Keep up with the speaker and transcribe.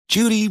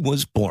Judy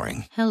was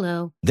boring.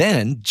 Hello.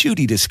 Then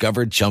Judy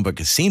discovered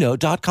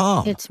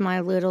ChumbaCasino.com. It's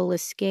my little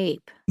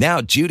escape. Now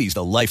Judy's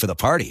the life of the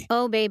party.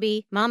 Oh,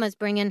 baby, mama's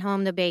bringing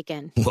home the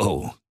bacon.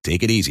 Whoa,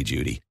 take it easy,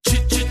 Judy.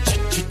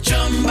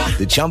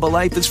 The Chumba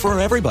life is for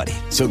everybody.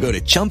 So go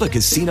to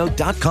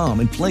ChumbaCasino.com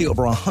and play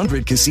over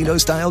 100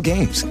 casino-style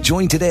games.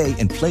 Join today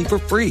and play for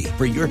free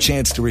for your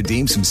chance to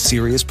redeem some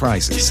serious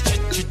prizes.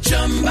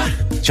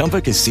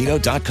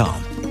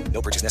 ChumbaCasino.com.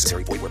 No purchase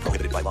necessary. Void where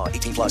prohibited by law.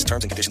 18 plus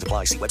terms and conditions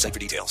apply. See website for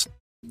details.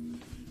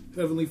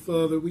 Heavenly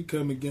Father, we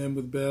come again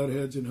with bowed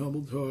heads and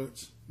humbled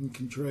hearts and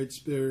contrite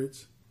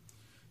spirits,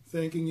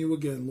 thanking you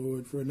again,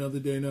 Lord, for another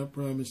day not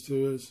promised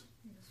to us.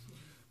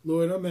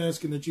 Lord, I'm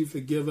asking that you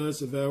forgive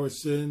us of our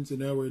sins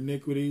and our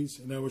iniquities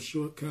and our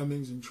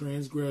shortcomings and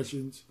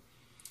transgressions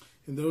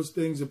and those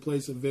things that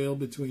place a veil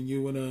between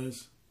you and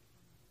us.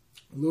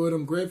 Lord,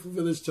 I'm grateful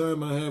for this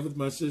time I have with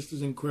my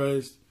sisters in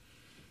Christ,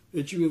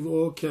 that you have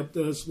all kept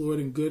us, Lord,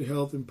 in good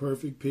health and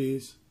perfect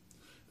peace,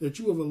 that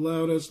you have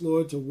allowed us,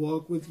 Lord, to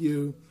walk with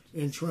you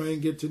and try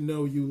and get to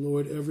know you,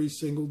 Lord, every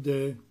single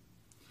day.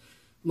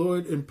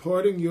 Lord,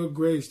 imparting your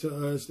grace to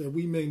us that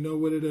we may know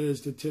what it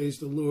is to taste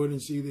the Lord and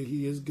see that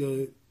he is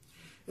good.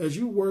 As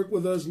you work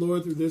with us,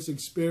 Lord, through this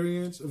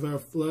experience of our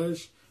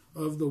flesh,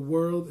 of the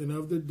world, and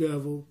of the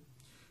devil,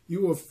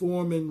 you are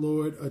forming,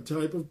 Lord, a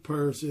type of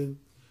person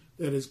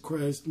that is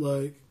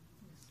Christ-like.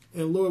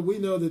 And Lord, we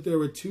know that there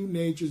are two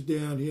natures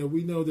down here.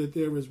 We know that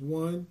there is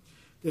one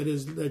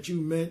that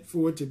you meant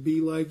for it to be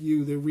like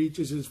you, that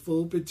reaches his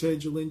full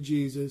potential in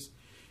Jesus.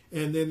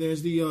 And then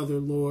there's the other,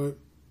 Lord,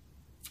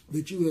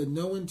 that you had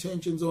no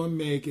intentions on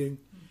making,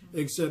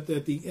 except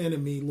that the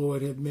enemy,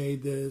 Lord, had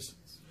made this.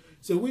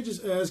 So we're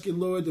just asking,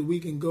 Lord, that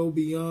we can go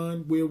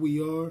beyond where we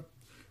are.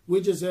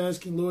 We're just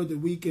asking, Lord, that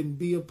we can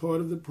be a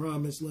part of the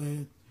promised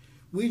land.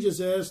 We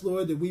just ask,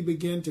 Lord, that we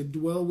begin to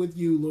dwell with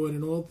you, Lord,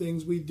 in all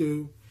things we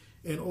do,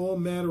 in all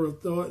matter of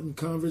thought and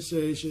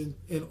conversation,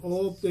 in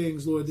all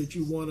things, Lord, that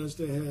you want us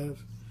to have.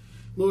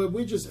 Lord,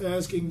 we're just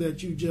asking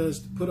that you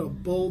just put a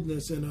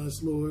boldness in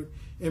us, Lord,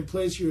 and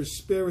place your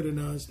spirit in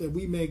us, that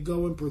we may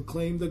go and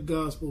proclaim the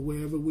gospel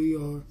wherever we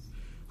are.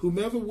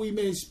 Whomever we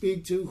may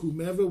speak to,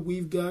 whomever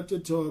we've got to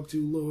talk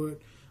to, Lord,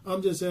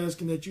 I'm just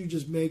asking that you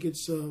just make it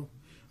so.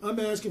 I'm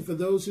asking for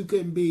those who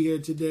couldn't be here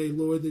today,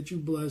 Lord, that you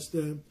bless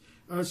them.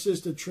 Our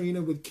sister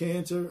Trina with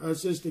cancer, our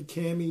sister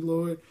Cammie,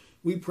 Lord,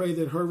 we pray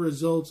that her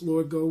results,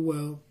 Lord, go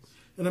well.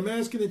 And I'm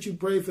asking that you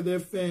pray for their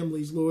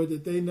families, Lord,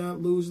 that they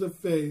not lose the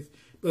faith,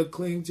 but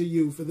cling to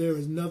you, for there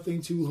is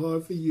nothing too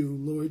hard for you,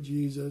 Lord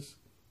Jesus.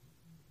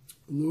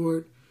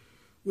 Lord,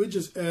 we're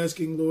just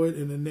asking, Lord,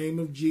 in the name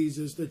of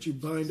Jesus, that you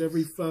bind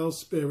every foul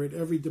spirit,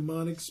 every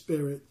demonic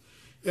spirit,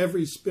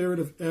 every spirit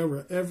of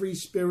error, every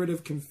spirit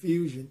of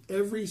confusion,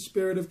 every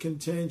spirit of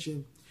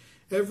contention,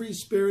 every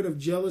spirit of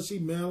jealousy,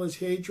 malice,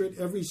 hatred,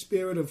 every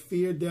spirit of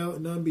fear, doubt,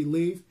 and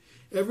unbelief,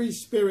 every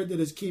spirit that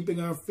is keeping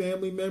our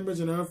family members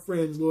and our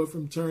friends, Lord,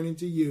 from turning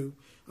to you.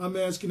 I'm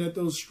asking that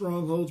those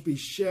strongholds be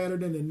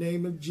shattered in the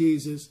name of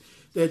Jesus,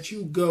 that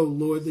you go,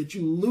 Lord, that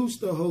you loose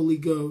the Holy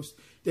Ghost,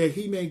 that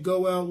he may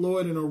go out,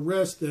 Lord, and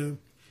arrest them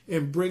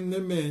and bring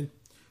them in.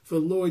 For,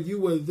 Lord,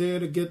 you were there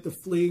to get the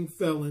fleeing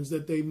felons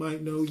that they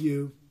might know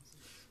you.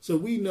 So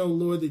we know,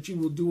 Lord, that you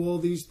will do all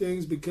these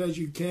things because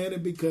you can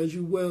and because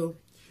you will.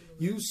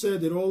 You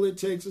said that all it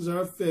takes is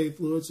our faith,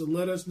 Lord, so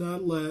let us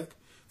not lack.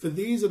 For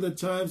these are the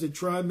times that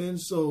try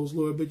men's souls,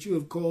 Lord, but you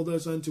have called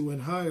us unto an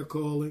higher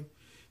calling,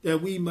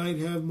 that we might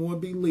have more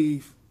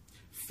belief,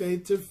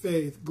 faith to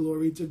faith,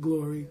 glory to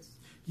glory.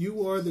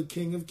 You are the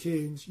King of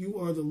kings. You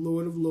are the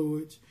Lord of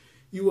lords.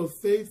 You are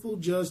faithful,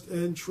 just,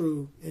 and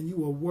true, and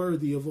you are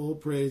worthy of all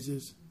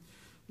praises.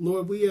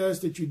 Lord, we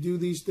ask that you do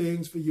these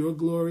things for your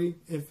glory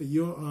and for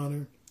your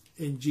honor.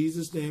 In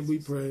Jesus' name we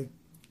pray.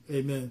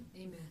 Amen.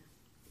 Amen.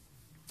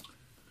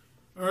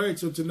 All right,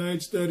 so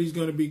tonight's study is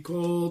going to be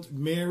called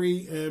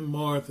Mary and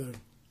Martha.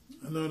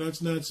 I know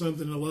that's not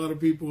something a lot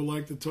of people would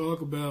like to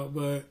talk about,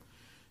 but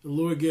the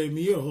Lord gave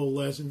me a whole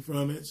lesson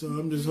from it, so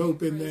I'm just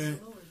hoping that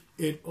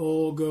it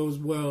all goes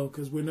well,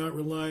 because we're not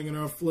relying on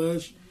our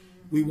flesh.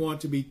 We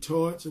want to be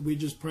taught, so we're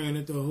just praying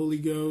that the Holy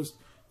Ghost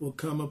will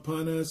come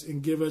upon us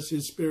and give us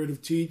his spirit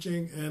of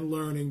teaching and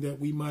learning that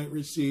we might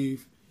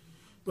receive.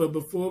 But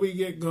before we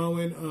get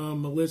going,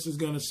 Melissa's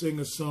going to sing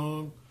a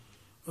song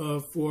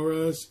for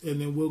us,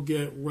 and then we'll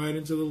get right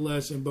into the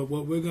lesson. But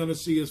what we're going to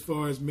see as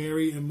far as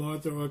Mary and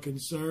Martha are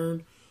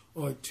concerned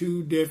are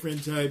two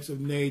different types of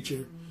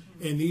nature.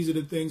 And these are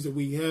the things that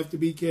we have to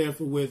be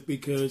careful with,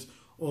 because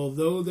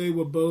although they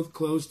were both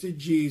close to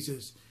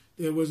Jesus,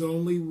 there was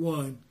only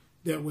one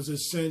that was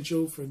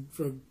essential for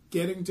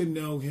getting to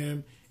know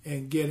him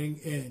and getting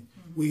in.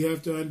 We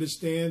have to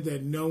understand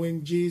that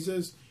knowing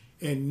Jesus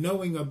and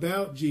knowing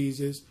about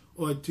Jesus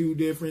are two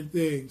different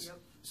things. Yep.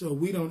 So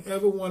we don't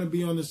ever want to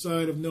be on the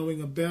side of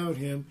knowing about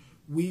him.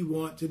 We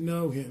want to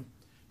know him.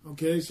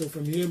 Okay, so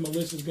from here,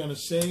 Melissa's going to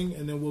sing,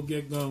 and then we'll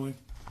get going.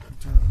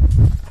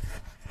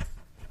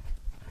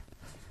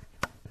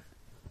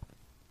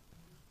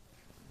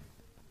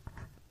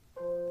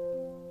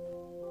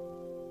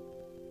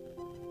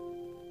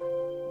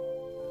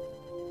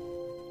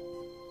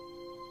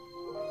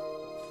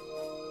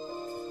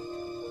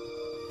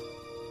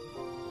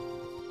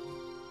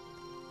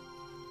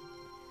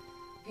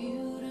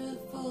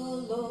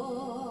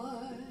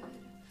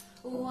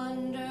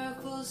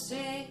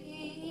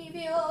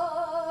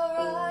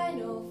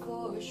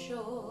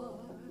 shore.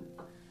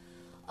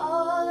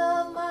 All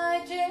of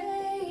my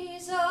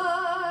days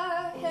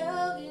are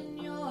held in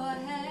your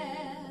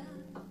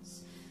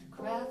hands,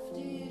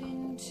 crafted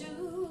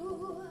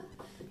into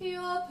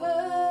your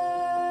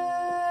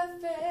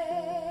perfect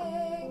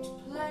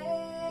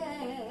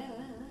plan.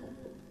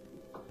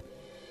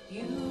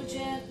 You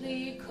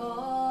gently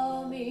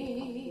call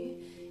me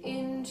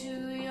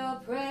into your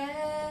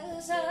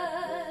presence,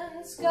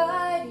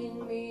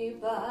 guiding me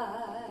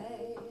by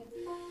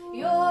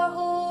your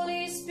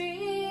Holy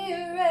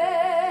Spirit.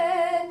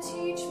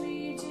 Teach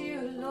me,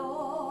 dear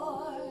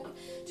Lord,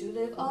 to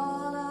live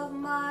all of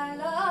my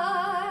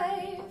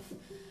life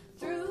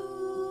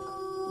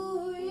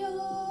through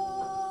your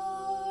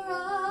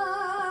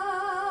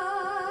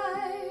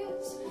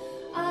eyes.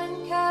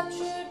 I'm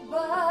captured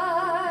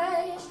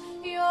by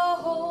your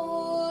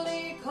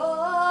holy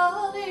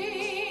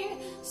calling.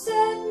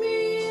 Set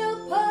me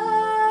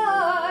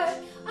apart.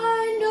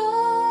 I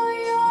know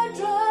you're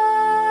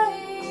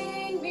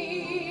drawing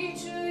me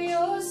to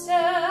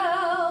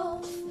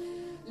yourself.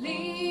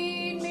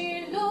 Lead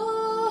me,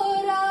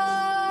 Lord,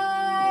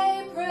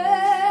 I pray.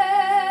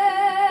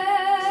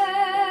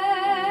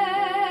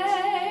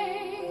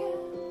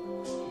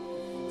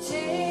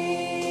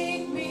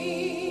 Take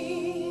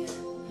me,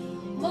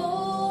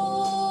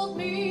 mold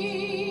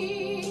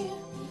me,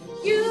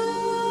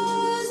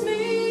 use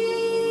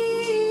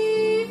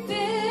me,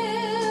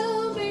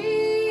 fill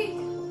me.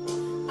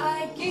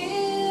 I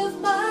give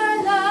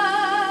my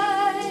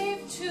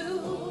life to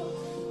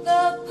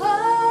the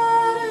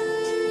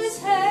potter's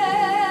hand.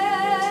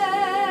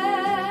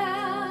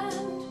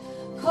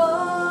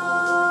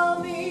 Call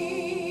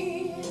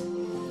me,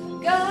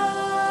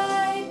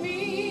 guide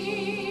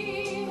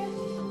me,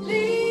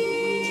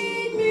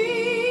 lead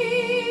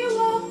me,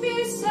 walk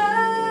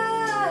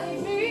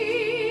beside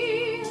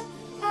me.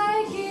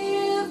 I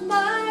give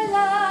my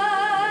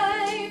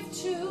life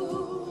to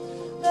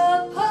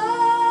the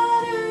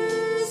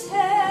potter's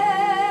hand.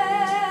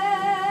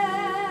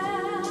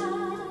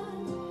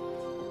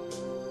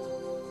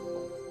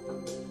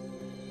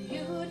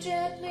 You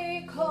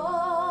gently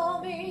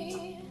call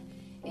me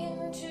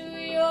into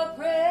your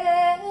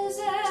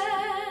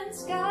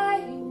presence,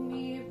 guiding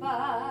me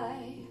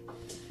by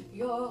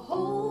your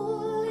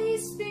Holy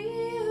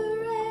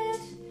Spirit.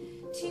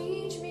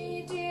 Teach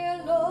me,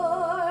 dear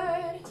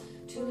Lord,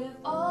 to live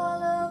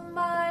all of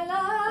my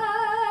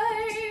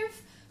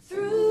life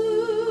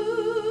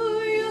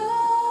through your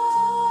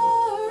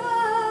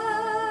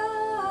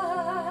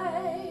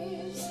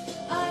eyes.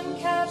 I'm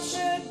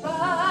captured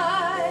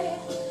by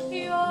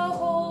your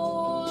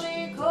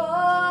holy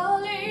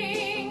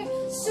calling.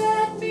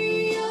 Set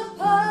me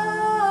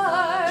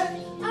apart.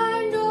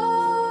 I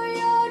know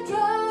you're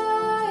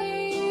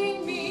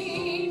drawing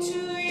me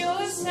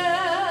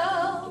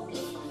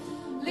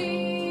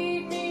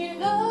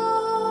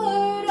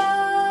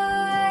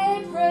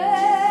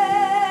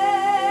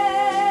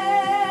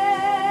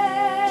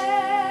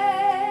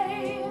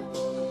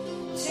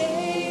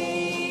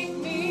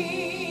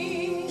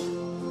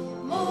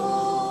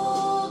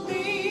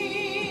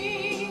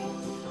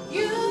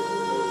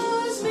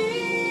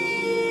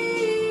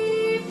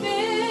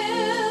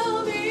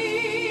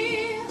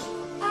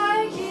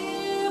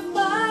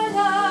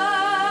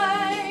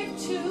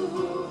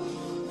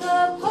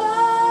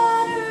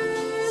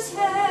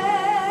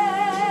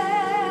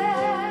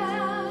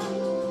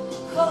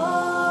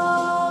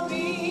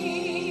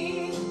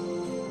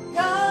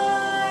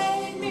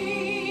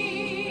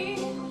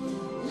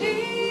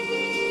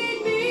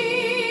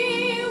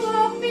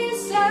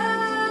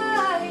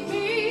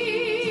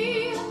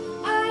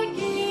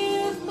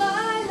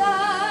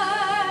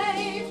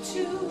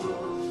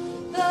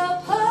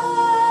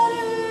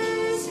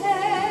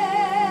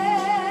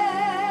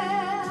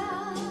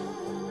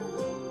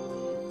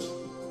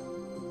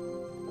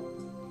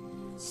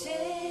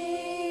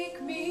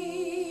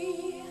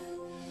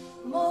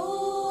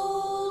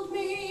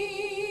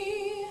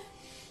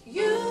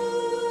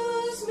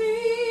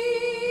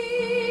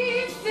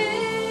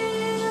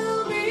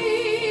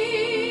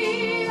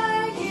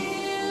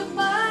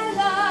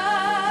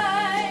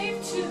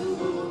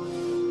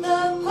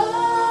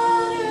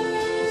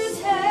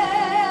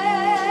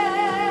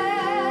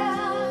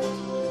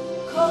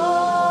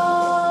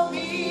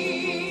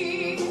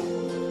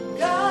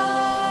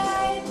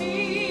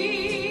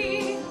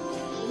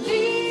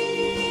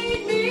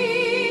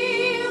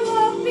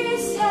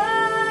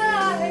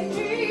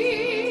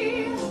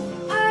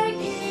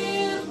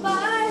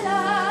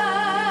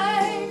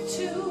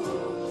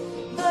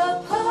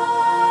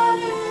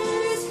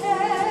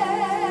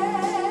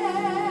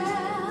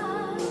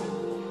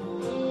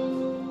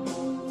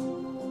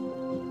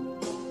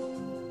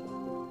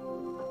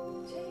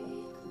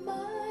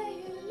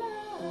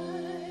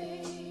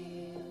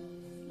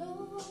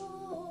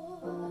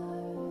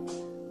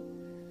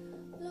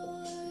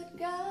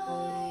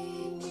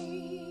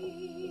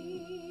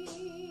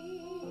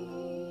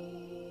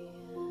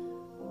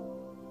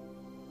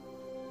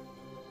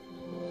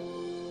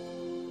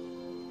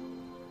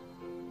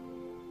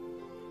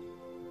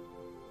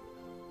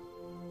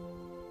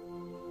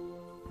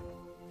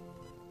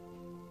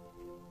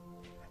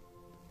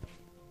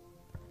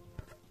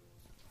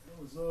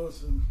was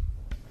awesome.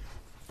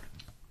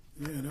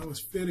 Yeah, that was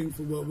fitting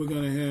for what we're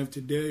going to have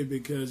today,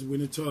 because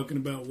when we're talking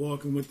about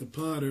walking with the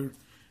potter,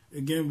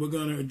 again, we're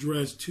going to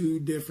address two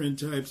different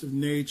types of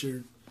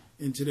nature.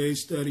 In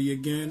today's study,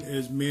 again,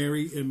 as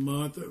Mary and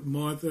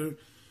Martha.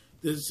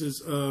 This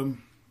is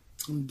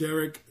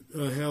Derek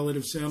Hallett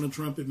of Sound and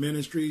Trumpet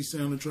Ministries,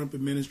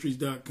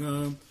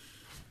 soundandtrumpetministries.com.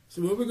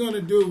 So what we're going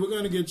to do, we're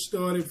going to get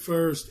started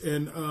first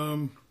in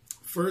 1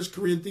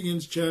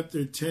 Corinthians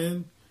chapter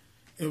 10,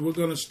 and we're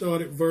going to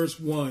start at verse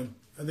 1.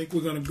 I think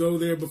we're going to go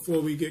there before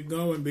we get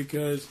going,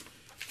 because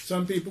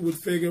some people would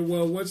figure,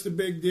 well, what's the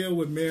big deal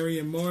with Mary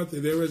and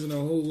Martha? There isn't a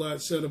whole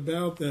lot said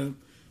about them.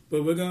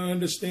 But we're going to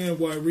understand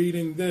why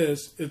reading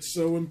this, it's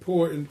so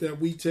important that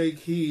we take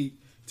heed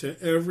to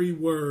every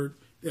word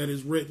that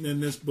is written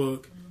in this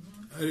book.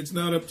 Mm-hmm. It's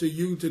not up to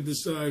you to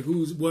decide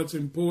what's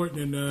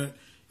important or not.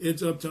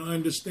 It's up to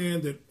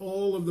understand that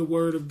all of the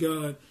Word of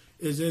God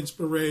is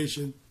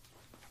inspiration.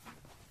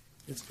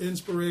 It's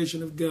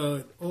inspiration of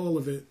God, all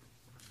of it.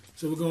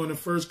 So we're going to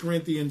 1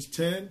 Corinthians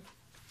 10.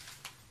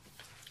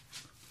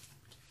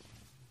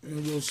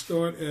 And we'll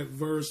start at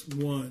verse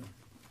 1.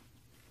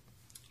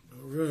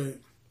 All right.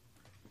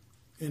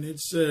 And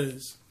it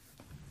says,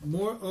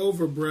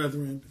 "Moreover,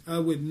 brethren, I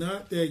would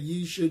not that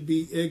ye should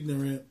be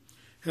ignorant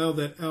how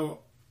that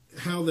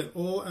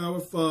all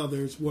our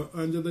fathers were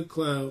under the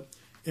cloud,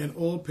 and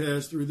all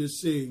passed through the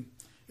sea,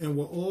 and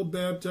were all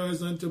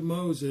baptized unto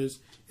Moses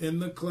in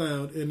the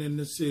cloud and in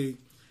the sea."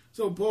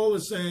 So Paul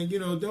is saying,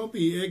 don't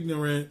be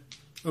ignorant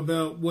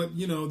about what,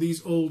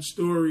 these old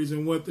stories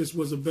and what this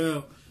was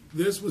about.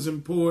 This was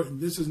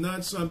important. This is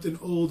not something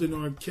old and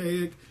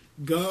archaic.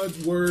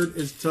 God's word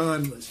is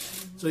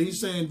timeless. So he's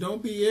saying,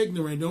 don't be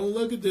ignorant. Don't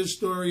look at this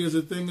story as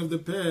a thing of the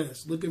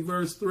past. Look at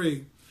verse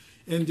 3.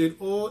 "And did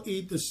all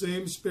eat the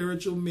same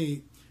spiritual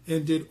meat,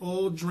 and did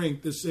all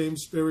drink the same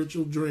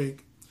spiritual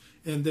drink.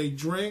 And they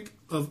drank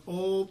of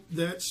all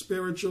that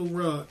spiritual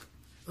rock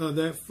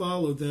that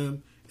followed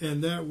them,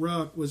 and that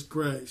rock was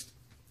Christ.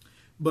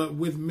 But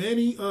with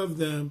many of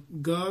them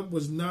God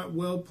was not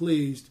well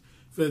pleased,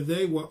 for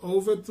they were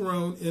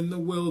overthrown in the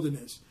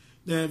wilderness."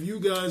 Now, if you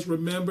guys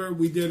remember,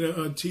 we did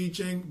a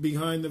teaching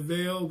behind the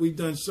veil. We've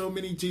done so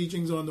many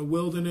teachings on the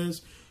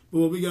wilderness. But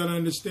what we got to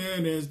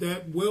understand is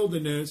that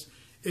wilderness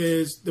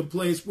is the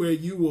place where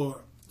you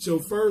are. So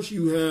first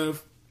you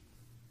have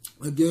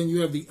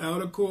the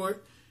outer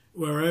court,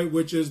 all right,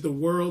 which is the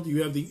world.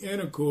 You have the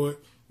inner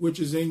court, which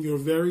is in your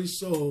very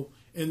soul.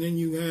 And then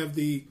you have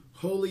the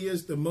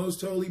holiest, the most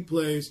holy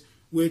place,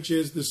 which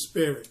is the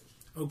spirit,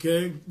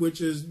 okay,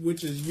 which is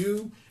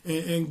you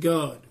and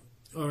God.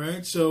 All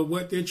right, so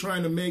what they're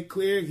trying to make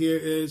clear here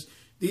is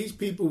these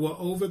people were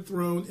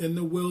overthrown in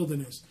the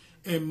wilderness.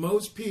 And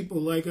most people,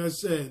 like I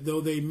said,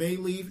 though they may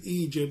leave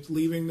Egypt,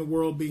 leaving the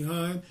world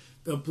behind,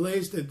 the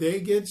place that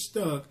they get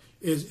stuck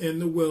is in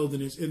the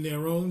wilderness, in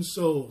their own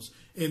souls,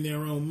 in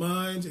their own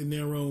minds, in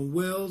their own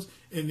wills,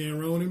 in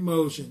their own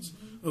emotions.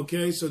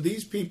 Okay, so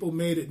these people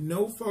made it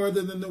no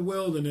farther than the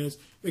wilderness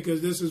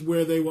because this is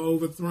where they were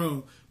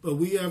overthrown. But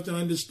we have to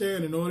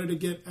understand, in order to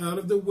get out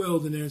of the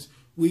wilderness,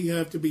 we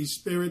have to be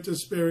spirit to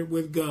spirit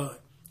with God.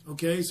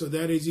 Okay, so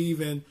that is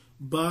even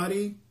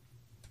body,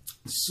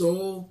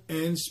 soul,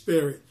 and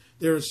spirit.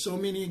 There are so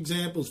many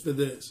examples for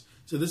this.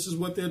 So this is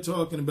what they're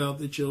talking about,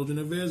 the children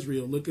of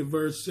Israel. Look at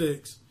verse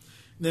 6.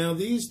 "Now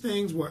these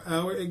things were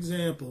our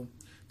example,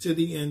 to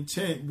the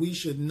intent we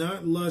should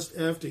not lust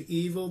after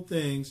evil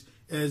things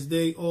as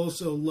they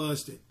also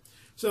lusted."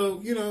 So,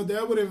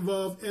 that would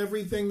involve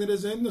everything that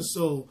is in the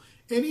soul.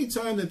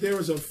 Anytime that there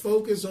is a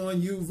focus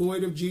on you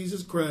void of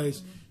Jesus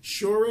Christ,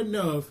 sure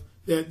enough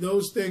that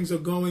those things are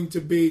going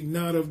to be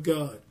not of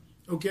God.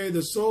 Okay,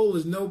 the soul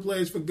is no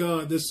place for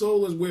God. The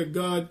soul is where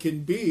God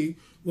can be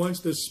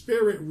once the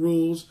spirit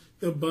rules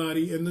the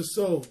body and the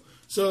soul.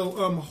 So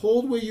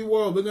hold where you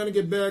are. We're going to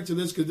get back to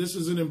this because this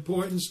is an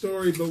important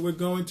story, but we're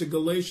going to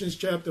Galatians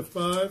chapter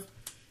 5,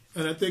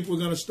 and I think we're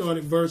going to start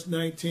at verse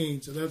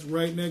 19. So that's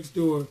right next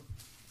door.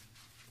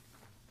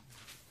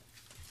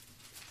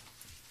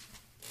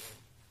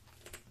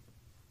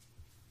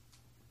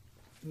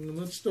 And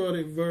let's start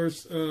at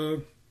verse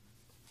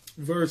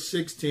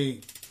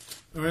 16.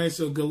 All right,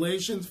 so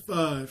Galatians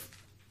 5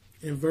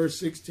 and verse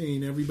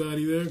 16.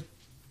 Everybody there?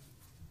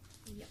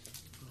 Yep.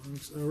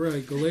 All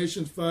right,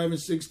 Galatians 5 and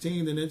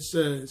 16, and it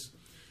says,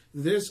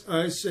 "This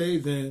I say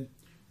then,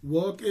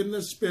 walk in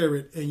the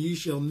Spirit, and ye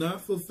shall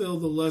not fulfill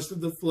the lust of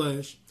the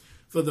flesh.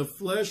 For the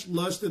flesh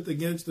lusteth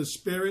against the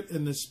Spirit,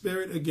 and the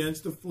Spirit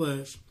against the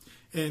flesh.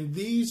 And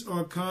these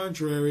are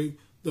contrary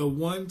the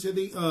one to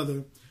the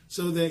other,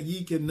 so that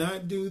ye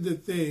cannot do the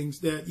things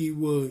that ye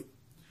would.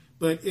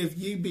 But if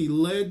ye be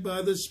led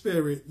by the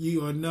Spirit, ye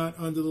are not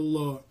under the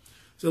law."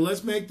 So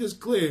let's make this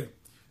clear.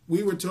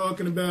 We were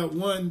talking about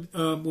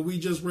what we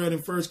just read in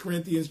 1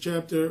 Corinthians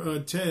chapter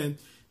 10.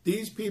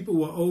 These people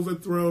were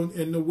overthrown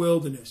in the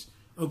wilderness.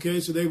 Okay,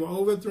 so they were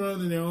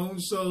overthrown in their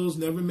own souls,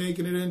 never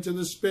making it into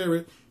the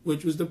Spirit,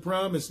 which was the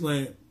promised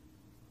land.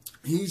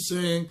 He's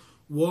saying,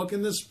 walk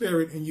in the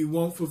Spirit, and you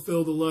won't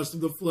fulfill the lust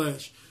of the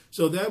flesh.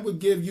 So that would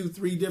give you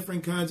three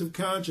different kinds of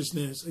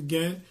consciousness.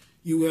 Again,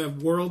 you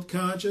have world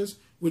conscious,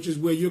 which is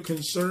where you're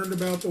concerned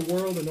about the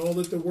world and all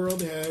that the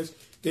world has.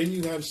 Then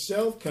you have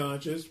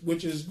self-conscious,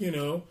 which is,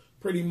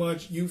 pretty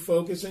much you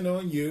focusing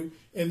on you.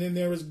 And then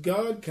there is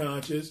God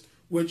conscious,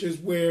 which is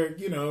where,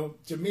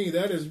 to me,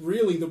 that is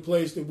really the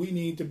place that we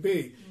need to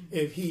be.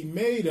 If he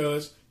made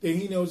us, then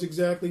he knows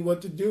exactly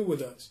what to do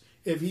with us.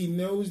 If he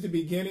knows the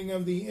beginning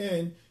of the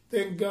end,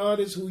 then God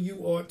is who you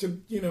ought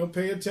to,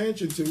 pay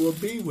attention to or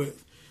be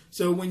with.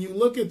 So when you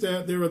look at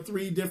that, there are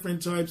three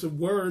different types of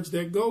words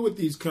that go with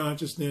these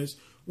consciousness.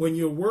 When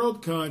you're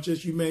world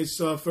conscious, you may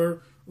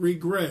suffer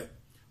regret.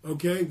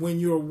 Okay,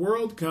 when you're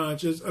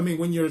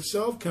when you're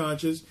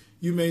self-conscious,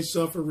 you may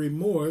suffer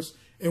remorse.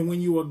 And when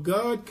you are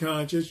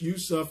God-conscious, you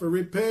suffer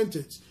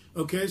repentance.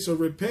 Okay, so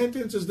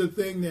repentance is the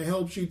thing that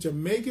helps you to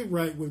make it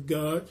right with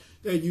God,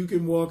 that you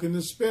can walk in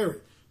the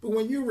Spirit. But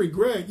when you can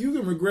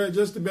regret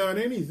just about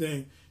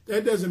anything.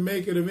 That doesn't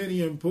make it of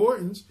any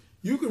importance.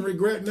 You can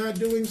regret not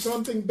doing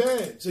something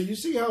bad. So you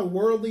see how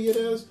worldly it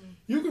is?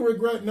 You can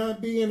regret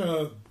not being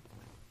a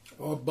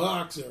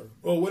boxer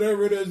or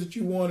whatever it is that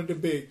you wanted to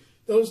be.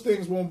 Those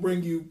things won't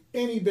bring you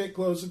any bit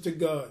closer to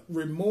God.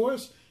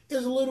 Remorse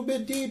is a little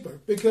bit deeper,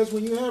 because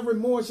when you have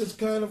remorse, it's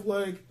kind of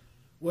like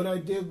what I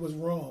did was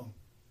wrong,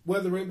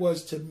 whether it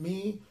was to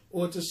me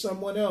or to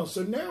someone else.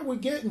 So now we're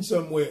getting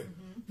somewhere,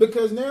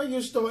 because now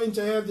you're starting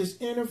to have this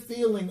inner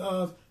feeling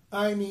of,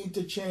 I need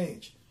to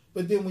change.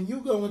 But then when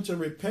you go into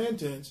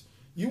repentance,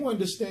 you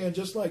understand,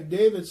 just like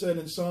David said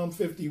in Psalm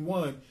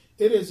 51,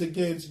 it is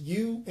against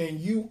you and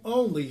you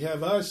only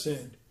have I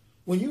sinned.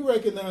 When you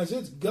recognize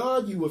it's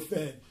God you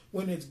offend,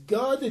 when it's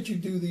God that you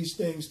do these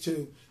things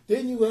to,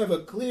 then you have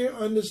a clear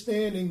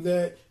understanding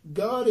that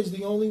God is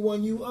the only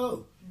one you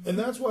owe. And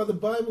that's why the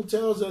Bible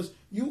tells us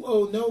you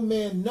owe no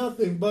man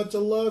nothing but to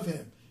love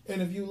him.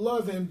 And if you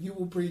love him, you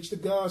will preach the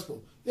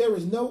gospel. There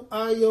is no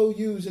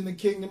IOUs in the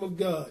kingdom of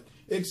God,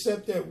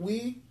 except that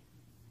we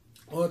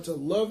are to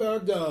love our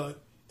God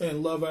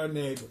and love our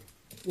neighbor.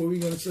 What were we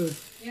going to say?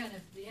 Yeah, and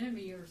if the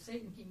enemy or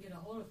Satan can get a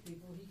hold of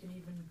people, he can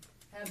even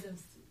have them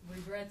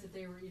regret that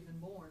they were even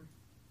born.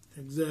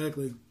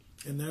 Exactly.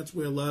 And that's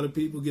where a lot of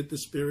people get the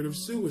spirit of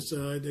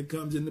suicide that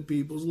comes into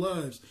people's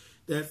lives.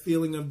 That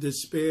feeling of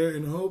despair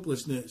and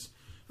hopelessness.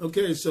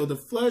 Okay, so the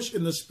flesh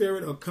and the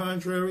spirit are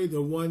contrary,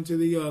 the one to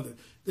the other.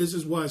 This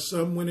is why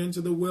some went into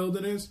the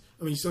wilderness.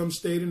 Some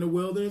stayed in the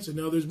wilderness and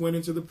others went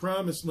into the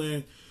promised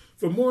land.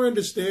 For more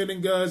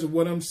understanding, guys, of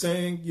what I'm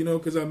saying,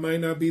 because I might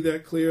not be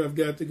that clear, I've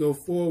got to go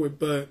forward.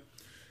 But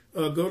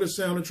go to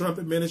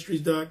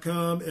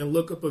soundandtrumpetministries.com and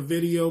look up a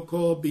video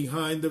called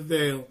Behind the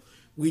Veil.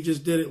 We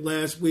just did it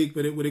last week,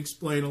 but it would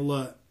explain a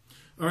lot.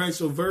 All right,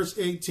 so verse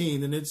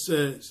 18, and it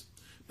says,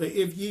 But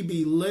if ye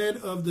be led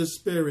of the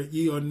Spirit,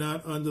 ye are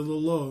not under the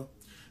law.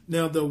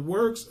 Now the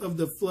works of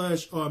the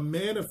flesh are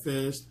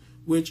manifest,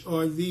 which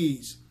are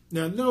these.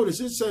 Now notice,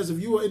 it says if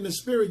you are in the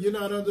Spirit, you're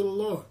not under the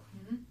law.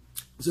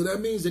 So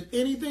that means that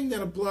anything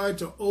that applied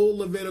to old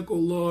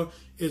Levitical law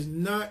is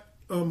not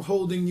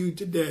holding you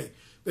today.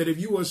 But if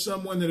you are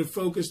someone that is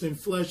focused in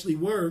fleshly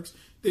works,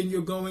 then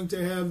you're going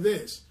to have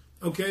this.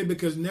 Okay,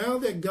 because now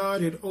that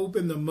God had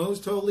opened the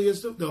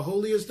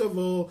holiest of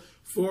all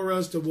for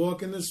us to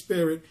walk in the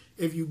Spirit,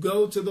 if you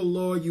go to the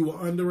Lord, you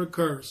are under a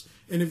curse.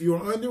 And if you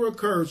are under a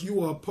curse,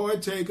 you are a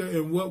partaker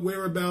in what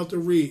we're about to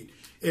read.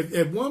 If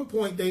at one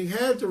point they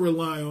had to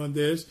rely on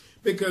this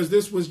because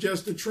this was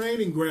just a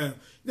training ground.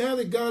 Now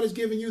that God has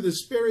given you the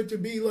Spirit to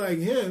be like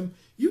him,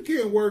 you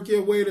can't work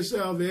your way to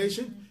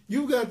salvation.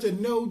 You got to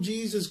know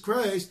Jesus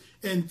Christ,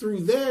 and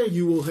through there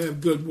you will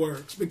have good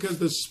works, because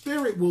the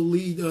Spirit will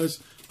lead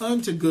us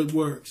unto good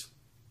works.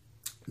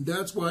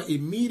 That's why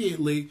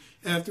immediately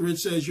after it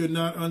says you're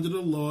not under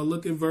the law,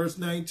 look at verse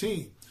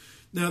 19.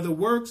 Now the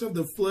works of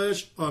the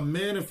flesh are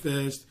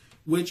manifest,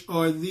 which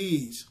are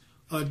these: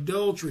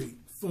 adultery,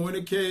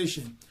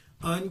 fornication,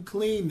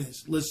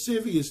 uncleanness,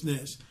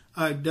 lasciviousness,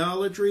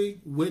 idolatry,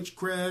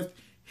 witchcraft,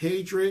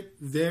 hatred,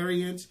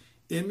 variance,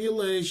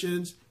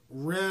 emulations,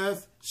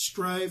 wrath,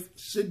 strife,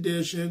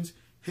 seditions,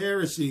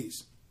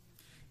 heresies,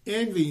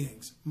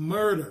 envyings,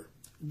 murder,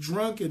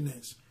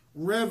 drunkenness,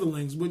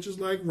 revelings, which is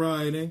like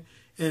rioting,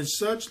 and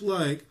such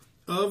like,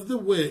 of the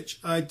which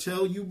I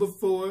tell you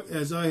before,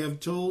 as I have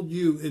told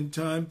you in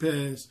time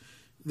past,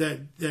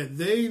 that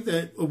they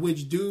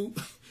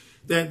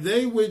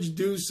which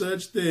do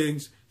such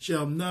things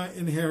shall not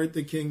inherit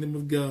the kingdom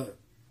of God.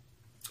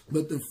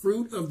 But the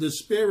fruit of the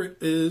Spirit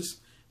is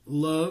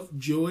love,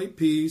 joy,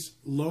 peace,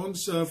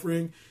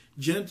 long-suffering,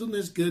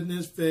 gentleness,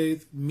 goodness,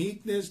 faith,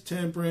 meekness,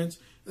 temperance.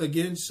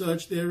 Against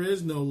such there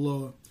is no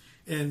law.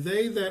 And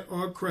they that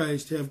are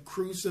Christ have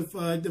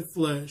crucified the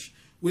flesh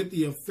with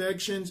the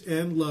affections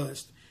and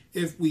lust.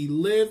 If we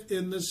live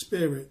in the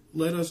Spirit,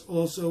 let us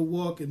also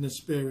walk in the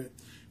Spirit.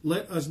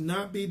 Let us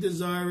not be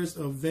desirous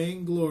of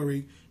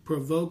vainglory,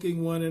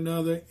 provoking one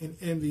another and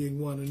envying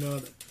one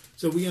another.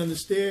 So we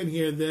understand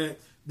here that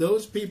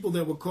those people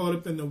that were caught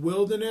up in the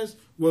wilderness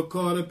were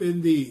caught up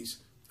in these.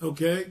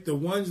 Okay, the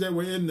ones that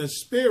were in the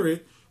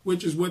spirit,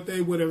 which is what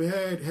they would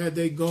have had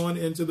they gone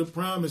into the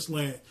promised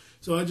land.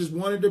 So I just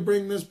wanted to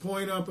bring this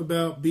point up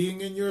about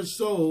being in your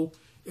soul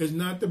is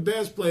not the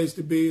best place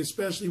to be,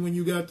 especially when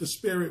you got the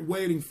spirit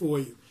waiting for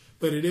you.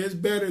 But it is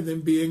better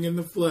than being in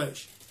the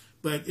flesh.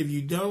 But if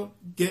you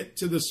don't get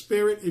to the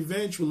spirit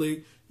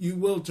eventually, you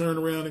will turn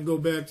around and go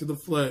back to the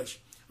flesh.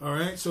 All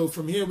right, so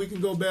from here we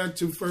can go back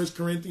to 1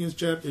 Corinthians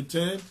chapter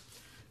 10,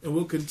 and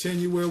we'll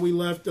continue where we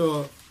left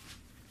off.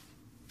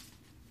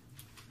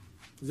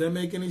 Does that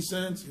make any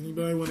sense?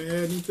 Anybody want to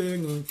add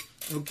anything?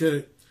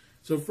 Okay,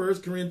 so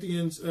 1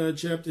 Corinthians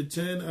chapter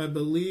 10, I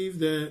believe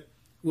that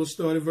we'll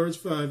start at verse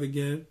 5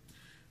 again.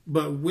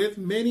 But with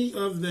many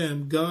of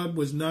them God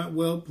was not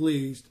well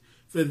pleased,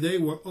 for they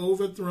were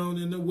overthrown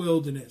in the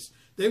wilderness.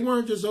 They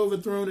weren't just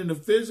overthrown in the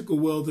physical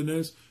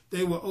wilderness,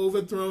 they were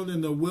overthrown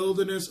in the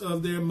wilderness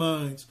of their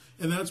minds.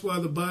 And that's why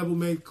the Bible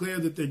made clear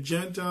that the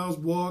Gentiles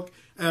walk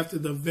after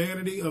the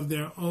vanity of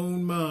their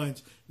own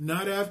minds,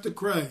 not after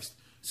Christ.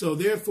 So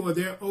therefore,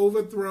 they're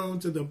overthrown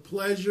to the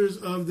pleasures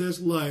of this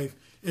life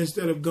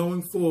instead of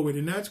going forward.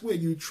 And that's where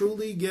you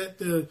truly get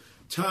the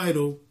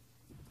title,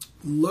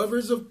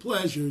 lovers of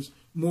pleasures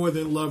more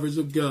than lovers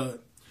of God.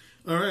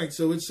 All right,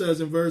 so it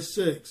says in verse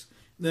 6,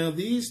 now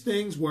these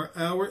things were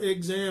our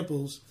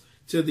examples,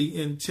 to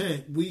the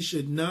intent we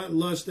should not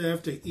lust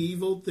after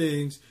evil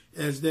things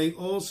as they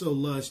also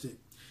lusted.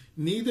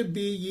 Neither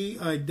be ye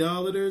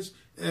idolaters,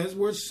 as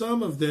were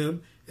some of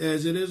them,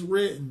 as it is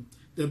written,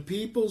 the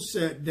people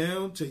sat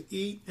down to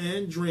eat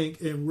and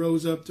drink and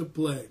rose up to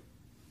play.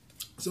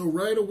 So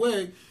right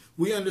away,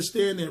 we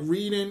understand that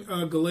reading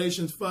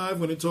Galatians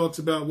 5, when it talks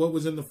about what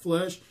was in the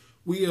flesh,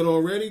 we had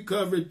already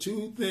covered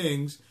two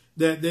things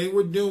that they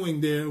were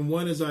doing there. And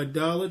one is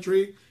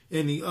idolatry,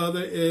 and the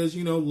other is,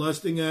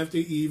 lusting after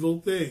evil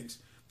things.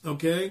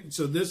 Okay,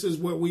 so this is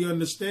what we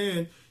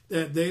understand,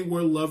 that they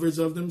were lovers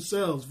of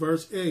themselves.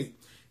 Verse 8,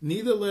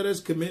 neither let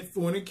us commit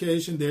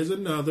fornication, there's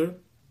another,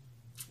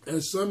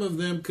 as some of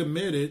them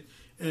committed,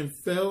 and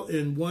fell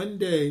in one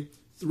day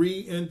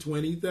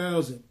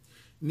 23,000.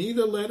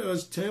 Neither let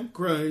us tempt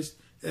Christ,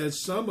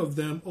 as some of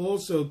them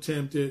also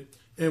tempted,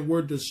 and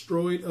were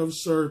destroyed of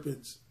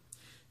serpents.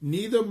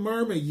 Neither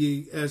murmur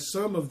ye, as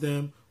some of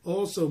them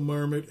also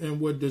murmured,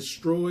 and were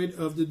destroyed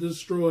of the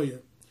destroyer.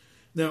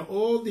 Now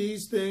all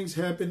these things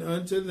happened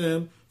unto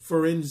them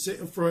for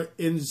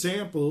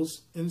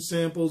examples,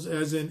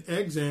 as in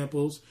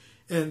examples,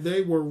 and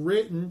they were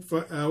written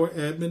for our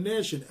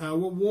admonition, our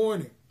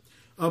warning,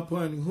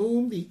 upon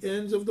whom the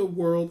ends of the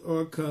world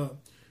are come.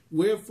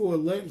 Wherefore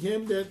let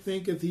him that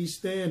thinketh he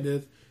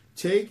standeth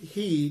take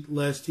heed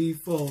lest he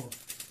fall.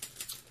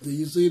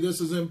 You see,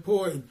 this is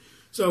important.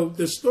 So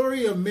the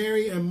story of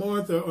Mary and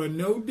Martha are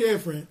no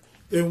different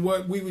than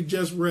what we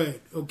just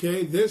read.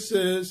 Okay, this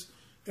is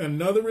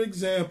another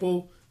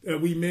example that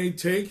we may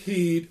take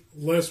heed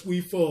lest we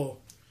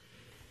fall.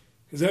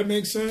 Does that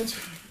make sense?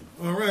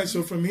 All right,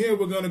 so from here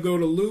we're going to go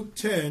to Luke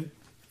 10,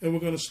 and we're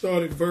going to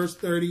start at verse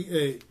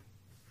 38.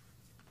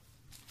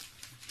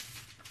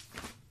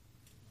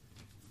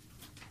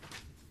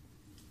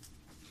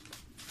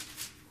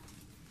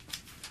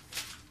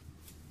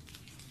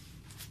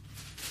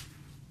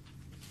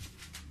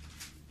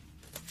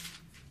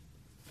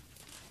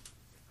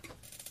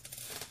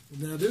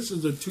 Now, this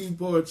is a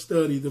two-part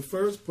study. The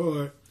first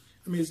part,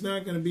 it's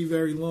not going to be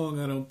very long,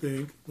 I don't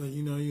think, but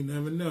you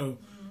never know.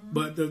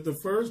 But the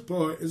first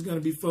part is going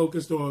to be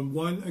focused on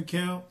one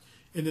account,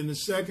 and then the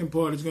second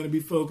part is going to be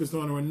focused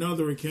on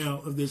another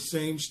account of this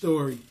same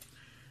story.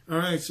 All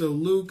right, so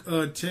Luke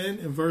 10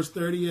 and verse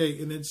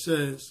 38, and it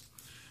says,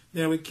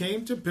 now it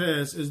came to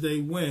pass as they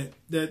went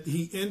that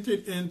he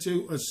entered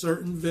into a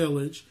certain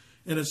village,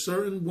 and a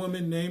certain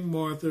woman named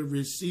Martha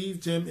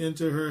received him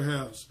into her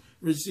house.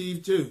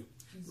 Received who?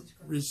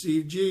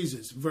 Received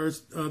Jesus.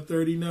 Verse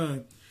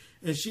 39.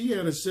 And she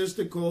had a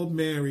sister called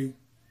Mary,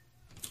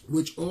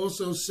 which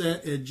also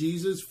sat at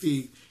Jesus'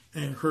 feet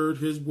and heard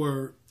his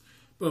word.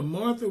 But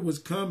Martha was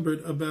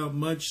cumbered about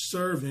much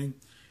serving,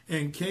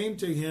 and came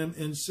to him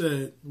and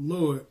said,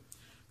 Lord,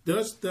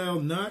 dost thou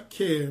not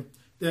care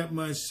that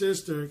my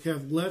sister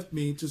hath left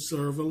me to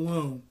serve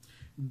alone?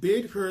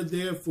 Bid her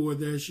therefore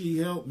that she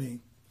help me.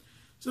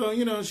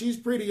 So, she's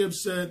pretty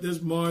upset. This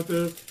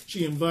Martha,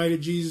 she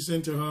invited Jesus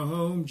into her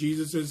home.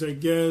 Jesus is her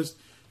guest.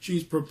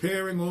 She's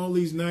preparing all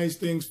these nice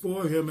things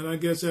for him. And I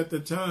guess at the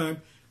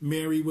time,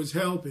 Mary was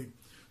helping.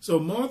 So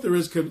Martha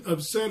is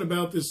upset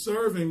about this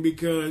serving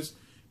because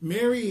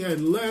Mary had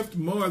left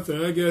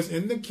Martha, I guess,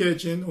 in the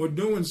kitchen or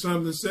doing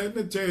something, setting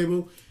the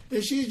table.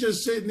 And she's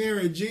just sitting there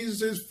at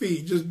Jesus'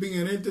 feet, just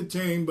being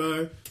entertained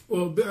but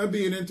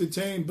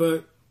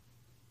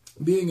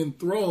being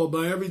enthralled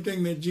by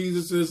everything that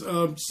Jesus is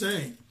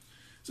saying.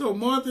 So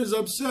Martha's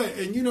upset.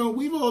 And,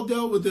 we've all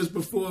dealt with this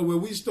before where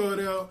we start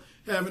out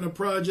having a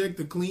project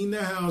to clean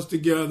the house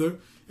together.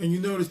 And you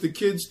notice the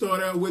kids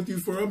start out with you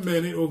for a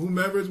minute, or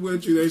whomever's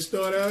with you, they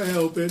start out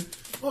helping.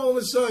 All of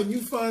a sudden, you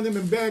find them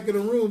in back of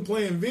the room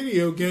playing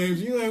video games.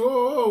 And you're like,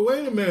 oh,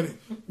 wait a minute.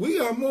 We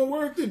got more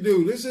work to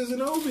do. This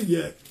isn't over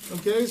yet.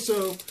 Okay,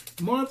 so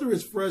Martha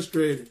is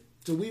frustrated.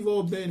 So we've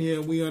all been here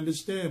and we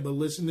understand. But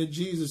listen to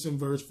Jesus in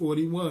verse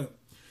 41.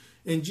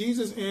 And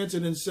Jesus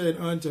answered and said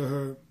unto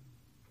her,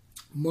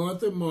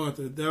 Martha,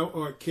 Martha, thou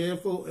art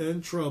careful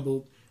and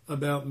troubled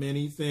about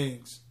many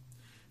things.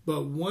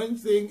 But one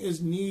thing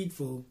is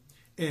needful,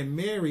 and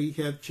Mary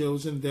hath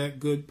chosen that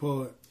good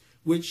part,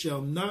 which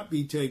shall not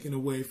be taken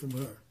away from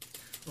her.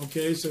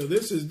 Okay, so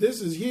this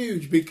is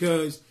huge,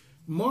 because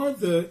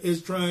Martha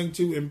is trying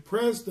to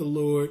impress the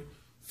Lord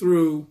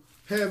through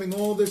having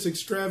all this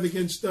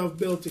extravagant stuff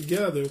built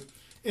together.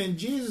 And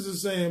Jesus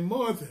is saying,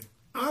 Martha,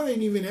 I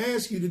didn't even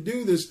ask you to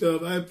do this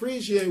stuff. I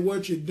appreciate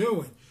what you're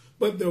doing.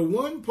 But the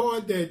one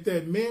part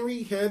that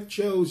Mary hath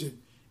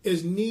chosen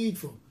is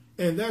needful.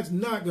 And that's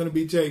not going to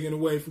be taken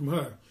away from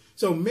her.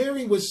 So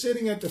Mary was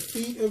sitting at the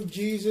feet of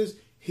Jesus,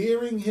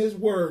 hearing his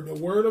word, the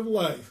word of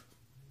life,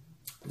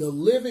 the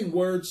living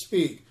word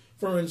speak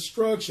for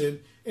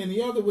instruction. And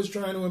the other was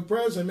trying to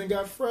impress him and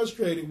got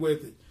frustrated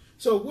with it.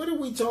 So what are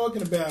we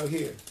talking about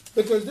here?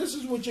 Because this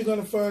is what you're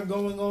going to find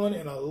going on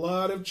in a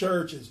lot of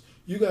churches.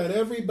 You got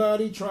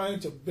everybody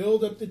trying to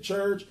build up the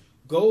church,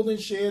 golden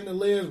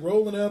chandeliers,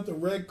 rolling out the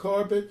red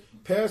carpet,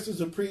 pastor's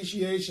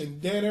appreciation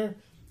dinner,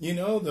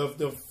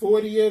 the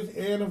 40th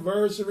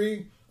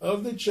anniversary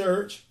of the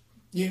church,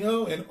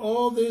 and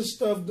all this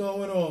stuff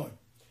going on.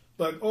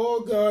 But all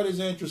God is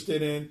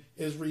interested in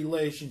is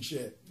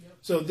relationship. Yep.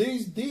 So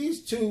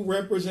these two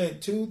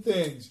represent two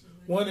things.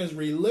 One is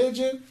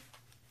religion,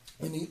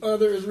 and the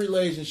other is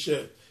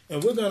relationship.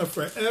 And we're going to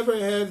forever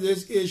have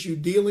this issue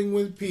dealing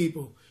with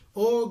people.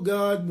 All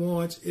God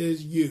wants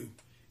is you.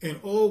 And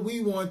all we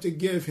want to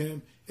give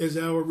him is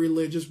our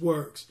religious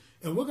works.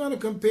 And we're going to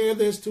compare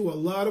this to a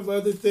lot of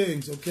other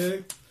things,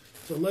 okay?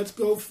 So let's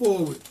go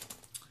forward.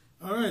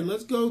 All right,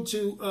 let's go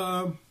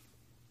to,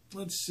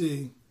 let's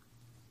see.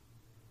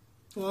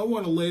 Well, I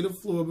want to lay the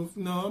floor, but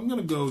no, I'm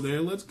going to go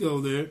there. Let's go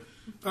there.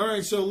 All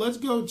right, so let's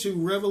go to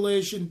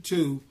Revelation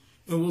 2,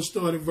 and we'll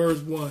start at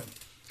verse 1.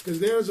 Because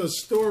there's a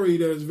story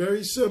that is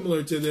very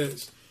similar to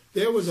this.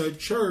 There was a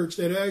church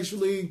that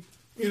actually,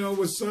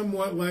 was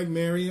somewhat like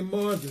Mary and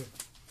Martha.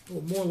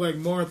 Well, more like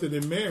Martha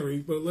than Mary,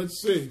 but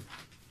let's see.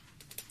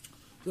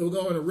 So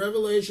we're going to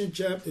Revelation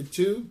chapter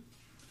 2,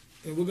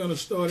 and we're going to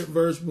start at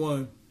verse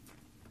 1.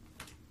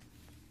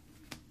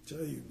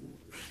 Tell you,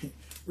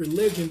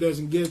 religion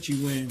doesn't get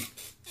you in.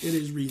 It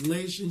is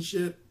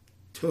relationship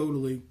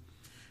totally.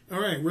 All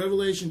right,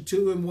 Revelation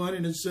 2 and 1,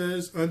 and it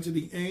says, Unto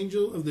the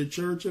angel of the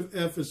church of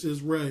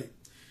Ephesus write,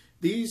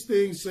 These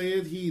things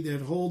saith he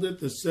that holdeth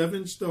the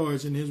 7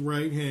 stars in his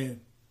right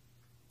hand,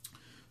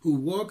 who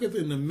walketh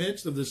in the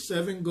midst of the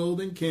 7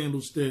 golden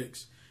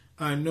candlesticks.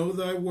 I know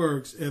thy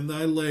works, and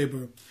thy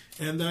labor,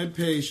 and thy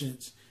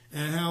patience,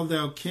 and how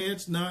thou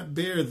canst not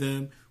bear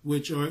them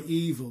which are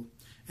evil.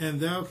 And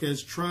thou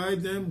hast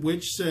tried them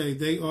which say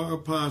they are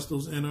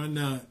apostles, and are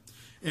not,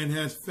 and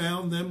hast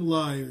found them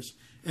liars,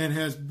 and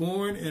hast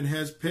borne and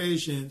hast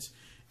patience,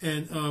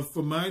 and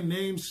for my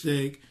name's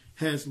sake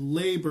hast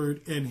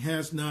labored and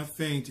hast not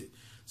fainted.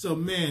 So,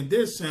 man,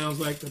 this sounds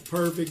like the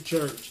perfect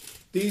church.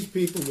 These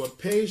people were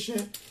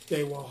patient.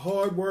 They were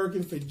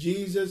hardworking for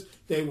Jesus.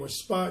 They were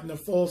spotting the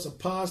false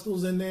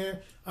apostles in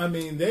there. I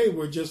mean, they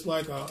were just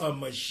like a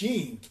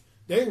machine.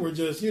 They were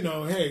just,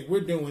 hey, we're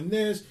doing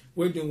this,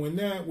 we're doing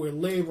that, we're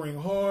laboring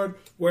hard,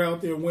 we're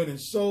out there winning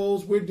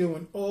souls, we're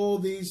doing all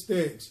these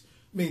things.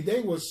 I mean,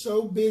 they were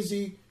so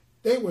busy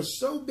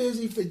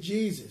for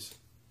Jesus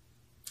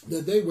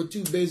that they were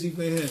too busy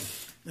for him.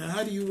 Now,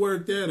 how do you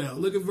work that out?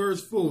 Look at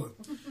verse 4.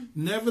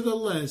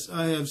 Nevertheless,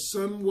 I have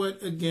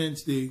somewhat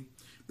against thee,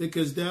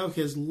 because thou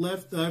hast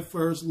left thy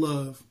first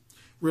love.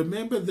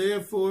 Remember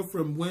therefore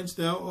from whence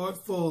thou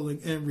art fallen,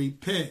 and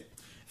repent,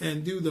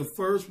 and do the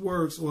first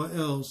works, or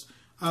else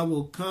I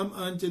will come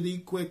unto thee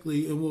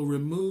quickly, and will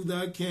remove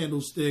thy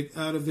candlestick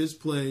out of his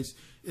place,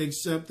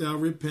 except thou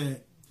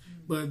repent.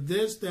 But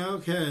this thou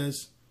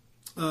hast,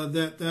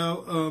 that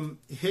thou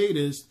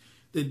hatest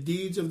the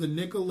deeds of the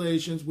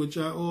Nicolaitans, which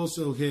I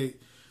also hate.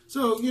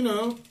 So,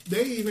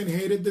 they even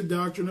hated the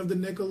doctrine of the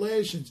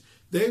Nicolaitans.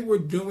 They were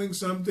doing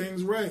some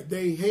things right.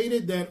 They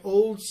hated that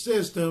old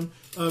system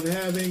of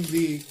having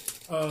the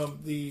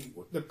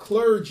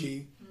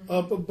clergy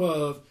up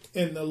above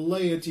and the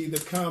laity, the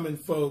common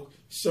folk,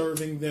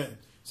 serving them.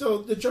 So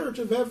the church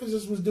of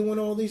Ephesus was doing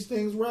all these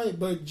things right.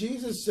 But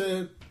Jesus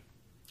said,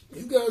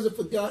 you guys have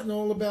forgotten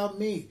all about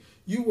me.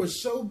 You were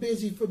so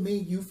busy for me,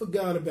 you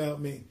forgot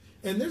about me.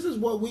 And this is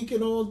what we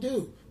can all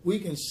do. We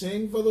can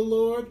sing for the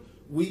Lord.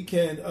 We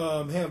can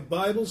have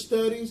Bible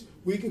studies.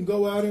 We can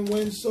go out and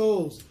win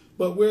souls.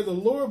 But where the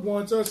Lord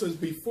wants us is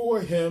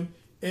before him,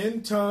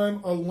 in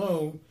time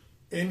alone,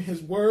 in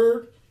his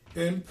word,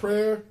 in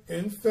prayer,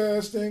 in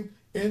fasting,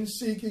 in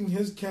seeking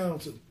his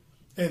counsel.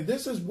 And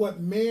this is what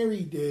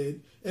Mary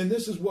did, and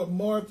this is what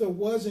Martha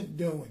wasn't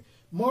doing.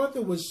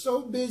 Martha was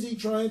so busy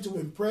trying to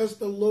impress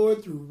the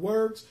Lord through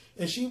works,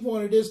 and she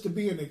wanted this to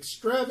be an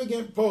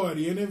extravagant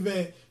party, an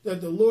event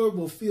that the Lord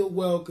will feel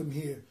welcome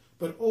here.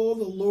 But all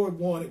the Lord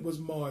wanted was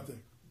Martha.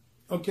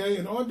 Okay,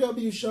 and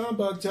R.W.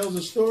 Schambach tells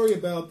a story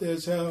about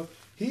this, how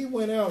He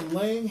went out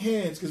laying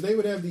hands, because they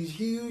would have these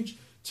huge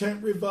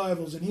tent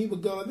revivals, and he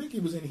would go, I think he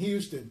was in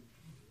Houston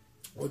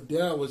or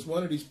Dallas,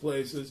 one of these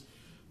places,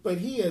 but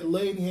he had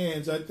laid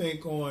hands, I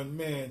think, on,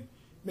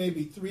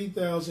 maybe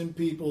 3,000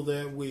 people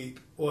that week,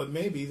 or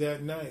maybe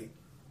that night.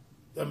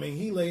 I mean,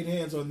 he laid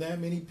hands on that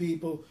many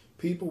people.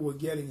 People were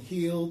getting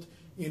healed,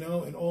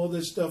 and all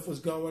this stuff was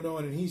going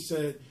on. And he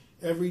said,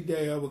 every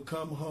day I would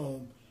come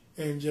home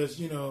and just,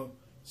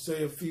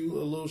 say a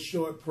little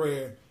short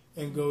prayer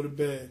and go to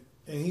bed.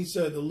 And he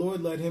said the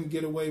Lord let him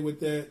get away with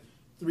that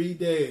 3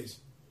 days.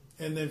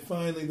 And then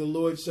finally the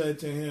Lord said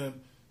to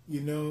him,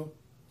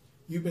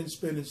 you've been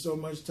spending so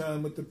much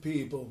time with the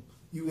people.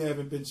 You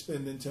haven't been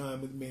spending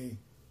time with me.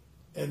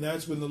 And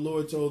that's when the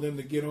Lord told him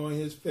to get on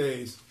his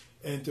face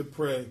and to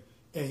pray.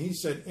 And he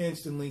said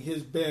instantly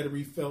his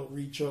battery felt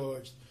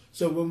recharged.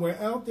 So when we're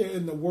out there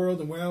in the world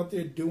and we're out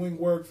there doing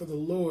work for the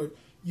Lord,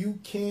 you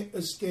can't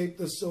escape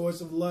the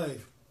source of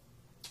life.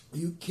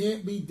 You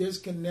can't be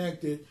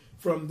disconnected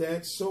from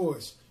that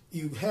source.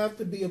 You have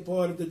to be a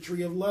part of the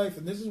tree of life.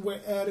 And this is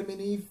where Adam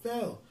and Eve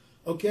fell.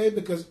 Okay?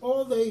 Because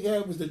all they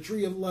had was the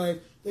tree of life.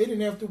 They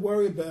didn't have to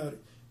worry about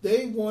it.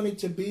 They wanted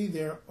to be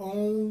their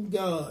own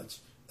gods,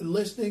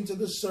 listening to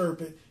the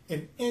serpent,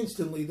 and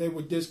instantly they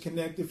were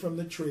disconnected from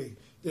the tree.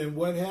 Then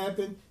what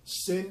happened?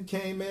 Sin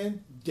came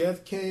in,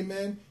 death came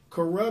in,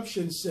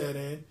 corruption set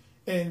in,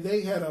 and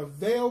they had a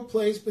veil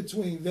placed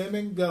between them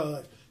and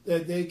God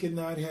that they could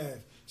not have.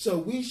 So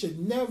we should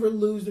never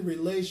lose the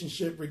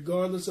relationship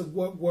regardless of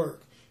what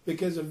work,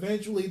 because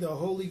eventually the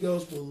Holy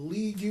Ghost will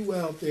lead you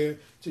out there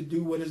to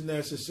do what is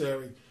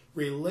necessary.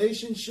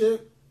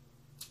 Relationship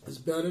is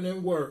better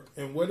than work.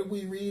 And what did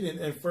we read in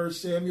 1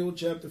 Samuel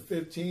chapter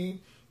 15?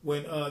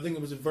 When I think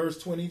it was in verse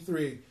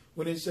 23,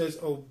 when it says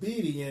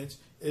obedience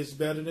is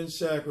better than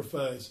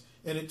sacrifice.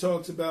 And it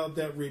talks about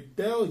that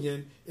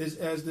rebellion is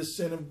as the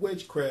sin of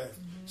witchcraft.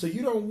 Mm-hmm. So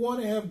you don't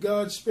want to have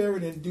God's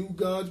spirit and do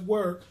God's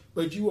work,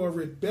 but you are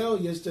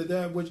rebellious to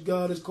that which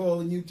God is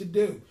calling you to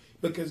do.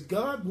 Because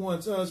God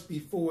wants us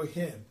before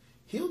him.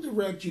 He'll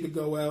direct you to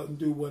go out and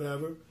do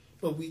whatever,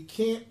 but we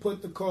can't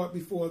put the cart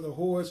before the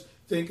horse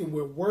thinking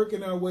we're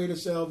working our way to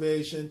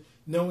salvation,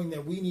 knowing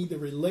that we need the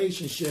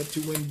relationship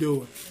to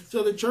endure.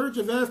 So the church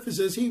of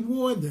Ephesus, he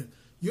warned them,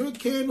 your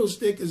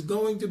candlestick is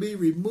going to be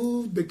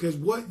removed because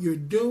what you're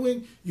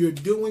doing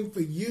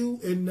for you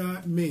and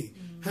not me.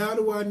 Mm-hmm. How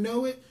do I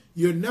know it?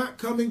 You're not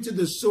coming to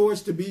the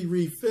source to be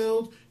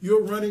refilled.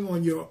 You're running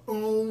on your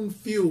own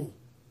fuel.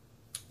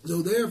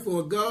 So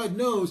therefore, God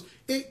knows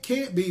it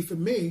can't be for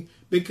me,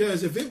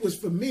 because if it was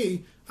for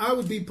me, I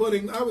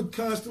would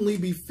constantly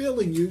be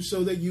filling you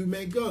so that you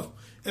may go.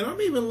 And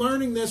I'm even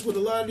learning this with a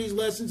lot of these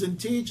lessons and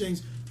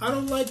teachings. I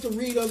don't like to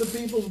read other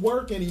people's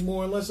work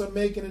anymore unless I'm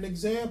making an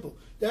example.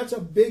 That's a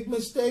big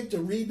mistake, to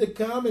read the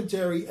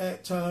commentary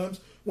at times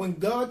when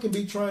God can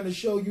be trying to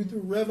show you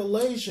through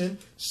revelation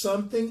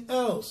something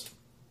else.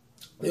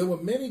 There were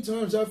many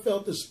times I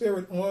felt the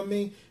Spirit on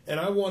me and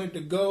I wanted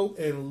to go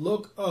and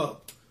look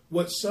up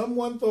what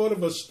someone thought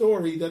of a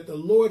story that the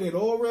Lord had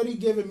already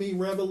given me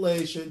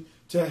revelation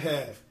to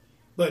have.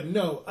 But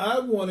no, I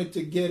wanted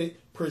to get it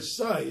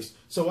precise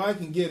so I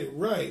can get it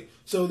right,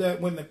 so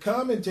that when the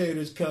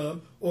commentators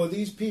come, or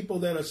these people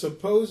that are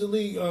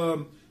supposedly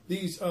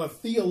these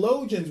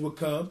theologians would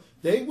come,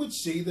 they would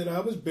see that I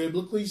was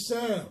biblically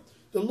sound.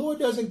 The Lord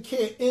doesn't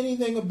care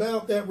anything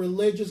about that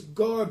religious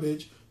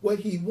garbage. What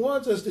he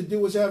wants us to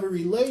do is have a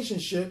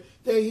relationship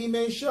that he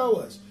may show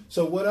us.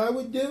 So what I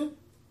would do,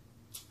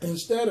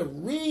 instead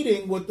of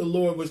reading what the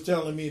Lord was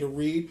telling me to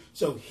read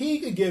so he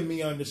could give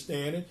me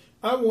understanding,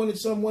 I wanted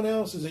someone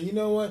else's. And you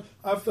know what?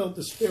 I felt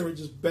the Spirit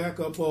just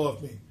back up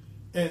off me.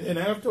 And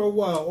after a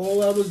while,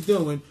 all I was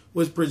doing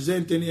was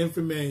presenting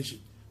information.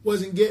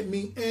 Wasn't getting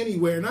me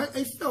anywhere. And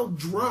I felt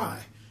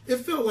dry. It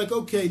felt like,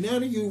 okay, now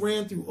that you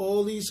ran through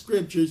all these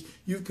scriptures,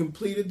 you've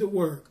completed the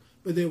work.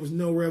 But there was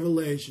no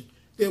revelation.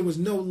 There was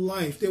no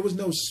life. There was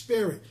no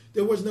spirit.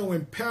 There was no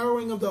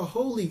empowering of the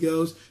Holy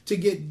Ghost to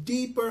get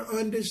deeper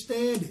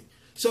understanding.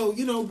 So,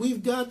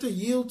 we've got to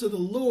yield to the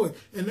Lord.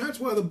 And that's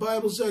why the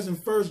Bible says in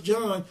 1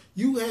 John,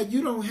 you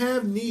don't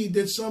have need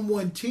that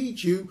someone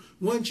teach you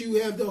once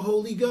you have the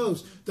Holy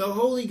Ghost. The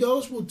Holy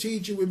Ghost will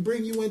teach you and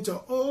bring you into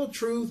all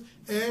truth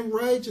and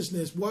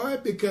righteousness. Why?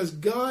 Because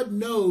God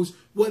knows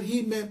what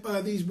he meant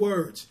by these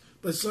words.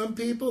 But some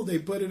people, they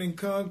put it in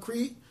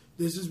concrete.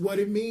 This is what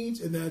it means,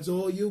 and that's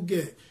all you'll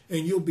get.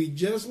 And you'll be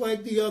just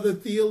like the other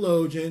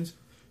theologians.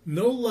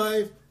 No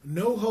life,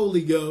 no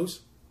Holy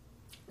Ghost.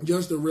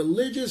 Just a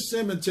religious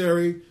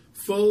cemetery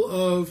full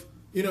of,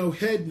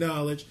 head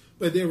knowledge,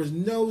 but there is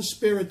no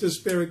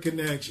spirit-to-spirit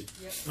connection.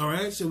 Yep. All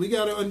right? So we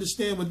got to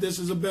understand what this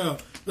is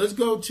about. Let's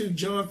go to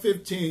John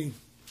 15.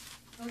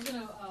 I was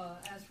going to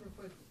ask real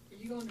quick, are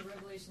you going to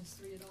Revelations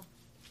 3 at all?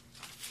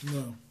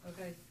 No.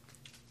 Okay.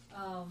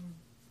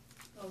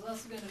 I was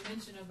also going to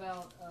mention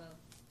about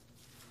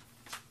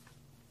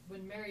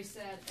when Mary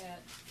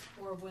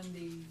when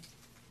the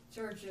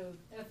church of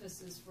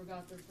Ephesus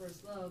forgot their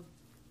first love,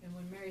 and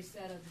when Mary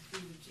sat at the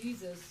feet of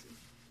Jesus,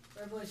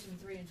 Revelation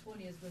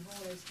 3:20 is,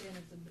 Behold, I stand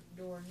at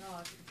the door and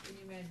knock. If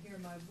any man hear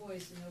my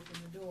voice and open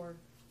the door,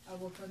 I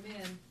will come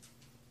in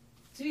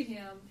to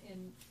him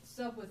and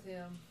sup with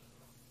him,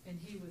 and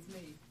he with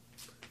me.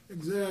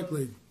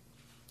 Exactly.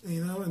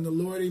 You know, and the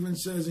Lord even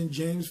says in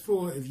James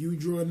 4, if you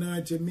draw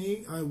nigh to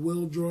me, I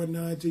will draw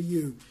nigh to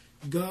you.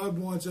 God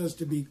wants us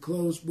to be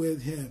close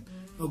with him.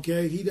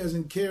 Okay? He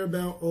doesn't care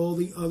about all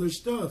the other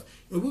stuff.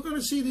 And we're going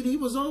to see that he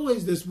was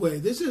always this way.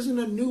 This isn't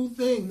a new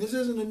thing. This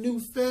isn't a new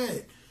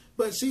fad.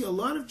 But see, a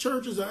lot of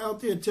churches are out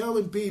there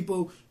telling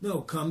people,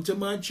 no, come to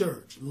my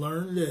church.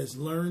 Learn this,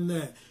 learn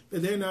that.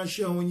 But they're not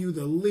showing you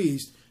the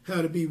least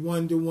how to be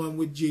one-to-one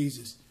with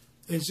Jesus.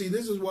 And see,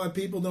 this is why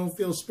people don't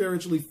feel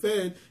spiritually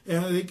fed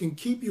and how they can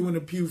keep you in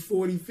the pew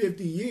 40,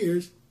 50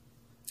 years.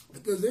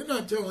 Because they're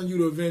not telling you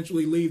to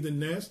eventually leave the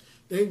nest.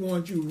 They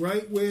want you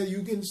right where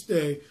you can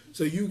stay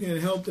so you can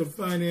help to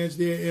finance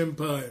their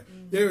empire.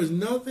 There is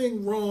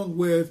nothing wrong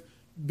with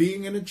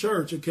being in a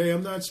church, okay?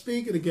 I'm not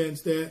speaking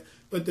against that.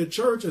 But the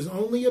church is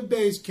only a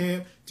base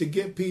camp to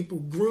get people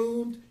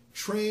groomed,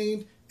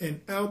 trained, and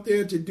out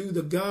there to do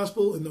the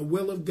gospel and the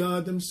will of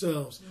God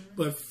themselves.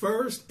 But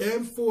first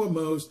and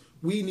foremost,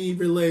 we need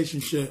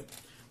relationship.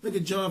 Look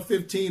at John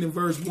 15 and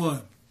verse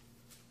 1.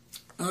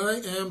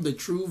 I am the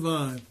true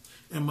vine,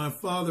 and my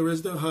Father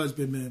is the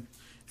husbandman.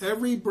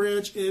 Every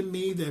branch in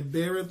me that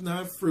beareth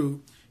not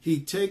fruit, he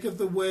taketh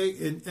away,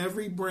 and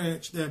every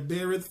branch that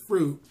beareth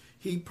fruit,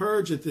 he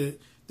purgeth it,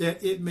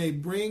 that it may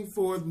bring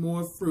forth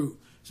more fruit.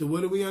 So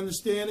what are we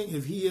understanding?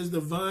 If he is the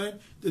vine,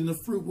 then the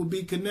fruit will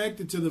be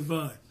connected to the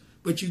vine.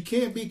 But you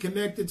can't be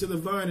connected to the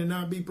vine and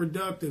not be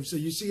productive. So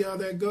you see how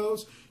that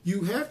goes?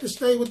 You have to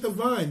stay with the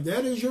vine.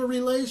 That is your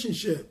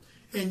relationship.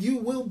 And you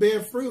will bear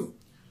fruit.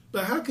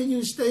 But how can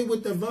you stay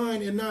with the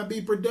vine and not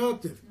be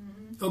productive?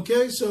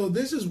 Okay, so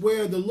this is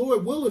where the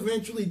Lord will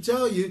eventually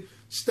tell you,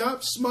 stop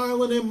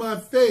smiling in my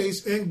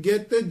face and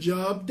get the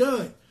job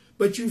done.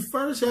 But you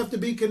first have to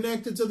be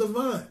connected to the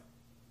vine.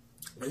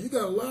 Now, you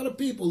got a lot of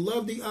people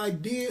love the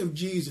idea of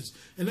Jesus.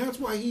 And that's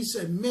why he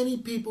said, many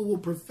people will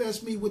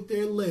profess me with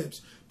their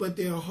lips, but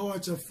their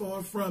hearts are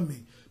far from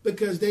me.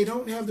 Because they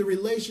don't have the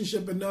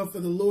relationship enough for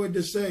the Lord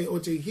to say, or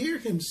to hear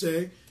him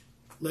say,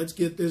 let's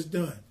get this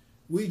done.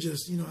 I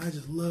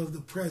just love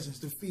the presence,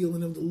 the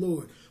feeling of the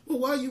Lord. Well,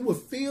 while you were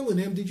feeling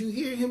him, did you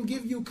hear him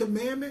give you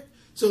commandment?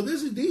 So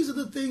these are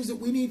the things that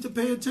we need to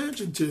pay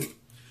attention to.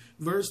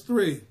 Verse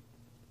 3.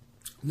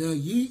 Now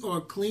ye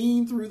are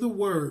clean through the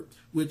word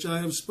which I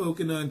have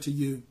spoken unto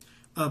you.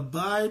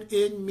 Abide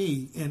in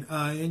me, and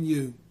I in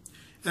you.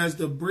 As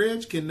the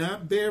branch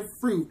cannot bear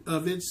fruit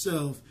of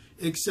itself,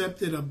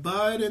 except it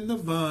abide in the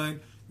vine,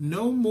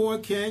 no more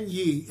can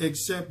ye,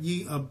 except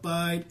ye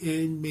abide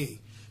in me.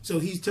 So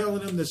he's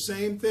telling them the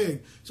same thing.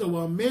 So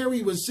while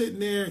Mary was sitting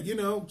there,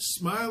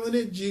 smiling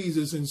at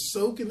Jesus and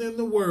soaking in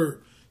the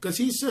word, because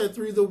he said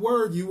through the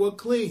word you are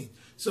clean.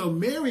 So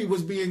Mary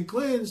was being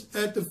cleansed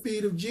at the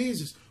feet of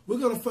Jesus. We're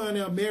going to find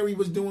out Mary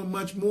was doing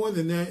much more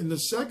than that in the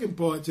second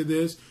part to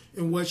this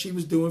and what she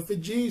was doing for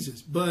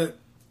Jesus. But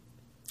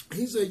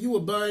he said, you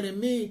abide in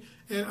me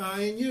and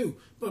I in you.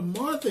 But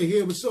Martha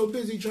here was so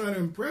busy trying to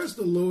impress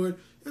the Lord.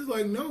 It's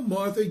like, no,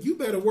 Martha, you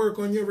better work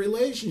on your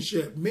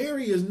relationship.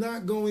 Mary is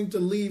not going to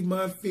leave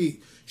my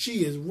feet.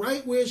 She is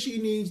right where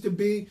she needs to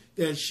be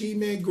that she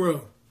may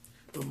grow.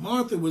 But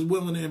Martha was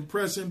willing to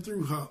impress him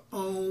through her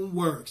own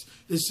works.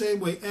 The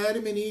same way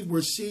Adam and Eve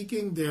were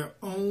seeking their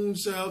own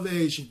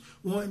salvation,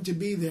 wanting to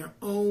be their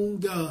own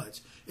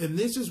gods. And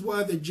this is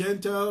why the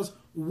Gentiles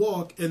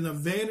walk in the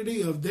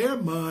vanity of their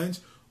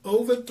minds,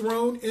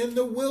 overthrown in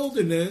the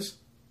wilderness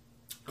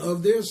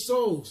of their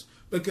souls,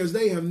 because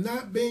they have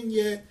not been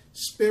yet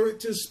spirit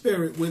to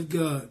spirit with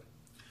God.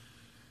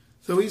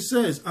 So he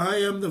says, I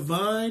am the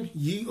vine,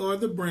 ye are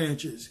the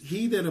branches.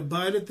 He that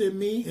abideth in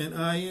me, and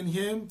I in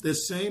him, the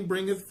same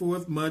bringeth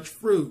forth much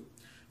fruit.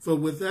 For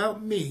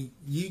without me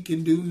ye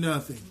can do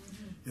nothing.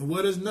 And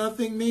what does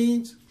nothing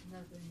means?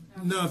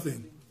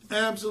 Nothing.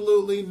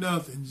 Absolutely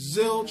nothing.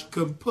 Zilch,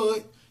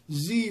 kaput,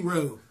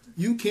 zero.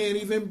 You can't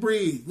even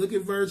breathe. Look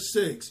at verse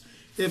 6.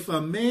 If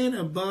a man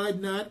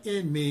abide not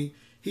in me,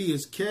 he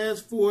is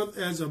cast forth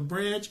as a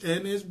branch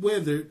and is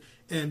withered,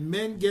 and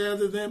men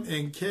gather them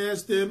and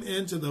cast them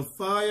into the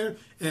fire,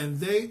 and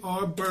they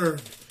are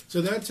burned.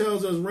 So that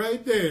tells us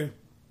right there,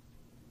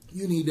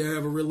 you need to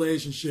have a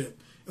relationship.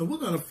 And we're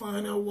going to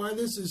find out why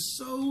this is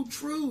so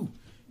true.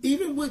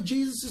 Even what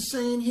Jesus is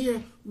saying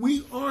here,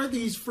 we are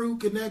these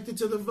fruit connected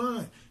to the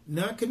vine.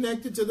 Not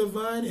connected to the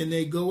vine, and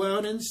they go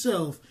out in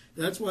self.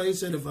 That's why he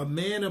said, if a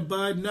man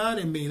abide not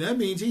in me, that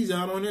means he's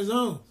out on his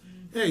own.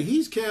 Hey,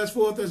 he's cast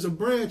forth as a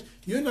branch.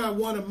 You're not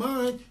one of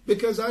mine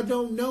because I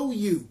don't know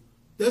you.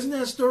 Doesn't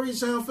that story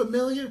sound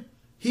familiar?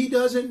 He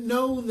doesn't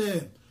know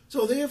them.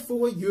 So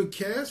therefore, you're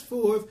cast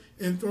forth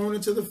and thrown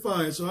into the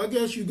fire. So I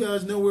guess you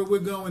guys know where we're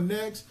going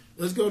next.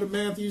 Let's go to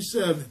Matthew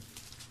 7.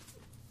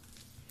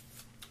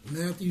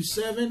 Matthew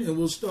 7, and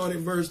we'll start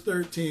at verse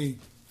 13.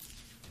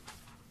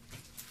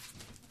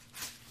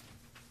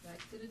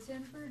 Back to the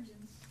 10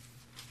 virgins.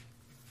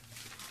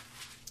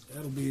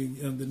 That'll be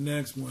the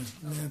next one,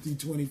 Matthew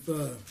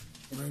 25.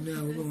 Right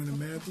now we're going to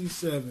Matthew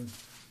 7.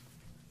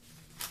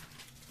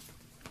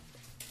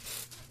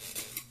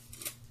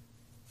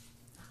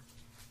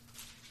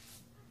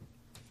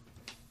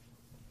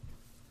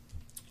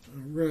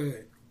 All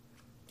right.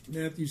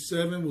 Matthew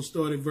 7, we'll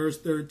start at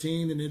verse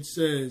 13, and it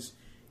says,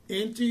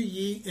 Enter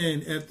ye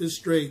in at the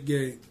strait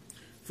gate.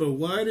 For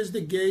wide is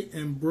the gate,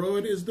 and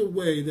broad is the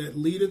way that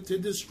leadeth to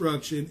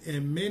destruction,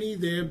 and many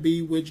there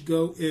be which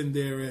go in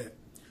thereat.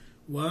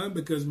 Why?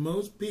 Because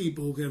most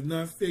people have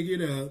not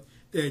figured out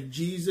that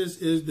Jesus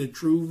is the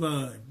true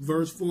vine.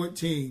 Verse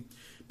 14,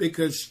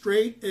 because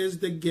strait is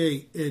the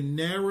gate, and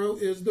narrow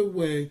is the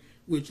way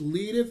which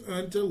leadeth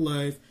unto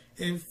life,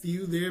 and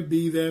few there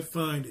be that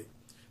find it.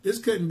 This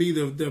couldn't be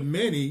the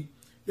many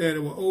that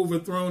were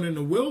overthrown in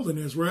the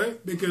wilderness,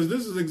 right? Because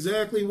this is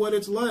exactly what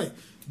it's like.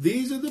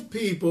 These are the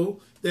people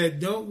that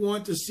don't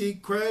want to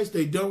seek Christ.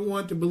 They don't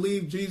want to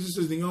believe Jesus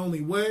is the only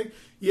way.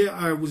 Yeah,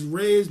 I was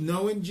raised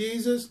knowing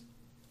Jesus,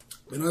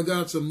 and I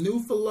got some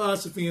new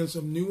philosophy and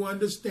some new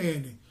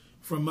understanding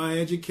from my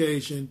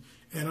education,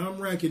 and I'm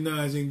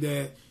recognizing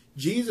that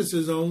Jesus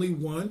is only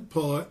one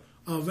part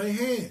of a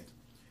hand.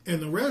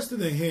 And the rest of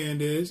the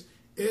hand is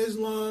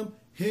Islam,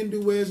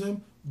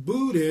 Hinduism,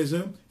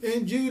 Buddhism,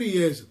 and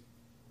Judaism.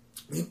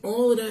 And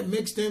all of that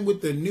mixed in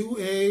with the new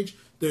age,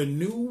 the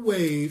new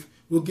wave,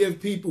 will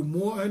give people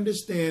more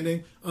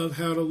understanding of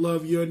how to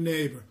love your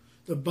neighbor.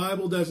 The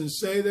Bible doesn't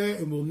say that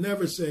and will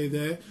never say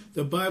that.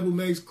 The Bible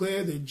makes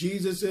clear that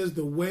Jesus is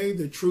the way,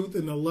 the truth,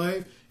 and the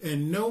life,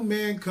 and no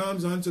man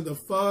comes unto the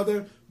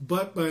Father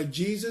but by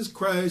Jesus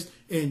Christ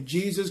and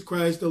Jesus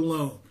Christ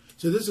alone.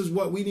 So this is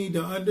what we need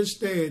to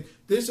understand.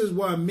 This is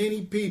why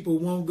many people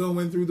won't go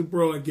in through the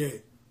broad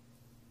gate.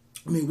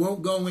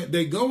 Won't go in.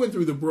 They go in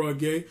through the broad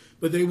gate,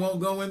 but they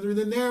won't go in through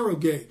the narrow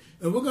gate.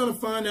 And we're going to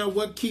find out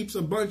what keeps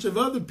a bunch of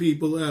other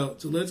people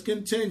out. So let's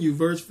continue.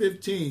 Verse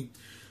 15.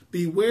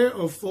 Beware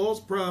of false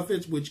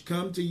prophets which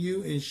come to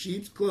you in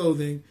sheep's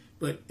clothing,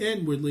 but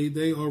inwardly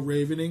they are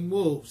ravening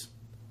wolves.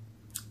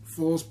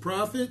 False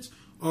prophets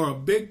are a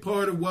big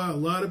part of why a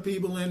lot of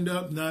people end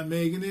up not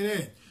making it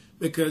in.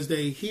 Because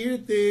they hear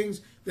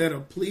things that are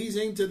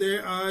pleasing to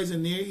their eyes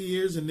and their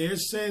ears and their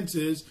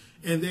senses,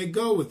 and they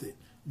go with it.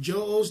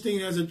 Joel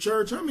Osteen has a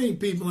church. How many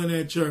people in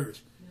that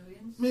church?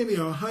 Millions. Maybe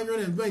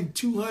 100 and maybe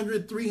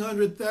 200,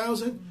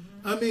 300,000.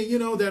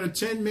 That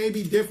attend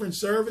maybe different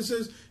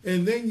services.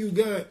 And then you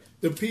got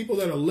the people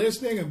that are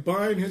listening and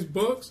buying his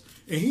books.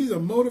 And he's a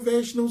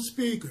motivational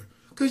speaker.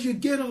 Because you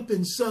get up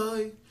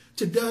inside.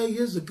 Today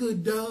is a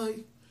good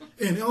day.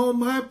 And all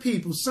my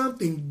people,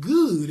 something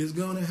good is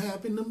going to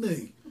happen to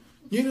me.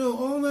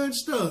 All that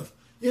stuff.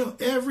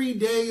 Every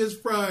day is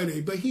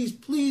Friday. But he's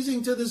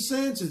pleasing to the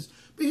senses.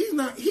 But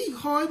he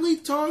hardly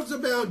talks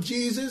about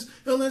Jesus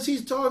unless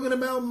he's talking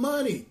about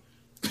money.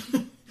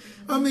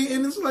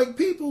 And it's like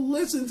people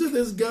listen to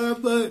this guy,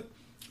 but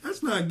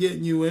that's not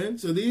getting you in.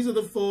 So these are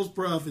the false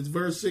prophets.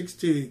 Verse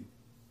 16.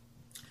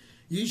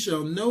 Ye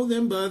shall know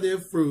them by their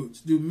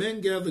fruits. Do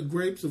men gather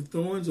grapes of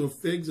thorns or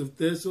figs of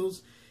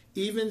thistles?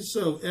 Even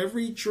so,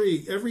 every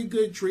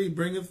good tree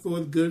bringeth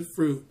forth good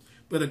fruit,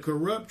 but a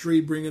corrupt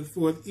tree bringeth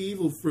forth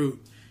evil fruit.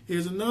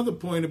 Here's another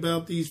point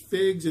about these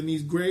figs and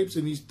these grapes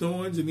and these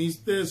thorns and these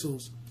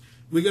thistles.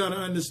 We got to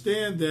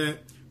understand that,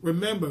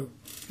 remember,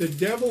 the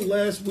devil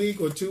last week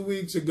or 2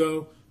 weeks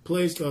ago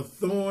placed a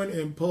thorn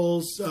in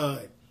Paul's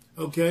side.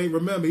 Okay,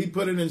 remember, he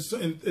put it in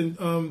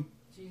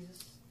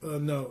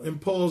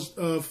Paul's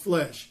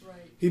flesh.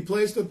 Right. He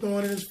placed a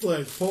thorn in his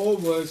flesh. Paul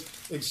was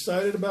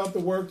excited about the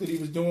work that he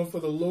was doing for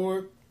the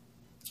Lord.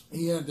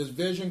 He had this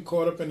vision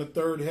caught up in the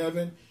third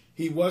heaven.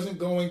 He wasn't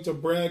going to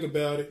brag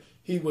about it.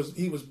 He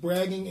was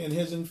bragging in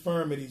his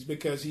infirmities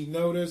because he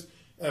noticed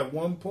at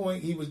one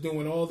point he was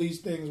doing all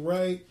these things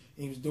right.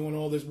 He was doing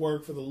all this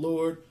work for the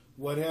Lord.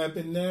 What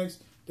happened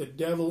next? The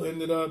devil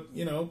ended up,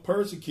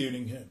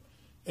 persecuting him.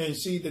 And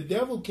see, the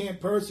devil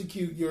can't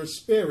persecute your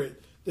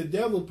spirit. The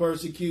devil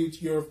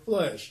persecutes your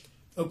flesh.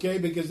 Okay?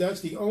 Because that's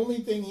the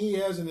only thing he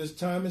has in this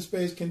time and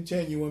space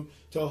continuum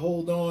to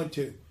hold on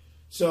to.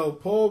 So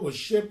Paul was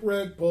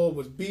shipwrecked. Paul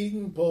was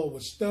beaten. Paul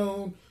was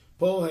stoned.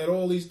 Paul had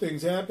all these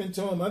things happen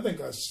to him. I think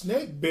a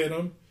snake bit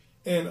him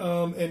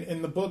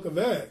in the book of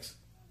Acts.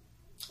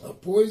 A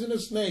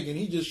poisonous snake, and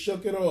he just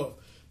shook it off.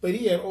 But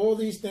he had all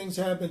these things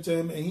happen to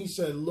him, and he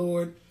said,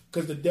 Lord,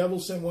 because the devil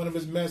sent one of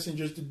his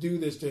messengers to do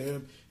this to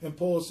him. And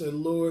Paul said,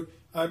 Lord,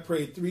 I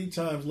prayed 3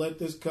 times, let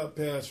this cup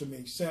pass from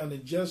me.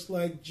 Sounding just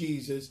like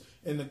Jesus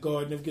in the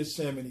Garden of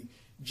Gethsemane.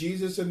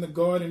 Jesus in the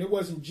garden, it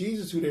wasn't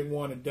Jesus who didn't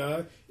want to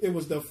die. It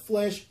was the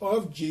flesh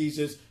of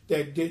Jesus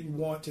that didn't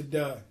want to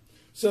die.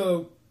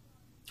 So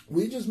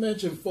we just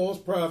mentioned false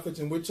prophets,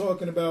 and we're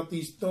talking about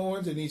these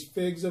thorns and these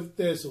figs of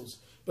thistles.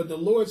 But the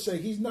Lord said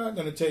he's not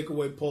going to take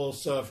away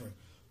Paul's suffering.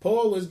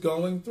 Paul is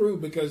going through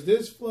because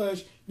this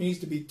flesh needs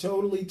to be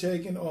totally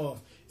taken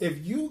off.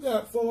 If you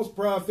got false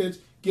prophets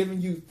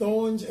giving you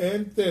thorns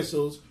and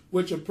thistles,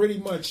 which are pretty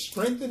much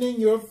strengthening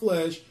your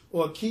flesh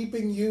or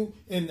keeping you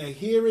in the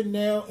here and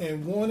now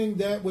and wanting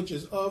that which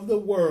is of the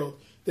world,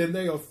 then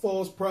they are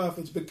false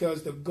prophets,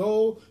 because the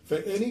goal for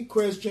any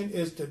Christian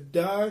is to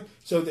die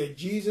so that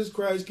Jesus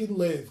Christ can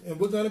live. And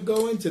we're going to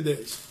go into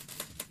this.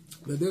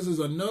 But this is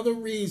another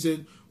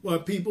reason why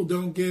people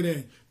don't get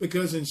in.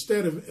 Because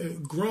instead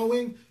of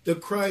growing the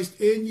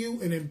Christ in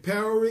you and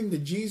empowering the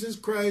Jesus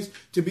Christ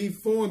to be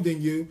formed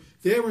in you,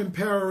 they're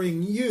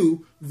empowering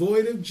you,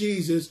 void of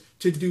Jesus,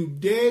 to do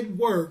dead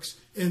works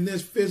in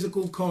this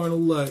physical carnal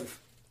life.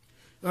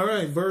 All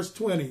right, verse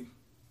 20.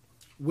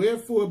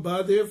 Wherefore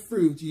by their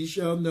fruits ye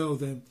shall know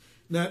them.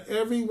 Not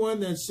every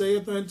one that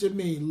saith unto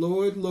me,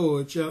 Lord,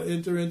 Lord, shall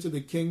enter into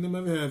the kingdom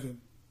of heaven,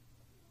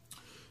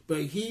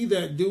 but he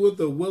that doeth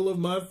the will of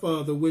my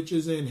Father which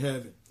is in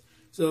heaven.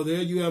 So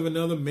there you have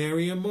another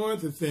Mary and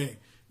Martha thing.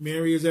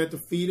 Mary is at the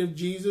feet of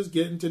Jesus,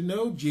 getting to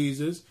know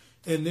Jesus.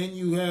 And then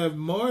you have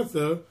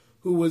Martha,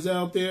 who was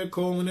out there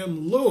calling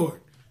him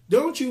Lord.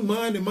 Don't you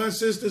mind that my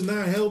sister's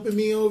not helping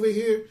me over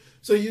here?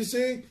 So you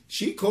see,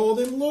 she called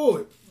him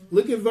Lord.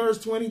 Look at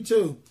verse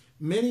 22.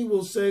 Many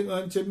will say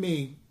unto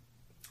me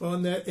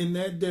in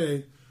that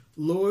day,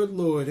 Lord,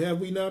 Lord, have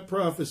we not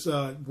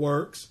prophesied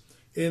works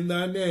in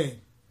thy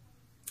name?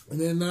 And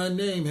in thy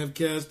name have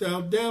cast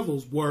out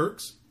devils,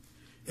 works,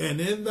 and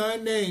in thy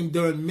name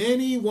done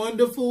many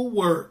wonderful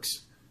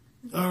works.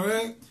 All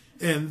right?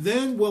 And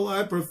then will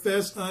I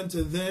profess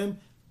unto them,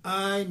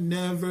 I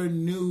never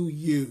knew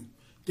you.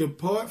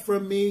 Depart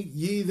from me,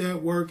 ye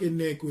that work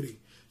iniquity.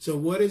 So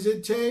what does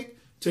it take?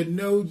 To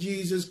know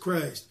Jesus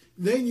Christ.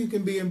 Then you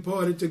can be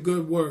imparted to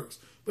good works.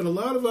 But a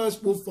lot of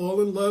us will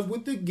fall in love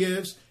with the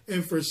gifts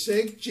and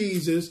forsake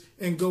Jesus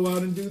and go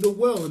out and do the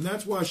will. And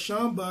that's why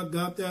Shambach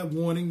got that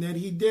warning that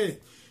he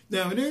did.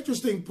 Now, an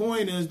interesting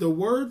point is the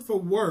word for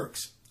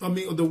works,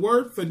 the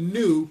word for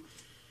new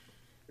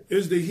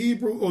is the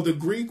Hebrew or the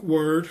Greek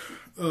word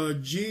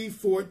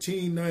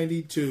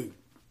G1492.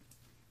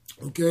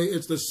 Okay,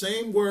 it's the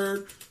same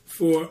word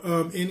for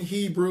in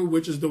Hebrew,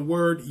 which is the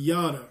word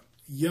yada,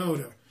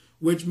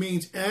 which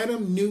means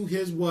Adam knew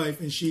his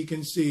wife and she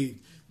conceived.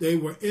 They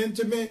were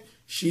intimate,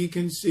 she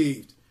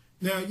conceived.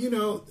 Now, you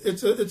know,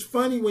 it's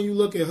funny when you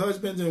look at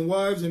husbands and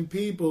wives and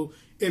people,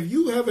 if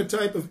you have a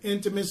type of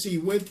intimacy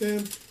with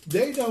them,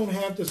 they don't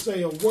have to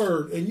say a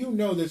word and you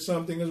know that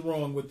something is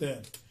wrong with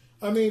them.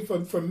 I mean,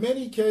 for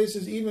many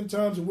cases, even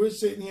times when we're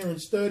sitting here and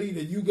study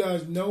that you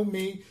guys know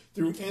me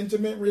through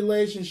intimate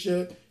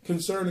relationship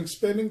concerning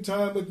spending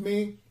time with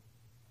me,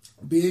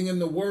 being in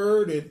the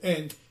Word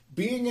and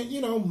being,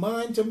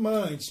 mind to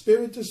mind,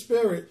 spirit to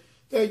spirit,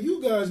 that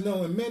you guys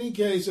know in many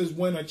cases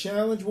when a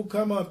challenge will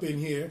come up in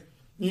here,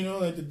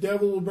 that the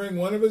devil will bring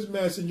one of his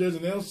messengers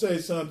and they'll say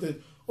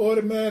something,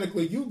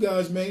 automatically you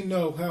guys may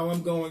know how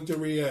I'm going to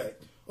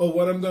react or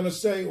what I'm going to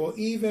say or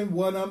even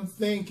what I'm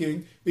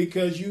thinking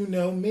because you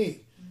know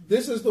me.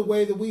 This is the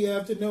way that we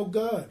have to know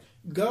God.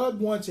 God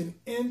wants an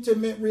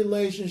intimate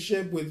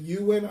relationship with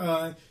you and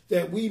I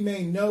that we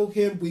may know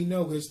him, we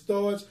know his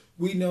thoughts,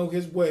 we know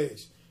his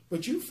ways.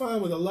 But you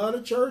find with a lot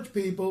of church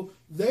people,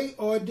 they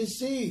are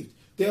deceived.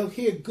 They'll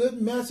hear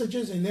good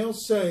messages and they'll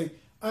say,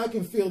 I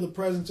can feel the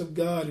presence of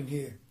God in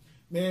here.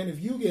 Man,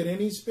 if you get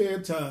any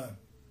spare time,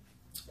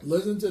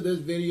 listen to this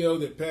video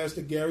that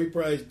Pastor Gary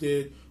Price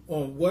did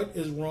on what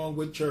is wrong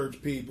with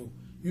church people.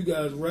 You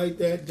guys write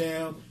that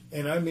down,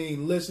 and I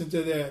mean listen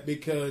to that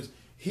because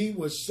he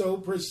was so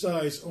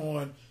precise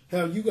on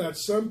how you got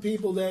some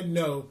people that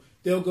know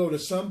they'll go to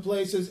some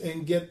places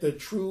and get the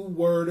true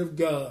word of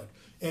God.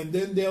 And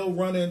then they'll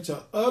run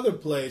into other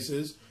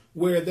places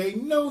where they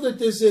know that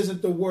this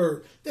isn't the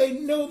word. They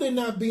know they're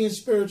not being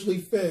spiritually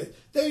fed.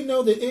 They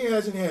know that it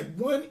hasn't had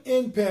one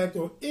impact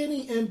or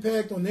any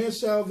impact on their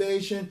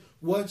salvation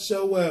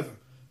whatsoever.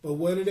 But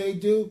what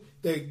do?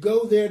 They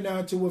go there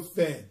not to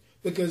offend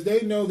because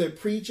they know that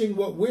preaching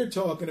what we're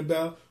talking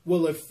about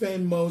will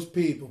offend most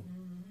people.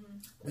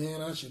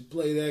 Man, I should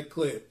play that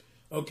clip.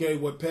 Okay,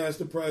 what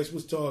Pastor Price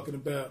was talking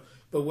about.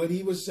 But what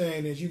he was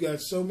saying is you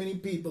got so many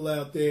people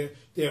out there,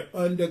 they're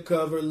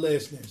undercover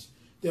listeners.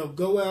 They'll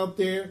go out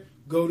there,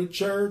 go to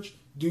church,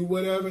 do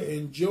whatever,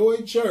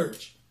 enjoy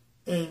church,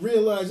 and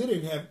realize it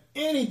didn't have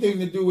anything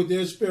to do with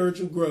their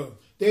spiritual growth.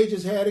 They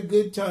just had a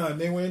good time.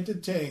 They were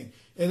entertained.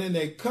 And then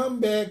they come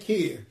back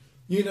here,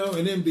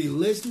 and then be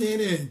listening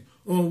in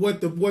on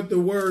what the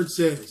word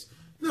says.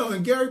 No,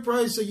 and Gary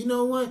Price said, you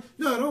know what?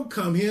 No, don't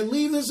come here.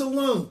 Leave this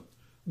alone.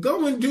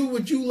 Go and do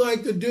what you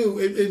like to do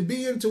and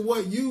be into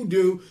what you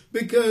do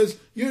because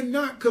you're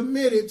not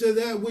committed to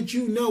that which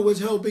you know is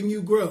helping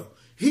you grow.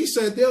 He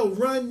said they'll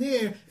run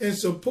there and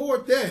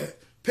support that,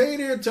 pay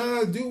their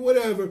tithes, do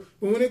whatever.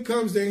 But when it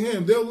comes to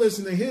him, they'll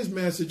listen to his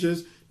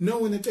messages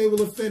knowing that they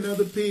will offend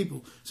other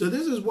people. So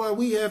this is why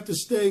we have to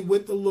stay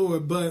with the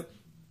Lord. But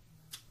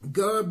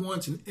God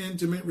wants an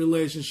intimate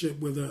relationship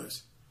with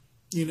us,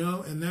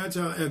 and that's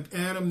how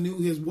Adam knew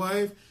his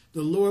wife.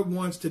 The Lord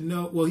wants to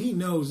know, well, he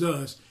knows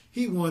us.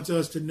 He wants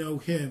us to know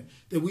him,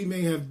 that we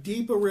may have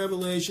deeper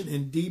revelation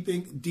and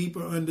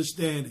deeper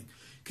understanding.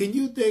 Can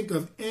you think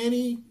of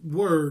any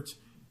words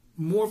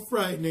more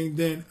frightening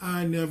than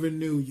I never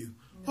knew you?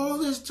 All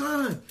this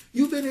time,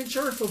 you've been in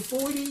church for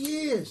 40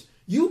 years.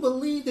 You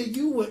believed that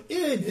you were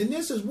in, and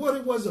this is what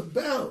it was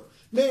about.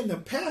 Man, the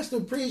pastor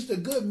preached a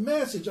good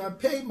message. I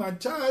paid my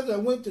tithes. I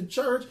went to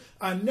church.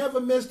 I never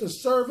missed a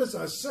service.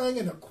 I sang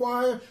in a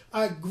choir.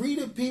 I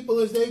greeted people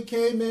as they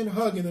came in,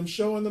 hugging them,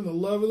 showing them the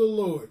love of the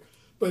Lord.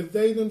 But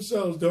they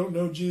themselves don't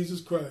know Jesus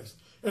Christ.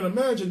 And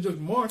imagine just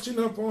marching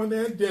up on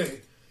that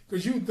day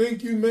because you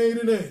think you made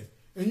it in.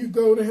 And you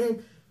go to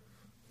him,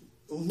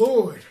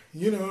 Lord,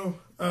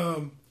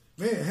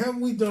 man, haven't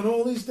we done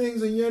all these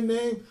things in your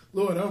name?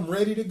 Lord, I'm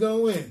ready to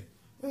go in.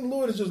 And the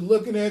Lord is just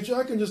looking at you.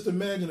 I can just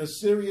imagine a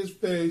serious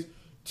face,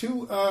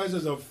 2 eyes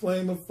as a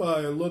flame of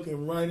fire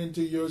looking right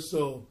into your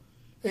soul.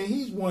 And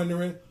he's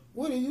wondering,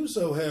 what are you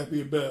so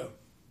happy about?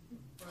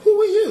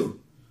 Who are you?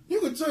 You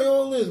could say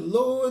all this,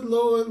 Lord,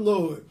 Lord,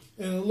 Lord.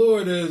 And the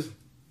Lord is,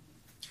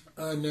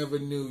 I never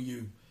knew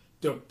you.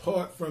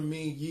 Depart from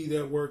me, ye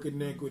that work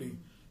iniquity.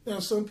 Now,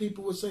 some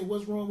people would say,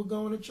 what's wrong with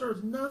going to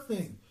church?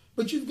 Nothing.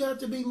 But you've got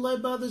to be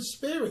led by the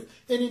Spirit.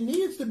 And it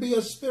needs to be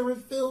a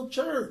Spirit-filled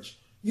church.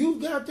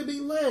 You've got to be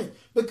led,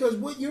 because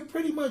what you're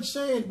pretty much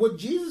saying, what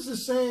Jesus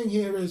is saying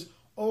here is,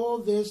 all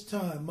this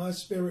time my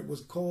Spirit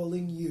was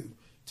calling you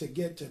to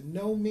get to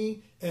know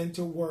me and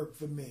to work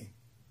for me.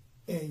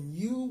 And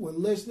you were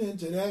listening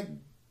to that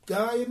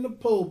guy in the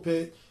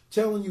pulpit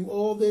telling you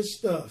all this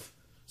stuff.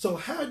 So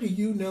how do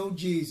you know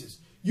Jesus?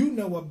 You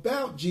know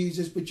about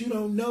Jesus, but you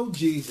don't know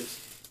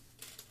Jesus.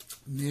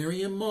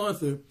 Mary and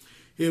Martha,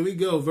 here we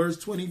go, verse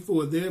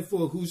 24.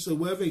 Therefore,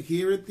 whosoever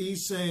heareth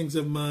these sayings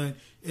of mine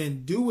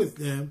and doeth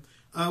them,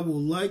 I will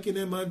liken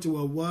him unto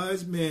a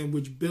wise man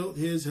which built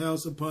his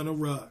house upon a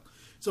rock.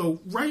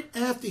 So right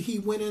after he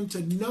went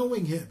into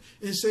knowing him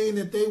and saying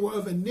that they were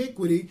of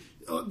iniquity,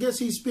 I guess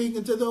he's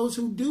speaking to those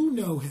who do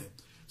know him.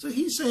 So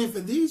he's saying, for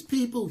these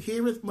people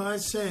heareth my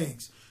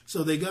sayings.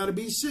 So they got to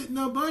be sitting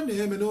up under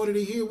him in order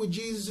to hear what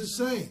Jesus is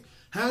saying.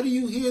 How do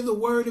you hear the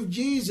word of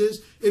Jesus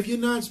if you're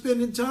not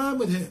spending time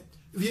with him?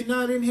 If you're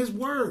not in his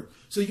word?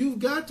 So you've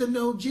got to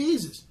know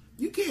Jesus.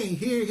 You can't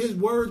hear his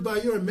words by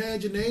your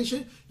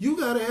imagination. You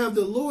got to have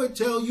the Lord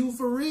tell you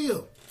for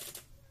real.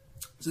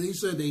 So he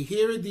said, they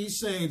hear these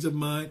sayings of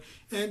mine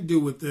and do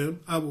with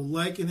them. I will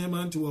liken him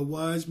unto a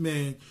wise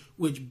man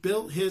which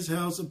built his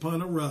house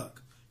upon a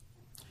rock.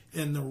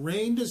 And the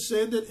rain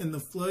descended, and the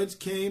floods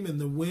came, and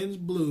the winds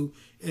blew,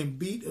 and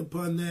beat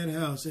upon that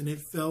house, and it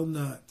fell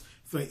not,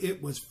 for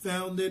it was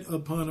founded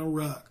upon a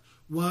rock.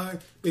 Why?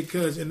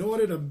 Because in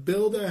order to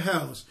build a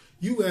house,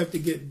 you have to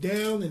get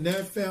down in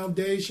that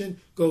foundation,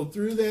 go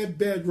through that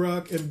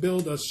bedrock, and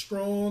build a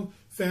strong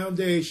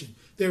foundation.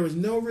 There is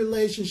no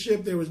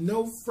relationship, there is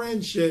no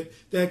friendship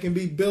that can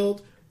be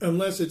built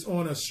unless it's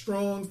on a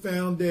strong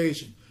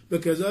foundation.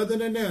 Because other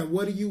than that,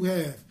 what do you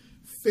have?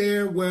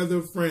 Fair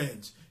weather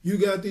friends. You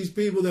got these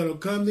people that'll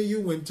come to you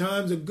when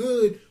times are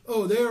good.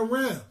 Oh, they're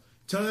around.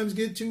 Times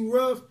get too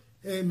rough.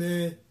 Hey,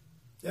 man,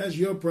 that's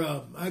your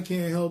problem. I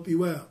can't help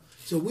you out.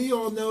 So we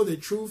all know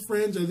that true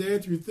friends are there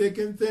through thick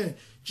and thin.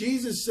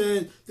 Jesus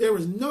said there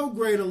is no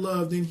greater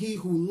love than he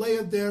who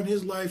layeth down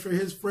his life for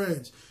his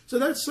friends. So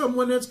that's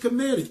someone that's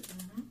committed.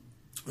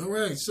 All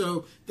right,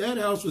 so that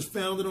house was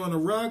founded on a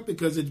rock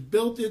because it's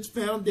built its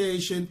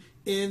foundation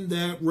in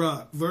that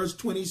rock. Verse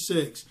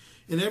 26.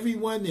 And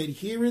everyone that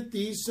heareth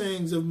these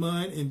sayings of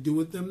mine and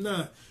doeth them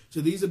not.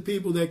 So these are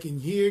people that can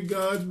hear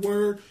God's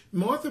word.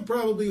 Martha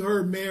probably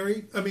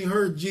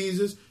heard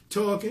Jesus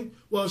talking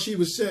while she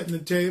was setting the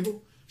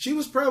table. She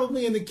was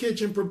probably in the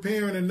kitchen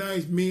preparing a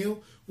nice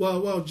meal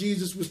while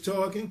Jesus was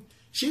talking.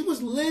 She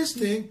was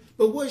listening,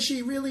 but was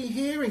she really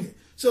hearing it?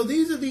 So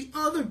these are the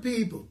other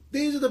people.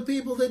 These are the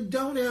people that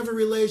don't have a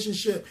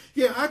relationship.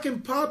 Yeah, I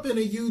can pop in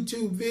a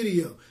YouTube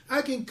video.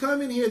 I can come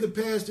and hear the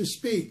pastor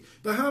speak.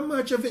 But how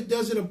much of it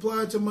does it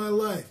apply to my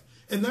life?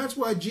 And that's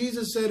why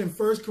Jesus said in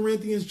 1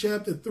 Corinthians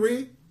chapter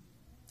 3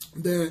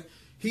 that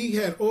he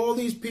had all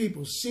these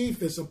people,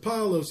 Cephas,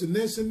 Apollos, and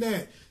this and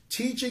that,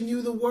 teaching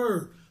you the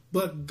word.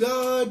 But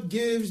God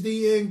gives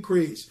the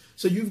increase.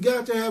 So you've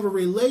got to have a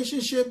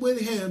relationship with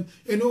him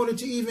in order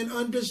to even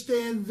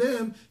understand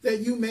them, that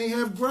you may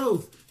have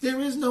growth.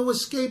 There is no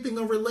escaping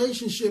a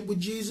relationship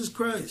with Jesus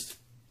Christ.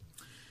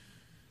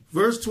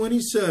 Verse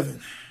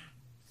 27.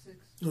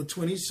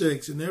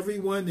 26. And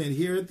everyone that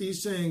heareth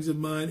these sayings of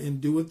mine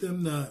and doeth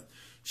them not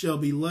shall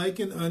be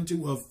likened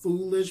unto a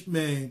foolish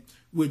man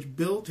which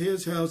built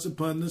his house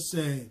upon the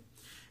sand.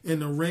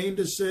 And the rain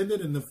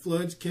descended, and the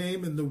floods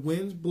came, and the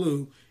winds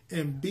blew,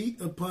 and beat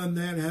upon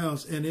that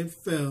house, and it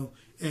fell,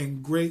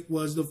 and great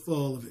was the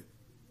fall of it.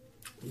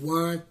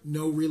 Why?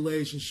 No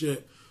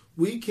relationship.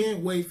 We can't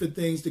wait for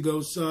things to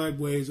go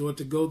sideways or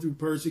to go through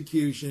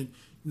persecution,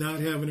 not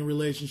having a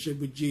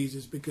relationship with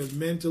Jesus, because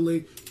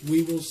mentally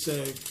we will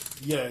say,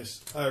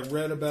 yes, I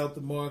read about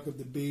the mark of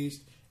the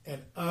beast,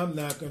 and I'm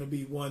not going to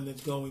be one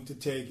that's going to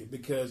take it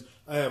because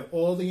I have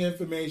all the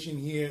information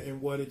here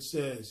and what it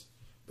says.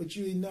 But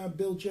you did not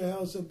build your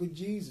house up with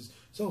Jesus.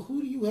 So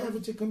who do you have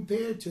it to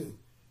compare to?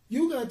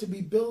 You got to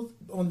be built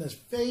on the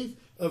faith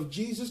of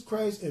Jesus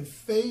Christ and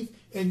faith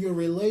in your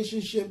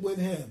relationship with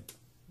him.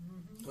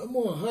 Come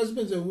on,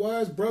 husbands and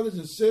wives, brothers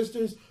and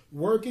sisters,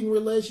 working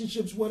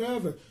relationships,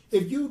 whatever.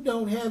 If you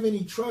don't have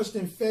any trust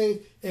and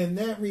faith in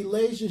that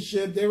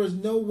relationship, there is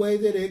no way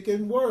that it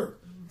can work.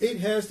 It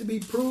has to be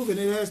proven.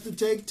 It has to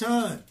take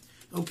time.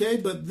 Okay,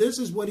 but this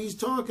is what he's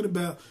talking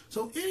about.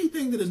 So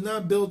anything that is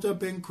not built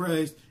up in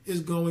Christ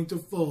is going to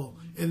fall.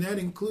 And that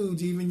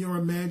includes even your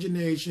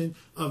imagination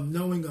of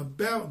knowing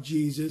about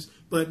Jesus,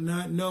 but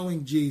not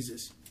knowing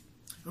Jesus.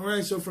 All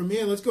right, so from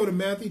here, let's go to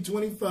Matthew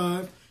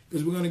 25,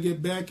 because we're going to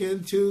get back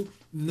into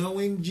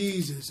knowing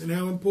Jesus and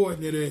how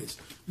important it is.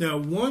 Now,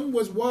 one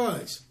was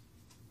wise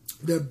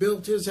that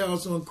built his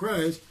house on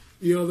Christ.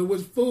 The other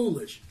was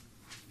foolish.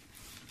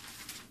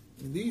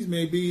 And these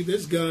may be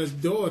this guy's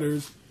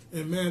daughters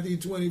in Matthew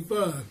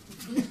 25.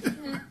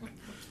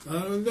 I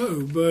don't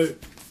know, but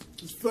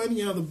it's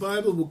funny how the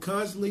Bible will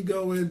constantly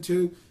go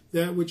into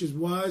that which is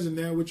wise and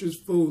that which is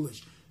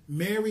foolish.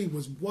 Mary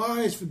was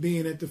wise for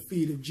being at the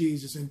feet of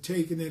Jesus and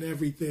taking in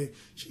everything.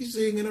 She's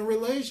seeing in a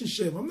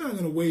relationship. I'm not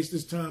going to waste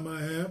this time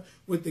I have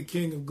with the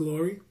King of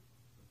Glory.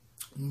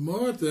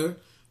 Martha,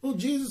 well,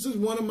 Jesus is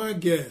one of my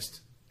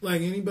guests.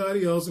 Like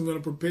anybody else, I'm going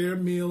to prepare a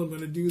meal. I'm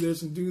going to do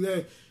this and do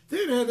that. They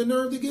didn't have the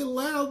nerve to get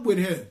loud with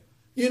him.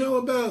 You know,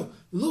 about,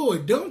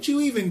 Lord, don't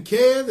you even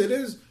care that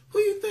is who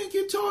you think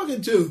you're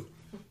talking to?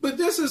 But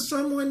this is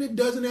someone that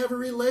doesn't have a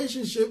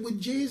relationship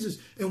with Jesus.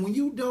 And when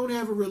you don't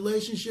have a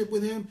relationship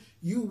with him,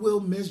 you will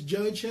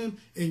misjudge him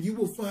and you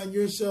will find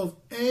yourself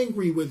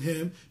angry with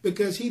him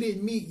because he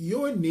didn't meet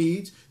your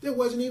needs. That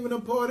wasn't even a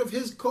part of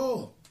his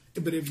call.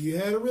 But if you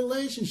had a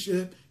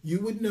relationship, you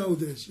would know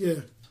this.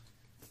 Yeah.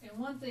 And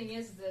one thing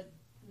is that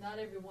not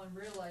everyone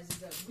realizes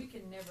that we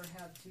can never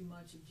have too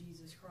much of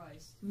Jesus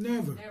Christ.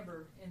 Never.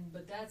 Never.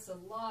 But that's a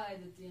lie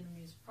that the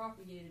enemy has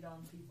propagated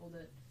on people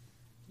that,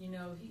 you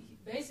know, he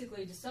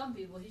basically, to some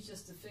people, he's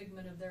just a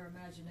figment of their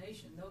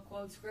imagination. They'll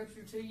quote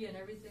scripture to you and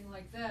everything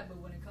like that, but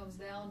when it comes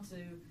down to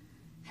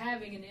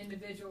having an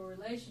individual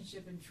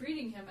relationship and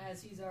treating him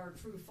as he's our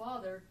true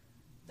father,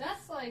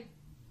 that's like,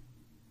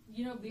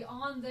 you know,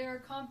 beyond their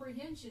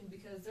comprehension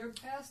because their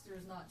pastor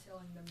is not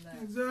telling them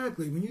that.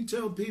 Exactly. When you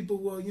tell people,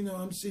 well, you know,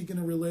 I'm seeking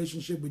a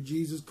relationship with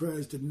Jesus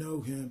Christ to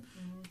know him,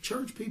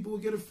 church people will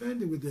get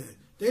offended with that.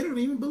 They don't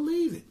even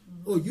believe it.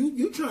 Oh,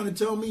 you trying to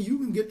tell me you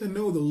can get to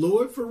know the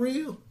Lord for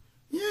real?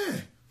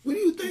 Yeah. What do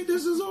you think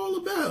this is all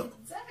about?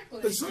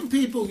 Exactly. But some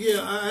people,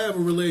 yeah, I have a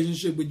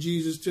relationship with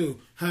Jesus too.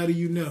 How do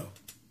you know?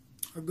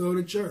 I go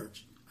to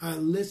church. I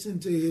listen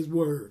to his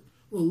word.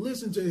 Well,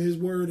 listen to his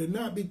word and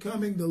not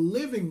becoming the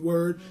living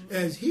word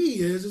as he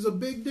is a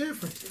big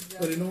difference. Exactly.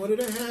 But in order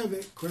to have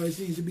it, Christ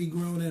needs to be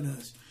grown in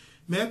us.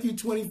 Matthew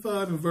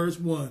 25 and verse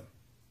 1.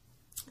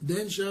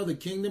 Then shall the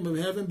kingdom of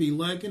heaven be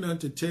likened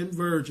unto 10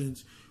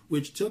 virgins,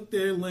 which took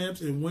their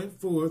lamps and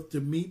went forth to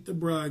meet the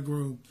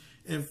bridegroom.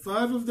 And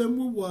 5 of them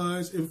were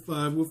wise, and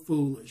 5 were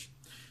foolish.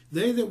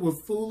 They that were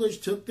foolish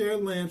took their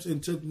lamps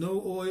and took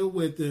no oil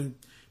with them,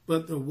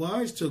 but the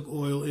wise took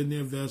oil in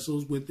their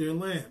vessels with their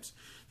lamps.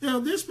 Now,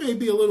 this may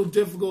be a little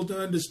difficult to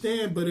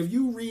understand, but if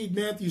you read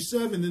Matthew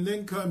 7 and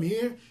then come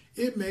here,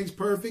 it makes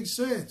perfect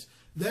sense.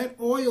 That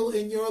oil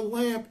in your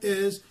lamp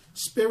is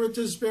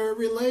spirit-to-spirit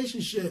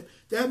relationship.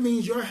 That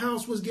means your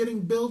house was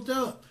getting built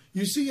up.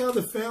 You see how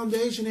the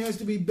foundation has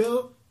to be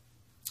built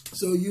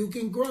so you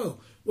can grow.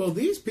 Well,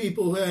 these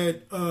people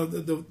had,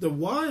 the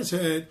wise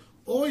had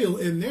oil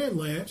in their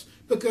lamps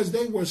because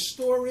they were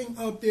storing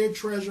up their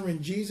treasure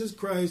in Jesus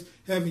Christ,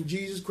 having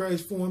Jesus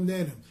Christ formed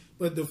in them.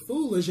 But the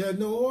foolish had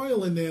no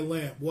oil in their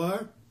lamp.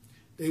 Why?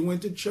 They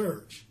went to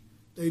church.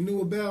 They knew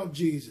about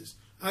Jesus.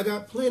 I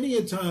got plenty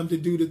of time to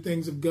do the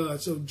things of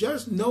God. So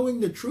just knowing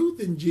the truth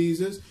in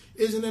Jesus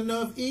isn't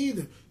enough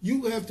either.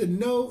 You have to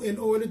know in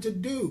order to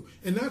do.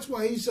 And that's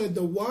why he said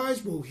the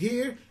wise will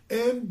hear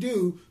and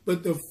do,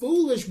 but the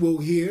foolish will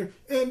hear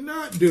and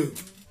not do.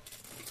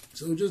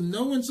 So just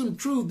knowing some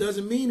truth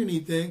doesn't mean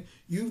anything.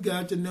 You've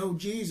got to know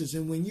Jesus.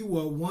 And when you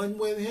are one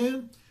with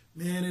him,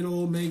 man, it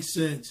all makes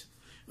sense.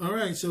 All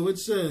right, so it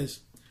says,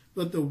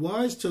 but the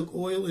wise took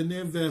oil in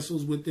their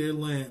vessels with their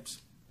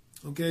lamps.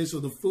 Okay, so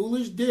the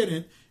foolish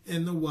didn't,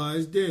 and the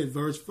wise did.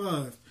 Verse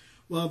 5,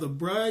 while the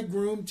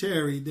bridegroom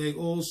tarried, they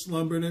all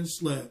slumbered and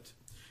slept.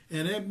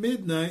 And at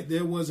midnight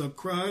there was a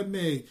cry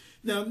made.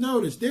 Now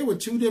notice, there were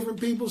 2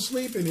 different people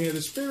sleeping here.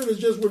 The Spirit is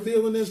just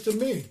revealing this to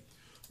me.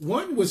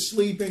 One was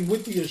sleeping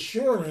with the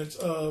assurance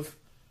of,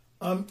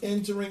 I'm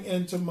entering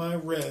into my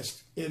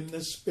rest in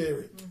the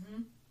Spirit.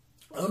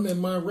 I'm in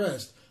my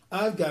rest.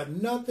 I've got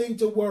nothing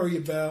to worry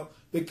about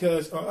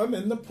because I'm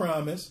in the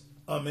promise.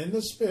 I'm in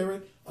the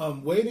Spirit.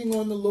 I'm waiting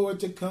on the Lord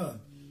to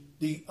come.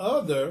 The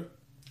other,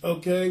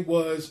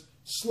 was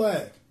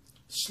slack,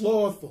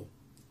 slothful.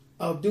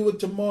 I'll do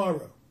it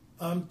tomorrow.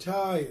 I'm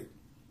tired.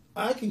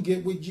 I can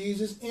get with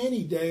Jesus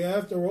any day.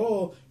 After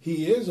all,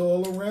 he is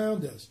all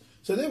around us.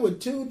 So there were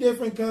 2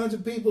 different kinds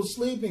of people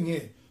sleeping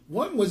here.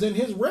 One was in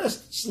his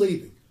rest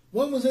sleeping.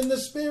 One was in the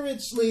Spirit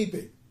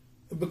sleeping.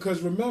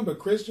 Because remember,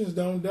 Christians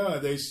don't die.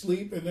 They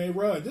sleep and they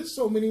rise. There's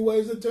so many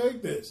ways to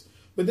take this.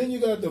 But then you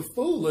got the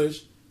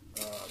foolish.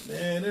 Oh,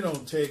 man, they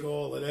don't take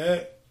all of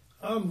that.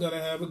 I'm going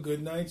to have a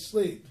good night's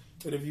sleep.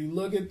 But if you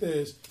look at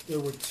this, there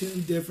were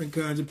two different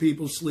kinds of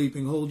people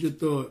sleeping. Hold your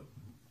thought.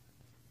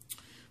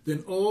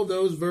 Then all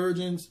those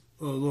virgins,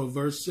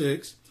 verse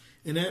 6,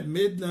 and at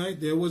midnight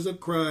there was a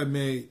cry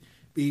made,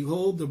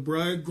 Behold, the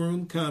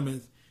bridegroom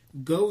cometh,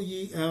 go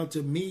ye out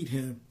to meet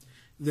him.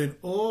 Then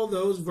all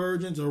those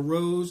virgins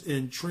arose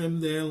and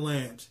trimmed their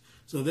lamps.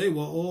 So they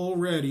were all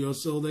ready, or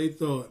so they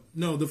thought.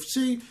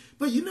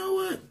 But you know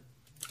what?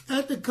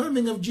 At the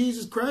coming of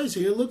Jesus Christ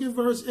here, look at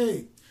verse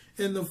 8.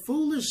 And the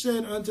foolish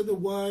said unto the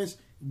wise,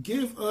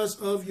 Give us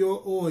of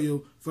your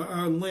oil, for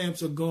our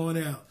lamps are gone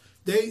out.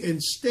 They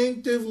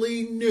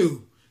instinctively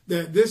knew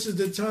that this is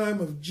the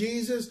time of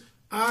Jesus.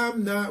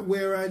 I'm not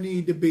where I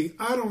need to be.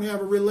 I don't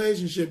have a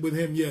relationship with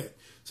him yet.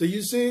 So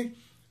you see,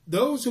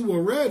 those who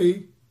were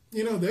ready,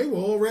 they were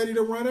all ready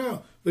to run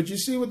out. But you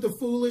see what the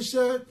foolish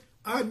said?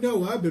 I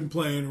know I've been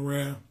playing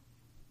around.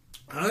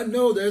 I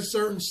know there's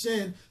certain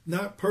sin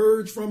not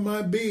purged from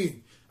my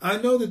being. I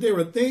know that there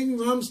are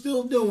things I'm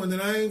still doing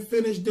that I ain't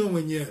finished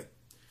doing yet.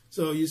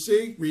 So you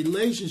see,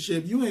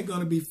 relationship, you ain't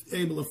going to be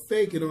able to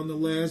fake it on the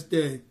last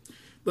day.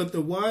 But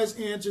the wise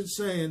answered,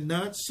 saying,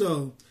 Not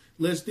so,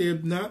 lest there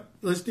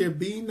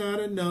be not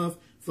enough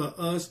for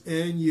us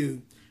and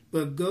you.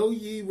 But go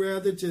ye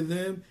rather to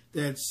them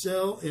that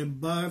sell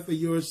and buy for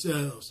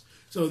yourselves.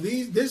 So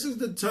this is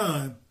the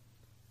time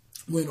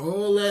when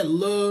all that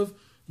love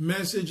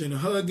message and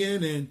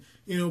hugging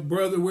and,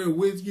 brother, we're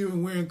with you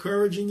and we're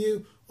encouraging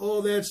you,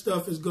 all that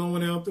stuff is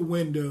going out the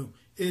window.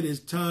 It is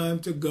time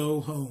to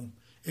go home.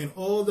 And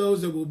all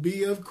those that will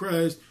be of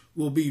Christ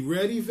will be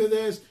ready for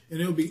this, and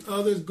there'll be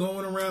others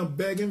going around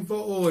begging for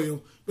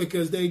oil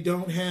because they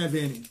don't have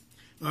any.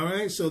 All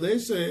right, so they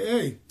say,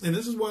 hey, and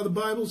this is why the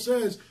Bible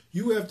says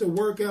you have to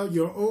work out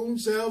your own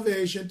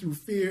salvation through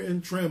fear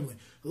and trembling.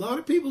 A lot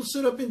of people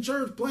sit up in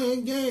church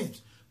playing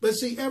games. But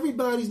see,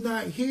 everybody's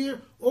not here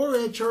or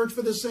at church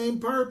for the same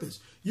purpose.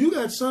 You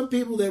got some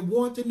people that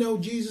want to know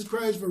Jesus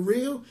Christ for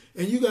real,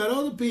 and you got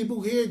other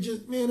people here it's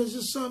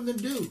just something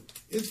to do.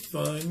 It's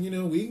fun,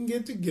 we can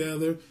get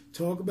together,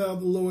 talk about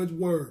the Lord's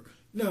word.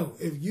 No,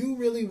 if you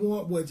really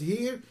want what's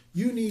here,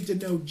 you need to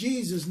know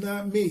Jesus,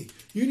 not me.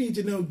 You need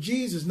to know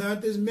Jesus,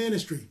 not this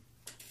ministry.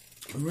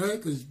 All right?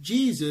 Because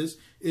Jesus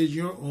is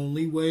your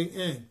only way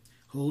in.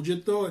 Hold your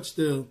thoughts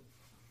still.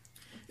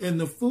 And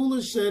the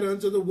foolish said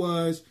unto the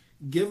wise,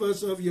 Give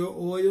us of your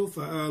oil,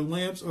 for our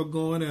lamps are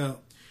gone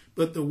out.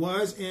 But the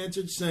wise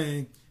answered,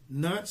 saying,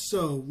 Not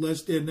so,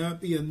 lest there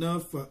not be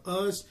enough for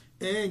us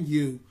and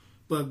you.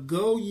 But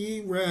go ye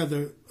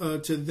rather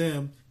to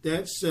them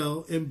that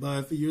sell and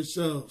buy for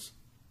yourselves.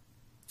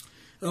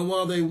 And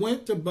while they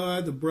went to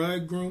buy, the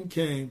bridegroom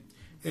came,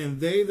 and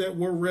they that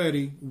were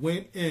ready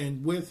went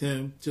in with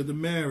him to the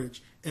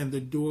marriage, and the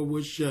door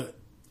was shut.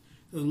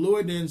 The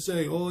Lord didn't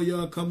say,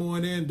 y'all come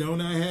on in,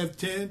 don't I have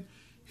 10?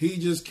 He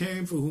just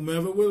came for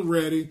whomever was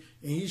ready,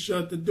 and he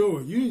shut the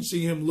door. You didn't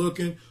see him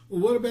looking.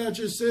 Well, what about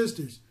your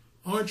sisters?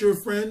 Aren't your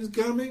friends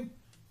coming?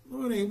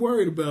 Lord ain't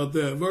worried about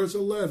that. Verse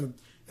 11.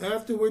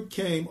 Afterward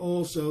came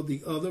also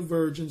the other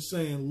virgins,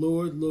 saying,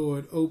 Lord,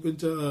 Lord, open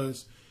to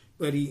us.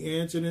 But he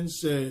answered and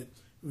said,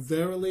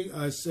 Verily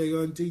I say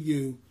unto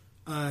you,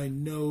 I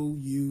know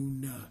you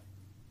not.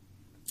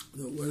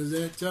 So what does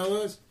that tell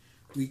us?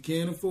 We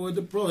can't afford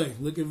to play.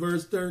 Look at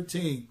verse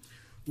 13.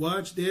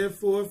 Watch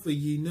therefore, for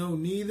ye know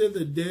neither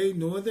the day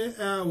nor the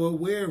hour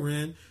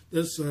wherein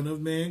the Son of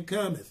Man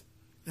cometh.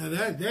 Now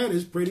that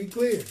is pretty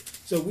clear.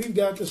 So we've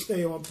got to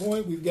stay on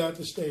point. We've got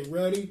to stay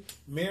ready.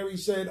 Mary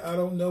said, I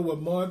don't know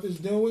what Martha's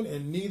doing,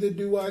 and neither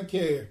do I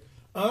care.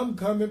 I'm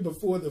coming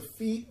before the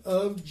feet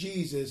of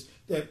Jesus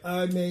that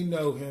I may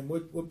know him.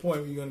 What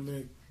point were you going to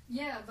make?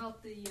 Yeah,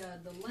 about the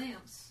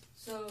lamps.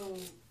 So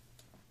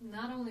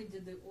not only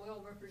did the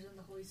oil represent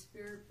the Holy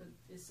Spirit, but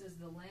it says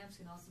the lamps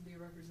can also be a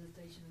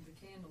representation of the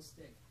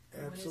candlestick.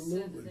 Absolutely.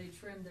 When it said that they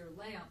trimmed their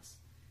lamps,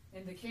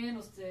 and the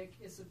candlestick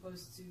is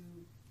supposed to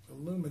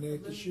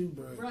illuminate the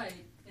shewbread.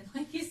 Right. And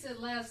like you said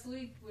last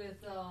week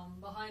with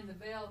Behind the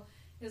Veil,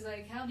 is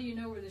like, how do you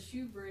know where the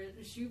shewbread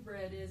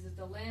is if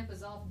the lamp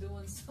is off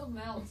doing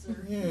something else?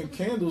 Or yeah,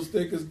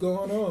 candlestick is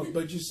going on.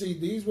 But you see,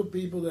 these were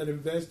people that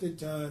invested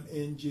time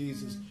in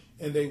Jesus. Mm-hmm.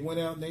 And they went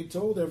out and they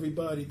told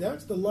everybody,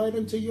 that's the light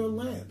unto your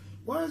lamp.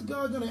 Why is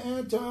God going to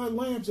add to our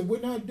lamps if we're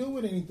not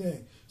doing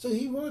anything? So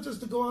he wants us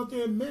to go out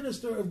there and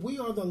minister if we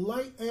are the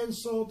light and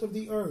salt of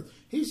the earth.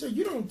 He said,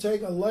 you don't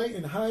take a light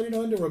and hide it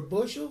under a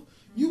bushel.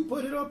 You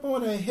put it up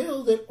on a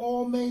hill that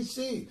all may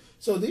see.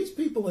 So these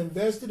people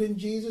invested in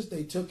Jesus.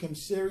 They took him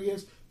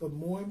serious. But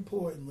more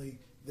importantly,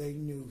 they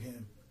knew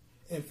him.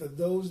 And for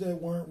those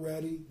that weren't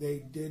ready, they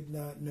did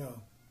not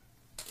know.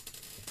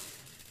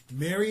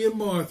 Mary and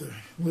Martha.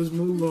 Let's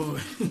move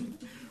on.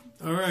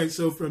 All right,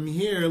 so from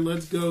here,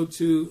 let's go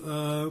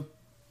to,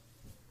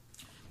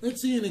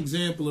 let's see an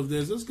example of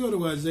this. Let's go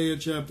to Isaiah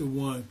chapter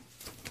 1.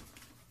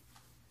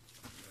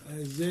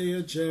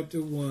 Isaiah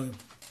chapter 1.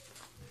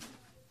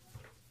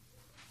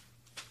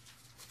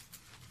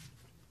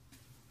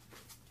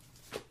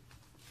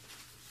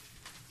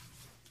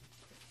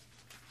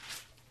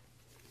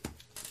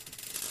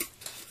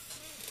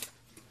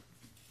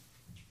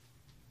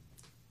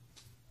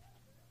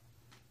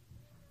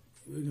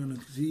 We're going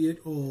to see it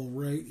all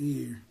right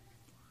here.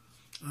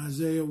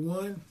 Isaiah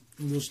 1,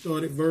 and we'll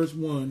start at verse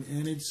 1.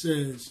 And it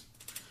says,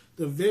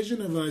 the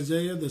vision of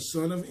Isaiah the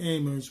son of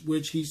Amos,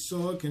 which he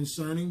saw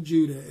concerning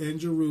Judah and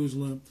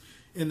Jerusalem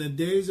in the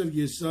days of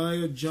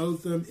Uzziah,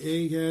 Jotham,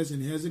 Ahaz,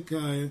 and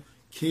Hezekiah,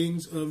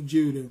 kings of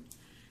Judah.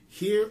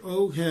 Hear,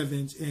 O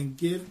heavens, and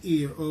give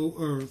ear, O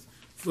earth,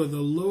 for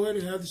the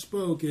Lord hath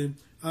spoken.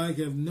 I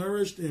have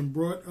nourished and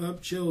brought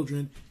up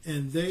children,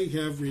 and they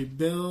have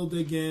rebelled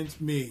against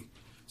me.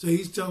 So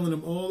he's telling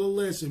them all to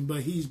listen,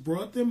 but he's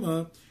brought them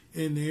up,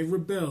 and they've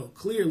rebelled.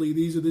 Clearly,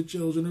 these are the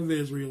children of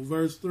Israel.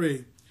 Verse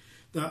 3,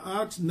 the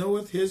ox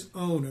knoweth his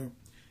owner,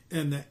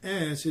 and the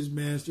ass his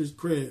master's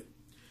crib.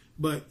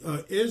 But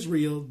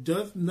Israel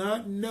doth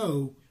not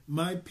know,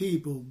 my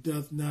people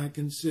doth not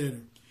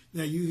consider.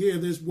 Now you hear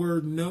this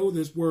word know,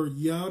 this word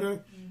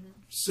yada,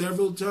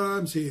 several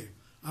times here.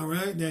 All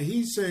right, now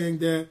he's saying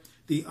that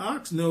the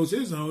ox knows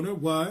his owner.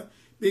 Why?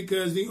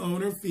 Because the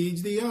owner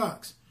feeds the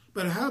ox.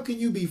 But how can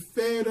you be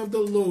fed of the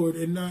Lord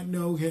and not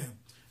know him?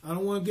 I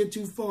don't want to get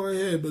too far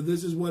ahead, but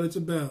this is what it's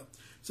about.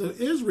 So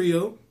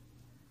Israel,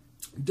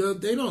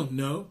 they don't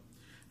know.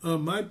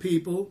 My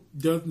people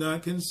doth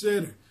not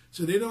consider.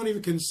 So they don't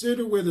even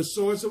consider where the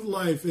source of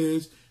life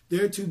is.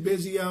 They're too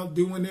busy out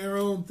doing their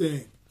own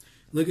thing.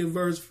 Look at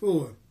verse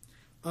 4.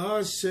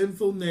 Our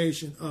sinful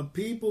nation, a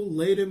people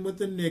laden with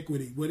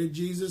iniquity. What did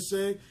Jesus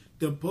say?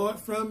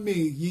 Depart from me,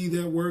 ye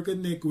that work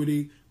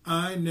iniquity.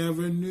 I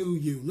never knew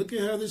you. Look at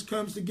how this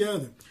comes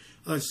together.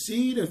 A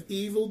seed of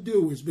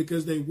evildoers,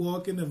 because they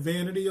walk in the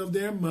vanity of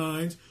their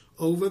minds,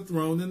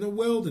 overthrown in the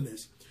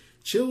wilderness.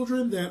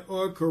 Children that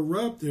are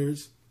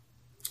corrupters,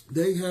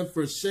 they have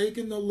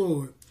forsaken the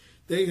Lord.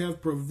 They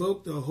have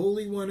provoked the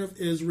Holy One of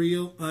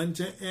Israel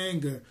unto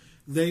anger.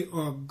 They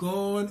are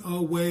gone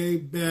away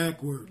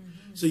backward.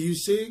 So you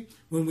see,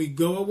 when we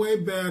go away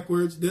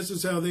backwards, this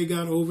is how they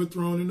got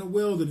overthrown in the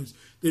wilderness.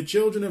 The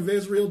children of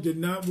Israel did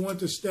not want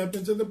to step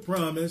into the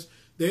promise.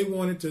 They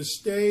wanted to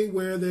stay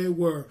where they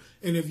were.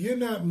 And if you're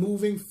not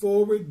moving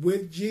forward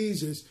with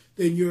Jesus,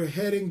 then you're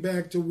heading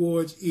back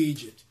towards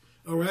Egypt.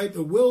 All right?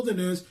 The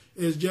wilderness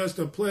is just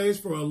a place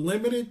for a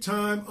limited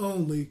time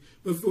only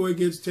before it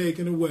gets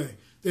taken away.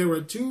 There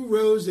are two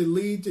roads that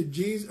lead to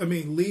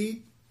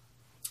lead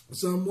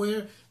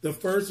somewhere. The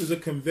first is a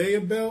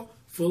conveyor belt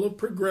full of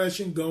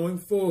progression going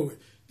forward.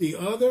 The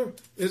other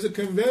is a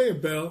conveyor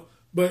belt,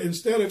 but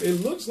instead of,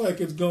 it looks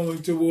like it's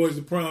going towards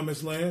the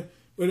promised land,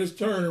 but it's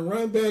turning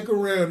right back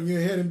around and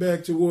you're heading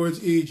back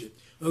towards Egypt.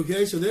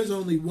 Okay, so there's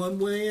only one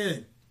way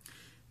in.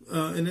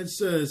 And it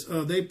says,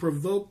 they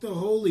provoked the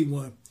Holy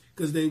One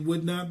because they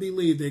would not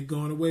believe. They'd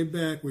gone away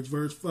backwards.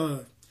 Verse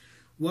 5.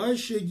 Why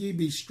should ye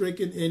be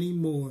stricken any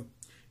more?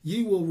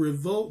 Ye will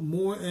revolt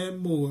more and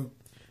more.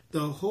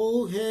 The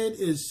whole head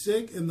is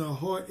sick and the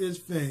heart is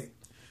faint.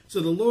 So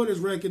the Lord is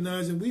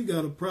recognizing we've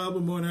got a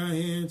problem on our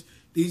hands.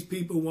 These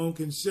people won't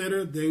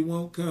consider. They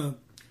won't come.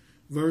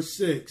 Verse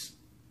 6.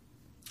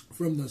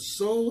 From the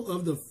sole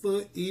of the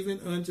foot even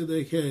unto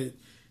the head,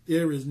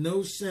 there is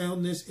no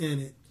soundness in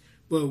it,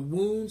 but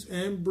wounds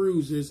and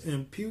bruises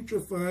and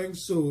putrefying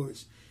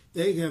sores.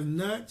 They have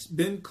not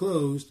been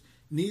closed,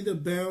 neither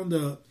bound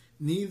up,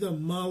 neither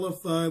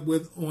mollified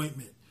with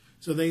ointment.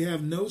 So they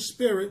have no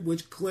spirit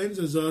which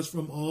cleanses us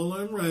from all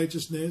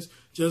unrighteousness,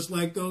 just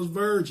like those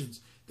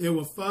virgins. There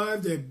were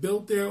 5 that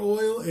built their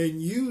oil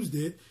and used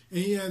it, and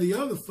you had the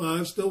other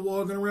 5 still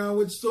walking around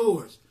with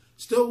swords,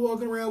 still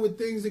walking around with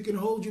things that can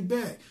hold you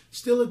back,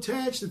 still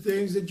attached to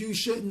things that you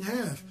shouldn't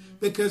have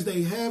because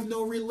they have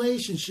no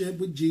relationship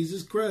with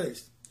Jesus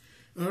Christ.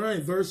 All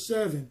right, verse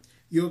 7.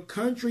 Your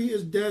country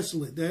is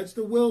desolate. That's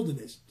the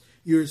wilderness.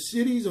 Your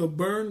cities are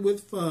burned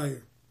with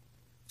fire.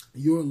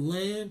 Your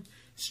land,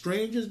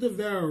 strangers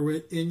devour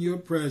it in your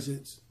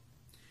presence,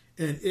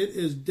 and it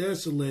is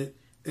desolate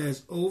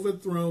as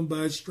overthrown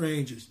by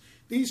strangers.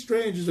 These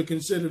strangers are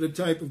considered a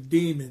type of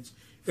demons.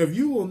 If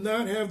you will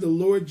not have the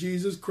Lord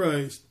Jesus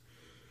Christ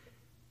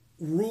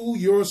rule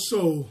your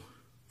soul,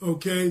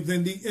 okay,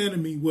 then the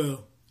enemy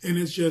will. And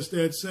it's just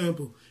that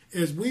simple.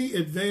 As we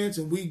advance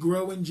and we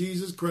grow in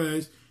Jesus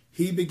Christ,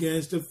 he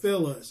begins to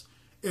fill us.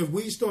 If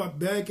we start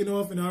backing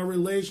off in our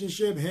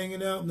relationship,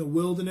 hanging out in the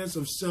wilderness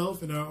of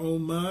self and our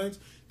own minds,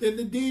 then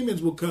the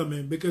demons will come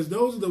in, because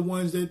those are the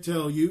ones that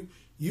tell you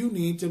you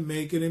need to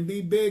make it and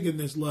be big in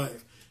this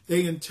life.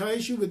 They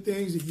entice you with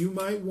things that you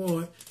might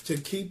want to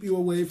keep you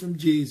away from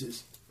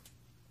Jesus.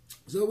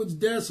 So it's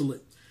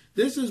desolate.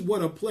 This is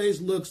what a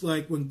place looks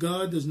like when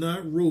God does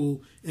not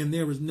rule and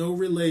there is no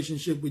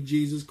relationship with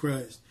Jesus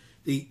Christ.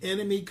 The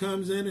enemy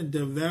comes in and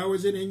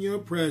devours it in your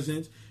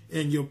presence,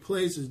 and your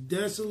place is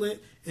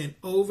desolate and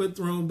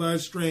overthrown by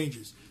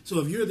strangers. So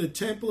if you're the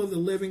temple of the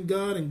living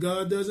God and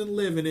God doesn't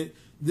live in it,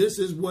 this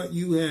is what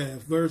you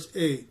have. Verse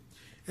 8.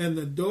 And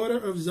the daughter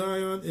of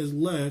Zion is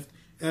left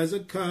as a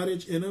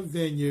cottage in a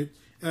vineyard,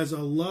 as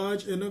a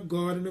lodge in a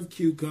garden of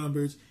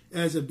cucumbers,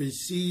 as a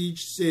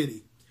besieged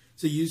city.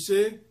 So you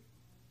see,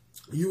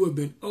 you have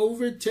been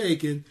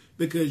overtaken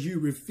because you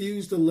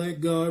refuse to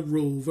let God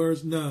rule.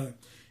 Verse 9.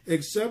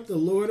 Except the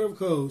Lord of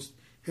hosts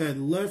had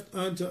left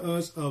unto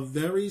us a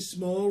very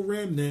small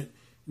remnant,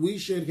 we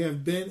should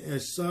have been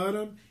as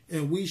Sodom,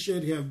 and we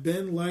should have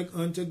been like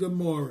unto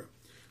Gomorrah.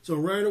 So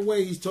right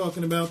away he's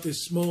talking about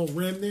this small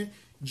remnant.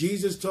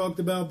 Jesus talked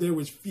about there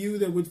was few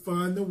that would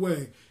find the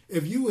way.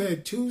 If you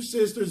had two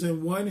sisters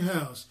in one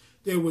house,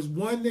 there was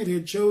one that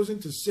had chosen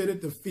to sit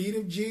at the feet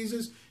of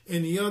Jesus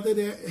and the other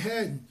that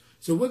hadn't.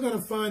 So we're going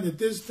to find that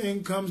this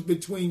thing comes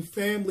between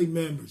family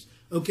members.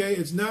 Okay,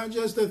 it's not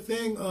just a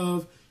thing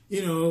of,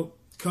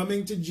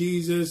 coming to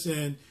Jesus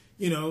and,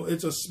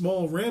 it's a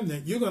small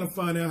remnant. You're going to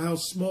find out how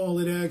small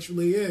it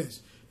actually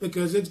is,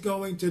 because it's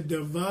going to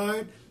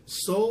divide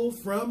soul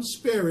from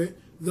spirit,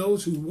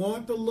 those who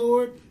want the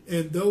Lord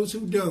and those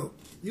who don't.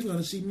 You're going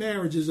to see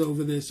marriages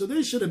over this. So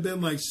they should have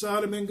been like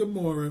Sodom and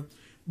Gomorrah,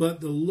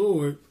 but the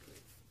Lord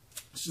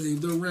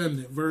saved the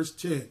remnant. Verse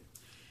 10.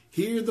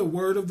 Hear the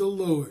word of the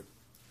Lord.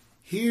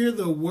 Hear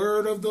the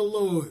word of the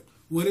Lord.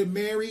 What did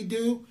Mary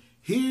do?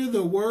 Hear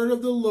the word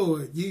of the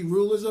Lord, ye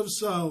rulers of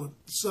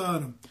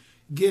Sodom.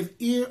 Give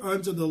ear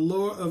unto the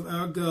law of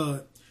our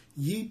God,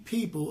 ye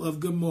people of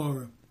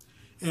Gomorrah.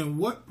 And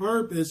what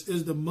purpose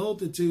is the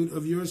multitude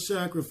of your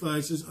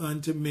sacrifices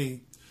unto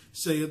me,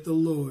 saith the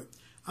Lord?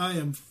 I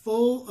am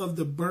full of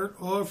the burnt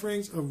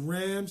offerings of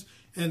rams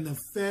and the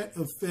fat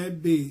of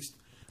fed beasts,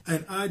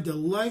 and I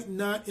delight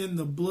not in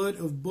the blood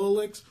of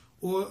bullocks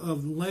or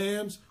of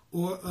lambs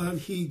or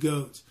of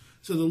he-goats.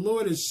 So the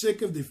Lord is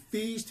sick of the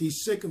feast.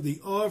 He's sick of the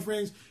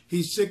offerings.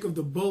 He's sick of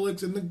the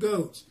bullocks and the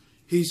goats.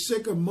 He's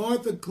sick of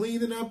Martha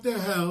cleaning up the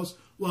house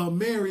while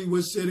Mary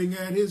was sitting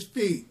at his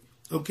feet.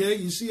 Okay,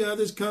 you see how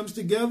this comes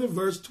together?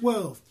 Verse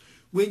 12.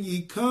 When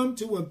ye come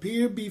to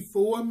appear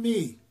before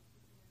me,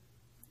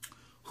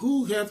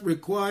 who hath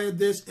required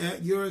this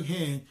at your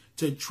hand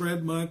to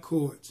tread my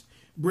courts?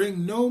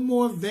 Bring no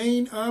more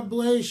vain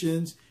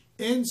oblations.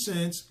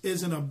 Incense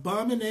is an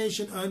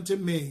abomination unto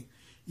me.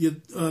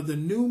 The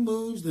new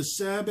moons, the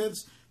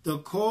Sabbaths, the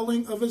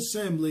calling of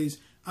assemblies,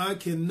 I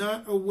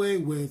cannot away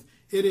with.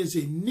 It is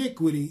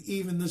iniquity,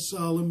 even the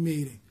solemn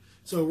meeting.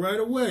 So right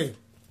away,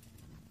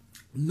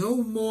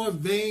 no more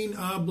vain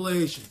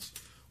oblations.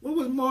 What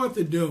was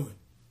Martha doing?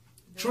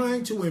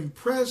 Trying to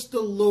impress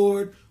the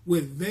Lord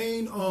with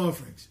vain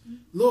offerings.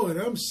 Lord,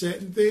 I'm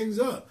setting things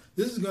up.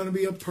 This is going to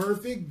be a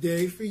perfect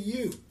day for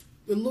you.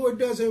 The Lord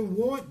doesn't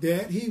want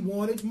that. He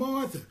wanted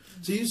Martha.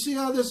 So you see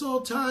how this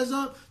all ties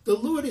up? The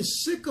Lord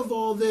is sick of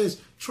all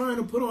this, trying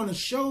to put on a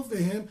show for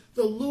him.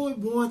 The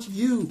Lord wants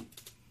you.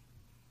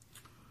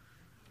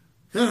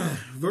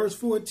 Verse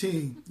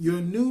 14,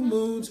 your new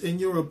moons and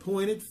your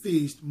appointed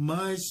feast,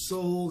 my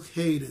soul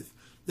hateth.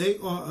 They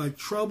are a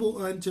trouble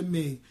unto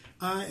me.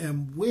 I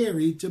am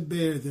weary to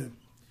bear them.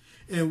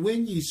 And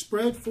when ye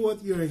spread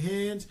forth your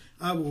hands,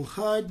 I will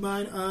hide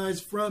mine eyes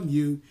from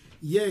you.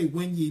 Yea,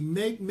 when ye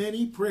make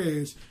many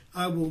prayers,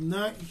 I will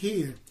not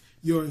hear.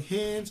 Your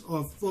hands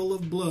are full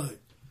of blood.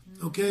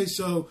 Okay,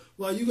 so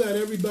while you got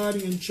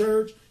everybody in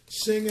church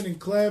singing and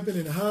clapping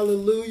and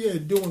hallelujah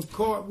and doing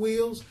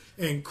cartwheels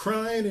and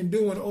crying and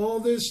doing all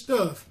this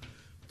stuff,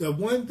 the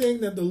one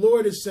thing that the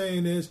Lord is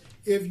saying is,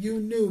 if you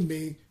knew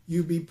me,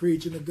 you'd be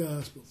preaching the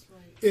gospel.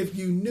 Right. If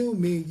you knew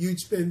me, you'd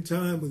spend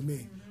time with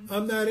me. Mm-hmm.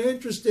 I'm not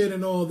interested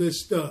in all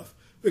this stuff,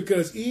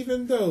 because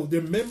even though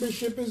the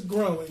membership is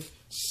growing,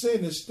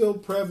 sin is still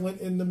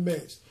prevalent in the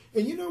midst.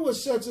 And you know what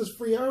sets us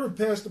free? I heard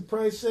Pastor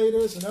Price say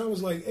this, and I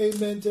was like,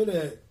 amen to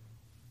that.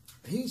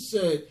 He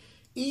said,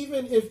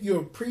 even if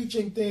you're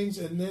preaching things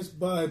in this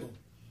Bible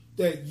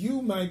that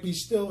you might be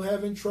still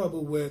having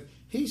trouble with,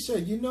 he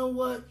said, you know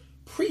what?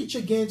 Preach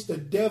against the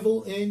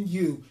devil in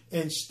you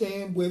and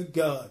stand with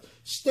God.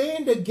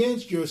 Stand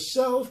against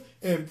yourself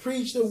and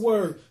preach the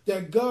word,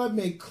 that God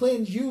may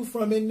cleanse you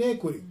from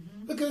iniquity.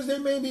 Mm-hmm. Because there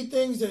may be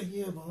things that,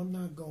 but I'm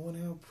not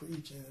going out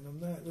preaching and I'm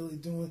not really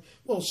doing.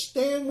 Well,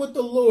 stand with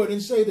the Lord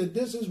and say that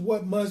this is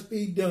what must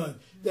be done.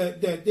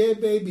 That there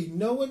may be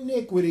no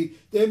iniquity.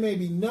 There may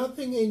be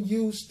nothing in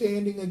you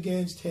standing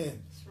against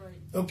him.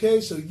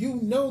 Okay, so you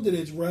know that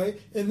it's right,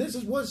 and this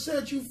is what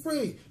sets you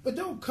free. But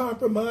don't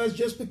compromise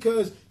just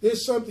because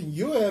there's something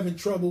you're having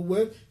trouble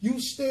with.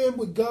 You stand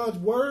with God's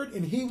word,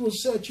 and he will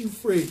set you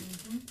free.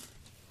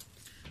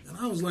 Mm-hmm. And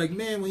I was like,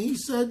 man, when he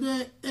said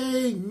that,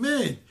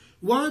 amen.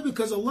 Why?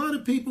 Because a lot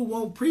of people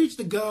won't preach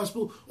the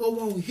gospel or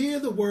won't hear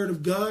the word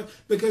of God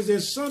because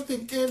there's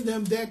something in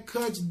them that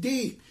cuts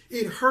deep.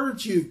 It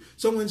hurts you.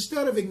 So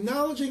instead of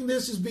acknowledging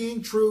this as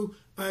being true,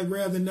 I'd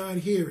rather not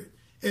hear it.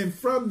 And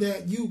from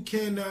that, you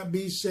cannot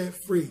be set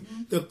free.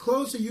 Mm-hmm. The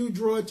closer you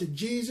draw to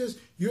Jesus,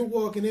 you're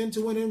walking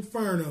into an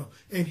inferno.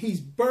 And he's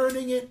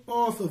burning it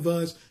off of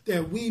us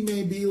that we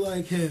may be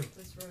like him.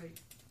 That's right.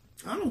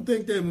 I don't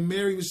think that when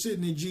Mary was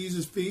sitting at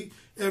Jesus' feet,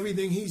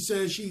 everything he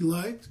said she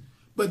liked.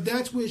 But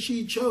that's where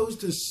she chose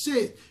to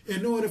sit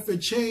in order for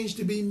change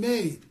to be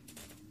made.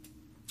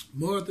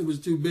 Martha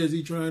was too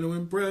busy trying to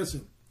impress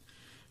him.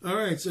 All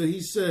right, so he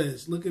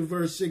says, look at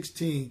verse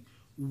 16.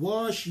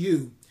 Wash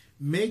you,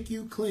 make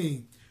you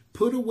clean.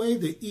 Put away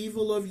the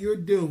evil of your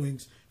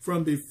doings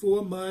from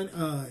before mine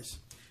eyes.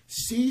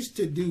 Cease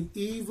to do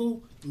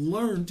evil,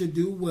 learn to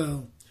do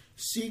well.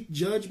 Seek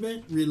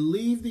judgment,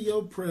 relieve the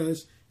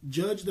oppressed,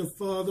 judge the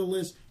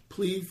fatherless,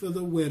 plead for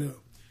the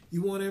widow.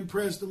 You want to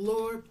impress the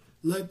Lord?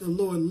 Let the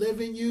Lord live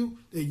in you,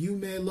 that you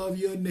may love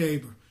your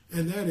neighbor.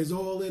 And that is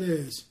all it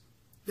is.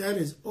 That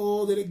is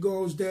all that it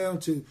goes down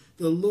to.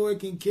 The Lord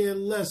can care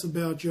less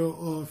about your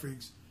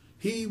offerings.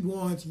 He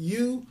wants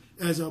you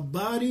as a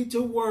body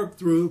to work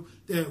through,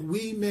 that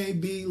we may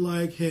be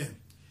like him.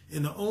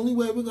 And the only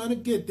way we're going to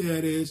get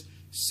that is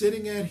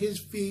sitting at his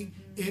feet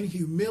in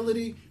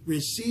humility,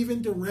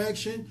 receiving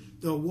direction,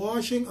 the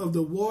washing of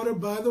the water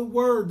by the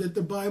word that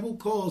the Bible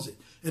calls it.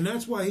 And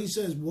that's why he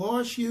says,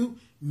 wash you,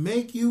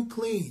 make you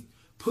clean.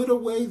 Put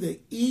away the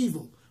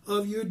evil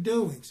of your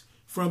doings.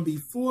 From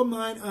before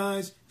mine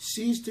eyes,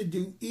 cease to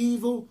do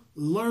evil,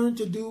 learn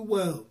to do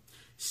well.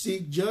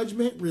 Seek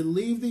judgment,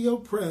 relieve the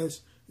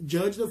oppressed,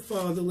 judge the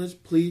fatherless,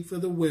 plead for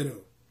the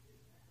widow.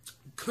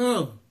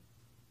 Come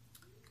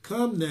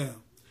now,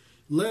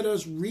 let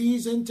us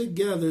reason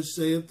together,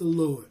 saith the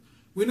Lord.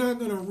 We're not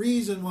going to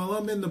reason while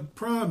I'm in the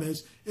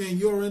promise and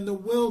you're in the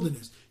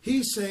wilderness.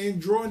 He's saying,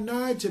 draw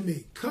nigh to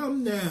me.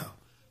 Come now.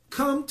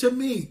 Come to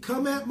me.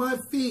 Come at my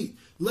feet.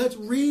 Let's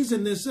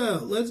reason this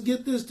out. Let's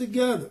get this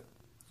together.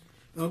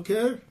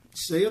 Okay?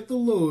 Saith the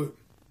Lord,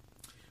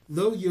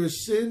 though your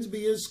sins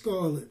be as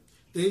scarlet,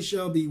 they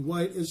shall be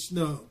white as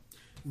snow.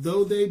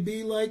 Though they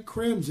be like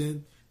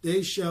crimson,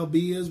 they shall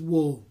be as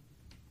wool.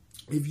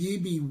 If ye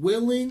be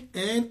willing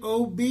and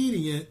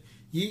obedient,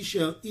 ye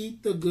shall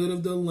eat the good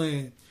of the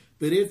land.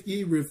 But if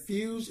ye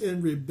refuse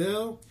and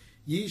rebel,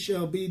 ye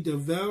shall be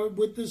devoured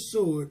with the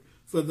sword,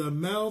 for the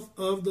mouth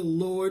of the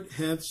Lord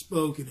hath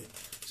spoken it.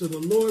 So the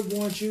Lord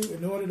wants you,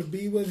 in order to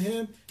be with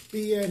him,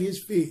 be at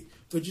his feet.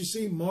 But you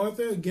see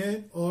Martha,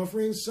 again,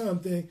 offering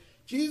something.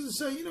 Jesus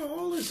said,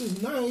 all this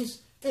is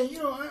nice, and,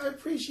 I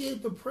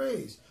appreciate the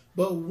praise.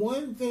 But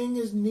one thing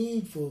is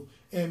needful,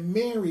 and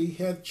Mary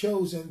hath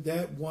chosen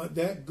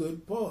that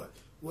good part.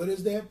 What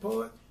is that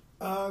part?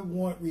 I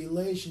want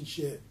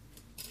relationship.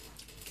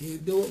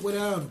 Can't do it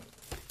without him.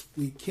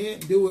 We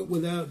can't do it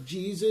without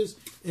Jesus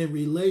and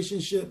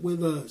relationship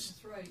with us.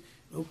 That's right.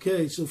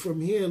 Okay, so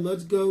from here,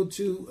 let's go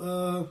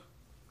to,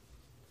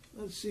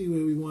 let's see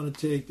where we want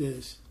to take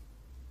this.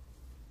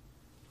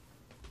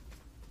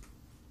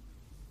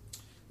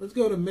 Let's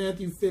go to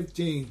Matthew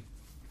 15.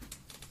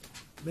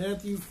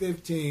 Matthew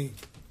 15.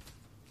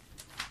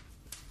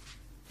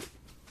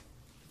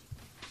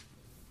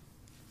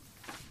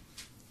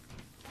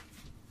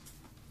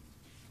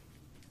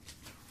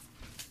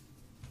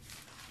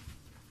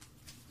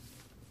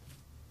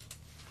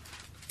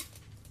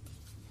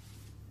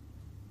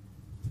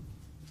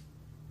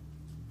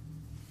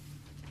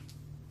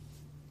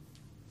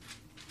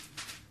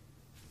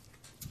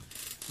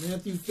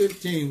 Matthew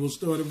 15, we'll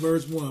start at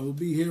verse 1. We'll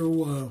be here a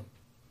while.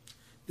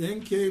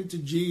 Then came to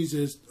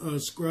Jesus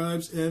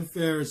scribes and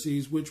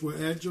Pharisees, which were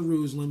at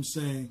Jerusalem,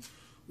 saying,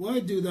 Why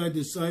do thy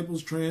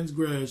disciples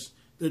transgress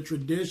the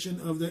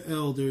tradition of the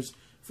elders?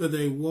 For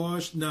they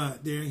wash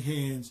not their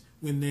hands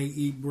when they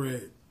eat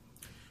bread.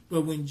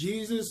 But he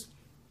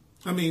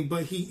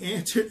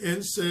answered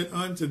and said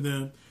unto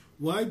them,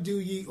 Why do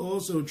ye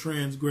also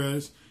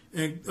transgress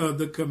and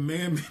the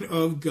commandment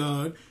of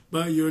God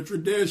by your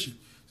tradition?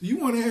 So you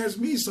want to ask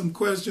me some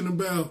question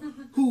about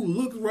who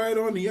looks right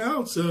on the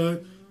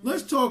outside?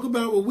 Let's talk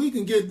about what we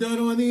can get done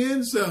on the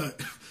inside.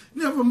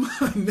 Never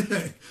mind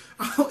that.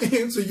 I'll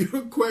answer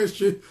your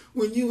question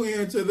when you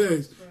answer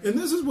this. Right. And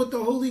this is what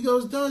the Holy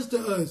Ghost does to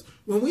us.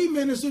 When we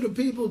minister to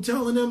people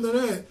telling them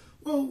that,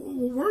 well,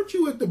 weren't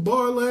you at the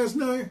bar last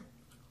night?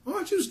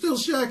 Aren't you still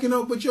shacking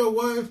up with your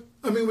wife?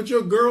 With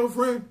your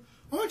girlfriend?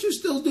 Aren't you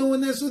still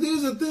doing this? So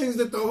these are things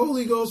that the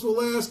Holy Ghost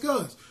will ask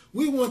us.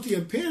 We want the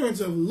appearance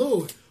of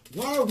Lord.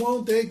 Why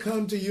won't they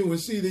come to you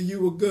and see that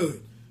you were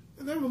good?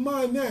 And never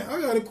mind that. I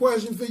got a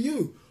question for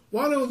you.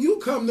 Why don't you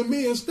come to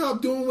me and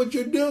stop doing what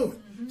you're doing?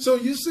 Mm-hmm. So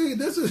you see,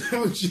 this is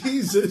how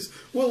Jesus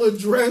will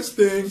address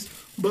things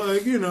by,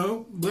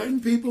 letting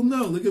people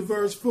know. Look at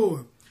verse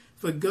 4.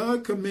 For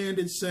God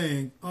commanded,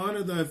 saying,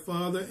 Honor thy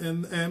father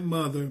and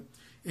mother,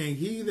 and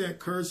he that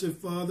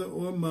curseth father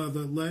or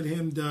mother, let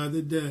him die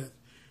the death.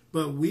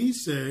 But ye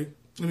say,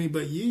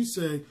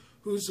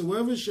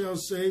 Whosoever shall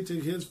say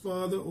to his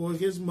father or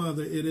his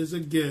mother, It is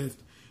a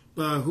gift,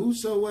 by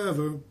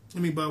whatsoever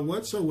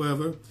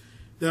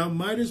thou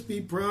mightest be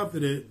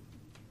profited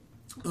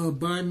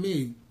by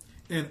me,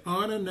 and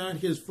honor not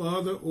his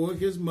father or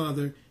his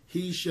mother,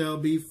 he shall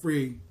be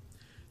free.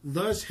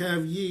 Thus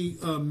have ye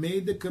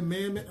made the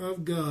commandment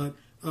of God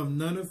of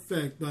none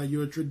effect by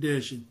your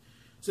tradition.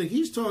 So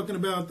he's talking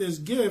about this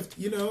gift,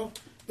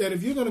 that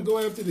if you're going to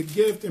go after the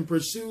gift and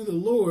pursue the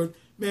Lord,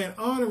 man,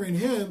 honoring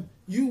him,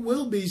 you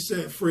will be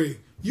set free.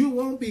 You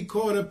won't be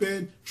caught up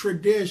in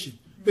tradition.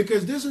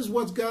 Because this is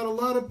what's got a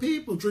lot of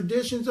people,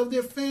 traditions of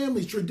their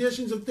families,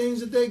 traditions of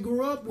things that they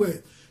grew up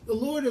with. The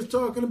Lord is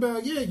talking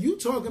about, you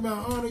talking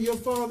about honor your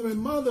father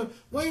and mother.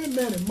 Wait a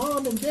minute,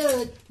 mom and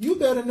dad, you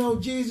better know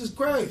Jesus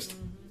Christ.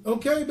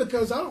 Okay?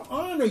 Because I'll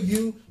honor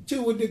you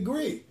to a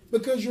degree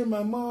because you're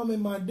my mom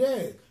and my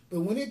dad.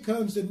 But when it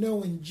comes to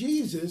knowing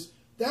Jesus,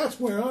 that's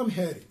where I'm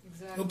headed. Exactly.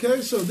 Exactly.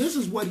 Okay, so this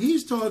is what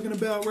he's talking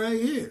about right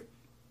here.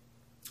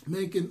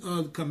 Making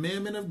a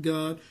commandment of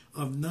God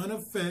of none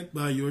effect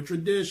by your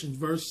traditions.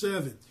 Verse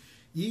 7.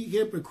 Ye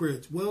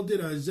hypocrites, well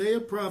did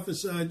Isaiah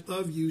prophesy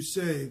of you,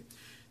 saying,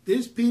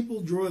 this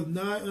people draweth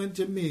nigh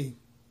unto me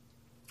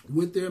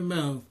with their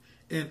mouth,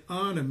 and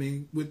honor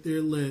me with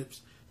their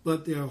lips,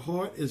 but their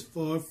heart is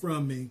far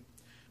from me.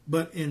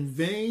 But in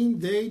vain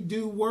they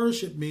do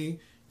worship me,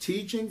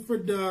 teaching for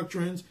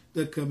doctrines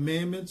the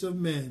commandments of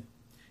men.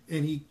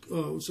 And he,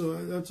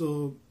 so that's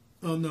all.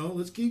 Oh no,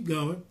 let's keep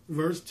going.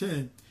 Verse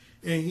 10.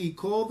 And he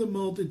called the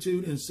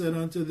multitude and said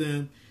unto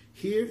them,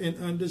 hear and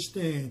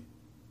understand,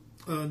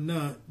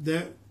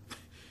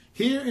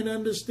 hear and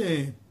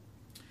understand,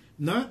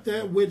 not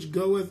that which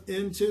goeth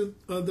into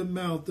the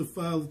mouth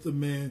defileth the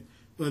man,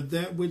 but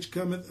that which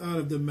cometh out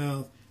of the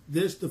mouth,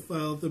 this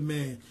defileth the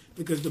man.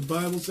 Because the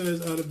Bible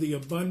says, out of the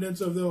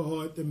abundance of the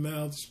heart, the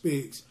mouth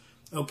speaks.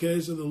 Okay,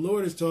 so the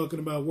Lord is talking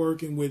about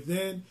working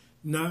within,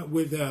 not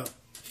without.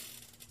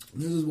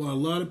 This is why a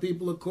lot of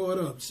people are caught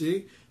up,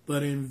 see?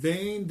 But in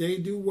vain they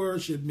do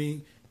worship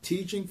me,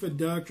 teaching for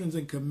doctrines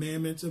and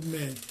commandments of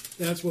men.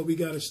 That's what we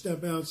got to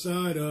step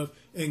outside of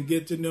and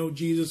get to know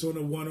Jesus on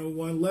a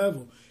one-on-one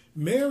level.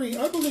 Mary,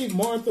 I believe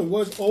Martha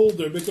was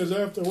older because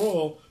after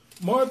all,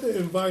 Martha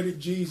invited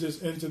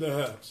Jesus into the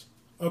house.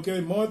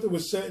 Okay, Martha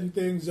was setting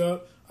things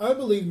up. I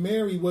believe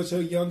Mary was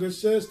her younger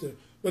sister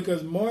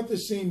because Martha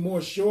seemed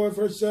more sure of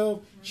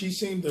herself. She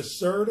seemed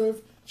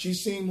assertive. She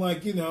seemed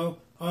like,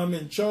 I'm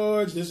in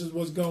charge. This is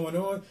what's going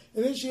on.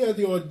 And then she had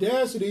the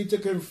audacity to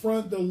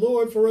confront the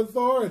Lord for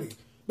authority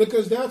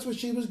because that's what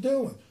she was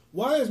doing.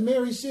 Why is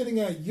Mary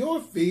sitting at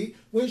your feet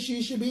when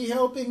she should be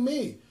helping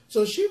me?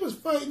 So she was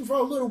fighting for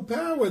a little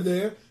power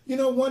there,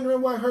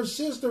 wondering why her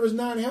sister is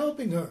not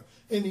helping her.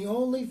 And the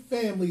only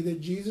family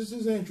that Jesus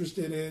is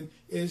interested in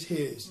is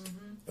his.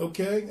 Mm-hmm.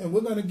 Okay? And we're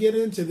going to get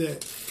into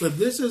that. But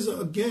this is,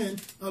 again,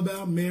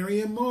 about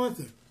Mary and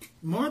Martha.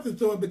 Martha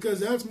thought because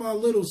that's my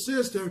little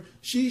sister,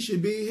 she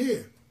should be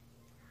here.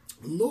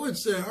 The Lord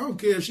said, I don't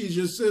care if she's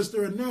your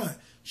sister or not.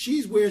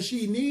 She's where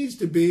she needs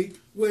to be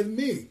with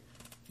me.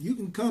 You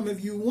can come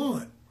if you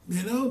want,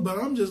 but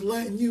I'm just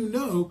letting you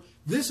know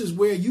this is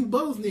where you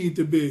both need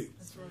to be.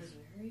 That's right.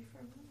 Very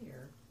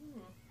familiar.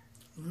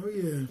 Oh,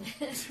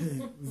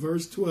 yeah.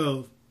 Verse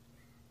 12.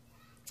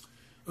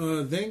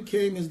 Then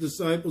came his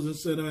disciples and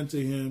said unto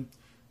him,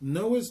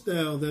 knowest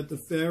thou that the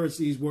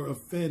Pharisees were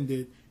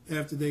offended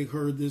after they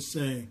heard this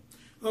saying?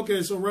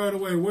 Okay, so right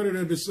away, what are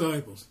the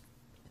disciples?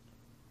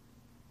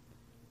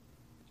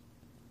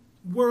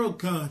 World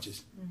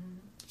conscious,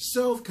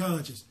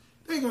 self-conscious.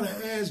 They're going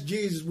to ask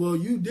Jesus, well,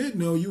 you did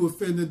know you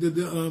offended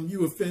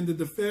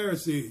the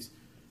Pharisees.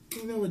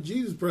 You know what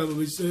Jesus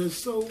probably said,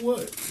 so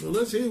what? Well,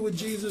 let's hear what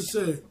Jesus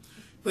said.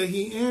 But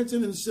he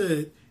answered and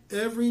said,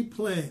 every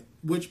plant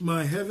which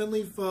my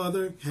heavenly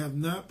Father have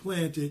not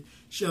planted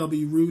shall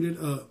be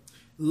rooted up.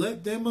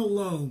 Let them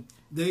alone.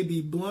 They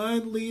be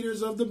blind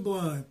leaders of the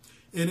blind.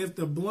 And if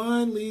the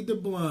blind lead the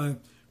blind,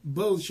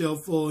 both shall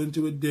fall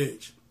into a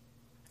ditch.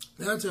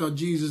 That's how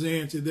Jesus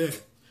answered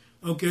that.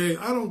 Okay,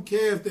 I don't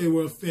care if they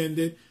were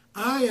offended.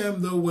 I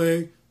am the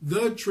way,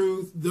 the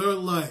truth, the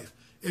life.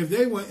 If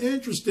they were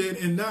interested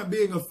in not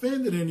being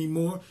offended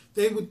anymore,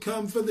 they would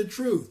come for the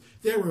truth.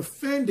 They're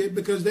offended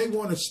because they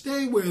want to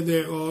stay where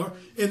they are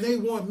and they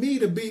want me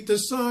to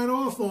sign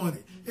off on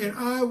it. And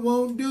I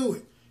won't do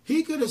it.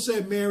 He could have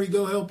said, Mary,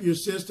 go help your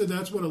sister.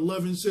 That's what a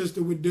loving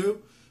sister would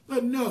do.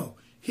 But no,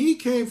 he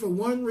came for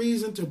one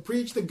reason, to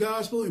preach the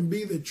gospel and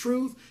be the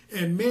truth.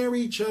 And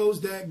Mary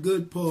chose that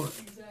good part.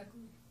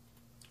 Exactly.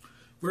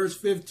 Verse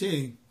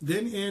 15,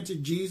 then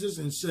answered Jesus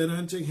and said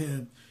unto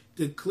him,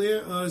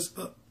 declare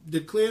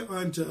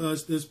unto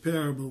us this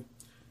parable.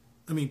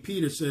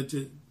 Peter said,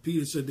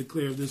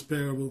 declare this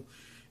parable.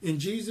 And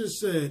Jesus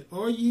said,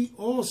 are ye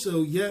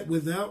also yet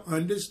without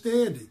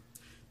understanding?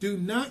 Do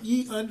not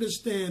ye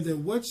understand that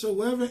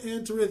whatsoever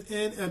entereth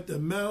in at the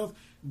mouth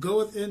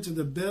goeth into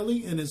the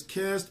belly and is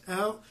cast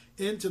out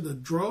into the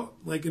draught?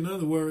 Like in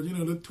other words,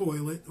 the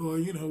toilet or,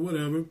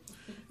 whatever,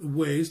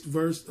 waste.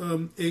 Verse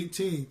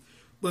 18.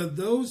 But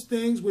those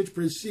things which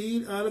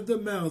proceed out of the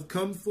mouth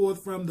come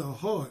forth from the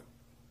heart,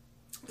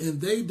 and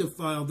they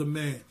defile the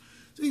man.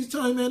 So he's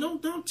telling me, man,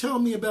 don't tell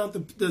me about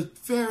the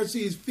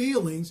Pharisees'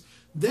 feelings.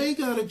 They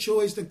got a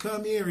choice to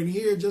come here and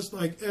hear just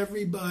like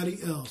everybody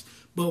else.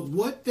 But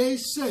what they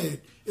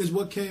said is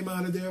what came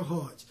out of their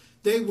hearts.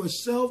 They were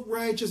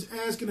self-righteous,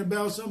 asking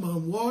about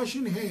some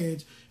washing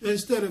hands,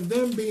 instead of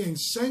them being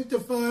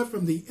sanctified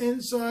from the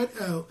inside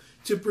out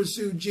to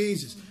pursue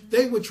Jesus.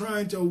 They were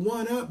trying to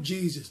one-up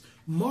Jesus.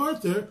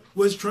 Martha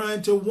was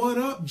trying to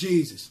one-up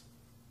Jesus.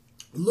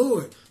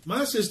 Lord,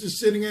 my sister's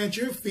sitting at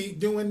your feet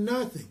doing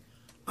nothing.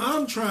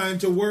 I'm trying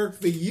to work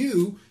for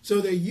you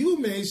so that you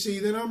may see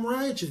that I'm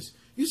righteous.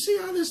 You see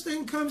how this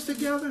thing comes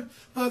together?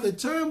 By the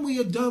time we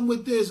are done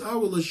with this, I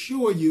will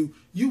assure you,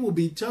 you will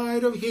be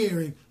tired of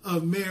hearing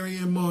of Mary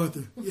and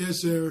Martha.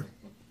 Yes, sir.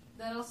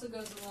 That also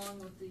goes along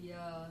with the,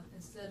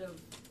 instead of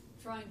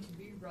trying to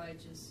be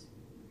righteous,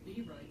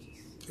 be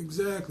righteous.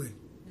 Exactly.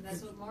 And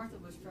that's what Martha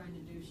was trying to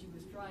do. She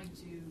was trying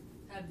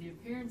to have the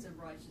appearance of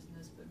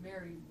righteousness, but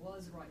Mary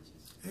was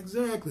righteous.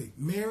 Exactly.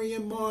 Mary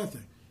and Martha,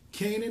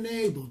 Cain and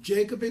Abel,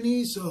 Jacob and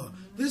Esau.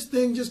 This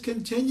thing just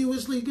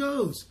continuously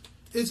goes.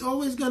 It's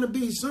always going to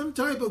be some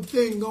type of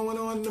thing going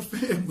on in the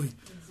family.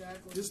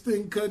 Exactly. This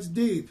thing cuts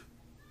deep.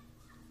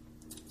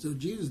 So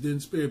Jesus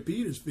didn't spare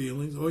Peter's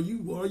feelings. Are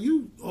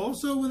you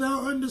also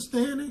without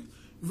understanding?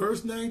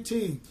 Verse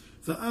 19.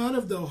 For out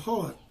of the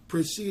heart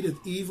proceedeth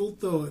evil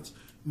thoughts,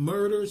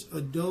 murders,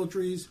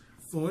 adulteries,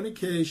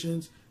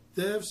 fornications,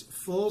 thefts,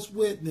 false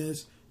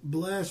witness,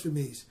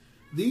 blasphemies.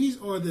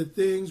 These are the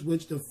things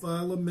which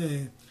defile a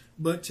man,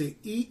 but to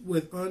eat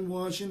with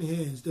unwashen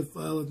hands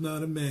defileth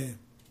not a man.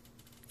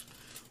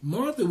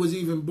 Martha was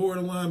even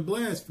borderline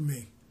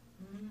blasphemy.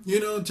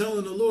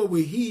 Telling the Lord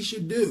what he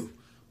should do.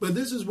 But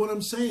this is what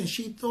I'm saying.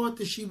 She thought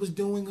that she was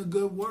doing a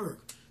good work.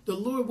 The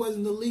Lord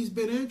wasn't the least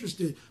bit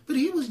interested. But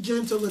he was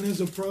gentle in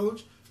his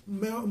approach.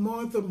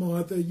 Martha,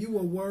 Martha, you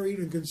are worried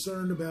and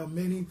concerned about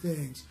many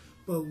things,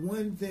 but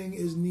one thing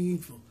is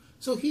needful.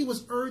 So he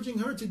was urging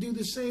her to do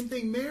the same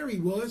thing Mary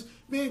was.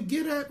 Man,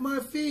 get at my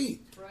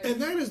feet. Right.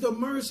 And that is the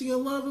mercy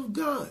and love of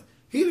God.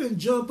 He didn't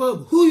jump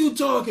up. Who you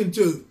talking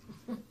to?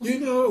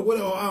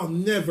 Well, I'll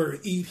never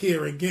eat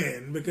here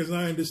again because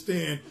I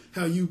understand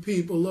how you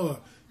people are.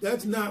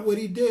 That's not what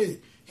he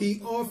did.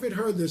 He offered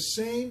her the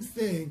same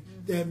thing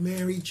that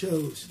Mary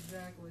chose.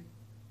 Exactly.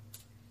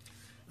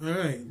 All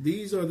right.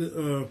 These are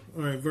the,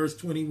 verse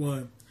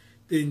 21.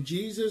 Then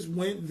Jesus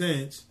went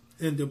thence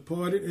and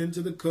departed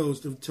into the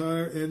coast of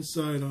Tyre and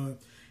Sidon.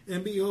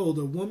 And behold,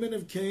 a woman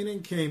of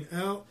Canaan came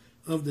out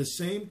of the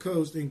same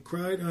coast and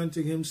cried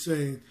unto him,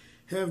 saying,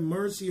 Have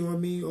mercy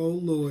on me, O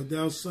Lord,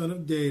 thou son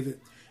of David.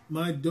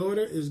 My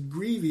daughter is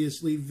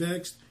grievously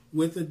vexed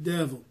with a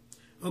devil.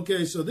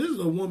 Okay, so this is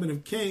a woman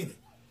of Canaan.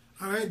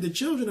 All right, the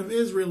children of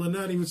Israel are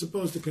not even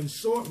supposed to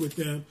consort with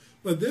them,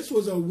 but this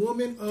was a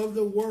woman of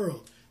the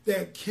world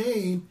that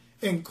came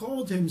and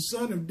called him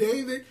son of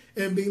David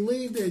and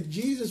believed that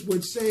Jesus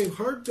would save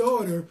her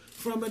daughter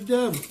from a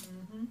devil.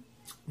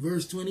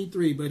 Verse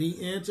 23, but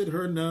he answered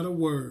her not a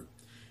word.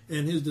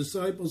 And his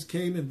disciples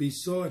came and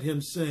besought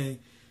him, saying,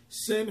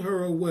 Send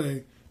her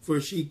away, for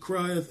she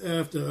crieth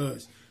after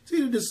us.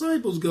 See, the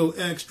disciples go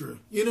extra.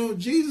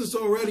 Jesus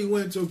already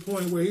went to a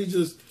point where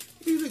he's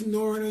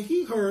ignoring her.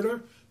 He heard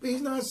her, but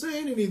he's not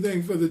saying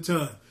anything for the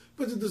time.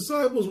 But the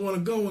disciples want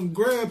to go and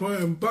grab her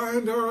and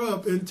bind her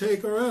up and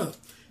take her out.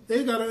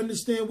 They got to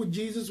understand what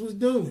Jesus was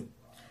doing.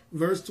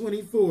 Verse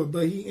 24,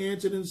 but he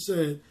answered and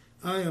said,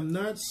 I am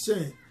not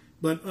sent,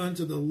 but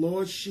unto the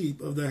lost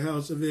sheep of the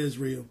house of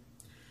Israel.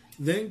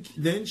 Then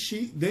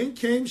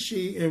came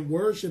she and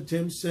worshipped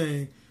him,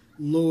 saying,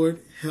 Lord,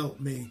 help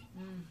me.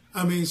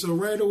 So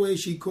right away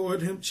she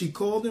called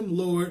him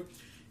Lord.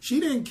 She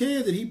didn't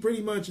care that he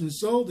pretty much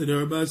insulted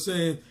her by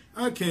saying,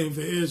 I came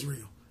for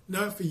Israel,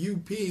 not for you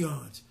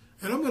peons.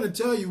 And I'm going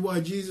to tell you why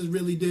Jesus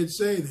really did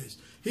say this.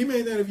 He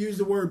may not have used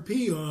the word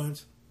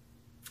peons,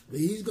 but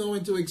he's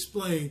going to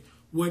explain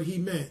what he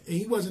meant. And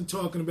he wasn't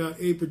talking about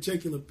a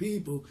particular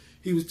people.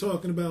 He was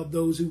talking about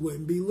those who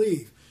wouldn't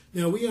believe.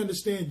 Now, we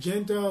understand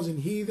Gentiles and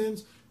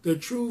heathens. The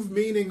true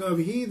meaning of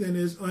heathen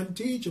is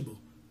unteachable.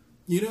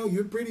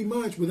 You're pretty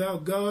much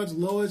without God's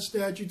laws,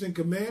 statutes, and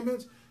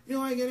commandments. You're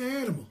like an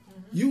animal.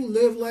 You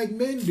live like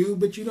men do,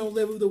 but you don't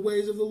live of the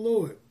ways of the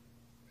Lord.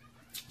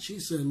 She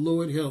said,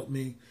 Lord, help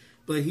me.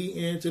 But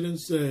he answered and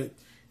said,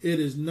 It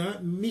is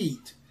not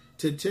meet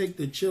to take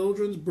the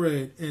children's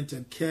bread and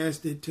to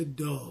cast it to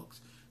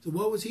dogs. So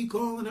what was he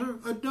calling her?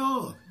 A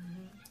dog.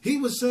 He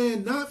was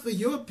saying, not for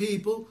your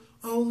people,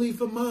 only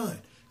for mine.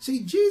 See,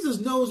 Jesus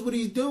knows what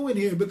he's doing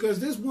here because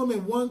this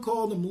woman, one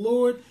called him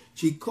Lord,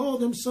 she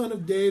called him son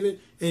of David,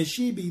 and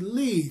she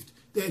believed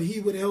that he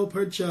would help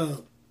her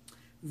child.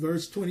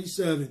 Verse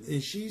 27,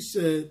 and she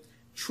said,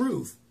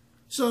 truth.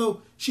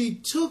 So she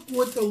took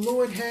what the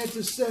Lord had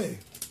to say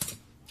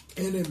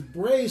and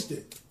embraced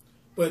it.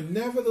 But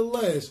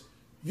nevertheless,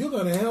 you're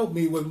going to help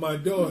me with my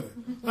daughter.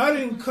 I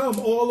didn't come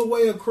all the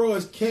way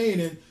across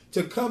Canaan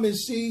to come and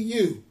see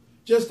you,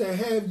 just to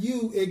have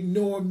you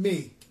ignore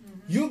me.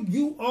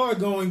 You are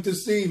going to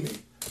see me.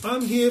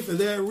 I'm here for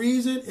that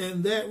reason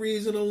and that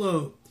reason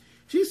alone.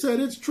 She said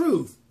it's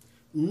truth.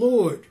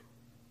 Lord.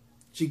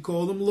 She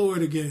called him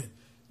Lord again.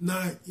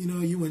 Not,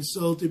 you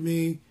insulted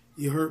me.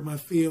 You hurt my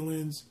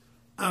feelings.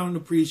 I don't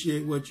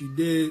appreciate what you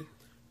did.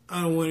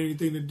 I don't want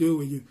anything to do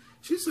with you.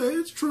 She said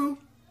it's true.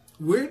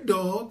 We're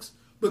dogs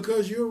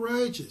because you're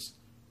righteous.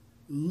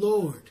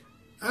 Lord.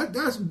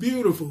 That's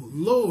beautiful.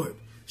 Lord.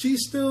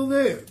 She's still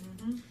there.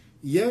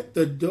 Yet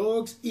the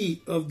dogs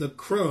eat of the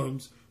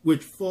crumbs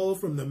which fall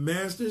from the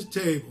master's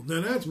table.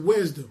 Now that's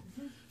wisdom.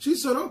 She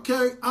said,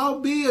 okay,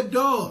 I'll be a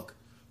dog,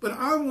 but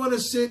I want to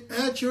sit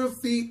at your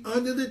feet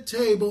under the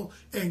table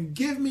and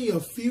give me a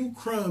few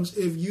crumbs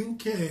if you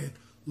can,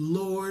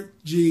 Lord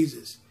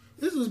Jesus.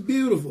 This is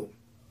beautiful.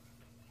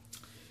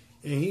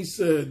 And he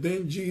said,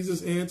 then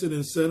Jesus answered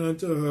and said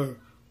unto her,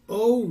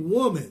 O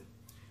woman,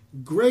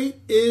 great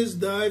is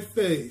thy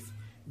faith.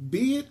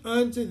 Be it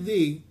unto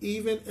thee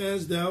even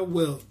as thou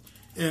wilt.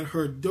 and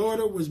her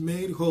daughter was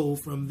made whole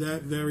from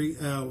that very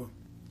hour.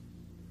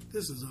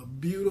 This is a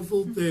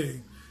beautiful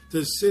thing,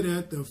 to sit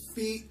at the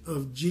feet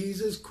of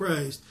Jesus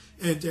Christ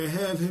and to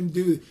have him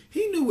do it.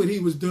 He knew what he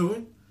was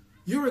doing.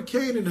 You're a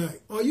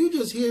Canaanite. Are you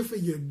just here for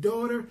your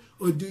daughter,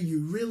 or do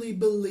you really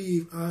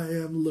believe I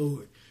am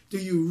Lord? Do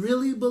you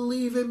really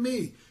believe in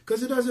me?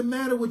 Because it doesn't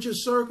matter what your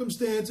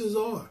circumstances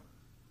are.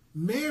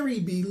 Mary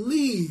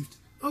believed.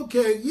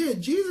 Okay, yeah,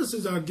 Jesus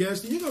is our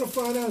guest, and you're going to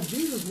find out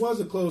Jesus was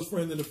a close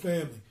friend of the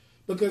family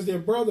because their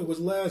brother was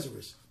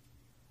Lazarus.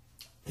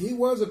 He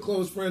was a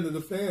close friend of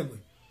the family.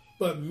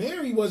 But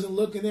Mary wasn't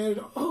looking at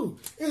it. Oh,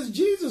 it's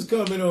Jesus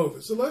coming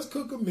over. So let's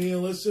cook a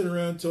meal. Let's sit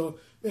around and talk.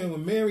 Man,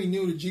 when Mary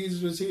knew that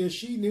Jesus was here,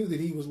 she knew that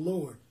he was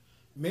Lord.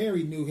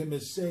 Mary knew him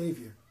as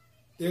Savior.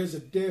 There's a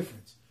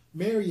difference.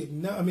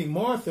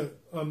 Martha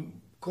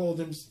called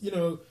him,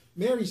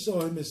 Mary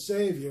saw him as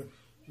Savior.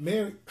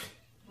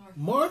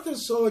 Martha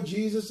saw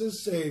Jesus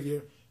as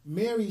Savior.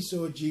 Mary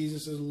saw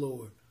Jesus as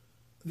Lord.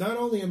 Not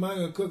only am I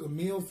going to cook a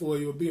meal for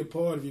you or be a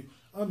part of you,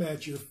 I'm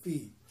at your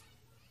feet.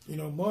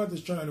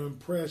 Martha's trying to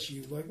impress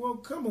you. Like, well,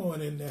 come on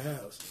in the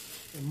house.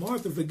 And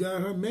Martha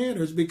forgot her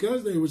manners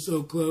because they were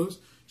so close.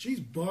 She's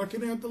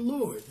barking at the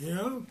Lord,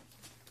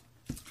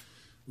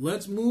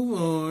 Let's move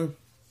on.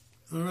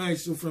 All right,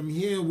 so from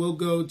here we'll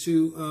go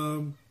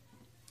to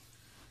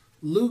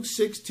Luke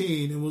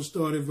 16, and we'll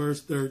start at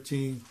verse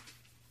 13.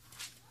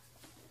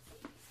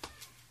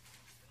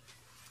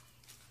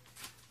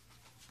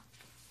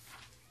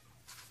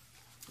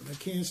 I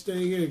can't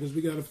stay here because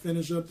we got to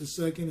finish up the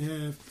second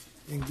half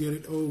and get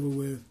it over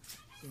with.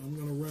 So I'm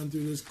going to run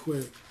through this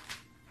quick.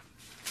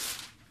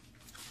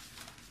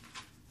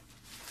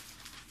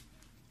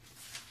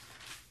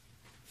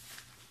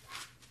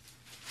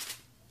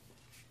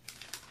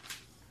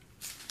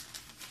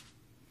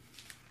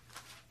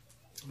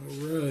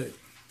 All right.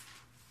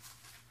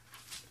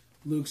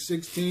 Luke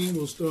 16,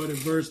 we'll start at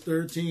verse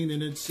 13,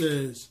 and it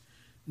says,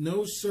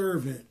 "No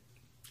servant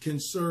can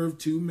serve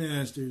two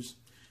masters,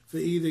 for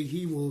either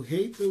he will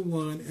hate the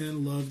one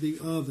and love the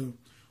other,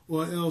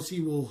 or else he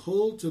will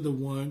hold to the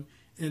one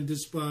and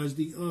despise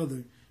the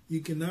other. You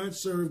cannot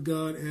serve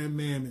God and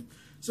mammon."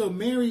 So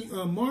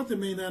Martha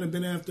may not have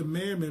been after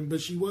mammon,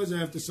 but she was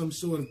after some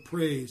sort of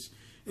praise.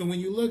 And when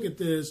you look at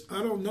this,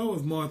 I don't know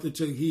if Martha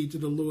took heed to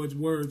the Lord's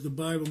words. The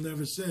Bible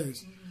never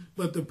says.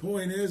 But the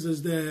point is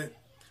that,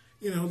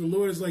 the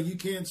Lord is like, you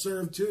can't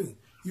serve two.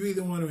 You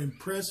either want to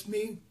impress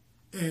me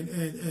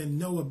and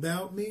know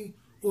about me,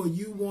 or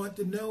you want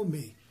to know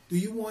me. Do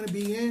you want to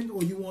be in,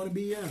 or you want to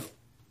be out?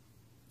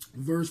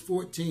 Verse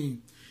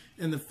 14,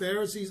 "And the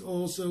Pharisees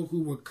also,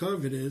 who were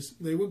covetous,"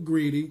 they were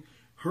greedy,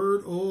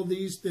 "heard all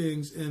these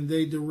things, and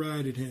they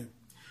derided him.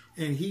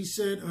 And he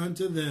said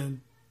unto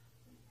them,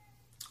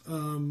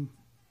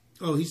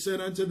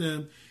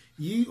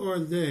 Ye are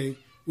they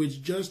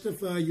which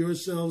justify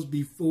yourselves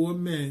before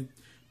men,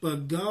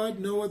 but God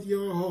knoweth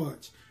your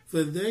hearts.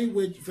 For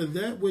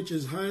that which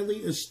is highly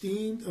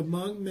esteemed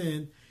among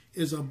men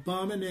is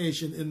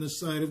abomination in the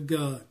sight of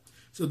God."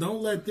 So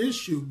don't let this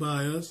shoot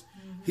by us.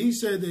 He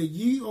said that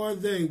ye are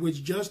they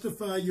which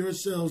justify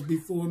yourselves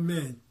before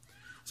men.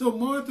 So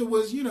Martha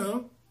was,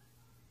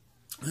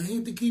 I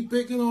hate to keep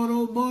picking on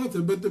old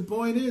Martha, but the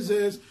point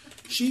is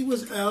she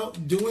was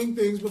out doing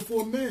things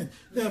before men.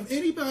 Now, if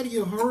anybody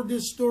had heard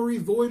this story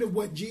void of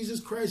what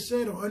Jesus Christ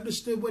said or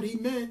understood what he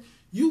meant,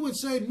 you would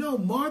say, no,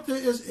 Martha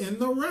is in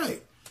the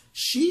right.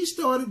 She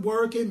started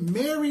working.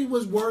 Mary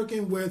was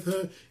working with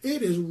her.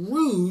 It is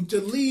rude to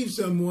leave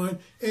someone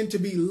and to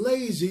be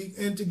lazy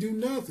and to do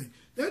nothing.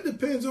 That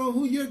depends on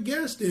who your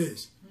guest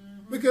is.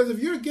 Because if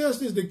your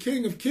guest is the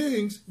King of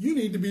Kings, you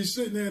need to be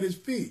sitting at his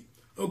feet.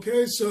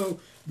 Okay, so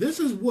this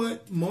is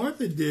what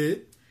Martha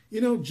did.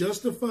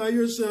 Justify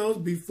yourselves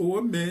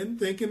before men,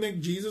 thinking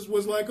that Jesus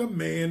was like a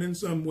man in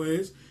some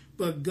ways,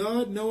 but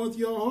God knoweth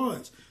your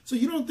hearts. So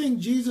you don't think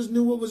Jesus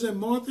knew what was in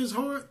Martha's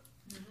heart?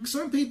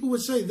 Some people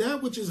would say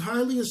that which is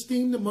highly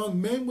esteemed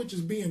among men, which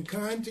is being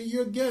kind to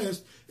your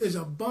guest, is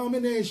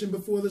abomination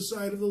before the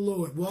sight of the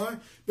Lord. Why?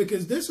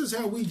 Because this is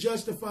how we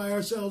justify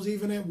ourselves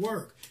even at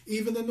work,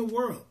 even in the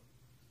world.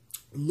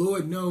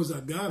 Lord knows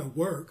I got to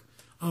work.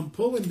 I'm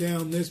pulling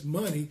down this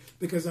money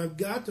because I've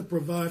got to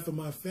provide for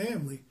my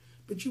family,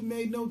 but you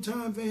made no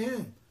time for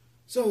him.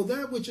 So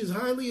that which is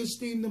highly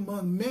esteemed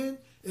among men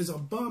is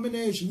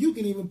abomination. You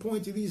can even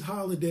point to these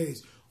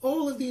holidays.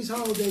 All of these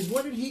holidays,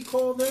 what did he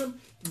call them?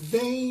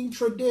 Vain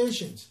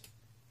traditions.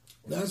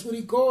 That's what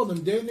he called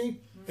them, didn't he?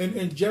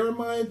 In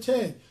Jeremiah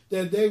 10,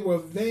 that they were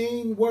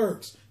vain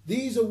works.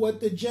 These are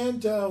what the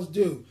Gentiles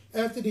do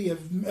after the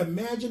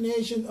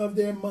imagination of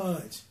their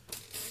minds.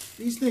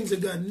 These things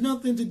have got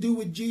nothing to do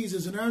with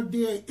Jesus. And how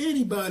dare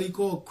anybody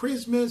call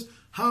Christmas,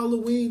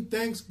 Halloween,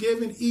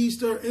 Thanksgiving,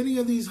 Easter, any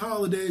of these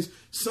holidays,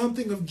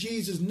 something of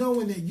Jesus,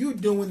 knowing that you're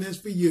doing this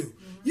for you.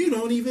 You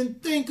don't even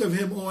think of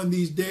him on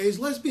these days.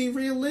 Let's be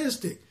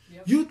realistic.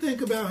 Yep. You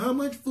think about how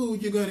much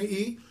food you're going to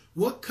eat,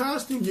 what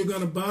costume you're going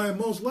to buy, and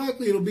most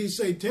likely it'll be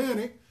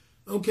satanic,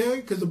 okay?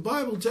 Because the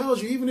Bible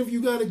tells you, even if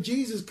you got a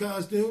Jesus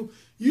costume,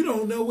 you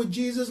don't know what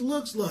Jesus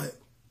looks like.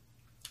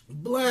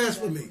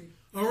 Blasphemy.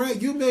 All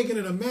right, you're making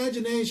an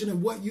imagination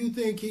of what you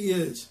think he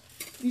is.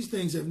 These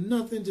things have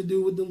nothing to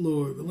do with the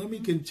Lord. But let me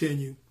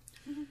continue.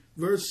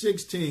 Verse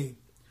 16.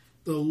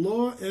 The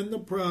law and the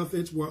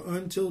prophets were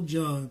until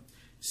John.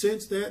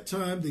 Since that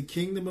time the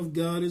kingdom of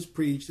God is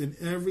preached, and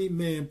every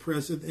man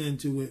presseth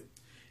into it.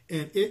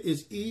 And it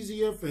is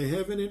easier for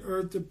heaven and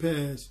earth to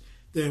pass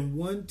than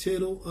one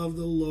tittle of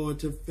the law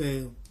to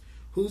fail.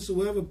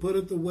 Whosoever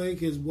putteth away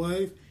his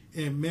wife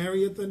and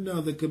marrieth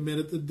another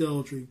committeth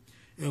adultery.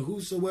 And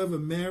whosoever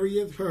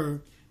marrieth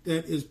her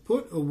that is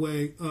put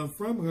away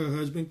from her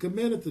husband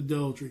committeth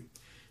adultery.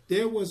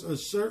 There was a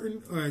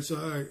certain... All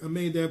right, I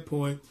made that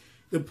point.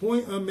 The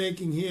point I'm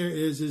making here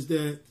is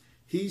that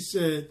he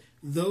said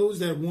those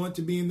that want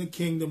to be in the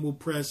kingdom will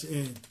press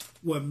in.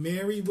 What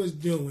Mary was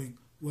doing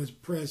was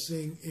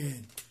pressing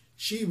in.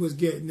 She was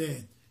getting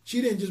in.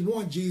 She didn't just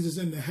want Jesus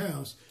in the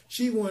house.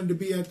 She wanted to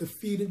be at the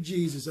feet of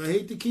Jesus. I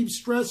hate to keep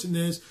stressing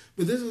this,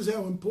 but this is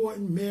how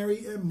important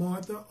Mary and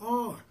Martha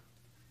are.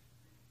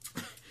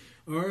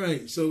 All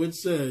right, so it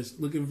says,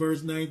 look at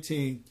verse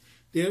 19.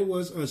 There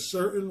was a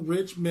certain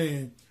rich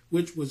man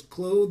which was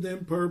clothed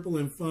in purple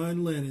and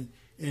fine linen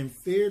and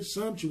fared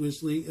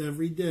sumptuously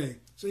every day.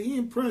 So he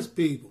impressed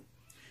people.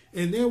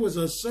 And there was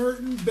a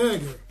certain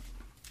beggar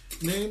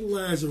named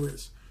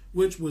Lazarus,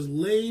 which was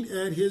laid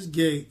at his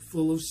gate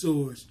full of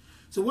sores.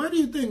 So why do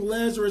you think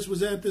Lazarus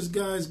was at this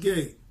guy's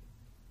gate?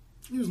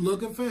 He was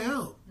looking for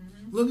help,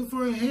 looking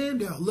for a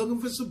handout,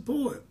 looking for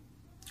support,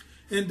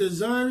 and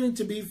desiring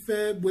to be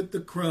fed with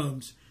the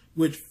crumbs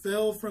which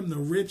fell from the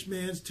rich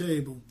man's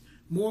table.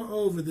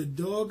 Moreover, the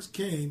dogs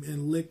came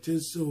and licked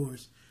his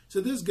sores. So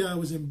this guy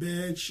was in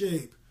bad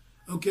shape.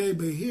 Okay,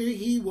 but here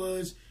he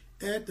was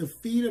at the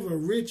feet of a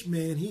rich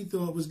man he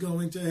thought was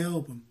going to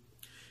help him.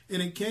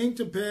 And it came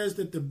to pass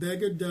that the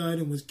beggar died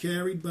and was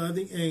carried by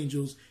the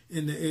angels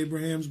into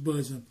Abraham's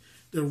bosom.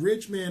 The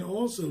rich man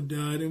also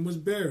died and was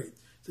buried.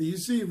 So you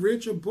see,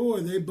 rich or poor,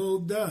 they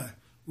both die.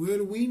 Where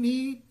do we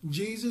need?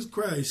 Jesus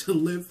Christ to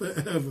live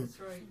forever. That's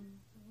right.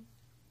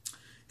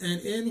 And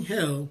in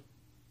hell,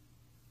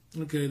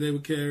 okay, they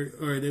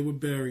were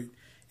buried.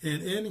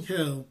 And in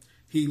hell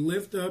he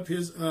lift up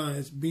his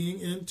eyes, being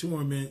in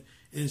torment,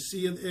 and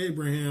seeth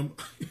Abraham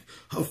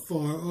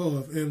afar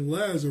off, and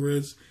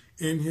Lazarus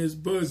in his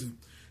bosom.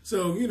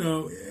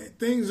 So,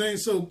 things ain't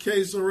so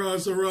que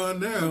sera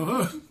now,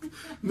 huh?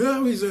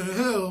 Now he's in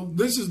hell.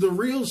 This is the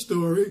real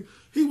story.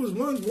 He was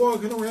once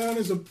walking around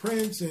as a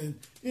prince and,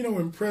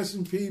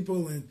 impressing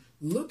people and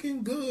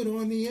looking good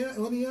on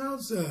the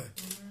outside.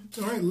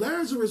 All right,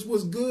 Lazarus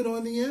was good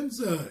on the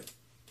inside.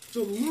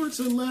 So the Lord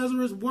said,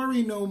 Lazarus,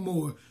 worry no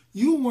more.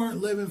 You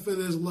weren't living for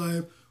this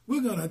life.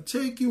 We're going to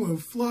take you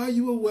and fly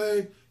you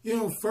away,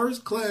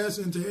 first class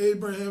into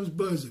Abraham's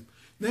bosom.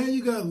 Now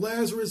you got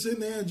Lazarus in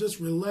there and just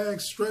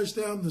relaxed, stretched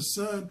out in the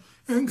sun,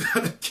 and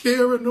got a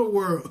care in the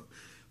world.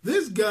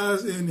 This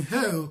guy's in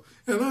hell,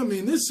 and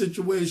this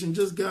situation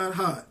just got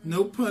hot.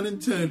 No pun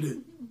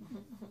intended.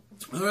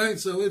 All right,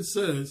 so it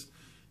says,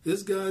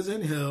 this guy's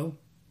in hell,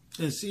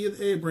 and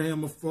seeth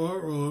Abraham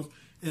afar off,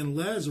 and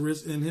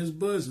Lazarus in his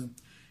bosom.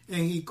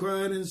 And he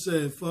cried and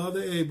said,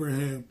 Father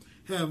Abraham,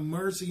 have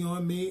mercy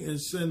on me,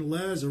 and send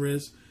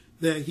Lazarus,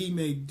 that he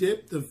may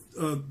dip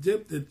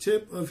the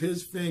tip of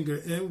his finger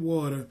in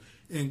water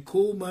and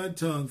cool my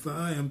tongue, for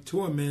I am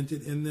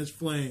tormented in this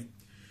flame.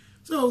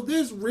 So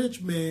this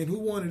rich man who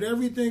wanted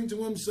everything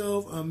to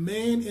himself, a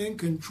man in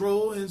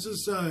control in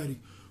society,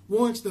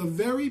 wants the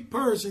very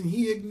person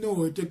he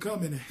ignored to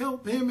come and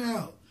help him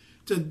out,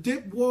 to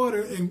dip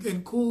water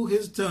and cool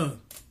his tongue.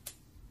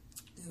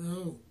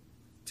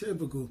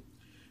 Typical.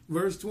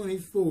 Verse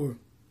 25.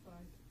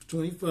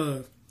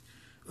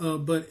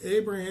 But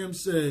Abraham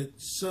said,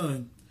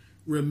 Son,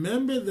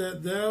 remember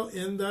that thou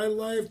in thy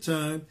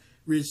lifetime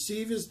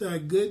receivest thy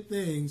good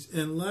things,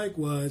 and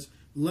likewise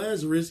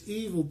Lazarus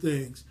evil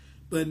things.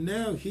 But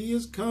now he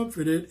is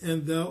comforted,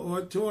 and thou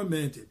art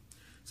tormented.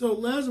 So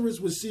Lazarus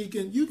was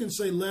seeking, you can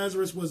say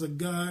Lazarus was a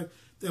guy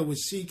that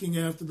was seeking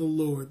after the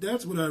Lord.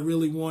 That's what I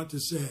really want to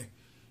say.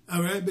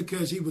 All right,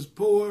 because he was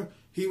poor,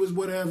 he was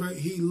whatever,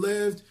 he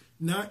lived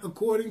not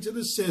according to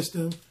the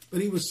system,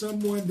 but he was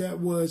someone that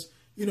was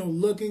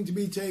looking to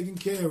be taken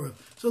care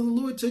of. So the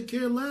Lord took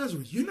care of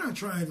Lazarus. You're not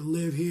trying to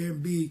live here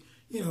and be,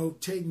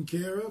 taken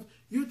care of.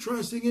 You're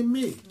trusting in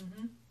me.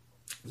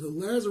 So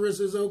Lazarus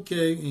is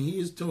okay, and he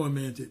is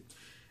tormented.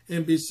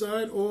 And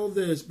beside all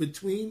this,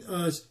 between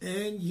us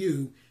and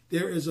you,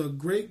 there is a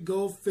great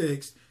gulf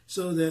fixed,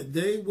 so that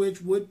they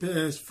which would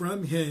pass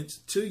from hence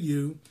to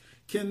you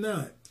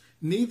cannot,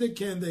 neither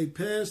can they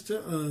pass to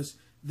us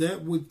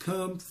that would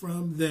come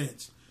from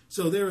thence.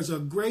 So there is a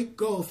great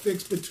gulf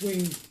fixed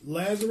between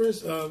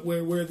Lazarus,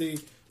 where the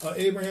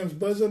Abraham's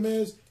bosom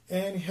is,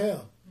 and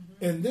hell.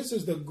 And this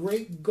is the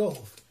great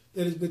gulf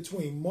that is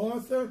between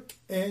Martha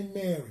and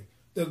Mary.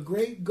 The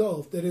great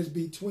gulf that is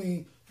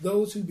between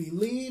those who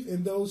believe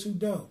and those who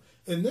don't.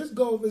 And this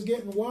gulf is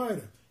getting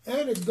wider,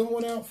 and it's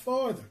going out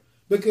farther,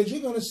 because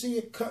you're going to see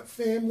it cut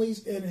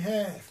families in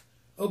half.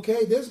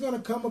 Okay, there's going to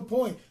come a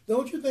point.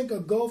 Don't you think a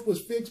gulf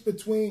was fixed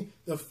between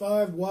the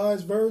 5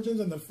 wise virgins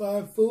and the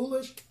 5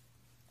 foolish?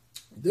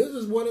 This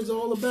is what it's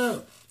all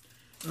about.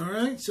 All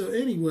right, so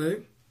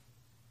anyway,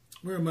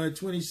 where am I,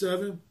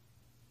 27?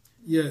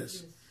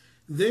 Yes.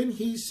 Then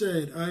he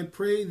said, I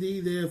pray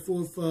thee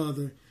therefore,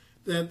 Father,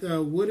 that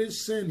thou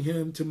wouldest send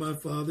him to my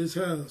father's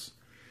house.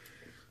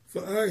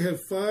 For I have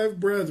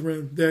 5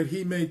 brethren, that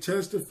he may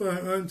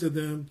testify unto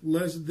them,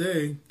 lest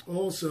they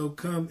also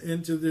come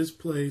into this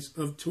place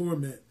of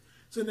torment.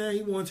 So now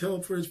he wants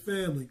help for his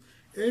family.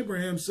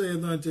 Abraham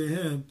saith unto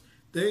him,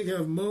 they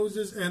have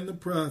Moses and the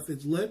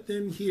prophets, let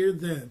them hear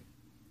them.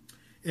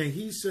 And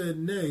he said,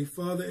 Nay,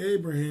 Father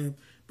Abraham,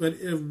 but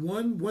if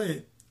one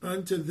went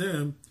unto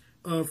them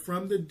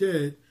from the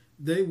dead,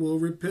 they will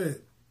repent.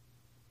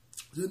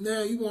 So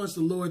now he wants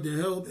the Lord to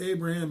help.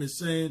 Abraham is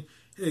saying,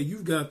 hey,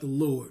 you've got the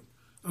Lord.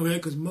 Okay,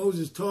 because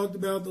Moses talked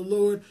about the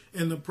Lord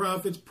and the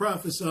prophets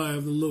prophesy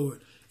of the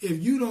Lord.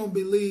 If you don't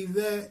believe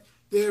that,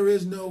 there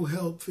is no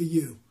help for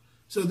you.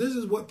 So this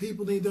is what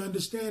people need to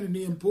understand in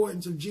the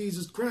importance of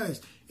Jesus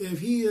Christ.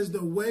 If he is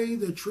the way,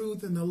 the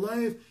truth, and the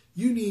life,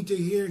 you need to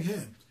hear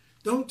him.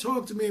 Don't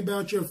talk to me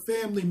about your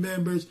family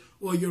members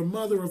or your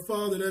mother or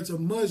father that's a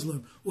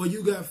Muslim, or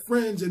you got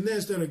friends in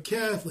this that are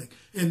Catholic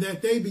and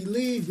that they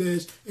believe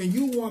this, and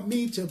you want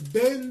me to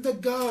bend the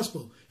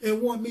gospel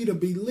and want me to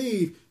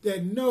believe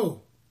that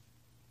no,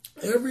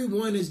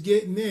 everyone is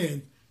getting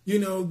in,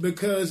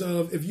 because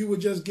of if you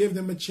would just give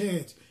them a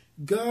chance.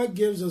 God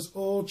gives us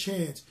all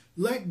chance.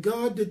 Let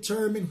God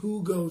determine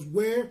who goes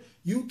where.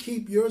 You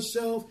keep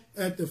yourself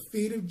at the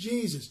feet of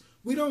Jesus.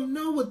 We don't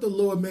know what the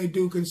Lord may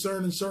do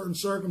concerning certain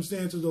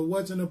circumstances or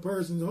what's in a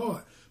person's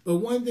heart. But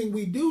one thing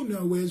we do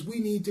know is we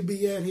need to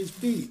be at his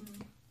feet.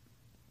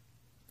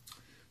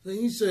 So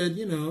he said,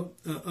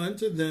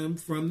 unto them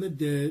from the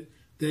dead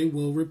they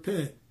will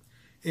repent.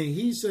 And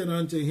he said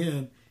unto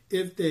him,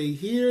 if they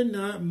hear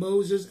not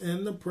Moses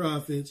and the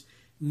prophets,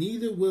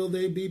 neither will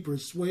they be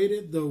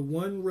persuaded though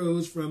one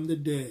rose from the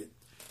dead.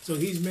 So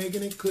he's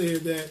making it clear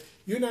that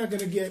you're not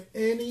going to get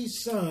any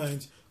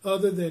signs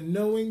other than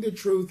knowing the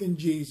truth in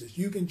Jesus.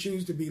 You can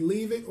choose to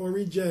believe it or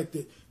reject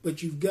it,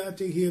 but you've got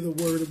to hear the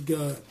word of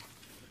God.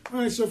 All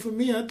right, so for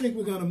me, I think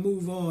we're going to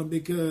move on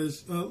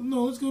because,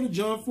 let's go to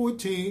John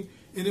 14,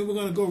 and then we're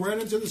going to go right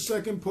into the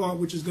second part,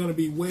 which is going to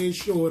be way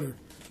shorter.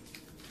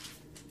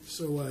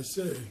 So I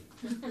say.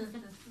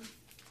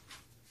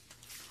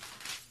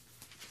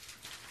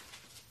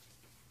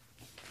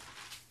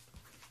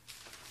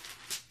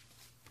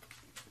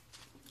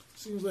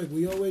 Seems like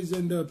we always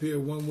end up here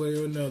one way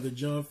or another.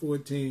 John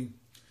 14.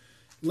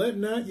 Let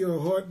not your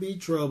heart be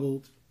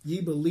troubled. Ye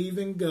believe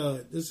in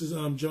God. This is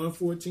John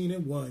 14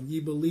 and 1.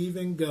 Ye believe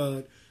in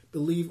God.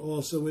 Believe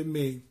also in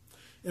me.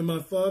 In my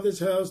Father's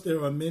house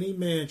there are many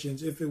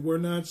mansions. If it were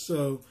not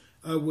so,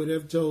 I would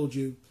have told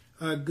you.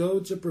 I go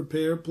to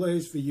prepare a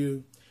place for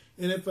you.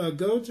 And if I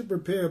go to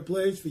prepare a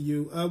place for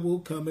you, I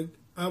will come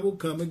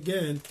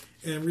again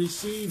and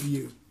receive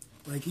you,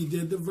 like he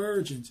did the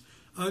virgins,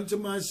 unto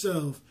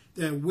myself,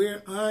 that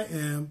where I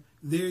am,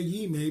 there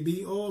ye may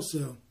be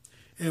also.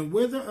 And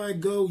whither I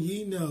go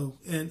ye know,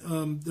 and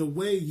the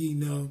way ye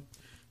know.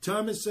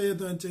 Thomas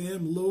saith unto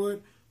him,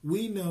 Lord,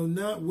 we know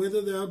not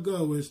whither thou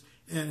goest,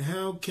 and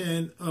how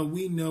can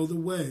we know the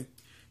way?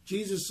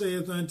 Jesus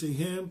saith unto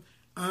him,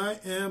 I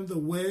am the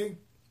way,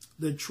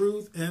 the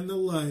truth, and the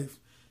life.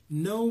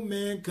 No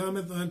man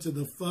cometh unto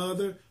the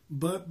Father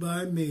but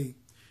by me.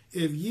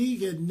 If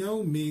ye had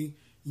known me,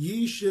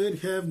 ye should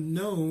have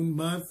known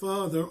my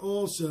Father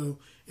also,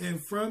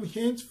 and from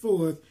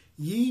henceforth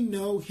ye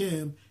know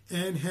him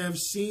and have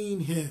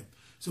seen him.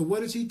 So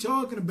what is he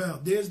talking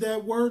about? There's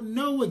that word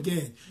know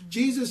again.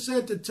 Jesus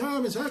said to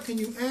Thomas, how can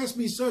you ask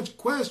me such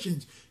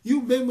questions?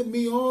 You've been with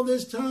me all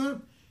this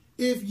time.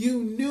 If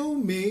you knew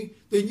me,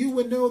 then you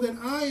would know that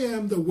I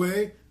am the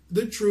way,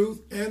 the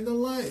truth, and the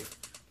life.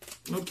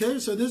 Okay,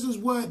 so this is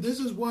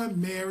why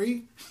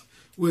Mary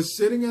was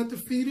sitting at the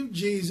feet of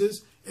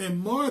Jesus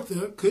and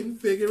Martha couldn't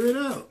figure it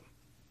out.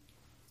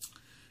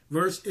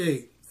 Verse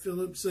 8,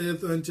 Philip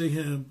saith unto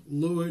him,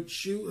 Lord,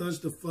 shew us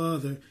the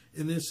Father,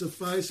 and it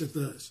sufficeth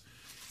us.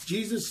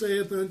 Jesus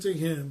saith unto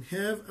him,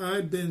 have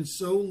I been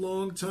so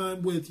long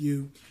time with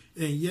you,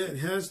 and yet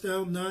hast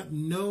thou not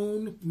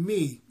known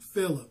me,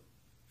 Philip?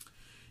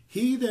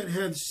 He that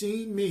hath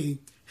seen me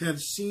hath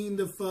seen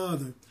the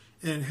Father.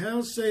 And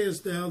how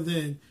sayest thou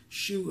then,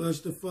 shew us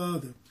the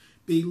Father?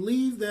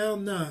 Believe thou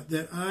not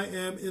that I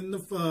am in the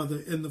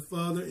Father, and the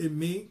Father in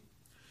me?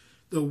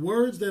 The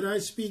words that I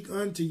speak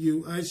unto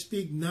you, I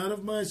speak not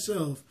of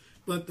myself,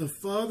 but the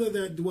Father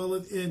that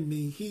dwelleth in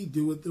me, he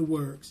doeth the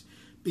works.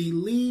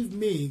 Believe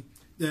me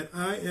that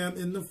I am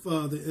in the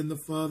Father, and the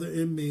Father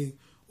in me,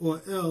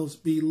 or else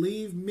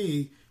believe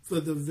me for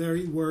the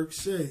very work's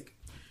sake.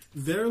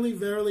 Verily,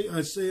 verily,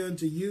 I say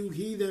unto you,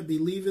 he that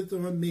believeth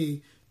on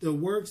me, the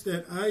works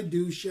that I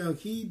do shall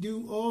he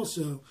do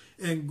also,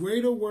 and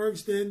greater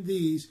works than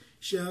these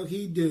shall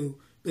he do,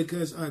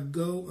 because I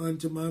go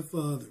unto my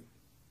Father.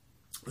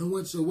 And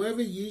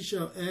whatsoever ye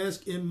shall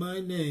ask in my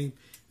name,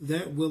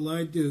 that will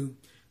I do,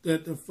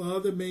 that the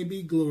Father may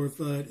be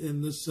glorified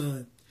in the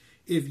Son.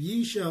 If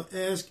ye shall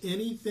ask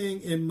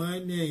anything in my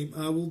name,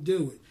 I will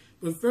do it.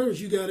 But first,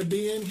 you got to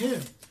be in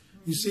him.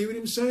 You see what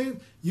I'm saying?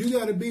 You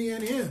got to be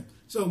in him.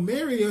 So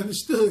Mary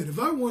understood, if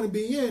I want to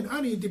be in,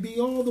 I need to be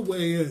all the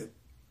way in.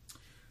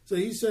 So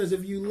he says,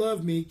 if you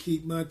love me,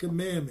 keep my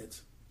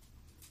commandments.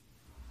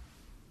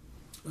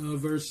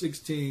 Verse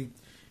 16,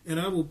 and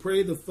I will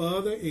pray the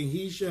Father, and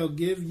he shall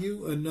give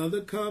you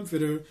another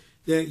comforter,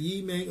 that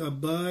he may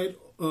abide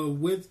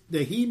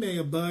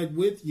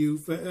with you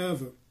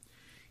forever.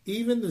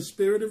 Even the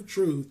Spirit of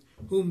truth,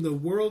 whom the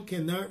world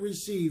cannot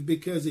receive,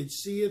 because it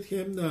seeth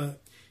him not,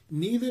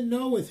 neither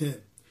knoweth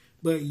him.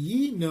 But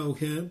ye know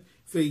him,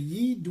 for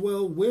he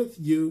dwelleth with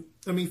you,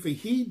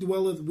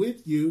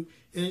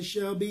 and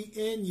shall be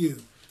in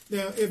you.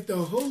 Now, if the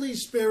Holy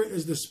Spirit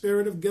is the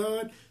Spirit of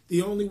God,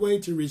 the only way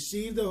to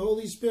receive the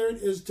Holy Spirit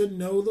is to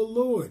know the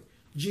Lord,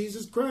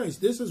 Jesus Christ.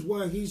 This is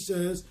why he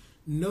says,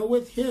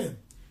 knoweth him.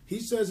 He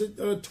says it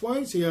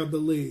twice here, I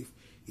believe.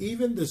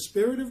 Even the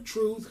Spirit of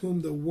truth,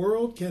 whom the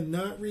world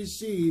cannot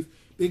receive,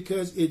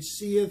 because it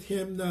seeth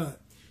him not,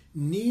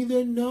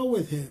 neither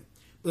knoweth him.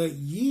 But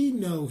ye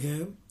know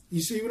him.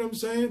 You see what I'm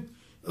saying?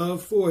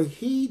 For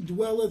he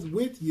dwelleth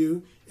with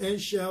you,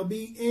 and shall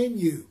be in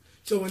you.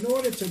 So in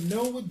order to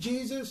know with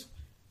Jesus,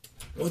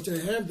 or to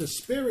have the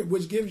Spirit,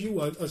 which gives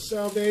you a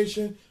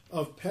salvation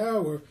of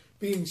power,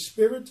 being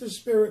spirit to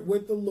spirit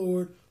with the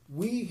Lord,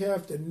 we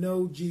have to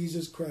know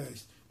Jesus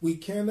Christ. We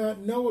cannot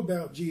know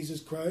about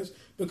Jesus Christ,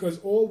 because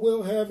all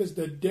we'll have is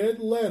the dead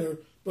letter,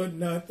 but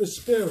not the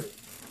Spirit.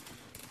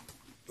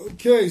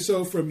 Okay,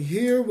 so from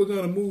here, we're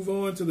going to move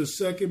on to the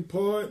second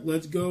part.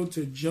 Let's go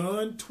to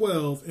John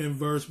 12 and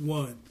verse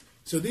 1.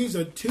 So these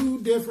are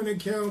two different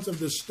accounts of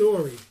the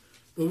story.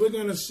 But we're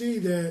going to see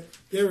that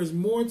there is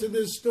more to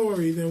this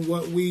story than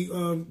what we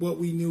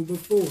knew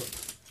before.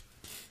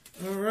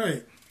 All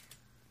right.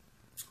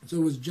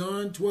 So it's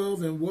John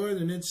 12 and 1,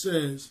 and it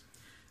says,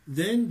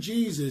 Then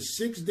Jesus,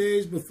 6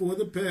 days before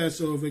the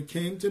Passover,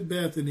 came to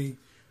Bethany,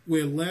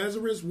 where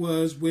Lazarus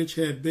was, which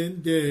had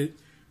been dead,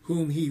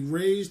 whom he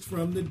raised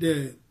from the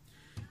dead.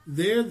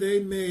 There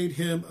they made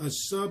him a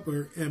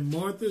supper, and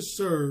Martha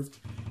served,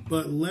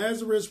 but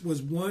Lazarus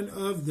was one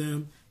of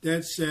them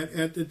that sat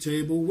at the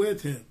table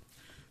with him.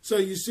 So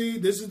you see,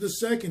 this is the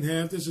second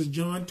half. This is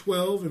John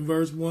 12 and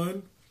verse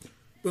 1.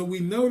 But we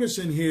notice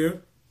in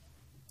here,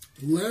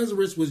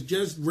 Lazarus was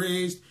just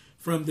raised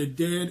from the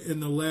dead in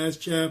the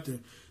last chapter.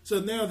 So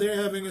now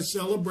they're having a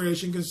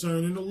celebration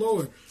concerning the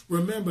Lord.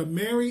 Remember,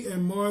 Mary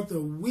and Martha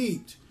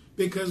wept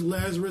because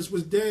Lazarus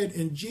was dead,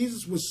 and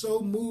Jesus was so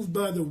moved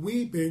by the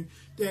weeping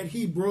that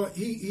he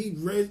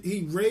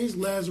raised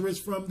Lazarus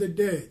from the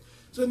dead.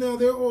 So now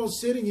they're all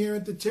sitting here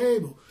at the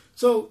table.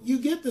 So you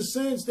get the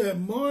sense that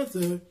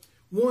Martha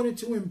wanted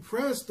to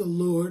impress the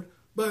Lord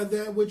by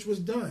that which was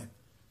done.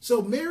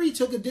 So Mary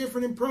took a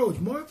different approach.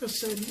 Martha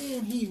said,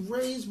 man, he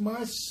raised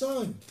my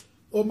son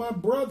or my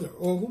brother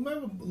or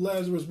whomever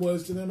Lazarus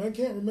was to them. I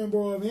can't remember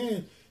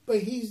offhand, but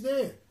he's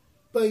there.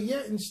 But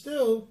yet and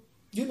still,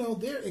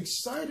 they're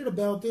excited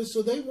about this,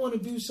 so they want to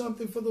do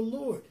something for the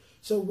Lord.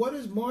 So what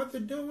is Martha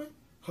doing?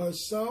 Her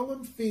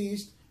solemn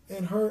feast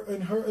and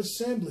her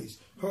assemblies,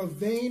 her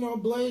vain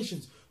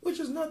oblations, which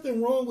is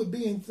nothing wrong with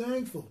being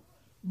thankful.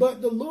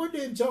 But the Lord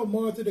didn't tell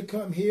Martha to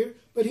come here,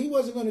 but he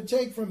wasn't going to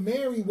take from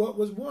Mary what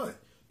was what.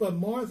 But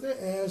Martha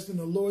asked, and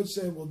the Lord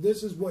said, well,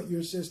 this is what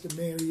your sister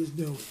Mary is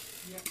doing.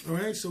 Yep. All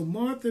right, so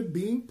Martha,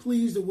 being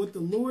pleased at what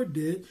the Lord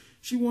did,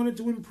 she wanted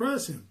to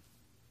impress him.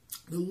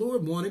 The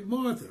Lord wanted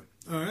Martha.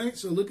 All right,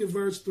 so look at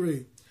verse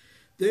 3.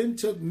 Then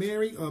took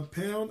Mary a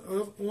pound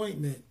of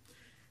ointment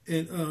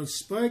and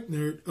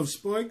spikenard,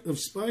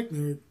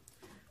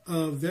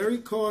 very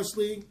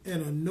costly,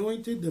 and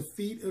anointed the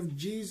feet of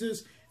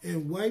Jesus,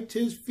 and wiped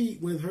his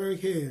feet with her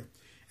hair,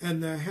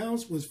 and the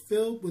house was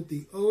filled with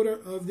the odor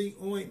of the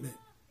ointment.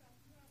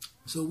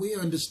 So we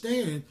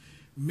understand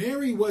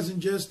Mary wasn't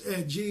just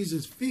at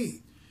Jesus'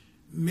 feet.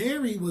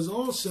 Mary was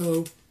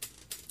also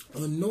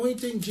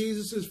anointing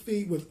Jesus'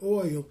 feet with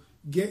oil,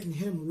 getting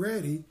him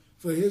ready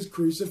for his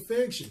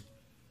crucifixion.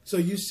 So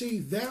you see,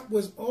 that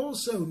was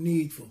also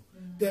needful.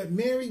 That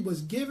Mary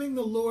was giving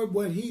the Lord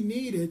what he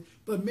needed,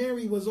 but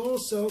Mary was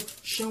also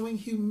showing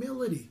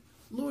humility.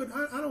 Lord,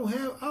 I'm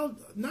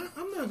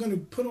not going to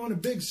put on a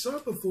big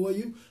supper for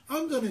you.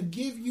 I'm going to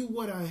give you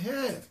what I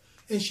have.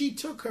 And she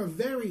took her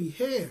very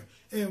hair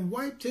and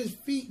wiped his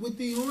feet with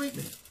the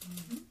ointment.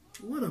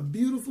 Mm-hmm. What a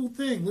beautiful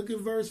thing. Look at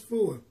verse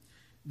 4.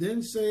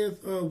 Then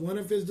saith one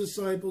of his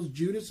disciples,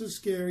 Judas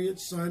Iscariot,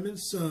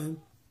 Simon's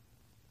son,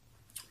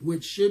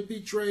 which should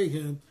betray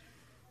him,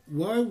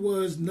 why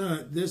was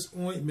not this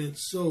ointment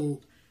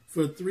sold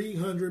for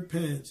 300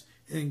 pence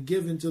and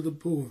given to the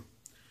poor?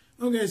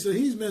 Okay, so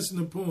he's missing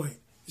the point.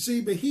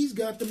 See, but he's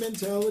got the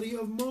mentality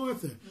of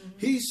Martha. Mm-hmm.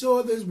 He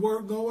saw this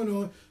work going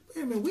on.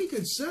 Wait a minute, we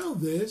could sell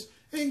this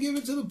and give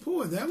it to the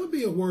poor. That would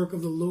be a work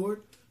of the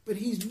Lord. But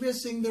he's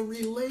missing the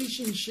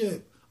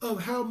relationship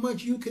of how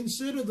much you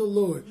consider the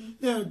Lord.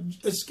 Mm-hmm. Now,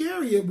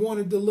 Iscariot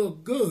wanted to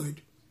look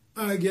good,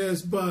 I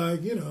guess, by,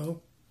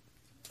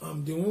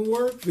 I'm doing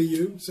work for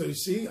you. So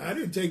see, I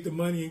didn't take the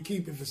money and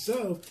keep it for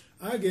self.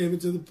 I gave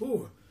it to the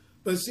poor.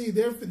 But see,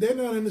 they're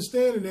not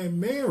understanding that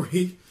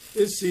married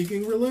is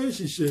seeking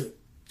relationship.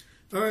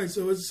 All right,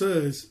 so it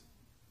says,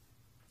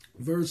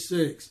 verse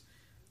 6,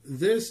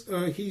 this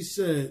he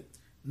said,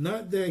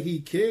 not that he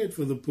cared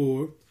for the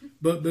poor,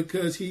 but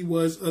because he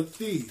was a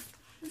thief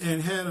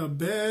and had a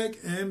bag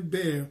and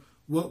bear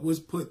what was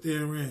put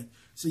therein.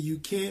 So you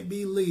can't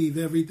believe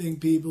everything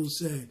people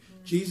say.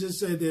 Jesus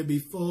said there'd be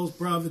false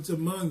prophets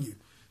among you.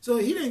 So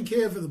he didn't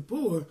care for the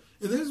poor.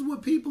 And this is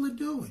what people are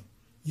doing.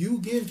 You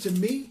give to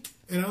me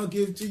and I'll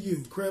give to you.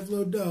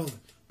 Creflo Dollar.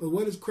 But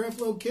what does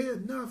Creflo care?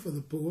 Not for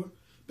the poor.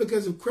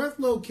 Because if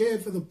Creflo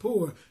cared for the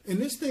poor, and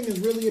this thing is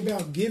really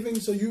about giving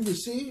so you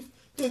receive,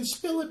 then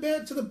spill it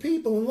back to the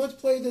people and let's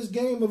play this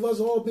game of us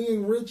all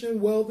being rich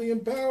and wealthy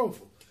and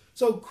powerful.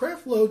 So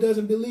Creflo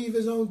doesn't believe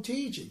his own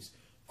teachings.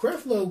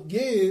 Creflo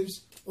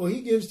gives, or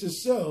he gives to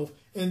self,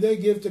 and they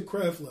give to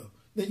Creflo.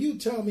 Now you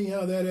tell me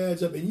how that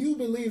adds up. And you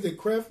believe that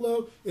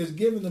Creflo is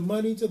giving the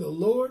money to the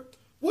Lord?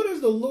 What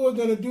is the Lord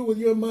going to do with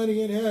your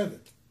money in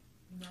heaven?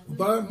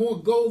 Buy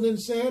more golden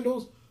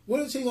sandals?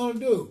 What is he going to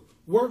do?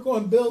 Work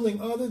on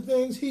building other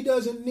things? He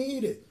doesn't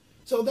need it.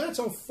 So that's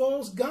a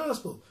false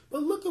gospel.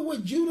 But look at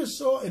what Judas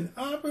saw, an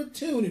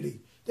opportunity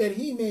that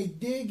he may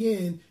dig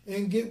in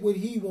and get what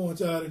he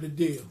wants out of the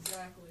deal.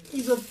 Exactly.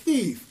 He's a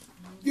thief.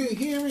 You're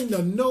hearing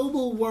the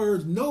noble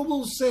words,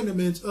 noble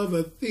sentiments of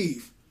a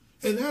thief.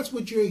 And that's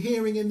what you're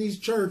hearing in these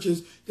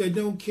churches that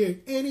don't care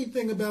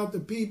anything about the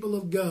people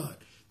of God.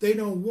 They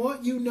don't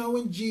want you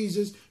knowing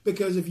Jesus,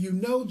 because if you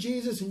know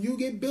Jesus and you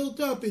get built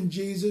up in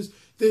Jesus,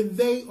 then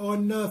they are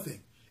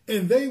nothing.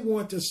 And they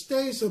want to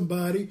stay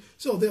somebody,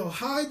 so they'll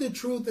hide the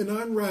truth in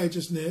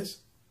unrighteousness,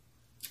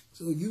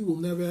 so you will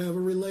never have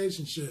a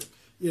relationship.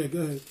 Yeah,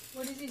 go ahead.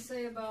 What does he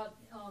say about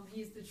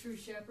he's the true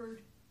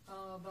shepherd,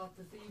 about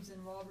the thieves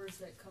and robbers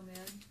that come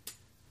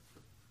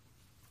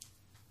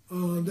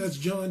in? That's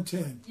John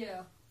 10.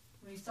 Yeah.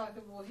 When he's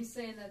talking, well, he's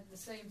saying that the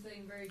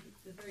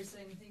very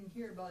same thing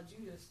here about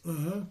Judas.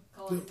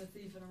 Calling him a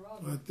thief and a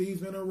robber. A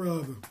thief and a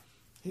robber.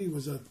 He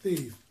was a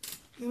thief.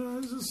 You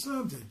know, this is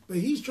something. But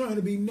he's trying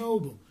to be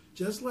noble,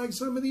 just like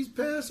some of these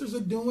pastors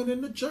are doing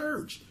in the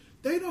church.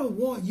 They don't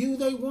want you,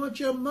 they want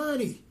your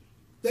money.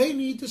 They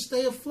need to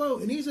stay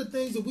afloat. And these are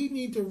things that we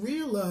need to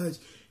realize.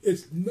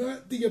 It's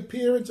not the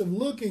appearance of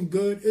looking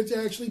good, it's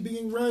actually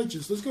being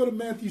righteous. Let's go to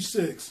Matthew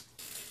 6.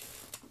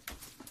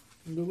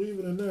 And believe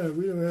it or not,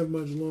 we don't have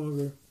much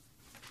longer.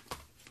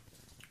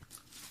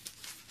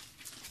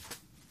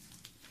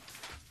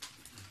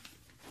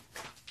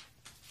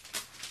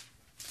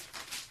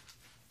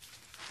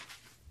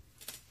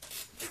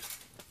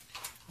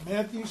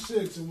 Matthew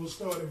 6, and we'll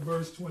start at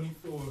verse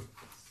 24.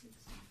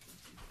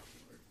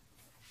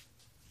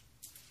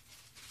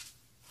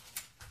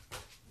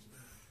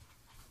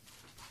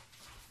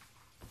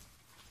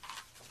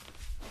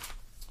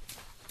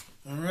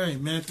 All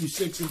right, Matthew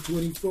 6 and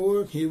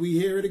 24. Here we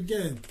hear it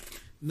again.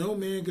 No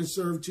man can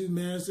serve two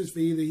masters, for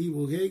either he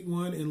will hate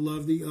one and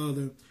love the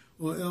other,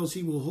 or else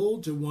he will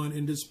hold to one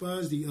and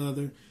despise the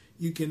other.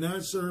 You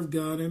cannot serve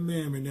God and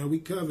mammon. Now, we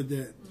covered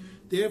that.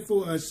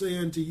 Therefore I say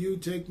unto you,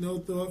 take no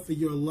thought for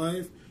your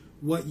life,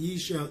 what ye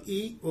shall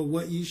eat or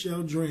what ye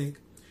shall drink,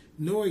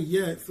 nor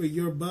yet for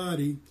your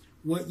body,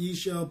 what ye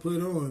shall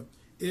put on.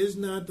 Is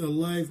not the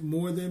life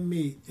more than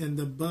meat, and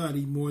the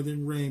body more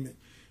than raiment?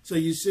 So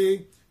you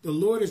see, the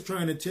Lord is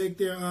trying to take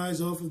their eyes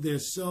off of their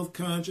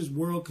self-conscious,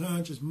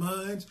 world-conscious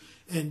minds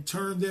and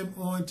turn them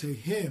on to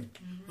Him.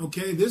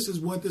 Okay, this is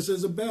what this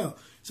is about.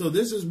 So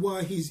this is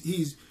why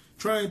He's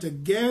trying to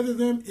gather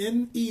them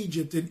in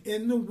Egypt and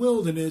in the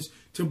wilderness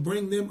to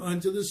bring them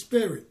unto the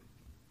Spirit.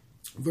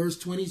 Verse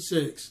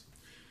 26.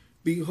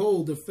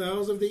 Behold, the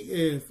fowls of the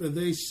air, for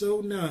they sow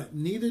not,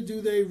 neither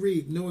do they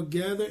reap, nor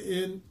gather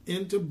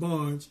into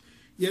barns,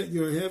 yet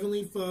your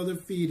heavenly Father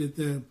feedeth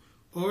them.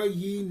 Are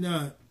ye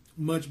not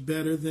much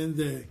better than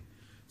they?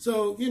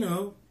 So,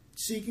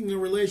 seeking a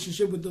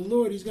relationship with the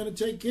Lord, He's going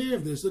to take care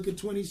of this. Look at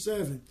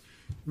 27.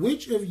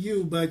 Which of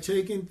you, by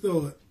taking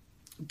thought,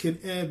 can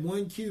add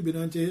 1 cubit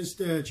unto his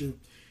stature?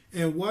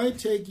 And why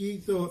take ye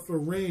thought for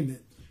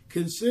raiment?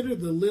 Consider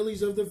the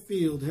lilies of the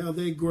field, how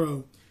they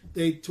grow.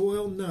 They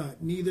toil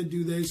not, neither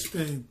do they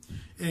spin.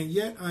 And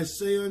yet I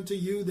say unto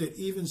you that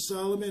even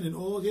Solomon in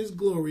all his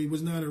glory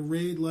was not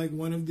arrayed like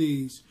one of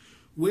these.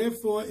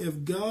 Wherefore,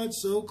 if God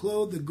so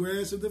clothe the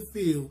grass of the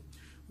field,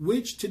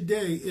 which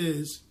today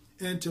is,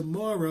 and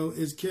tomorrow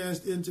is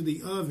cast into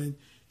the oven,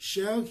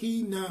 shall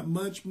He not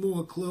much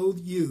more clothe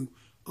you,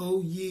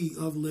 O ye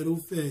of little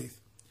faith?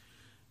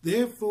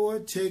 Therefore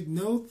take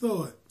no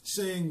thought,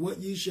 saying what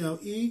ye shall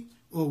eat,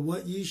 or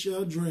what ye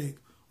shall drink,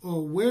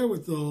 or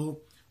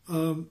wherewithal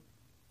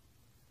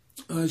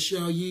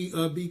shall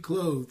ye be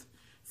clothed.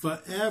 For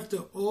after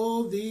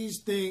all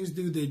these things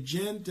do the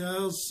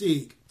Gentiles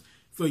seek.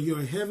 For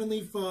your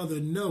heavenly Father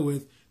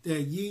knoweth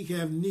that ye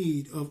have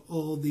need of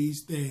all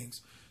these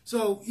things.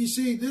 So, you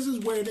see, this is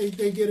where they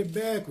get it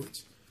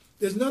backwards.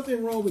 There's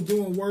nothing wrong with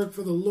doing work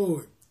for the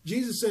Lord.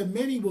 Jesus said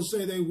many will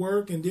say they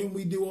work and then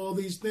we do all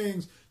these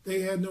things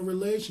They had no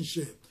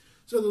relationship.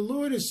 So the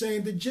Lord is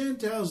saying the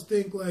Gentiles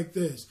think like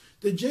this.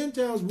 The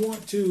Gentiles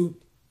want to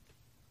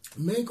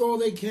make all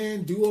they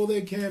can, do all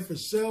they can for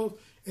self,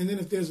 and then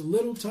if there's a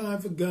little time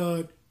for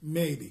God,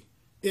 maybe.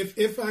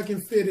 If I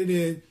can fit it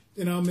in,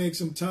 then I'll make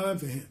some time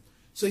for him.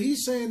 So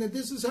he's saying that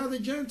this is how the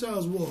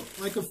Gentiles walk.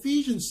 Like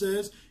Ephesians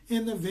says,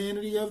 in the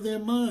vanity of their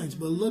minds.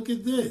 But look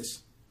at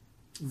this.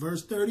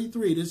 Verse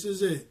 33, this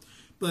is it.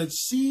 But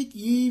seek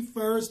ye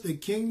first the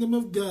kingdom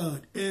of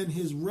God and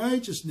his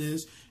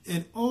righteousness,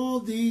 and all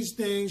these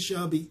things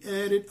shall be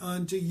added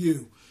unto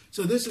you.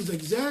 So this is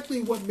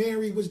exactly what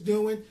Mary was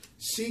doing,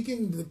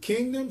 seeking the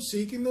kingdom,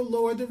 seeking the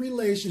Lord, the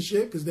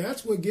relationship, because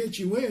that's what gets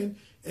you in,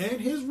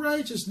 and his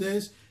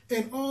righteousness,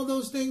 and all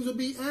those things will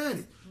be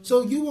added.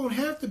 So you won't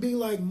have to be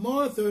like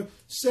Martha,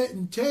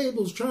 setting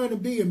tables, trying to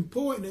be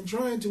important and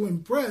trying to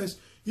impress.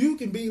 You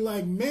can be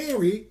like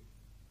Mary,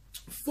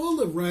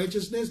 full of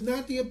righteousness,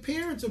 not the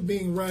appearance of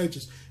being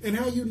righteous. And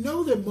how you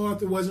know that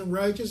Martha wasn't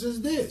righteous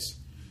is this.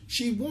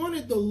 She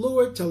wanted the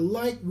Lord to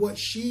like what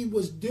she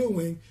was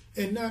doing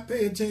and not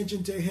pay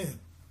attention to him.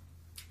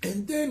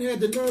 And then had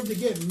the nerve to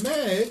get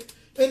mad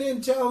and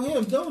then tell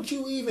him, don't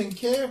you even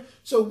care?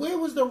 So where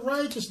was the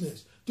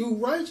righteousness? Do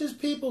righteous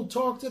people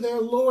talk to their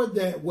Lord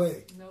that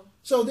way? No.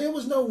 So there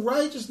was no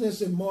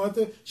righteousness in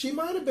Martha. She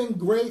might have been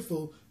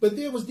grateful, but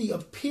there was the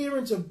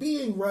appearance of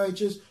being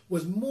righteous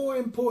was more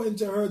important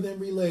to her than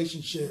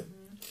relationship.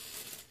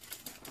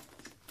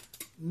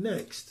 Mm-hmm.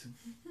 Next.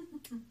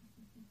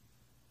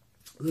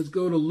 Let's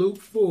go to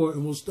Luke 4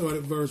 and we'll start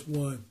at verse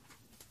 1.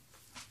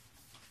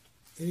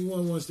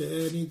 Anyone wants to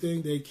add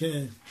anything, they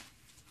can.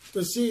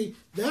 But see,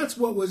 that's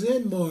what was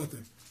in Martha,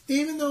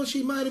 even though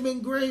she might have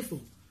been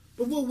grateful.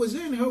 But what was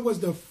in her was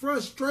the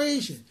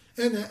frustration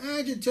and the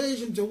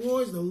agitation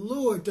towards the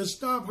Lord to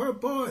stop her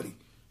party.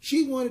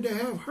 She wanted to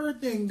have her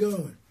thing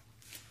going.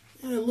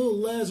 And little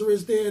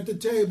Lazarus there at the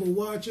table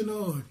watching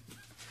on,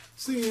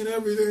 seeing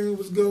everything that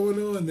was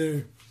going on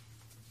there.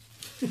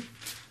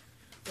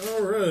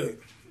 All right.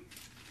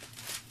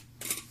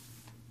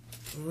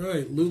 All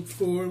right, Luke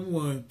 4 and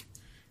 1.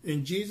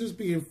 And Jesus,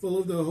 being full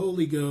of the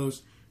Holy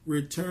Ghost,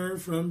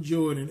 returned from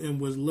Jordan and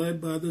was led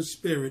by the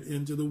Spirit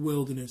into the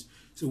wilderness.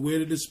 So where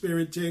did the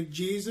Spirit take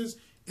Jesus?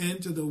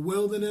 Into the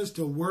wilderness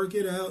to work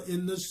it out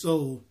in the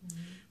soul. Mm-hmm.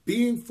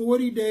 Being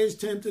 40 days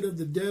tempted of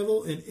the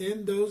devil, and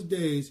in those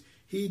days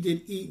he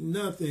did eat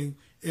nothing,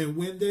 and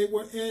when they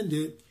were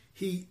ended,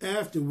 he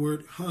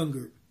afterward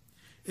hungered.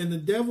 And the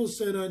devil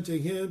said unto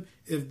him,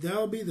 If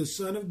thou be the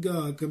Son of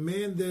God,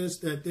 command this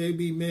stone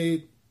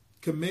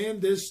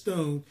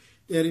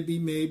that it be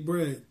made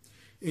bread.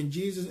 And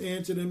Jesus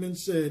answered him and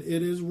said,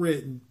 It is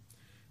written,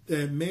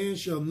 that man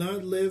shall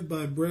not live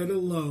by bread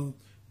alone,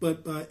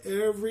 but by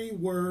every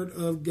word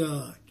of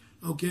God.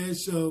 Okay,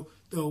 so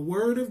the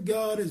word of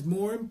God is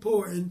more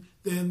important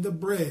than the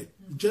bread.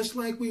 Just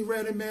like we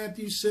read in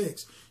Matthew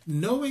 6.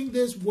 Knowing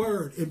this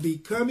word and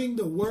becoming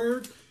the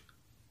word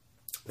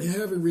and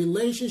having a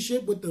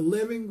relationship with the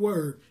living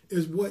word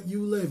is what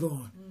you live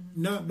on,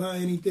 not by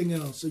anything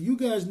else. So you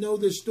guys know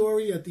this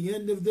story. At the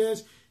end of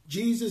this,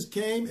 Jesus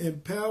came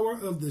in power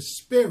of the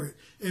Spirit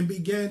and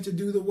began to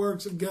do the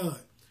works of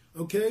God.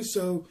 Okay,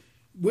 so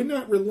we're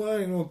not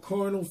relying on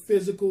carnal,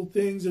 physical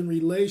things and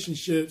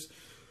relationships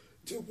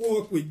to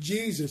walk with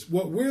Jesus.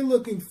 What we're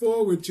looking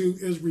forward to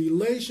is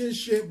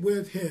relationship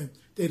with him,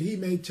 that he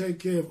may take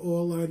care of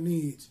all our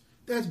needs.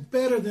 That's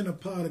better than a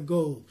pot of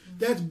gold.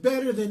 That's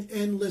better than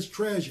endless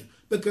treasure,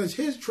 because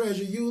his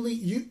treasure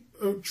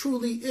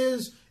truly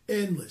is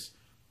endless.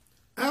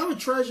 Our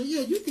treasure,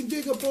 yeah, you can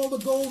dig up all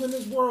the gold in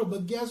this world,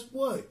 but guess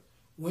what?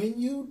 When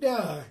you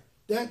die,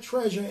 that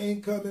treasure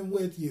ain't coming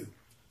with you.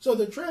 So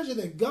the treasure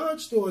that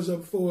God stores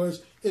up for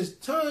us is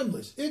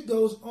timeless. It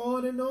goes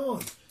on and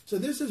on. So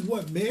this is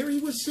what Mary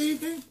was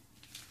seeking,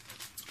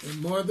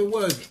 and Martha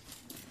wasn't.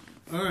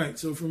 All right,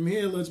 so from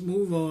here, let's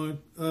move on.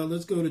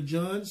 Let's go to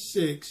John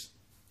 6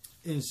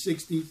 and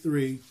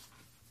 63.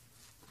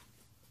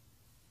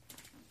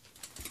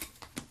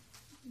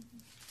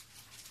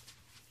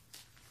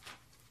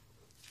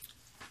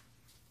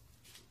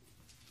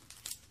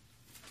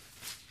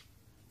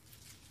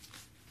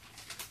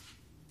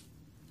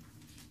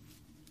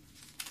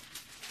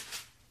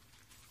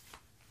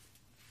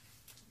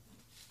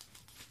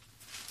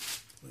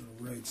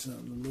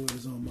 Something the Lord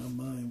is on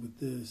my mind with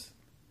this,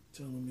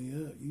 telling me,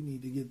 you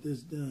need to get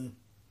this done.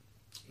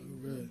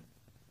 All right.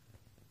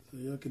 So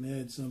y'all can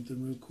add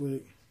something real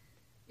quick.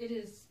 It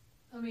is,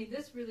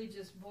 this really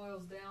just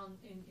boils down,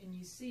 and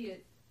you see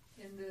it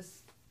in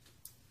this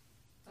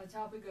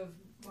topic of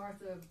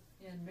Martha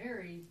and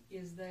Mary,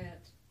 is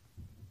that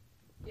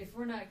if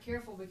we're not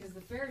careful, because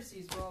the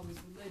Pharisees were always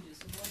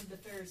religious, and what did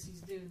the Pharisees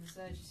do, and the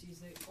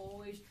Sadducees? They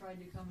always tried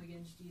to come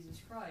against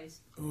Jesus Christ.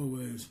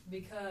 Always.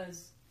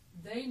 Because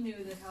they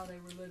knew that how they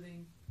were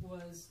living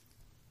was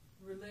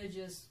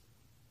religious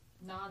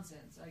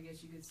nonsense, I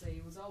guess you could say.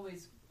 It was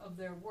always of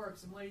their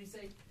works. And what did he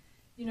say?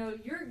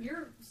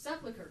 You're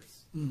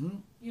sepulchres. Mm-hmm.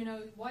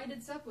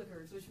 Whited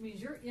sepulchres, which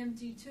means you're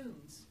empty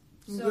tombs.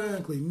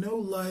 Exactly. No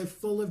life,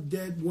 full of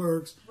dead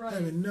works, Right.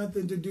 having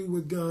nothing to do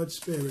with God's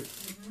Spirit.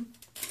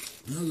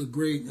 That was a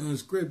great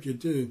scripture,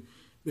 too.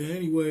 But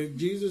anyway,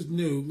 Jesus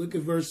knew. Look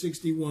at verse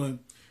 61.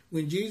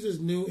 When Jesus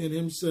knew in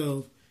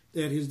himself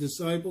that his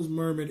disciples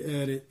murmured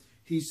at it,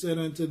 he said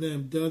unto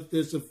them, doth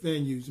this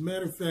offend you? As a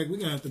matter of fact, we're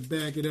going to have to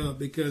back it up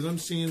because I'm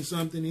seeing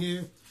something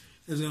here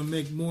that's going to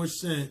make more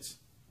sense.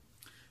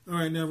 All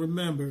right, now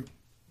remember,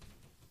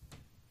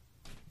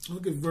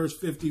 look at verse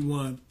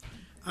 51.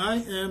 I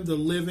am the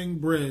living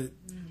bread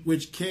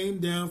which came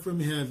down from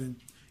heaven.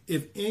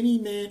 If any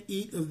man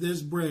eat of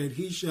this bread,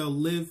 he shall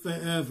live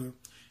forever.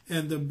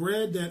 And the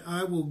bread that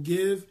I will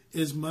give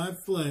is my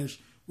flesh,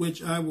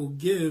 which I will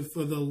give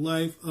for the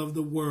life of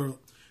the world.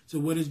 So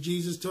what is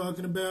Jesus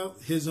talking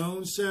about? His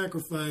own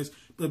sacrifice,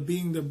 but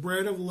being the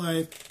bread of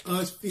life,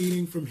 us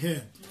feeding from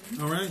him.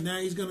 All right, now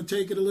he's going to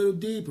take it a little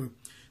deeper.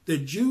 The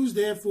Jews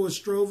therefore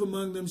strove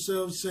among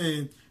themselves,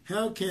 saying,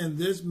 how can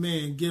this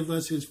man give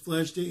us his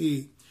flesh to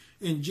eat?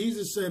 And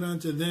Jesus said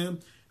unto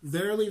them,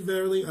 verily,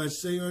 verily, I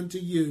say unto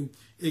you,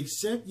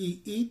 except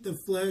ye eat the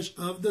flesh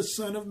of the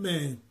Son of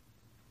Man,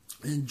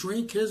 and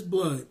drink his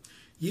blood,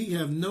 ye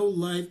have no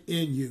life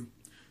in you.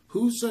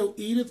 Whoso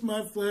eateth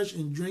my flesh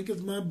and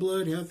drinketh my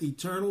blood hath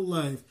eternal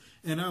life,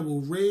 and I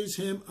will raise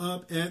him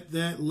up at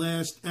the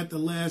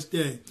last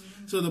day.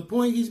 So the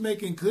point he's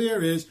making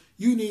clear is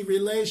you need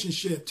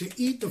relationship. To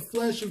eat the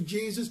flesh of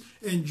Jesus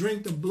and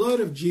drink the blood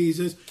of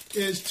Jesus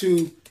is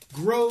to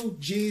grow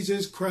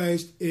Jesus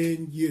Christ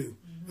in you.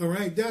 All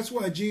right? That's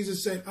why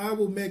Jesus said, I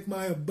will make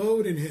my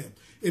abode in him.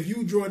 If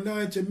you draw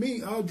nigh to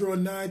me, I'll draw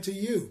nigh to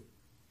you.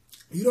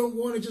 You don't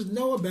want to just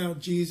know about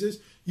Jesus.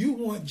 You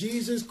want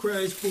Jesus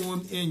Christ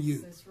formed in you.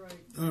 That's right.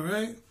 All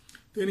right?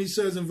 Then he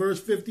says in verse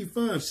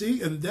 55,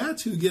 see, and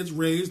that's who gets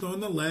raised on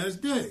the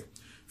last day.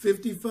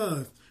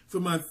 55, for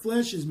my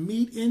flesh is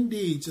meat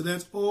indeed, so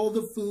that's all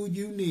the food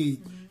you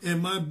need.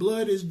 And my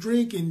blood is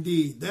drink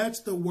indeed.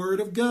 That's the word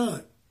of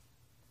God.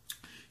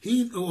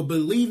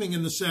 Believing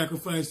in the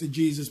sacrifice that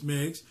Jesus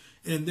makes.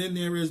 And then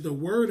there is the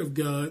word of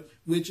God,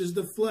 which is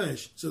the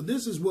flesh. So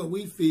this is what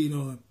we feed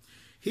on.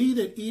 He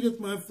that eateth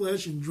my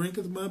flesh and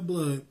drinketh my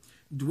blood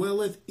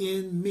dwelleth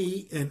in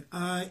me, and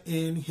I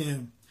in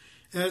him.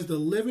 As the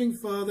living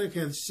Father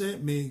hath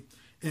sent me,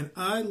 and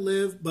I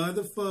live by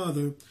the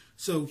Father,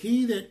 so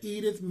he that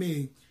eateth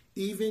me,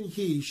 even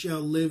he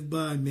shall live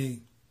by me.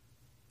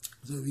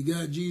 So if you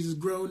got Jesus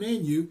growing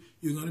in you,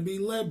 you're going to be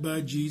led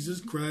by Jesus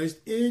Christ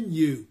in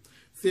you.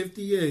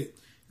 58.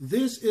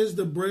 This is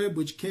the bread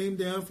which came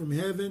down from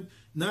heaven,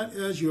 not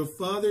as your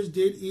fathers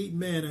did eat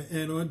manna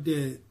and are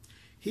dead.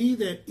 He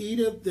that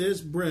eateth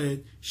this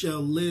bread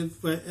shall live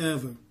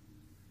forever.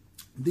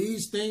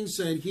 These things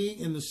said he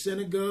in the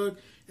synagogue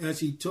as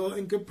he taught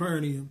in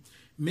Capernaum.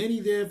 Many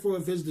therefore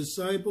of his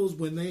disciples,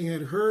 when they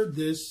had heard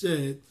this,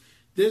 said,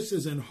 this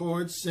is an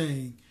hard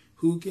saying.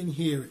 Who can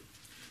hear it?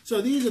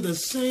 So these are the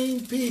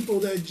same people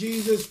that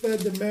Jesus fed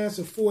the mass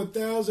of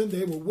 4,000.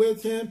 They were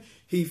with him.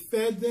 He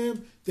fed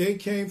them. They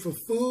came for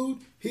food.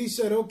 He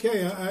said,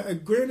 okay, I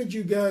granted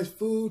you guys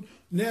food.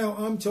 Now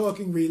I'm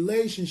talking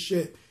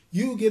relationship.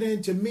 You get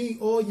into me,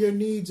 all your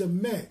needs are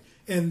met.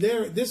 And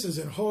this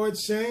isn't hard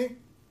saying.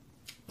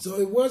 So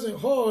it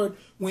wasn't hard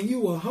when you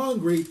were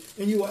hungry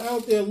and you were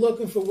out there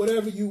looking for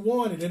whatever you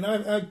wanted. And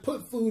I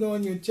put food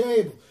on your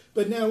table.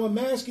 But now I'm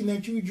asking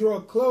that you draw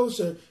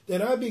closer,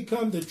 that I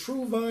become the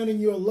true vine in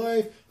your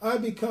life. I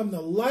become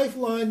the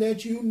lifeline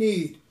that you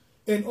need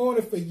in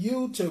order for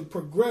you to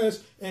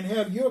progress and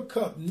have your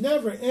cup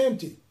never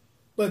empty.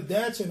 But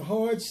that's an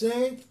hard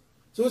saying.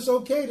 So it's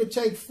okay to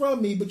take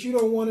from me, but you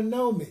don't want to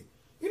know me.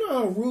 You know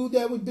how rude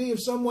that would be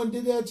if someone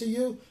did that to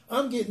you?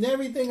 I'm getting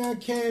everything I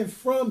can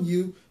from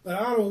you, but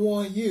I don't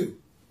want you.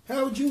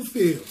 How would you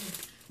feel?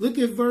 Look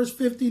at verse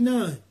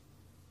 59.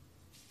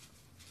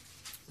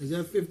 Is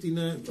that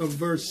 59? Or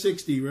verse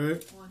 60,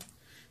 right?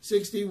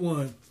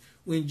 61.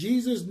 When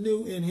Jesus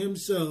knew in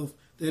himself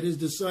that his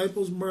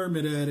disciples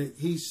murmured at it,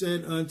 he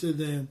said unto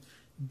them,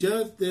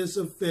 doth this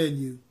offend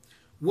you?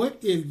 What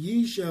if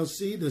ye shall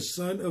see the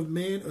Son of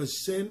Man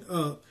ascend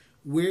up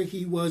where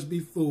he was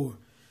before?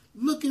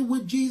 Look at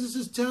what Jesus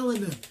is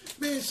telling them.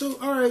 Man, so,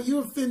 all right,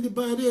 you're offended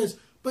by this.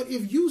 But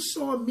if you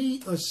saw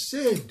me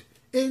ascend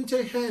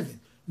into heaven,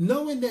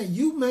 knowing that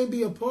you may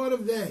be a part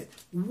of that,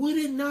 would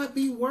it not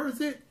be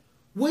worth it?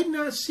 Would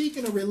not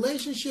seeking a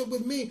relationship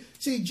with me?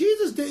 See,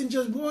 Jesus didn't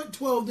just want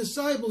 12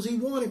 disciples. He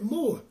wanted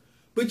more.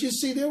 But you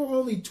see, there were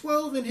only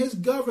 12 in his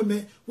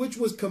government, which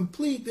was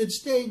complete, that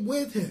stayed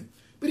with him.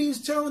 But he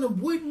was telling them,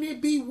 wouldn't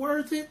it be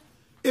worth it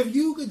if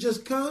you could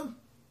just come?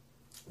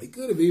 It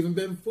could have even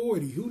been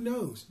 40. Who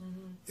knows?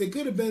 It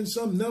could have been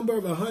some number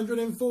of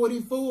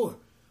 144.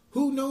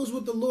 Who knows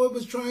what the Lord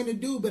was trying to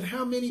do, but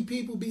how many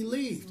people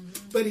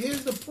believed? But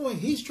here's the point.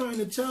 He's trying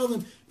to tell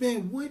them,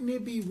 man, wouldn't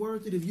it be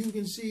worth it if you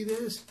can see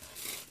this?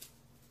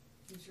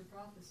 It's your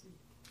prophecy.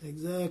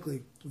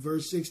 Exactly.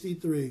 Verse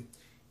 63.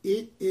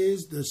 It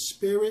is the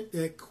spirit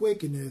that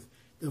quickeneth,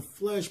 the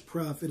flesh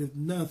profiteth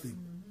nothing.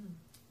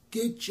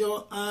 Get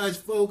your eyes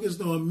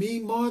focused on me,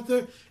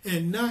 Martha,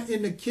 and not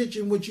in the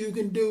kitchen what you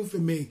can do for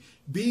me.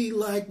 Be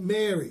like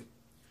Mary.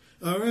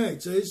 All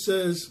right, so it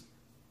says,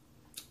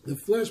 the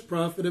flesh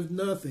profiteth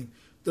nothing.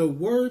 The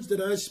words that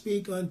I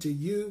speak unto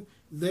you,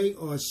 they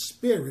are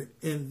spirit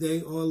and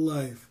they are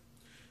life.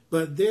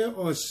 But there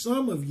are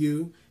some of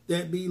you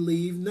that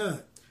believe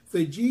not.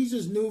 For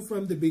Jesus knew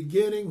from the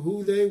beginning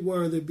who they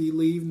were that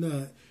believed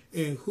not,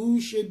 and who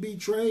should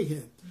betray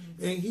him.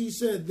 And he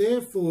said,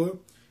 therefore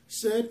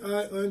said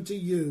I unto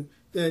you,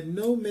 that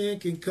no man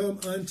can come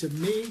unto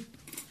me,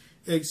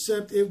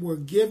 except it were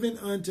given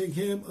unto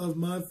him of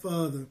my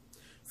Father.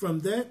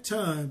 From that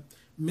time,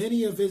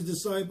 many of his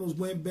disciples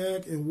went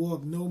back and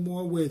walked no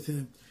more with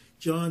him.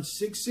 John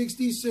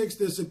 6:66,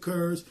 this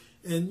occurs,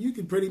 and you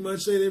can pretty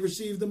much say they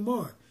received the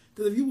mark.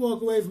 Because if you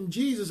walk away from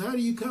Jesus, how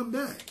do you come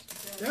back?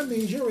 That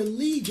means your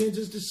allegiance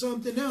is to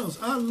something else.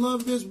 I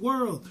love this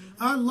world.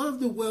 I love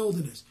the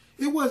wilderness.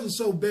 It wasn't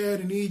so bad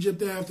in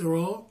Egypt after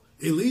all.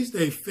 At least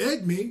they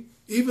fed me,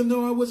 even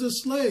though I was a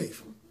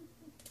slave.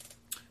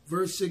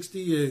 Verse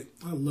 68.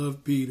 I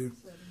love Peter.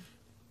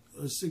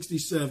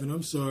 67,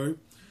 I'm sorry.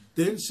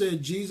 Then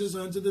said Jesus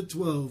unto the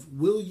 12,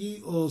 will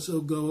ye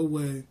also go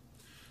away?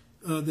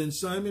 Then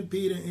Simon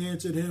Peter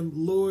answered him,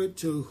 Lord,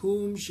 to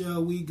whom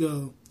shall we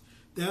go?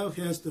 Thou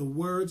hast the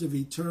words of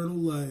eternal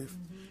life,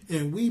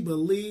 and we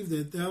believe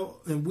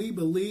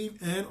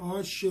and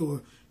are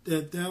sure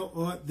that thou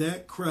art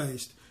that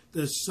Christ,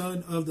 the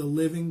Son of the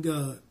living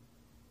God.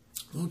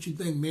 Don't you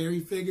think Mary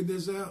figured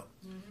this out?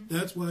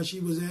 That's why she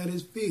was at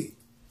his feet.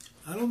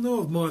 I don't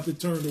know if Martha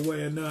turned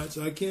away or not,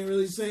 so I can't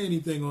really say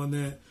anything on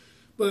that.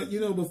 But,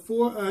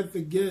 before I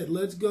forget,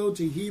 let's go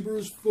to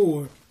Hebrews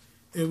 4,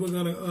 and we're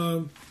going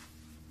to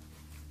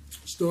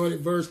start at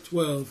verse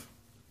 12.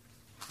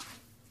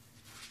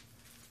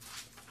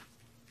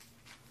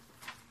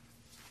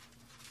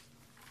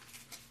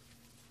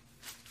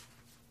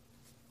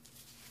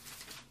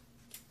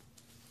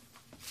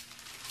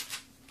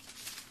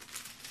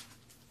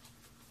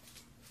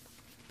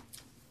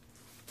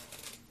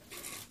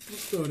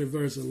 Let's start at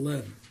verse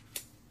 11.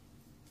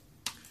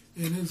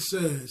 And it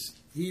says,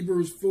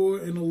 Hebrews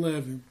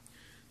 4:11,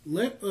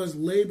 let us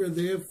labor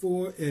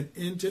therefore and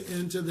enter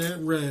into that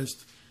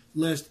rest,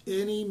 lest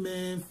any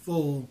man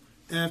fall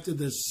after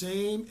the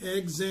same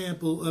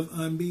example of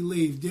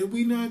unbelief. Did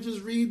we not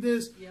just read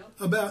this? Yep.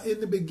 About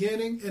in the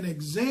beginning, an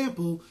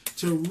example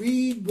to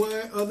read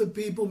where other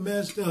people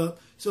messed up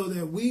so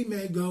that we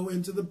may go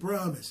into the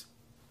promise.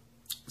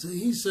 So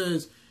he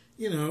says,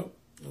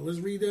 let's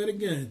read that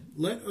again.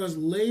 Let us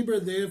labor,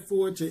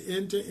 therefore, to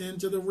enter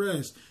into the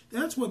rest.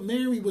 That's what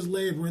Mary was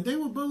laboring. They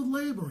were both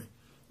laboring.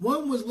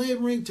 One was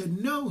laboring to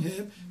know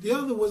him. The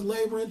other was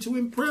laboring to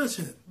impress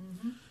him.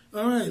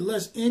 All right,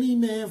 lest any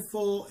man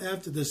fall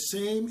after the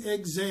same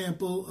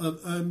example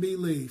of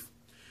unbelief.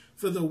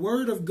 For the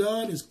word of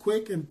God is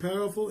quick and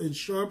powerful and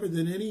sharper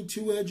than any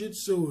two-edged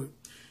sword,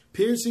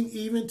 piercing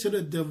even to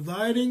the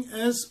dividing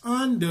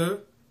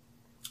asunder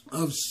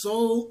of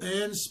soul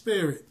and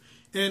spirit,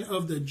 and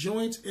of the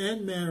joints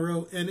and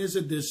marrow, and is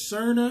a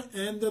discerner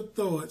and the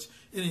thoughts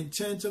and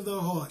intents of the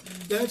heart.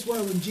 That's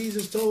why when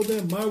Jesus told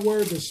them, my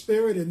words are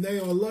spirit and they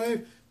are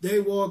life,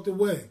 they walked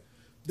away.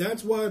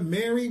 That's why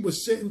Mary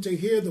was sitting to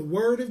hear the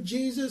word of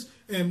Jesus,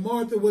 and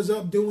Martha was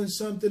up doing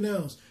something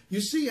else. You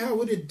see how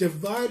it had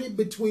divided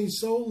between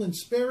soul and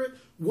spirit?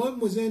 One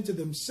was into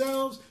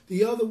themselves,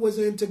 the other was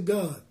into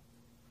God.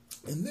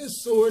 And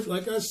this sword,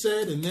 like I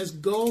said, in this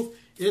gulf,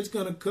 it's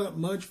going to cut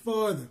much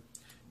farther.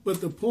 But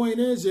the point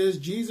is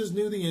Jesus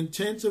knew the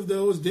intents of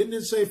those. Didn't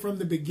it say from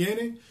the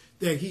beginning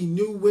that he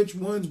knew which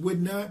ones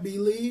would not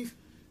believe?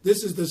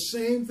 This is the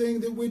same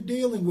thing that we're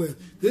dealing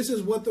with. This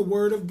is what the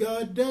Word of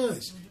God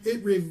does.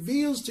 It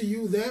reveals to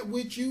you that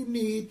which you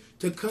need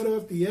to cut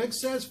off the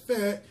excess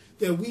fat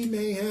that we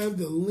may have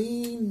the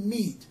lean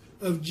meat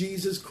of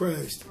Jesus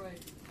Christ. Right.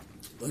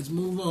 Let's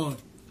move on.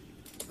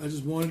 I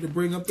just wanted to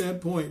bring up that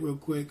point real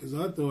quick because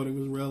I thought it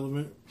was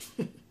relevant.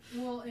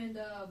 Well, and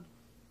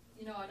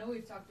I know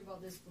we've talked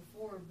about this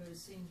before, but it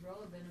seems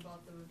relevant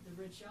about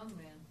the rich young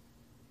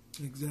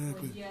man.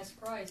 Exactly. When he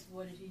asked Christ,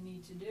 what did he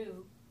need to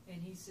do?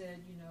 And he said,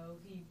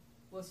 he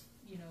was,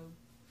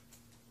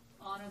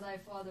 honor thy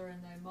father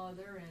and thy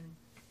mother, and,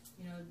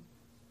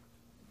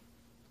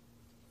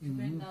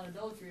 commit not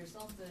adultery or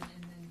something.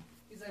 And then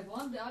he's like,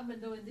 well, I've been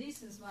doing these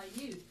since my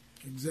youth.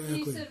 Exactly.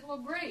 And he said, well,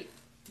 great.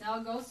 Now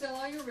go sell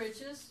all your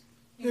riches.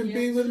 And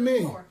be with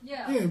me.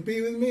 Yeah,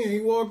 be with me. And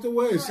he walked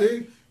away. Right.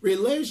 See?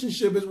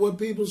 Relationship is what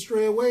people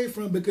stray away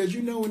from because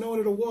in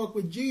order to walk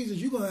with Jesus,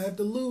 you're going to have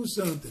to lose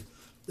something.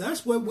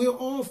 That's what we're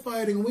all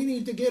fighting. We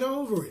need to get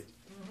over it.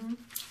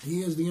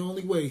 He is the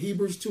only way.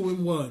 Hebrews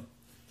 2:1.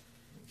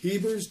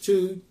 Hebrews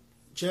 2,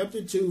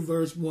 chapter 2,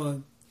 verse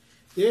 1.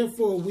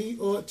 Therefore we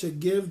ought to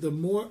give the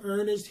more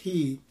earnest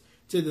heed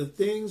to the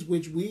things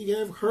which we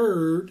have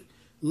heard,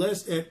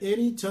 lest at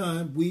any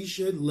time we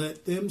should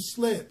let them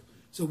slip.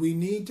 So we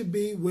need to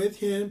be with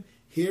him,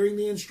 hearing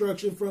the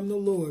instruction from the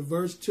Lord.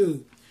 Verse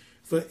 2.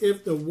 For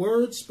if the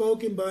word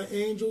spoken by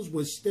angels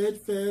was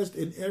steadfast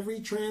in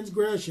every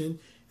transgression,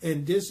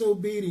 and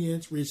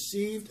disobedience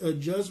received a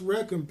just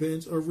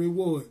recompense or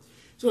reward.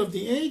 So if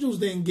the angels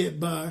didn't get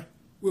by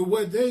with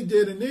what they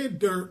did in their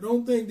dirt,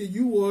 don't think that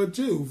you are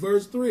too.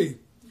 Verse 3.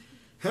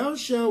 How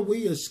shall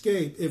we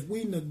escape if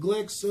we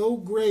neglect so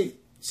great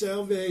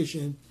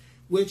salvation,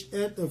 which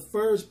at the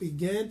first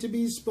began to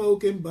be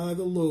spoken by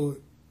the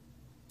Lord,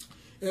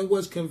 and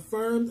was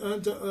confirmed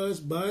unto us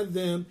by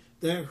them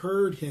that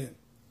heard him?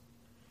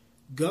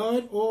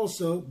 God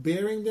also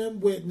bearing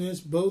them witness,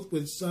 both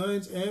with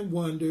signs and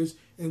wonders,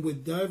 and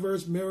with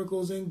diverse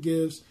miracles and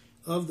gifts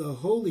of the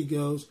Holy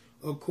Ghost,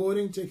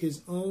 according to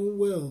his own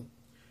will.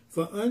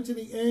 For unto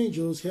the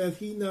angels hath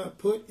he not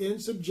put in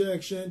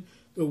subjection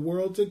the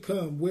world to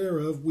come,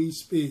 whereof we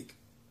speak.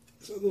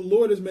 So the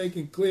Lord is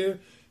making clear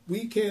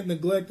we can't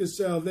neglect the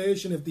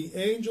salvation. If the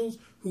angels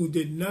who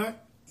did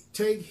not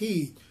take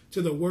heed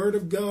to the word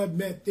of God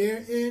met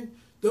their end,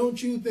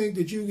 don't you think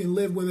that you can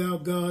live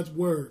without God's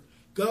word?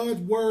 God's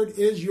word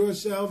is your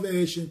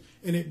salvation,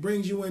 and it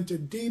brings you into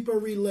deeper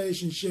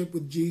relationship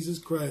with Jesus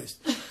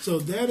Christ. So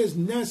that is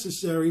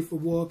necessary for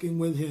walking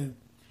with him.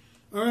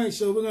 All right,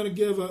 so we're going to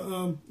give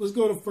let's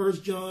go to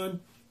 1 John,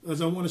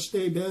 as I want to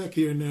stay back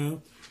here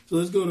now. So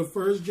let's go to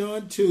 1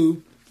 John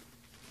 2,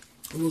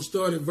 and we'll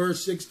start at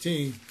verse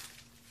 16.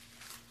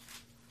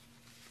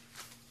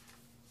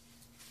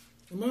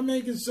 Am I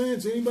making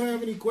sense? Anybody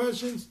have any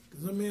questions?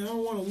 Because, I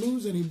don't want to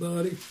lose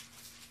anybody.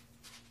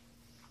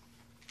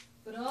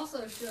 But it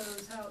also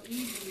shows how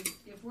easily,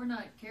 if we're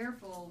not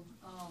careful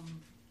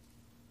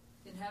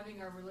in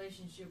having our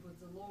relationship with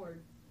the Lord,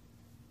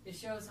 it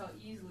shows how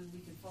easily we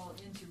could fall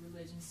into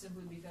religion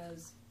simply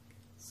because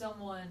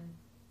someone,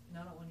 and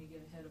I don't want to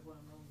get ahead of what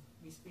I'm going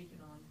to be speaking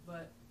on,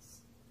 but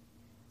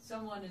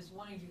someone is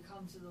wanting to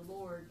come to the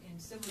Lord, and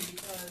simply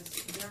because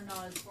they're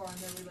not as far in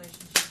their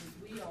relationship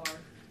as we are,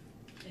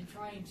 and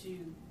trying to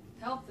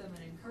help them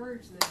and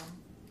encourage them.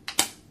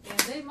 And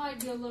they might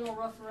be a little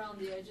rough around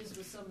the edges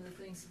with some of the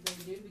things that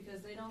they do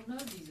because they don't know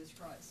Jesus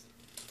Christ.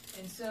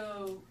 And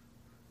so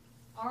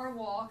our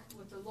walk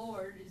with the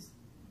Lord is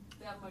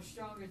that much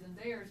stronger than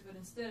theirs, but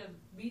instead of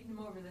beating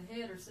them over the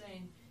head or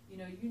saying,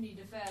 you need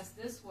to fast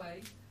this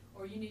way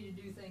or you need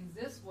to do things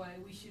this way,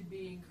 we should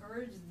be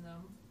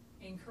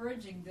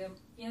encouraging them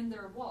in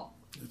their walk.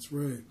 That's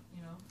right.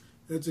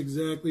 That's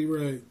exactly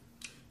right.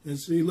 And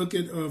see, look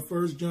at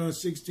 1 John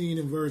 16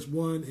 and verse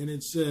 1, and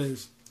it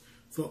says,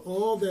 for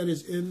all that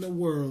is in the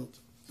world,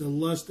 the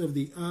lust of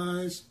the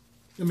eyes,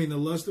 the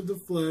lust of the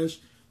flesh,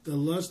 the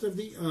lust of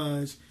the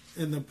eyes,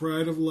 and the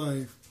pride of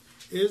life,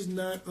 is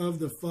not of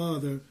the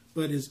Father,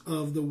 but is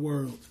of the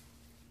world.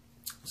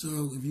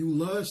 So if you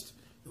lust,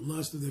 the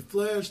lust of the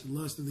flesh, the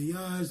lust of the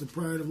eyes, the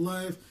pride of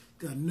life,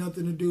 got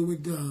nothing to do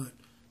with God.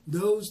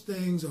 Those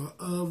things are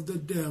of the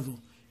devil,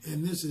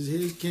 and this is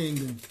his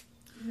kingdom.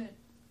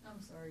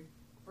 I'm sorry,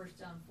 1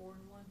 John 4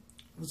 and 1?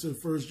 What's it,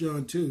 1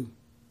 John 2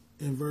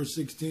 and verse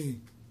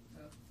 16?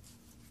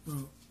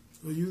 Oh,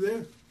 are you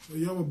there? Or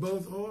y'all were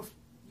both off?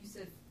 You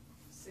said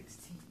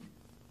 16.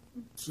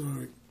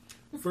 Sorry.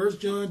 1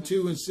 John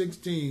 2 and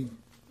 16.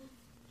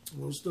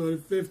 We'll start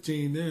at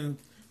 15 now.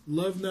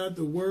 Love not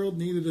the world,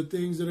 neither the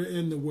things that are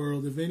in the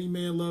world. If any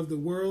man love the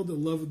world, the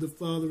love of the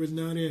Father is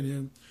not in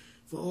him.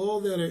 For all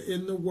that are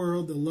in the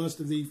world, the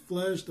lust of the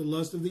flesh, the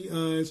lust of the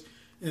eyes,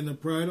 and the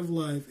pride of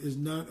life is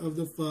not of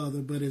the Father,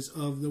 but is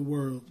of the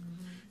world.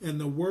 Mm-hmm. And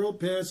the world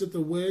passeth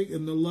away,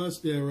 and the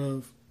lust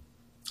thereof.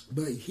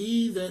 But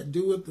he that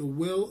doeth the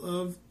will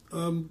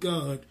of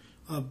God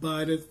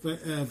abideth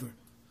forever.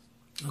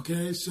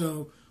 Okay,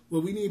 so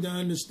what we need to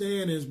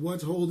understand is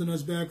what's holding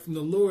us back from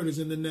the Lord is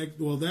in the next.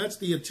 Well, that's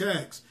the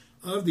attacks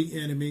of the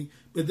enemy,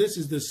 but this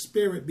is the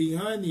spirit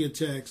behind the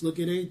attacks. Look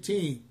at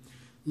 18.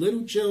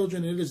 Little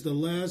children, it is the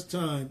last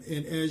time,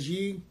 and as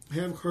ye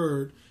have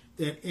heard,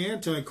 that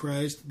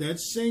Antichrist,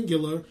 that's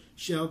singular,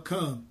 shall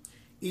come.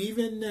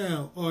 Even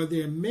now are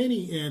there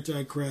many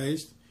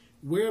Antichrists,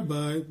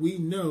 whereby we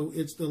know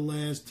it's the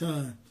last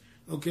time.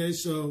 Okay,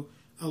 so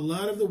a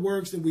lot of the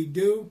works that we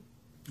do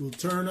will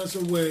turn us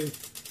away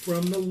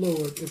from the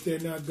Lord if they're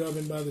not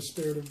governed by the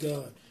Spirit of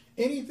God.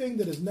 Anything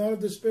that is not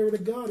of the Spirit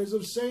of God is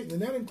of Satan,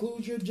 and that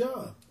includes your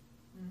job.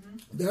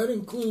 Mm-hmm. That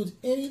includes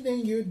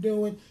anything you're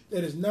doing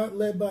that is not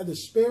led by the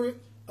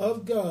Spirit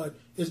of God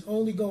is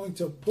only going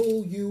to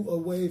pull you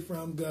away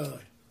from God.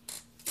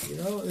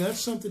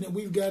 That's something that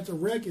we've got to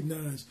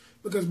recognize,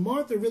 because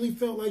Martha really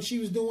felt like she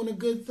was doing a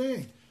good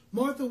thing.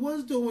 Martha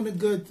was doing a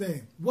good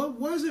thing. What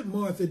was it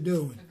Martha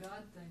doing? A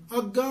God thing.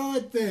 A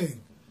God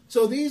thing.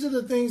 So these are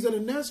the things that are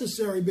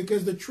necessary,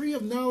 because the tree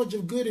of knowledge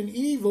of good and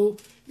evil,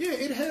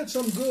 it had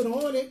some good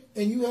on it,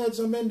 and you had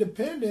some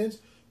independence,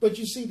 but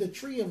you see, the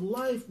tree of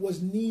life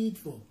was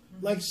needful,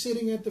 like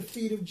sitting at the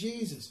feet of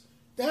Jesus.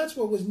 That's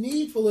what was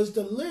needful, is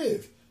to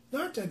live,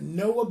 not to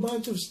know a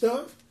bunch of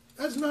stuff.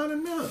 That's not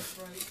enough.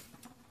 Right.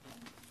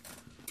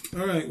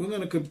 All right, we're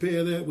going to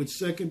compare that with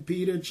 2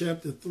 Peter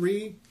chapter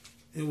 3,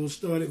 and we'll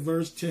start at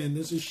verse 10.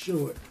 This is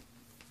short.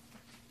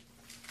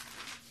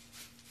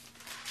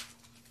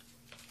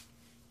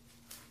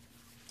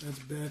 That's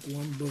back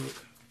one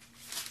book.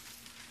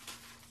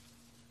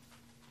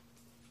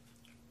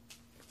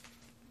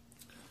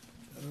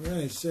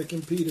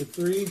 2 Peter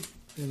 3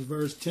 and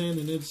verse 10,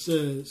 and it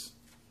says,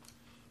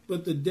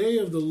 "But the day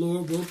of the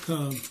Lord will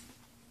come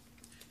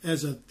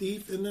as a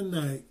thief in the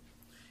night,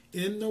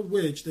 in the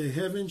which the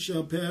heavens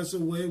shall pass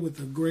away with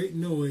a great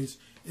noise,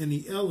 and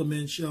the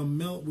elements shall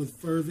melt with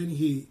fervent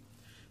heat.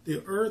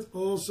 The earth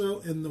also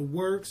and the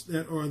works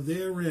that are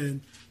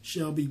therein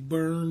shall be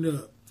burned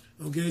up."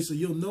 Okay, so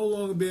you'll no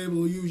longer be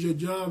able to use your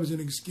job as an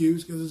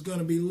excuse because it's going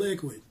to be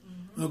liquid.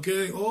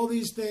 Okay, all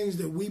these things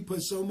that we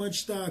put so much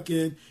stock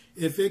in,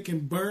 if it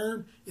can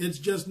burn, it's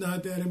just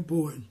not that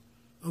important.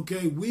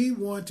 Okay, we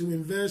want to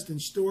invest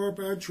and store up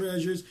our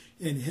treasures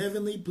in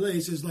heavenly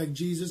places like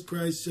Jesus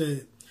Christ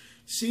said.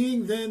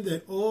 "Seeing then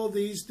that all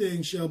these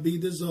things shall be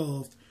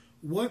dissolved,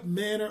 what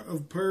manner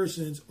of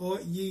persons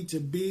ought ye to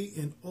be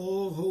in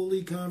all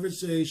holy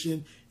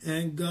conversation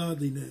and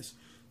godliness,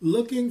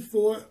 looking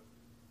for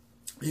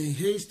and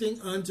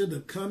hasting unto the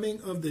coming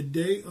of the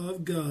day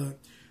of God,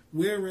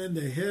 wherein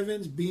the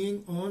heavens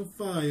being on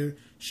fire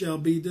shall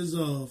be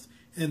dissolved,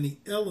 and the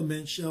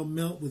elements shall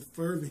melt with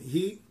fervent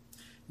heat?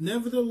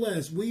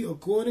 Nevertheless, we,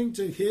 according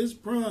to his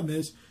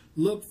promise,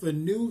 look for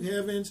new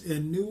heavens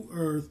and new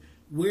earth,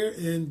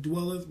 wherein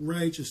dwelleth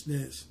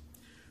righteousness.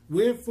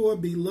 Wherefore,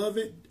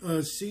 beloved,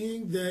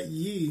 seeing that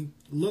ye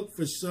look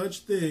for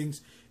such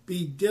things,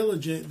 be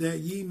diligent that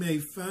ye may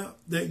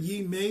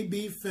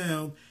be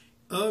found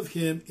of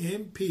him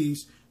in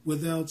peace,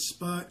 without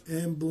spot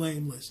and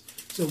blameless."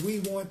 So we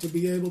want to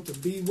be able to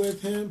be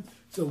with him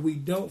so we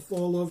don't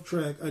fall off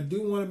track. I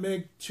do want to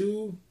make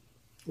 2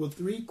 or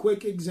 3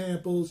 quick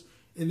examples,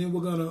 and then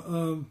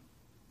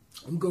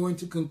I'm going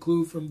to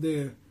conclude from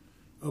there.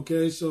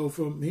 Okay, so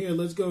from here,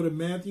 let's go to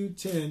Matthew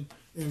 10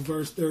 and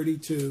verse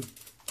 32.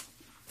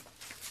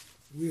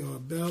 We are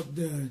about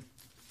done.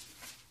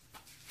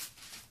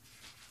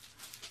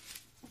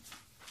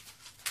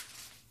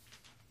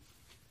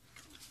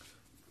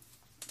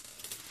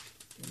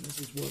 And this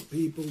is what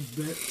people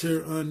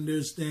better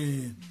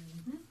understand.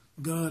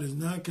 God is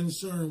not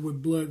concerned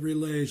with blood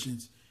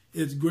relations.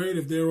 It's great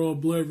if they're all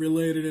blood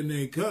related and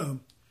they come.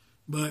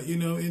 But, in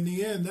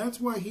the end, that's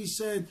why he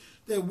said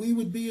that we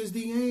would be as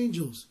the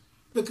angels.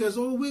 Because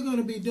all we're going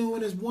to be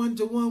doing is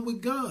one-to-one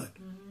with God.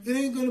 It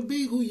ain't going to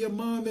be who your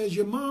mom is.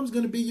 Your mom's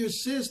going to be your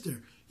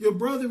sister. Your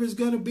brother is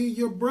going to be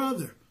your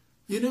brother.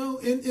 In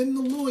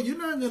the Lord, you're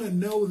not going to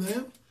know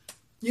them.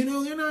 They're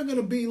not going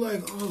to be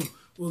like, "Oh,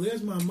 well,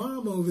 there's my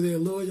mom over there,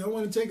 Lord. Y'all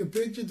want to take a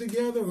picture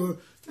together?" Or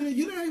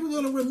you're not even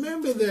going to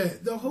remember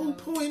that. The whole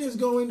point is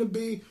going to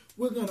be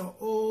we're going to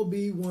all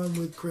be one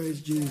with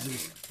Christ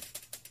Jesus.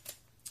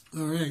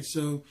 All right,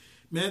 so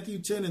Matthew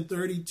 10 and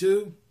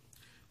 32.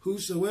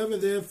 "Whosoever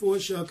therefore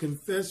shall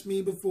confess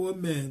me before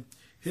men,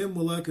 him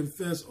will I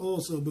confess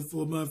also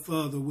before my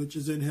Father which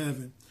is in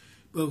heaven.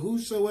 But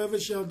whosoever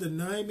shall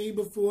deny me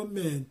before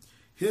men,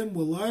 him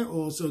will I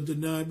also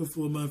deny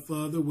before my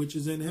Father which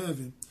is in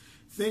heaven.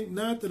 Think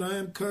not that I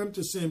am come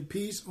to send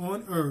peace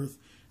on earth.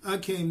 I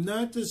came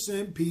not to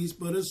send peace,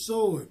 but a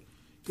sword."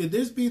 Could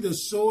this be the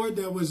sword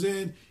that was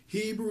in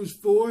Hebrews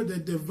 4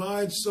 that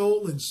divides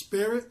soul and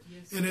spirit?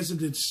 Yes. And is a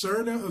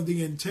discerner of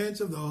the intents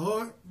of the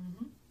heart?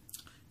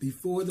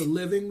 Before the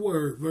living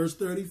word. Verse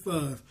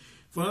 35.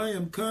 "For I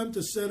am come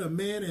to set a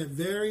man at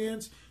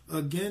variance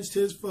against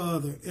his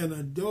father, and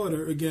a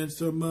daughter against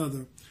her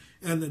mother,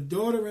 and the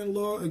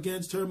daughter-in-law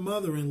against her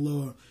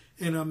mother-in-law.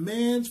 And a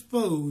man's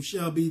foes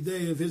shall be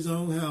they of his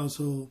own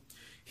household.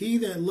 He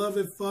that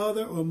loveth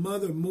father or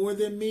mother more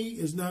than me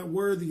is not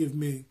worthy of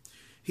me.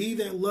 He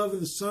that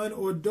loveth son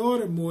or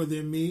daughter more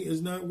than me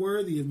is not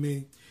worthy of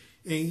me.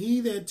 And he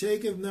that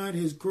taketh not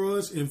his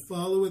cross and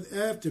followeth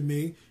after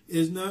me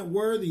is not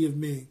worthy of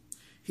me.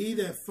 He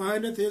that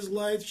findeth his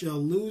life shall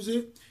lose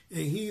it,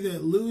 and he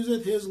that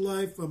loseth his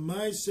life for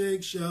my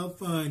sake shall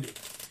find it."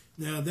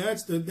 Now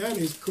that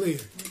is clear.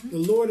 The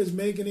Lord is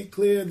making it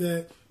clear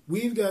that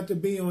we've got to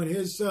be on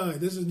his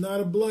side. This is not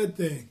a blood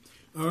thing.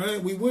 All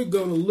right, we would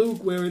go to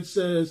Luke where it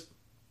says,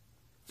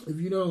 "If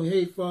you don't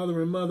hate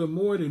father and mother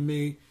more than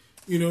me,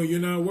 you're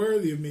not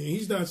worthy of me."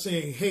 He's not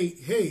saying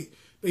hate,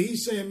 but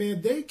he's saying,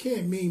 man, they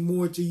can't mean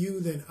more to you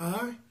than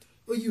I.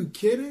 Are you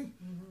kidding?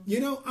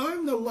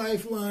 I'm the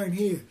lifeline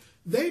here.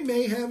 They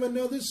may have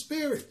another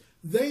spirit.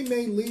 They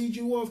may lead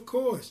you off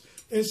course.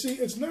 And see,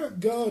 it's not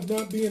God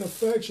not being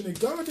affectionate.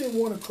 God didn't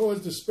want to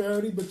cause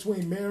disparity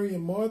between Mary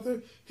and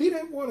Martha. He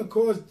didn't want to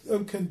cause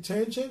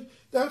contention.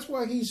 That's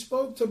why he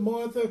spoke to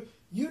Martha,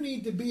 "You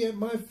need to be at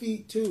my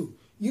feet too.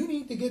 You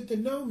need to get to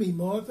know me,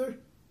 Martha."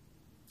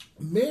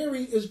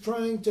 Mary is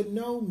trying to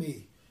know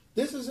me.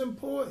 This is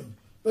important.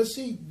 But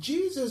see,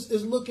 Jesus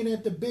is looking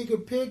at the bigger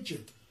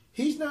picture.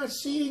 He's not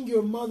seeing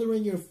your mother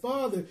and your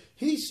father.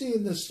 He's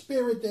seeing the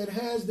spirit that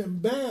has them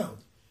bound.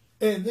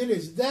 And then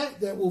it's that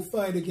will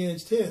fight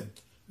against him.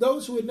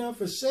 Those who had not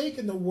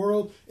forsaken the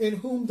world, in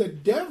whom the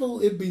devil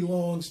it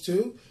belongs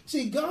to.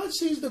 See, God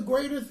sees the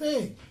greater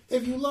thing.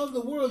 If you love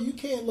the world, you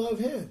can't love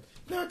him.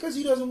 Not because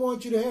he doesn't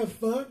want you to have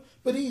fun,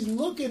 but he's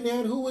looking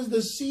at who is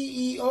the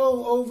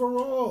CEO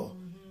overall.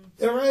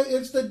 All right?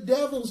 It's the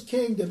devil's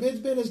kingdom.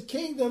 It's been his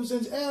kingdom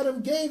since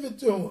Adam gave it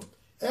to him.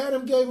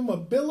 Adam gave him a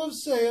bill of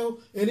sale,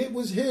 and it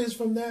was his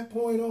from that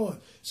point on.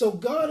 So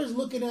God is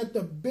looking at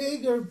the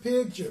bigger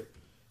picture.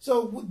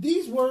 So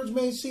these words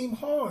may seem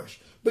harsh,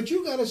 but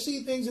you got to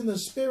see things in the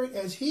spirit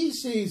as he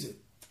sees it.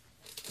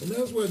 And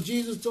that's what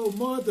Jesus told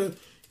Martha.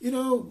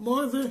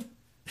 Martha,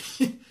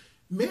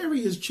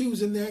 Mary is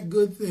choosing that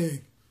good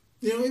thing.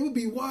 It would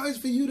be wise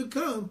for you to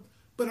come,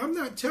 but I'm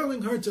not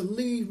telling her to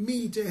leave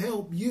me to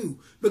help you,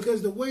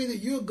 because the way that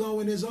you're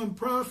going is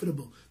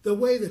unprofitable. The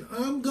way that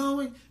I'm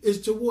going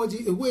is the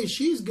way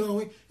she's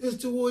going is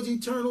towards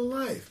eternal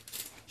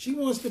life. She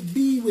wants to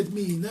be with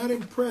me, not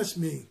impress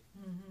me.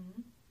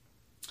 Mm-hmm.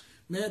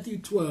 Matthew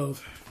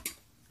 12.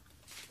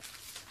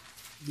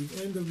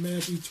 The end of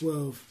Matthew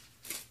 12.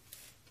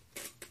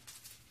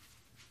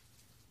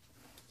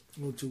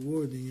 Or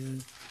toward the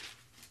end.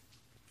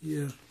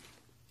 Yeah.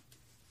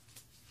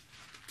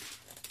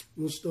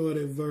 We'll start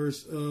at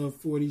verse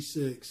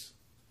 46.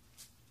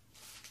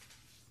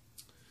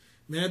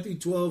 Matthew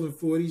 12 and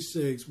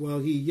 46. While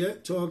he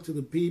yet talked to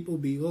the people,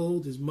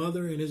 behold, his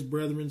mother and his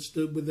brethren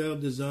stood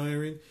without,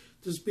 desiring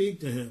to speak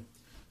to him.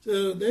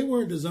 So they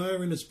weren't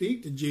desiring to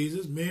speak to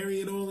Jesus.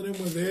 Mary and all of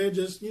them were there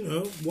just,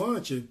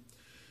 watching.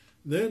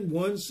 Then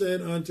one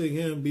said unto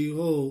him,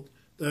 behold,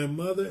 thy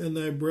mother and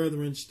thy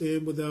brethren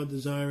stand without,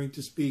 desiring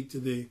to speak to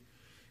thee.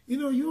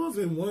 You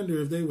often wonder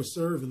if they were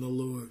serving the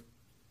Lord.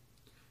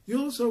 You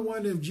also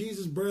wonder if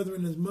Jesus' brethren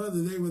and his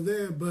mother, they were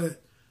there,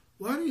 but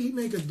why did he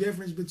make a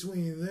difference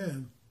between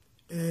them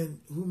and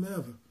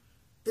whomever?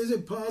 Is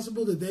it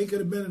possible that they could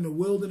have been in the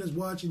wilderness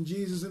watching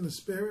Jesus in the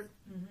spirit?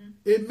 Mm-hmm.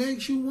 It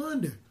makes you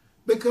wonder,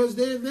 because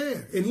they're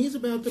there, and he's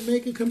about to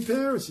make a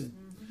comparison.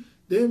 Mm-hmm.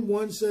 Then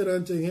one said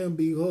unto him,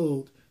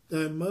 behold,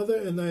 thy mother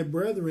and thy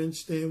brethren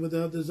stand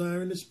without,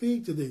 desiring to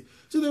speak to thee.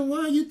 So then why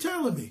are you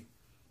telling me?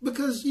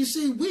 Because, you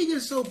see, we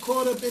get so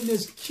caught up in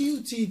this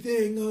cutesy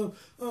thing of,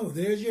 oh,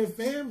 there's your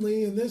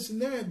family and this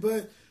and that.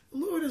 But the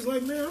Lord is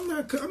like, man, I'm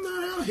not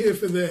out here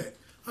for that.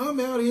 I'm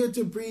out here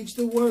to preach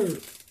the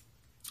word.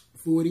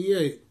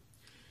 48.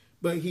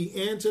 But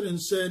he answered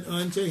and said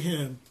unto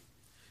him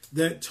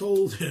that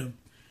told him,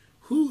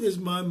 who is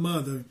my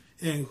mother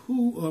and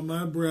who are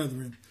my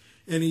brethren?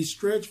 And he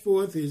stretched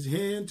forth his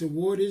hand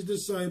toward his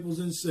disciples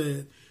and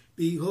said,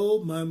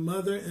 behold, my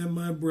mother and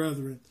my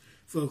brethren.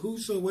 For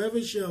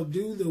whosoever shall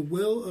do the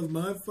will of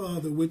my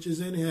Father which is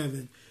in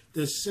heaven,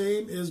 the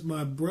same is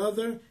my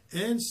brother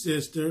and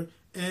sister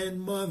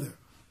and mother.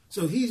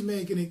 So he's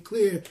making it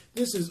clear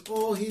this is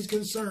all he's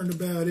concerned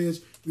about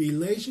is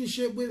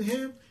relationship with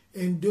him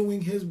and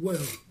doing his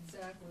will.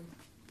 Exactly.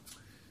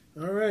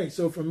 All right,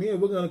 so from here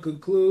we're going to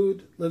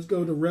conclude. Let's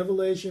go to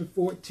Revelation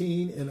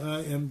 14, and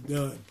I am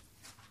done.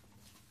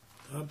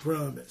 I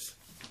promise.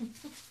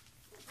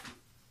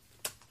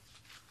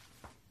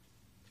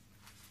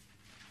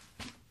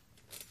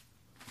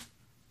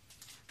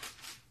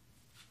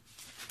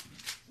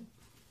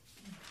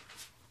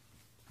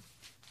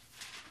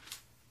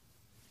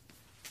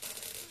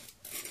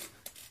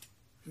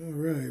 All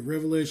right,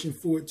 Revelation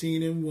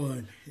 14 and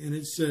 1. And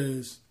it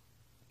says,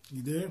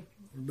 you there?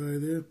 Everybody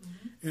there?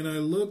 Mm-hmm. And I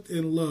looked,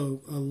 and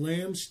lo, a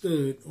lamb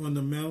stood on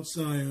the Mount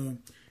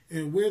Sion,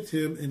 and with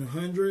him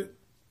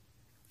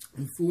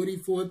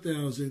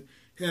 144,000,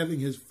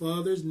 having his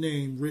Father's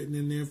name written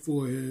in their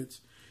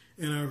foreheads.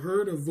 And I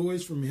heard a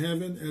voice from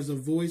heaven as a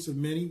voice of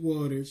many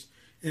waters,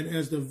 and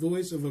as the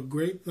voice of a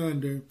great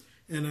thunder.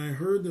 And I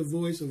heard the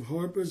voice of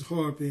harpers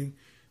harping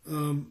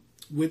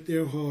with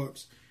their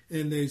harps.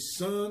 And they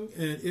sung,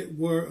 and it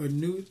were a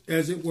new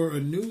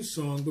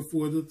song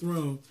before the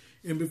throne,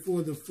 and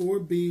before the four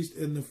beasts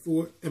and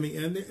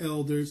the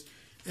elders,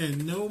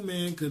 and no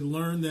man could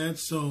learn that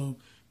song,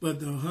 but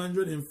the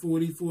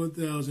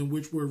 144,000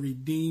 which were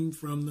redeemed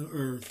from the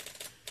earth.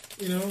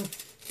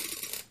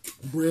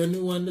 Brand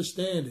new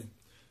understanding.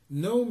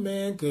 No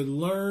man could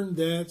learn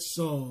that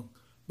song,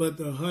 but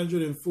the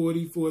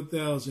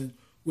 144,000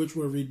 which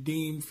were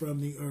redeemed from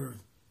the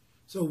earth.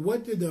 So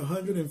what did the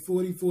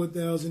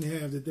 144,000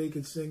 have that they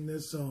could sing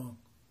this song?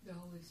 The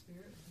Holy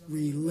Spirit.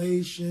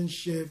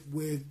 Relationship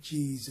with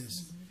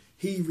Jesus. Mm-hmm.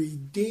 He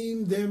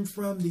redeemed them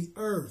from the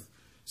earth.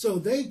 So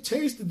they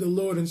tasted the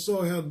Lord and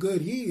saw how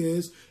good he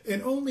is.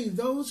 And only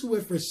those who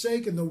have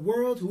forsaken the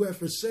world, who have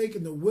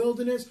forsaken the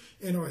wilderness,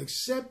 and are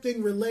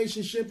accepting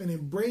relationship and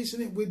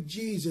embracing it with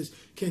Jesus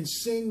can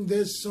sing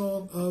this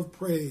song of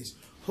praise.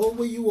 Hold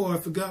where you are. I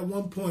forgot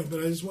one point, but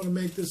I just want to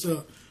make this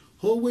up.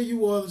 Hold where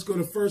you are. Let's go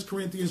to 1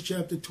 Corinthians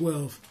chapter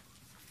 12.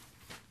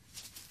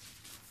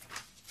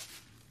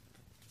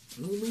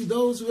 Only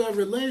those who have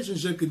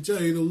relationship can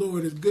tell you the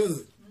Lord is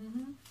good.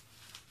 Mm-hmm.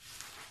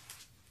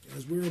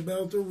 As we're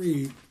about to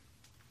read.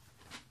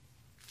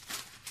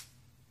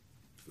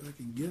 If I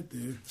can get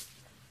there.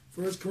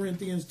 1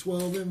 Corinthians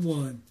 12 and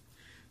 1.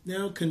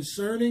 Now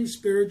concerning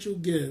spiritual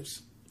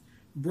gifts,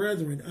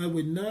 brethren, I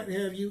would not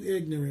have you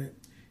ignorant.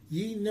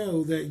 Ye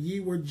know that ye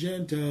were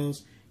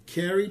Gentiles,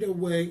 carried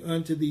away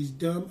unto these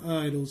dumb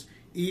idols,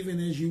 even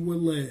as you were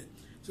led.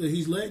 So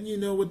he's letting you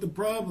know what the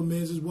problem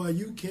is why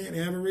you can't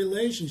have a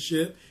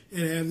relationship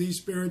and have these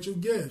spiritual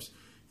gifts.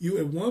 You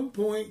at one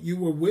point, you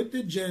were with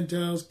the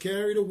Gentiles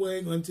carried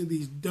away unto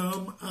these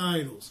dumb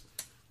idols.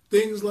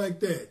 Things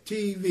like that.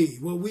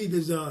 TV, what we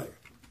desire.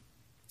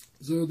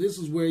 So this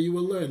is where you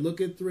were led.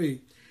 Look at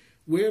 3.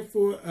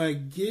 Wherefore I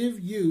give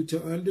you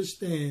to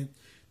understand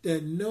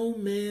that no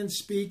man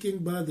speaking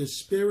by the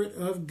Spirit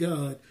of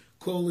God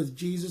calleth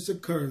Jesus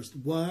accursed.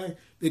 Why?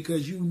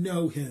 Because you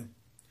know him.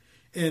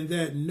 And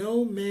that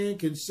no man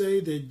can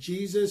say that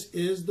Jesus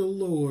is the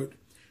Lord,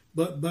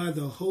 but by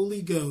the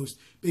Holy Ghost,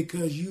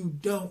 because you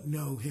don't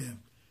know him.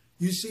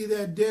 You see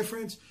that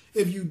difference?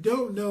 If you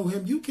don't know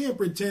him, you can't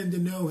pretend to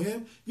know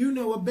him. You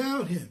know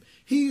about him.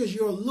 He is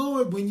your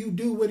Lord when you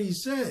do what he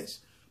says.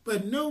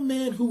 But no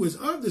man who is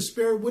of the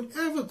Spirit would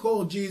ever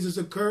call Jesus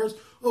accursed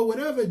or would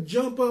ever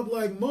jump up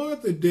like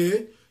Martha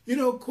did,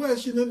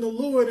 questioning the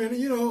Lord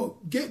and,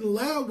 getting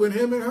loud with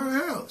him in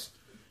her house.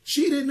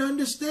 She didn't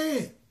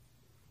understand.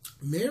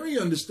 Mary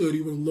understood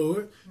he was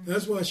Lord.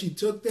 That's why she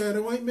took that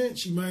ointment.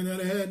 She might not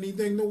have had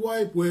anything to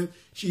wipe with.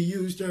 She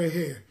used her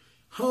hair.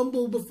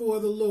 Humble before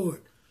the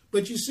Lord.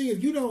 But you see,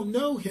 if you don't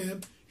know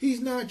him,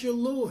 he's not your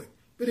Lord.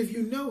 But if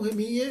you know him,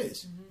 he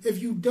is. Mm-hmm.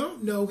 If you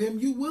don't know him,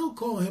 you will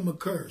call him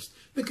accursed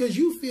because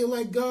you feel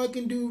like God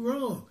can do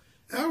wrong.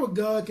 Our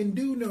God can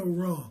do no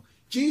wrong.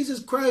 Jesus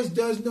Christ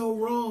does no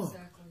wrong.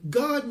 Exactly.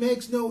 God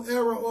makes no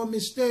error or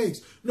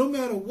mistakes. No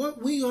matter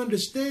what we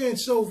understand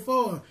so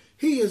far,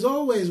 he is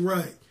always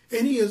right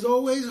and he is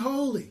always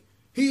holy.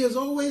 He is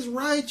always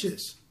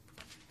righteous.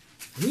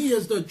 He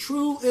is the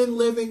true and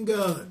living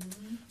God.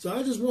 Mm-hmm. So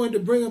I just wanted to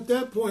bring up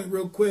that point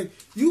real quick.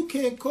 You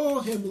can't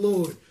call him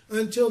Lord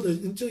until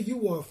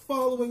you are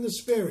following the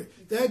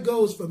Spirit. That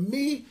goes for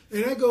me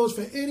and that goes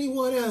for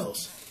anyone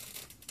else.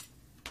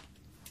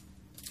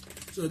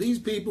 So these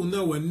people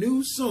know a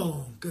new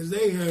song because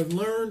they have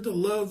learned to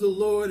love the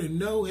Lord and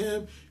know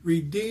him,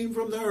 redeemed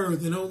from the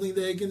earth, and only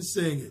they can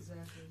sing it.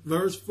 Exactly.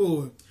 Verse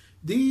 4.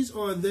 These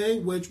are they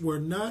which were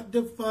not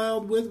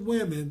defiled with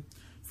women,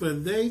 for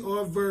they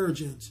are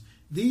virgins.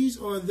 These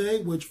are they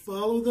which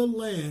follow the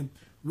Lamb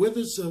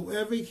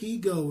whithersoever he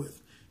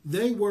goeth.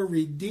 They were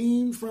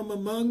redeemed from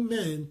among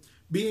men,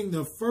 being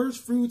the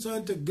first fruits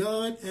unto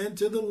God and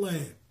to the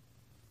Lamb.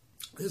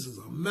 This is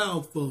a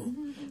mouthful.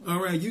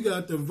 All right, you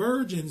got the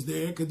virgins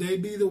there. Could they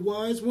be the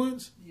wise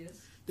ones? Yes.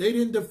 They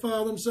didn't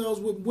defile themselves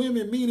with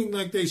women, meaning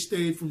like they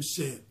stayed from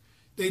sin.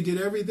 They did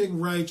everything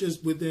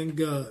righteous within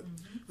God.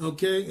 Mm-hmm.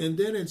 Okay, and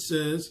then it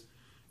says,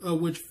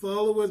 which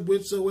followeth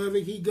whithersoever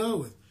he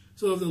goeth.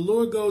 So if the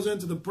Lord goes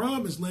into the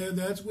promised land,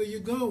 that's where you're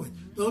going.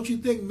 Mm-hmm. Don't you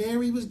think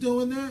Mary was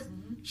doing that?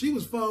 Mm-hmm. She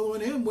was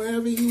following him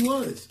wherever he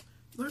was.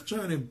 Not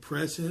trying to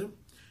impress him.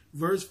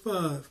 Verse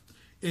 5.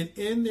 And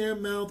in their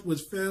mouth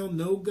was found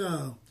no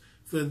guile,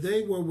 for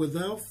they were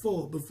without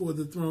fault before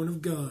the throne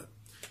of God.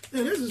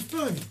 Now this is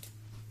funny.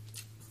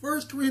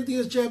 1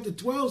 Corinthians chapter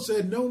 12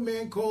 said, no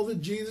man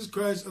calleth Jesus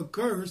Christ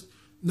accursed.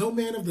 No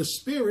man of the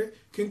Spirit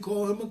can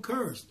call him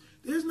accursed.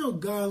 There's no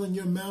guile in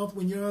your mouth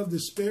when you're of the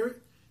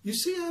Spirit. You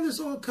see how this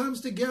all comes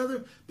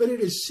together? But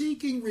it is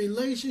seeking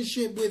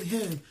relationship with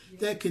him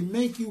that can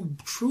make you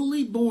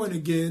truly born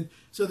again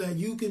so that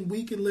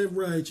we can live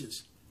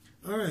righteous.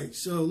 All right,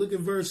 so look at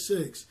verse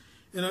 6.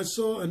 And I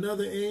saw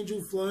another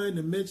angel fly in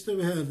the midst of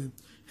heaven,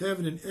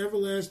 having an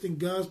everlasting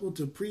gospel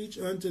to preach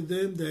unto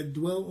them that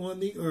dwell on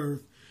the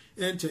earth,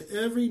 and to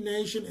every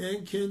nation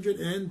and kindred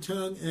and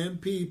tongue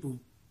and people,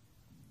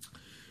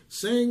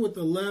 saying with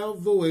a loud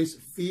voice,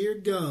 fear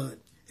God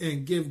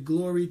and give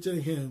glory to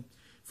him.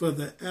 For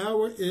the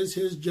hour is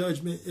his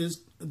judgment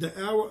for the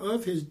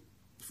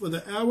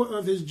hour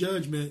of his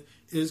judgment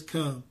is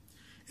come.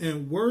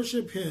 And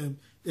worship him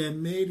that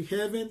made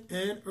heaven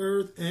and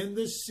earth and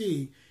the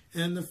sea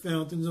and the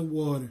fountains of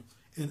water.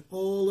 And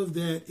all of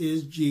that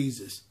is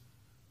Jesus,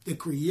 the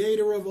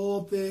creator of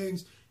all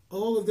things.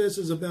 All of this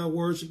is about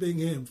worshiping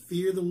him.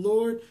 Fear the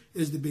Lord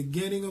is the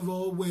beginning of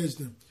all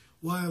wisdom.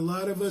 Why a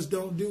lot of us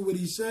don't do what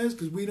he says?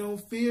 Because we don't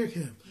fear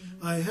him.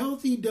 Mm-hmm. A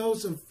healthy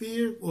dose of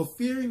fear or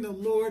fearing the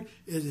Lord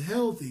is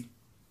healthy.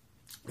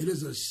 It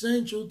is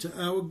essential to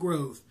our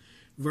growth.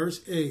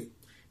 Verse 8.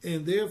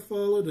 And there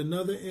followed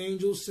another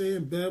angel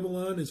saying,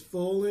 Babylon is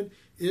fallen,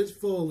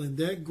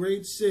 that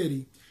great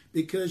city,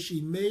 because she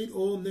made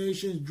all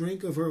nations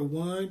drink of her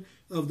wine,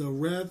 of the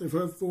wrath of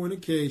her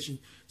fornication.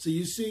 So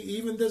you see,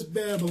 even this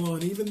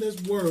Babylon, even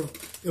this world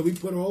that we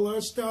put all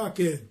our stock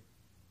in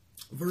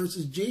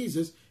versus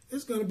Jesus,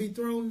 it's going to be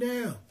thrown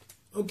down.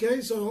 Okay,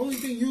 so the only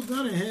thing you're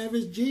going to have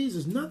is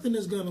Jesus. Nothing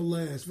is going to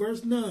last.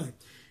 Verse 9.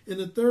 And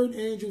the third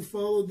angel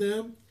followed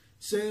them,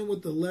 saying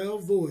with a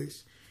loud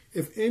voice,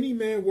 if any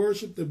man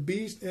worship the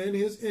beast and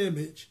his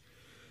image,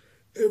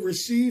 and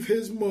receive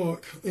his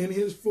mark in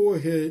his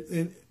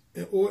forehead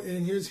or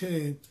in his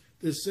hand,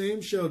 the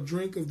same shall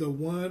drink of the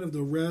wine of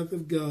the wrath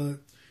of God,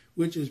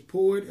 which is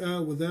poured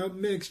out without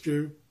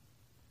mixture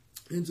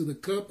into the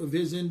cup of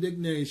his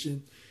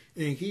indignation,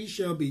 and he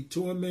shall be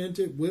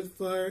tormented with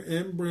fire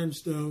and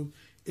brimstone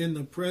in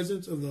the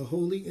presence of the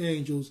holy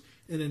angels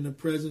and in the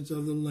presence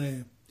of the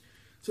Lamb.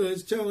 So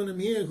it's telling them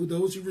here,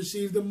 those who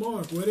receive the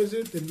mark, what is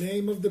it? The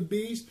name of the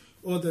beast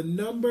or the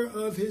number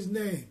of his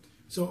name.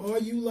 So are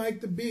you like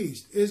the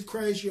beast? Is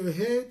Christ your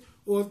head,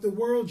 or if the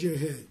world's your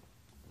head?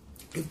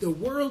 If the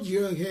world's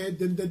your head,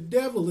 then the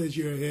devil is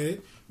your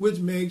head, which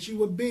makes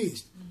you a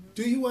beast.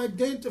 Do you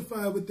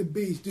identify with the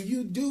beast? Do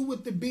you do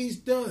what the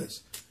beast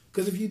does?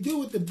 Because if you do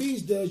what the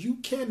beast does, you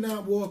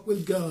cannot walk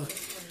with God.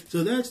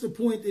 So that's the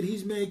point that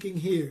he's making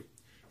here.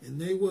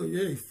 And they will,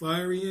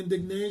 fiery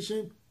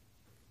indignation?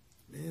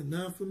 Man,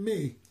 not for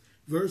me.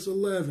 Verse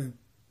 11.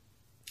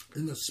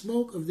 And the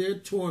smoke of their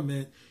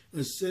torment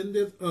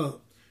ascendeth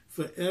up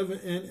forever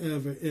and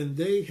ever, and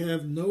they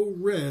have no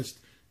rest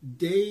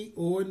day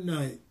or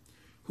night,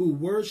 who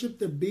worship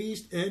the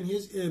beast and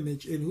his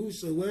image, and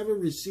whosoever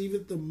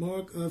receiveth the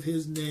mark of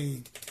his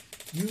name.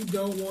 You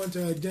don't want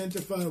to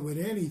identify with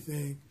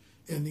anything,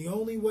 and the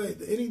only way,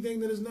 anything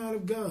that is not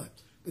of God,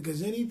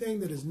 because anything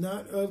that is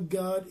not of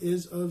God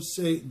is of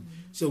Satan.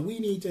 So we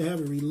need to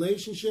have a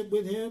relationship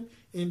with him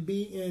and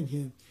be in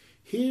him.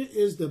 Here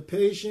is the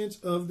patience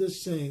of the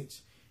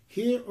saints.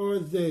 Here are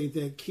they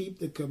that keep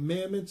the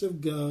commandments of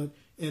God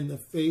and the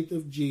faith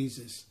of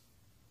Jesus.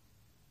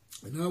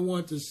 And I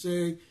want to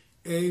say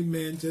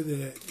amen to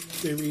that.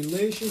 The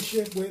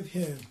relationship with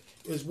him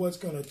is what's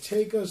going to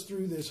take us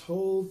through this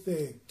whole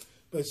thing.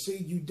 But see,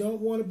 you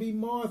don't want to be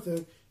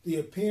Martha, the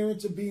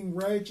appearance of being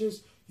righteous.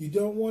 You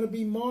don't want to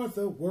be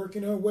Martha,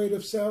 working her way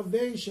to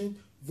salvation,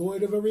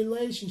 void of a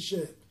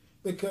relationship.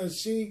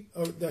 Because see,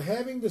 the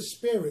having the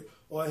Spirit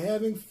or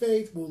having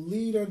faith will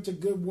lead unto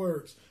good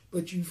works.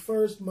 But you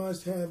first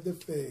must have the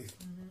faith.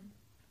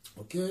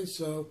 Okay,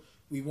 so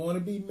we want to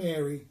be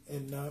Mary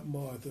and not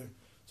Martha.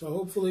 So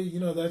hopefully,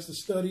 that's the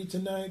study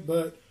tonight,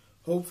 but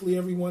hopefully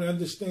everyone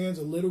understands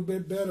a little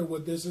bit better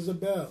what this is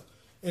about.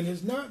 And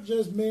it's not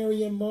just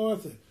Mary and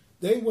Martha.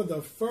 They were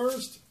the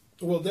first,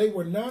 they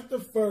were not the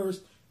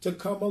first to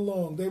come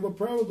along. They were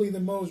probably the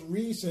most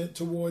recent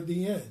toward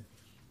the end.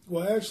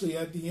 Well, actually,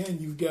 at the end,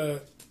 you've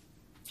got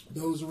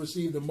those who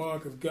received the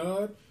mark of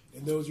God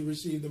and those who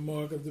received the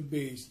mark of the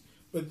beast.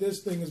 But this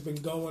thing has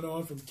been going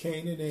on from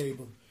Cain and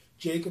Abel,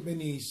 Jacob and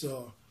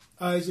Esau,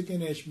 Isaac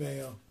and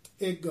Ishmael.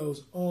 It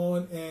goes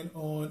on and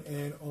on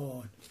and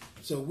on.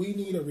 So we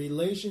need a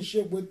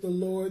relationship with the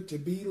Lord to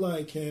be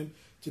like him,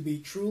 to be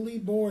truly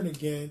born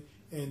again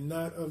and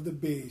not of the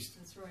beast.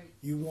 That's right.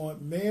 You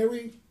want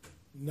Mary,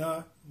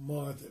 not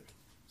Martha.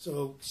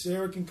 So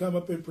Sarah can come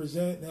up and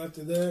present, and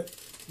after that,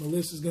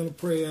 Melissa's going to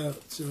pray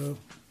out. So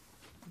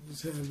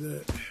let's have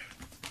that.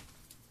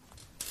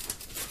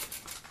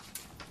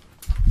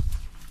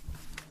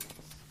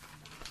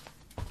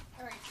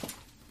 All right.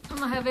 I'm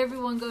going to have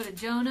everyone go to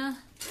Jonah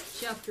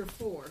chapter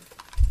 4.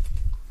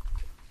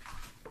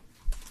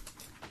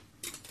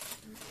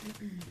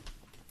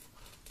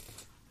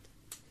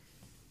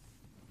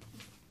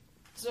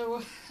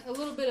 So a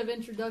little bit of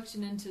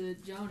introduction into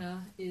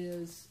Jonah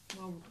is,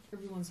 well,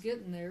 everyone's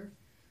getting there.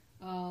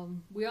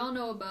 We all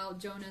know about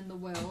Jonah in the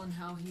well and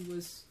how he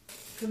was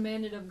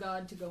commanded of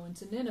God to go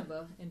into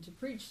Nineveh and to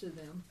preach to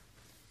them.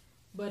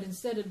 But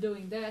instead of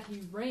doing that,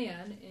 he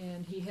ran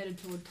and he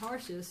headed toward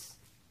Tarshish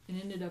and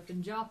ended up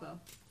in Joppa.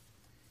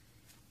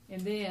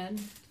 And then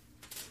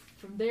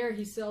from there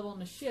he sailed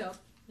on a ship,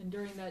 and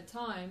during that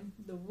time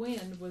the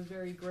wind was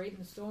very great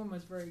and the storm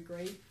was very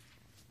great.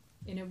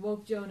 And it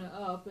woke Jonah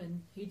up,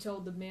 and he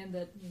told the men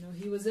that,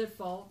 he was at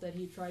fault, that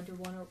he tried to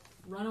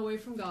run away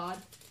from God.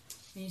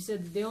 And he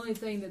said that the only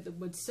thing that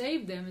would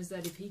save them is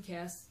that if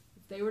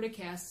they were to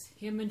cast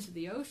him into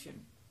the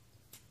ocean.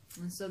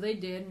 And so they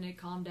did, and it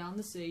calmed down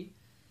the sea.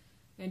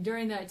 And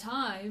during that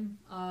time,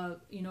 a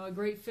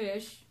great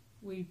fish,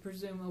 we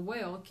presume a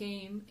whale,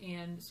 came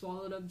and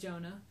swallowed up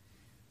Jonah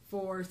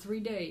for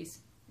 3 days.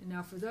 And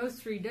now for those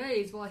 3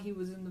 days, while he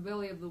was in the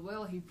belly of the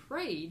whale, he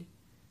prayed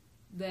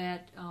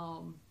that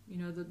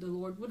that the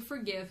Lord would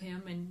forgive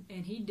him,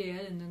 and he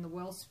did, and then the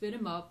well spit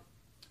him up,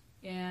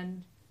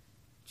 and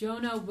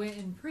Jonah went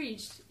and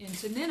preached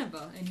into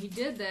Nineveh, and he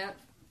did that,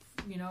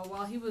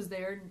 while he was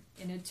there,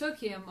 and it took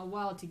him a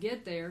while to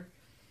get there,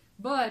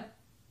 but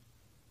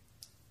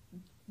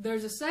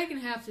there's a second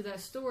half to that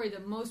story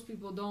that most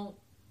people don't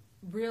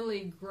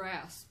really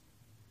grasp,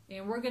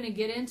 and we're going to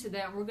get into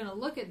that. We're going to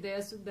look at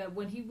this, that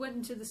when he went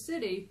into the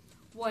city,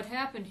 what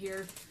happened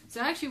here.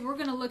 So actually we're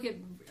going to look at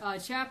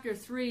chapter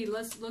 3.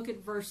 Let's look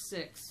at verse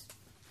 6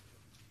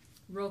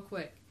 real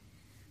quick.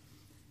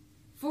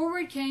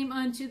 Forward came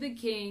unto the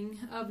king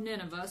of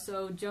Nineveh.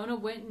 So Jonah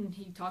went and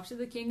he talked to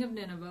the king of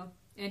Nineveh,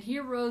 and he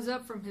rose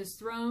up from his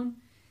throne,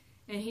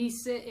 and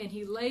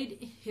he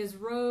laid his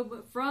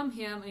robe from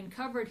him and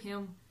covered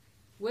him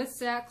with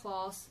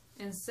sackcloth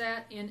and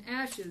sat in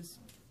ashes,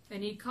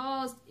 and he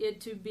caused it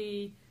to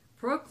be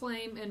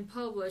proclaimed and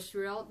published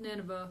throughout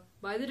Nineveh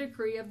by the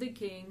decree of the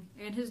king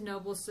and his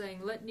nobles, saying,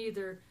 let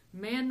neither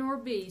man nor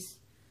beast,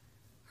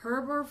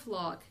 herb or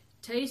flock,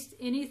 taste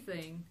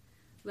anything,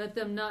 let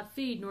them not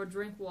feed nor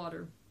drink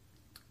water.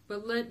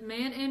 But let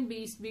man and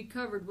beast be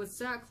covered with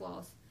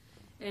sackcloth,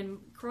 and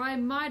cry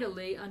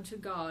mightily unto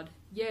God.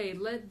 Yea,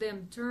 let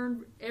them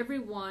turn every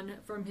one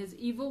from his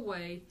evil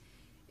way,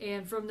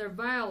 and from their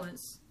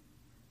violence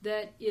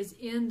that is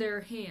in their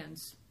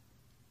hands.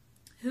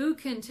 Who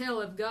can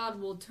tell if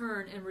God will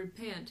turn and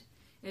repent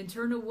and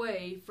turn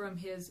away from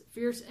his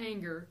fierce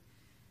anger,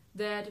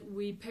 that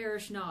we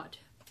perish not?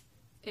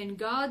 And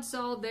God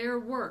saw their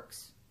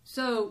works.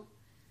 So,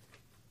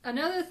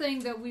 another thing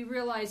that we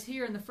realize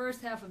here in the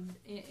first half of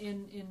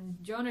in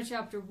Jonah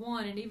chapter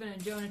 1 and even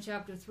in Jonah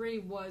chapter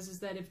 3 is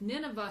that if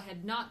Nineveh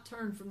had not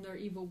turned from their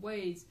evil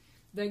ways,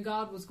 that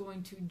God was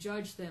going to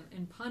judge them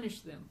and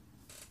punish them.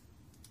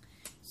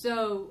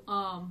 So,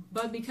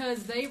 but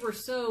because they were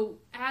so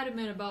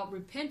adamant about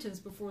repentance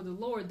before the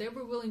Lord, they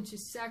were willing to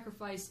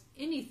sacrifice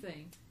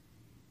anything.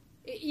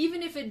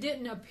 Even if it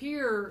didn't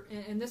appear,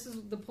 and this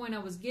is the point I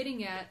was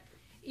getting at,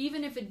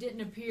 even if it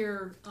didn't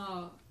appear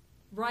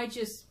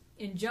righteous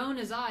in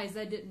Jonah's eyes,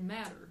 that didn't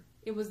matter.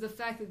 It was the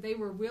fact that they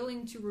were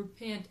willing to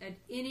repent at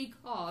any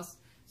cost,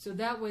 so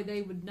that way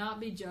they would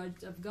not be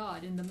judged of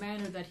God in the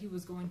manner that he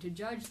was going to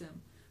judge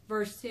them.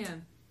 Verse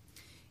 10.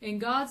 And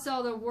God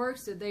saw their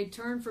works, that they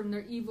turned from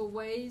their evil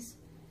ways,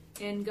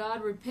 and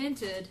God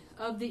repented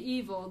of the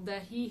evil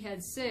that he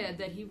had said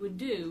that he would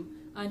do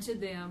unto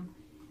them,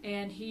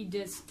 and he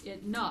did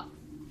it not.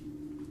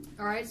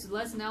 Alright, so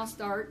let's now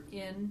start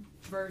in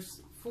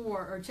verse 4,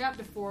 or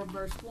chapter 4,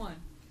 verse 1.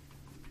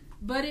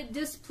 But it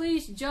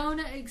displeased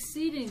Jonah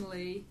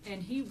exceedingly,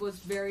 and he was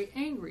very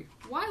angry.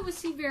 Why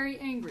was he very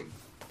angry?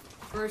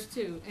 Verse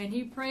 2, and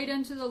he prayed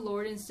unto the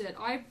Lord and said,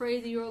 I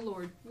pray thee, O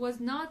Lord, was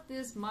not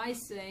this my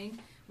saying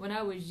when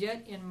I was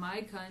yet in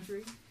my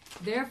country?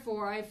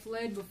 Therefore I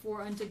fled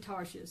before unto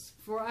Tarshish,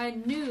 for I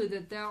knew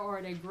that thou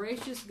art a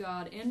gracious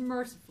God and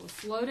merciful,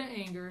 slow to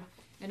anger,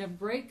 and of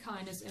great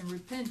kindness and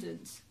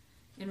repentance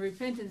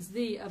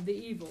thee of the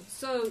evil.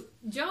 So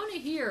Jonah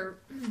here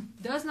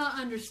does not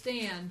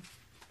understand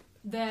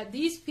that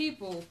these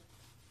people,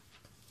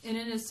 and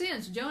in a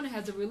sense, Jonah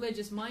has a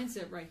religious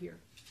mindset right here.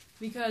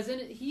 Because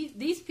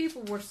these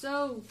people were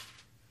so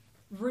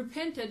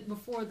repentant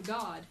before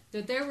God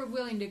that they were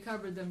willing to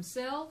cover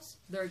themselves,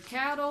 their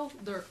cattle,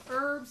 their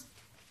herbs,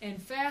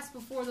 and fast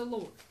before the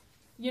Lord.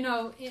 You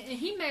know, and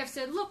he may have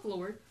said, look,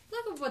 Lord,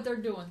 look at what they're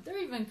doing.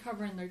 They're even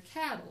covering their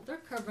cattle. They're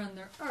covering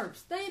their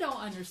herbs. They don't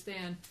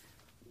understand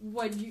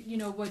what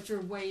what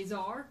your ways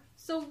are.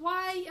 So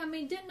why,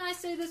 didn't I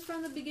say this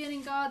from the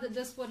beginning, God, that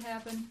this would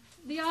happen?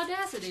 The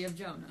audacity of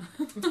Jonah.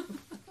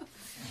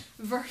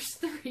 Verse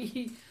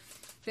 3,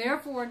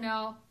 Therefore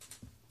now,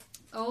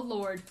 O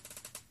Lord,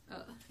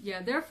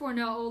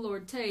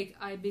 take,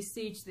 I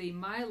beseech thee,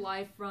 my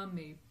life from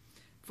me,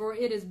 for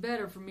it is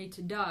better for me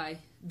to die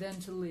than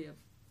to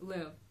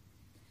live.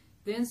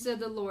 Then said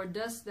the Lord,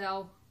 Dost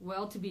thou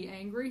well to be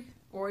angry?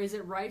 Or is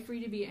it right for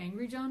you to be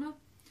angry, Jonah?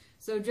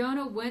 So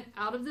Jonah went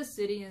out of the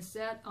city and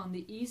sat on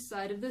the east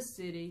side of the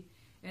city,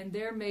 and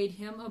there made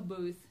him a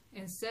booth,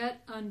 and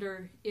sat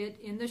under it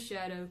in the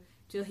shadow,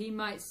 till he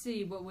might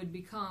see what would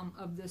become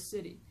of the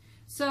city.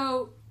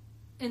 So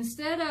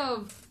instead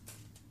of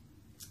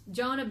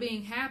Jonah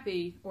being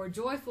happy or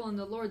joyful in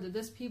the Lord that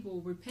this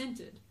people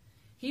repented,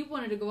 he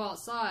wanted to go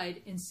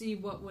outside and see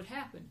what would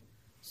happen.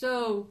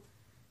 So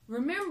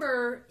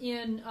remember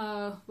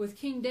with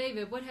King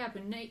David, what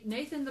happened?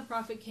 Nathan the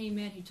prophet came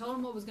in, he told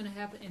him what was going to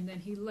happen, and then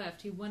he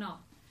left. He went on.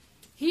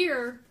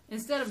 Here,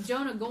 instead of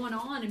Jonah going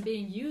on and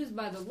being used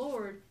by the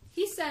Lord,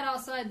 he sat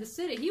outside the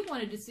city. He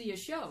wanted to see a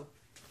show.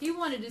 He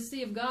wanted to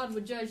see if God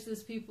would judge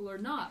this people or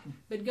not.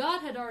 But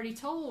God had already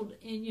told,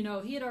 and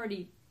he had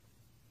already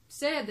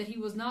said that he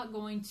was not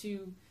going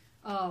to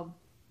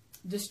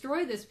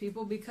destroy this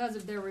people because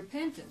of their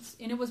repentance.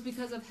 And it was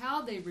because of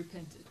how they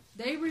repented.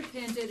 They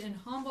repented and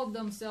humbled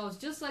themselves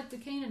just like the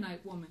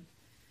Canaanite woman.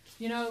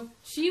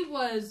 She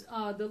was,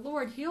 the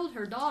Lord healed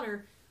her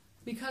daughter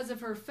because of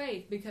her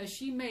faith, because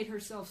she made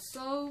herself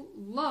so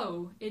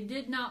low, it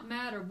did not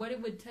matter what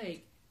it would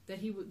take,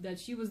 that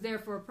she was there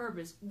for a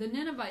purpose. The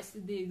Ninevites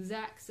did the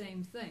exact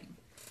same thing.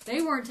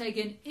 They weren't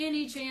taking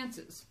any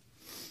chances.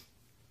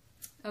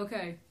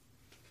 Okay,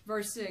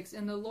 verse 6,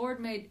 And the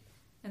Lord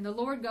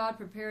God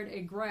prepared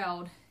a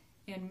ground,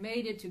 and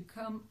made it to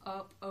come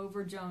up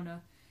over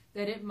Jonah,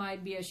 that it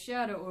might be a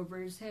shadow over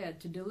his head,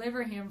 to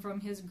deliver him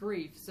from his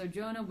grief. So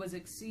Jonah was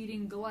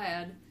exceeding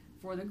glad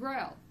for the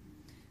ground.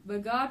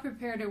 But God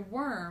prepared a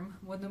worm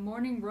when the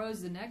morning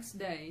rose the next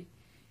day,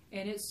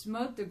 and it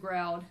smote the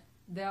ground,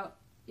 that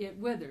it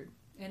withered.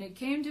 And it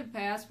came to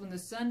pass, when the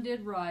sun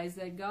did rise,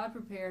 that God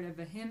prepared a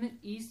vehement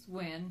east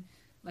wind,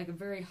 like a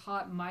very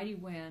hot mighty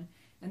wind,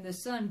 and the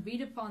sun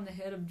beat upon the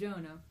head of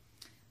Jonah,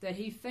 that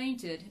he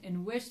fainted,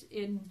 and wished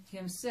in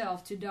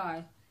himself to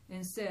die,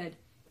 and said,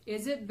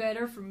 Is it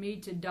better for me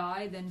to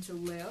die than to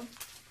live?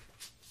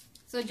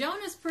 So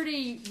Jonah's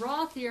pretty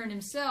wroth here in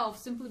himself,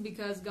 simply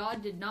because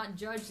God did not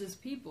judge this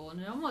people. And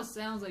it almost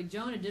sounds like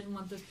Jonah didn't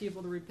want this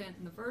people to repent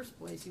in the first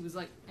place. He was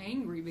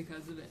angry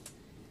because of it.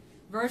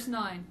 Verse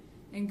 9,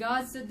 And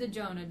God said to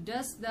Jonah,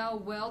 Dost thou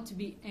well to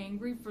be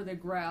angry for the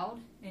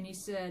ground? And he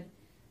said,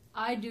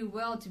 I do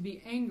well to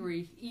be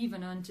angry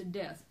even unto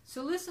death.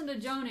 So listen to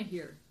Jonah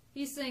here.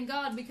 He's saying,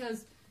 God,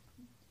 because,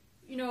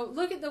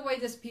 look at the way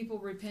this people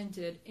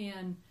repented,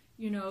 and,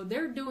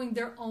 they're doing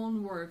their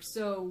own work.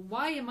 So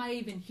why am I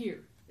even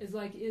here? It's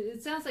like,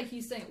 it sounds like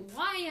he's saying,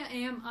 why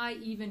am I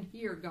even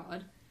here,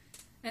 God?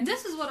 And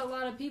this is what a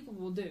lot of people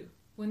will do.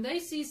 When they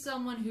see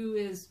someone who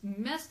is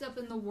messed up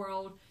in the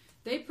world,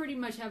 they pretty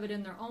much have it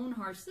in their own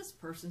hearts, this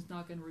person's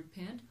not going to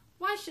repent.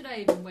 Why should I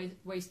even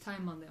waste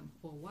time on them?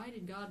 Well, why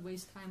did God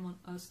waste time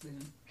on us then?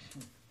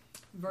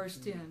 Verse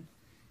 10.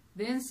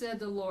 Then said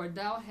the Lord,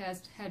 thou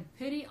hast had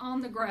pity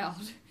on the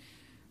ground,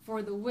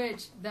 for the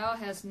which thou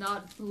hast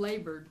not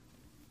labored,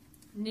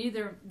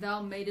 neither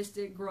thou madest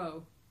it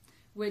grow,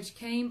 which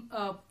came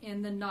up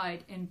in the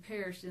night and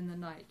perished in the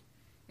night.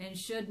 And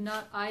should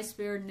not I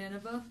spare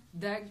Nineveh,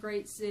 that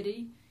great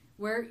city,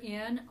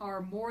 wherein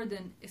are more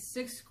than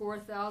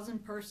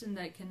 60,000 persons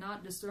that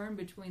cannot discern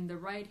between the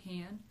right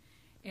hand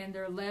and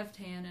their left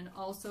hand, and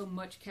also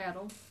much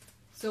cattle?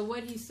 So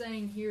what he's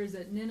saying here is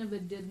that Nineveh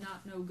did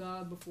not know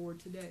God before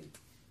today.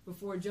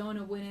 Before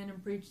Jonah went in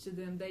and preached to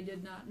them, they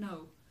did not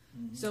know.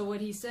 Mm-hmm. So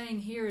what he's saying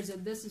here is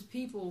that this is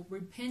people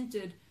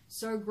repented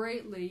so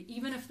greatly,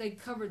 even if they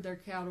covered their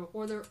cattle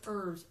or their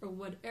herbs or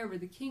whatever,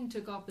 the king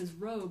took off his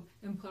robe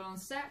and put on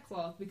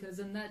sackcloth, because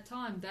in that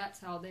time that's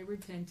how they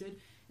repented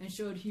and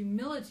showed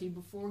humility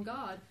before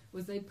God,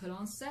 was they put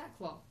on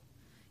sackcloth.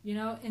 You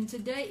know, and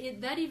today,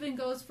 that even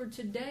goes for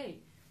today.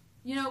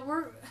 You know,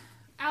 we're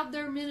out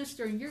there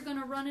ministering. We're going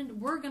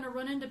to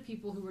run into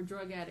people who are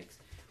drug addicts.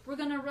 We're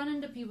going to run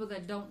into people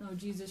that don't know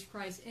Jesus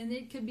Christ, and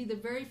it could be the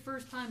very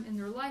first time in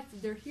their life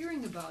that they're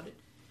hearing about it.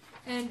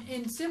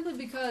 And simply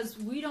because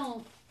we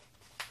don't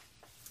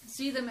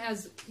see them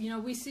as, you know,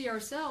 we see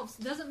ourselves,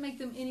 doesn't make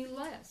them any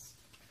less.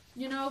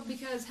 You know,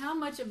 because how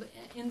much of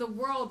in the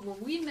world were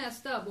we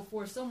messed up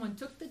before someone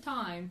took the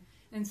time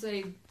and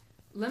say,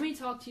 let me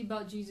talk to you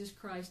about Jesus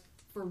Christ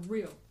for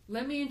real.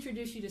 Let me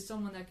introduce you to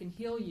someone that can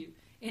heal you.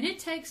 And it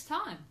takes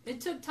time.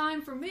 It took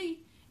time for me,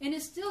 and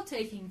it's still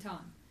taking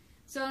time.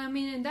 So, I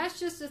mean, and that's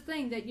just the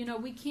thing that, you know,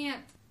 we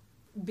can't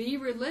be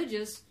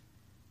religious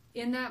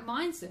in that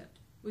mindset.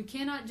 We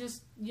cannot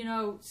just, you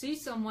know, see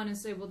someone and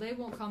say, well, they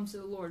won't come to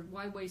the Lord.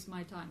 Why waste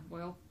my time?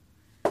 Well,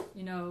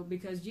 you know,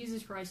 because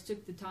Jesus Christ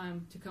took the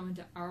time to come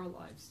into our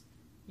lives.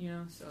 You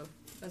know, so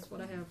that's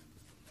what I have.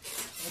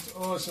 That's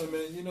awesome,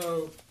 man. You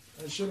know,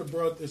 I should have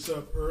brought this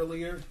up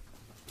earlier,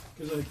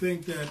 because I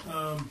think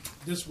that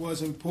this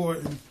was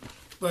important.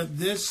 But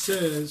this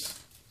says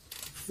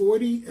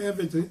 40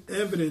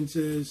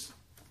 evidences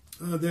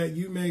that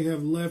you may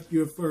have left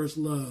your first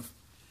love.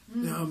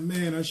 Now,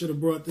 man, I should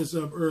have brought this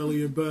up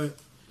earlier, but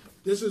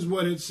this is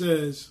what it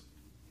says.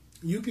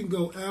 You can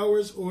go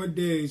hours or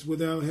days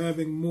without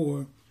having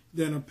more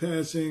than a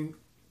passing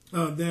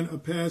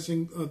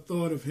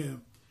thought of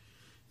him.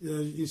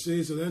 You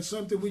see, so that's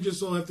something we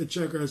just all have to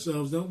check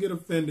ourselves. Don't get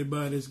offended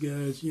by this,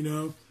 guys. You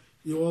know,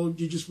 you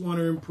just want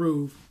to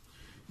improve.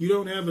 You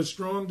don't have a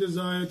strong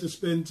desire to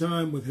spend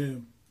time with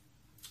him.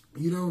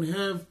 You don't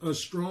have a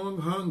strong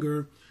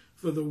hunger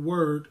for the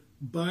word.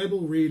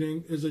 Bible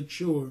reading is a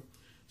chore,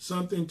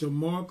 something to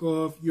mark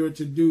off your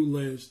to-do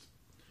list.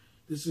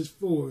 This is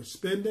 4.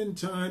 Spending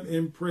time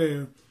in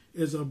prayer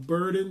is a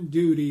burden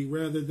duty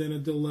rather than a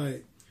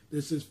delight.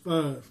 This is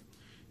 5.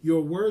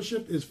 Your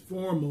worship is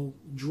formal,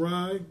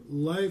 dry,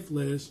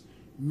 lifeless,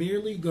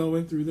 merely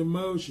going through the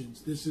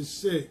motions. This is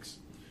 6.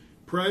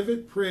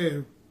 Private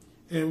prayer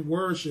and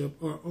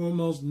worship are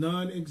almost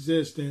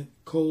non-existent,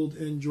 cold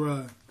and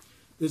dry.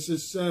 This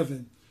is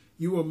 7.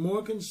 You are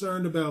more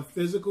concerned about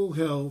physical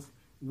health,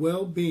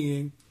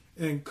 well-being,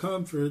 and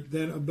comfort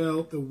than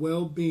about the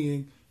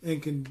well-being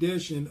and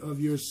condition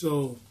of your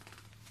soul.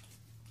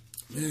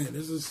 Man,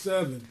 this is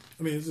 7.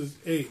 This is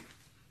 8.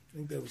 I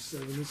think that was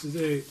 7. This is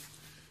 8.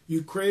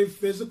 You crave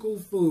physical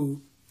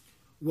food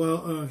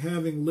while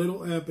having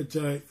little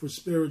appetite for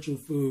spiritual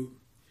food.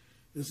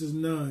 This is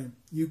 9.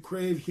 You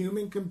crave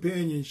human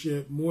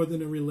companionship more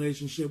than a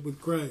relationship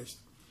with Christ.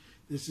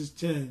 This is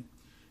 10.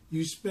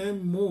 You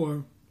spend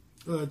more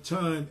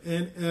time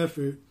and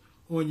effort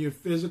on your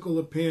physical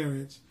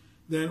appearance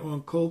than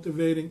on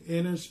cultivating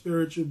inner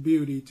spiritual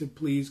beauty to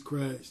please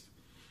Christ.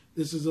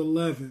 This is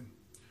 11.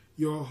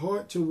 Your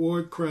heart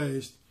toward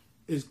Christ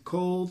is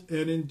cold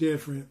and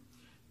indifferent,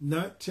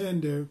 not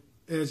tender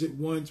as it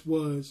once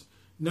was,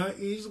 not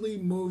easily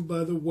moved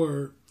by the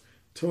word,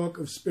 talk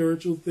of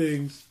spiritual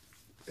things,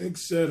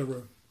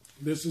 etc.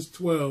 This is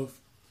 12.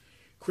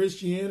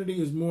 Christianity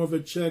is more of a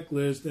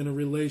checklist than a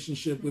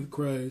relationship with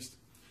Christ.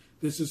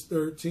 This is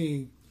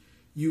 13.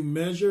 You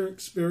measure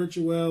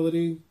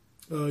spirituality,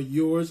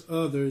 yours,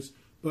 others,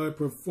 by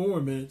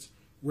performance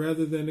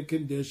rather than the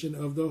condition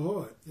of the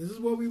heart. This is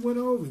what we went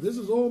over. This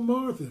is all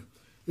Martha.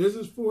 This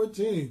is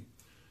 14.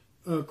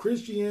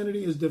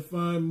 Christianity is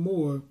defined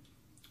more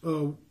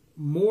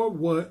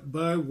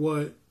by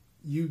what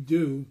you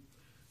do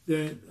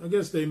than, I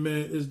guess they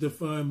meant, is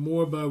defined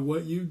more by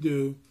what you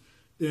do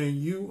than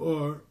you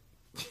are,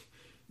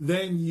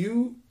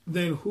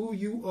 than who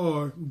you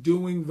are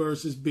doing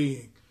versus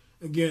being.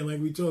 Again, like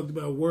we talked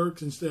about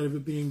works instead of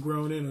it being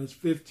grown in us.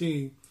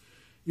 15.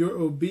 Your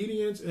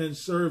obedience and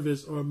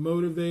service are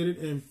motivated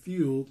and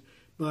fueled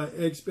by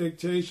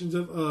expectations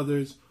of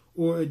others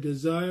or a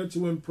desire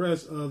to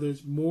impress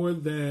others more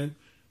than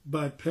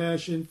by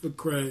passion for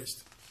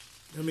Christ.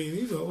 I mean,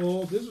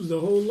 this was the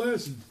whole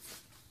lesson.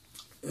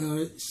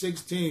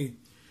 16.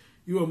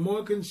 You are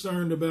more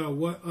concerned about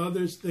what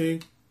others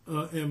think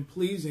and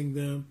pleasing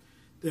them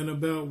than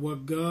about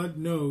what God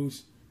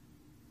knows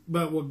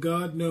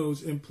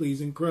and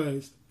pleasing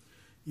Christ.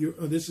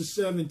 This is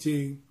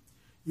 17.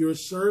 Your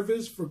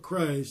service for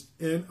Christ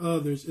and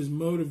others is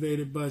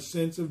motivated by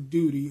sense of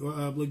duty or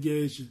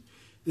obligation.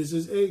 This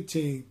is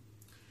 18.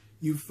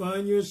 You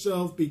find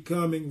yourself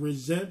becoming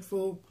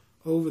resentful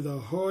over the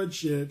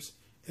hardships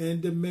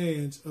and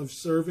demands of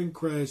serving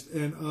Christ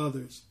and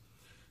others.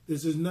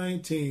 This is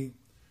 19.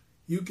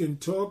 You can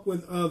talk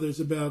with others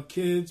about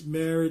kids,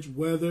 marriage,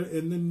 weather,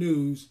 and the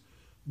news,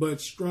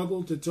 but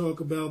struggle to talk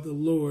about the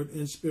Lord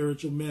and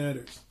spiritual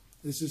matters.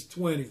 This is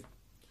 20.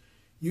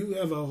 You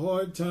have a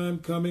hard time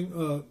coming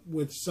up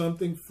with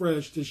something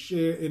fresh to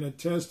share in a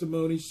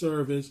testimony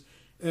service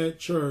at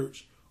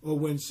church or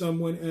when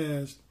someone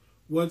asks,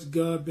 what's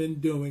God been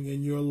doing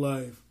in your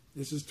life?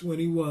 This is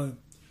 21.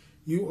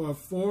 You are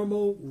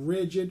formal,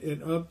 rigid,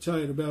 and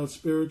uptight about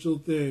spiritual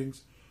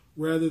things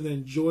rather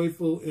than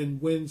joyful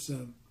and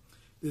winsome.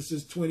 This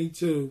is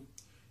 22.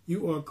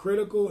 You are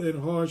critical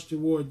and harsh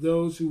toward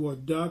those who are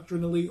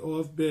doctrinally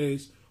off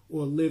base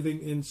or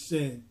living in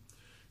sin.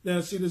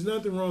 Now, see, there's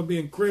nothing wrong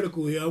being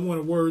critical here. I want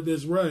to word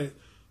this right.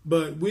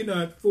 But we're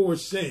not for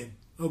sin.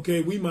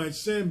 Okay, we might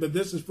sin, but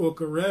this is for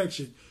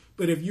correction.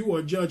 But if you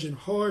are judging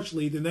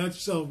harshly, then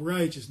that's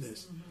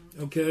self-righteousness.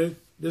 Okay,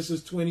 this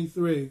is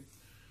 23.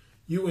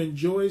 You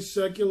enjoy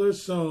secular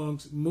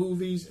songs,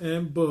 movies,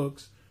 and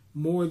books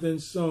more than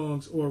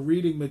songs or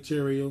reading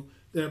material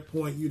that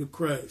point you to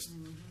Christ.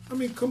 I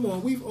mean, come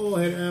on, we've all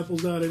had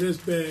apples out of this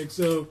bag,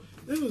 so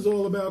this was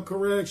all about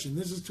correction.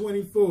 This is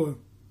 24.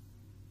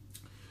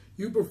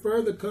 You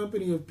prefer the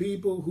company of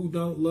people who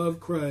don't love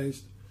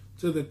Christ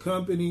to the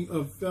company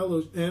of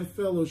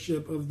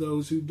fellowship of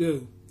those who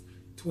do.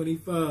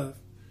 25.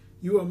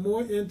 You are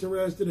more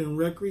interested in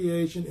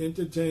recreation,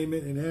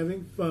 entertainment, and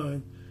having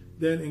fun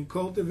than in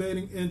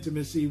cultivating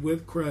intimacy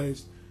with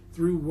Christ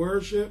through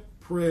worship,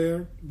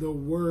 prayer, the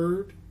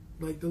Word,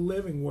 like the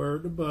living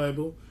Word, the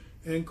Bible,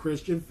 and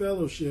Christian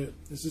fellowship.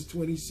 This is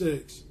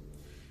 26.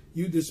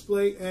 You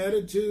display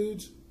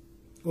attitudes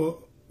or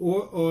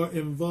are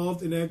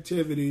involved in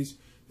activities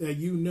that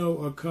you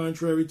know are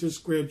contrary to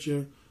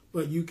Scripture,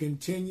 but you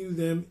continue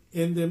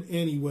in them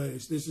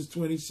anyways. This is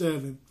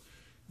 27.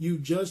 You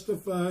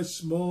justify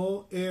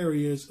small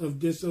areas of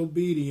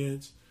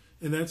disobedience,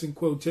 and that's in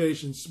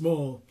quotation,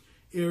 small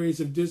areas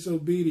of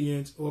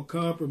disobedience or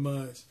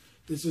compromise.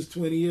 This is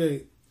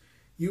 28.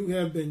 You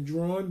have been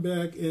drawn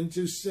back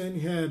into sin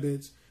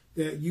habits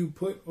that you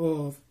put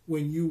off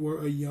when you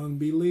were a young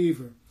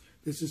believer.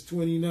 This is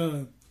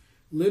 29.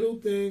 Little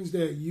things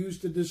that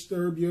used to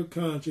disturb your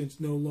conscience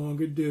no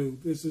longer do.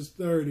 This is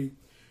 30.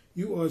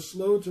 You are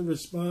slow to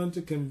respond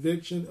to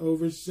conviction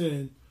over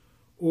sin,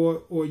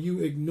 or you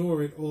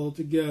ignore it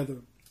altogether.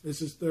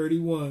 This is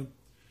 31.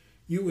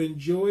 You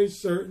enjoy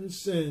certain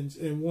sins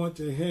and want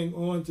to hang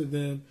on to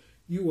them.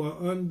 You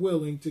are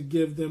unwilling to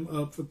give them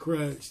up for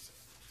Christ.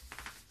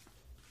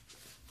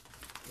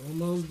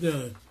 Almost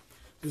done.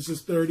 This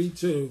is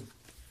 32.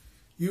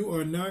 You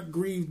are not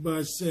grieved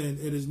by sin.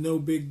 It is no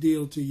big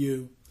deal to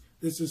you.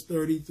 This is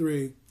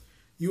 33.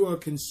 You are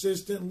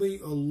consistently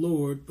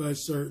allured by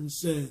certain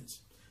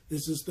sins.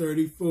 This is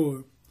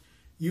 34.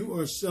 You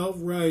are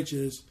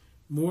self-righteous,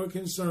 more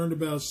concerned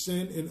about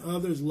sin in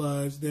others'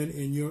 lives than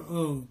in your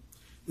own.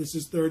 This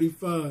is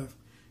 35.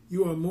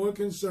 You are more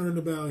concerned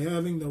about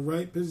having the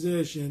right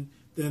position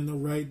than the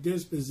right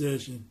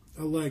disposition.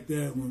 I like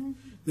that one.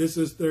 This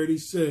is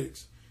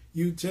 36.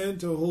 You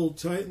tend to hold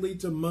tightly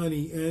to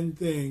money and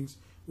things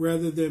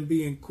rather than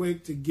being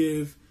quick to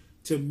give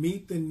to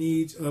meet the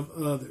needs of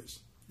others.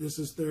 This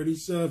is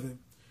 37.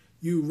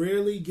 You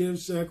rarely give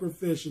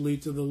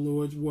sacrificially to the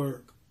Lord's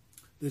work.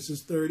 This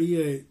is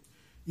 38.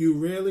 You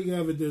rarely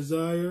have a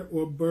desire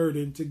or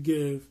burden to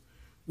give.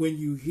 When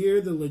you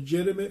hear the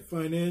legitimate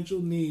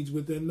financial needs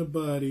within the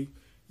body,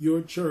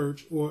 your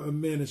church, or a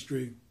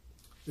ministry.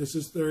 This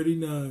is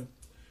 39.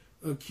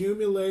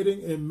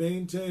 Accumulating and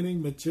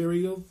maintaining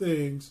material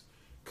things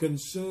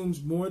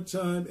consumes more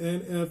time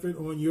and effort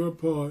on your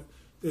part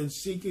than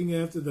seeking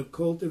after the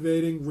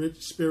cultivating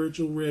rich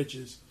spiritual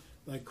riches,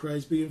 like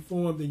Christ being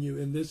formed in you.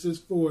 And this is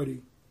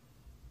 40.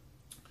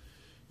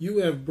 You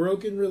have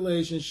broken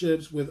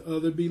relationships with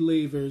other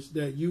believers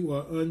that you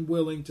are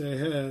unwilling to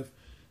have,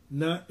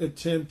 not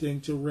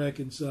attempting to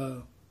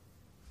reconcile.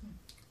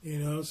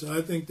 So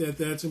I think that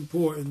that's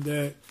important,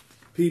 that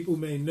people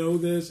may know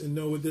this and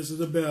know what this is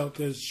about,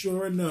 because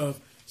sure enough,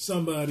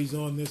 somebody's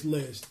on this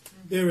list.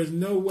 There is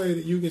no way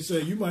that you can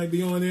say you might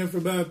be on there for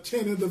about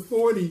 10 of the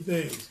 40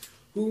 things.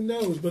 Who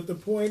knows? But the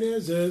point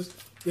is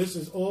this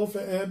is all for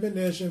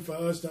admonition, for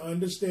us to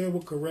understand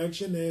what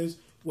correction is,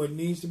 what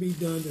needs to be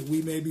done, that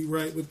we may be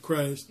right with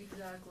Christ.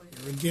 Exactly.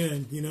 And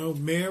again,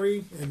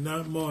 Mary and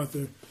not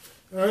Martha.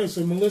 All right,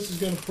 so Melissa's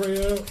going to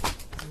pray out,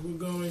 and we're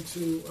going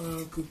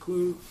to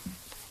conclude.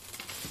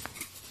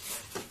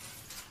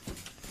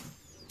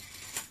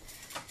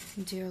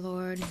 Dear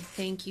Lord,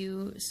 thank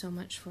you so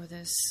much for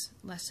this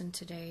lesson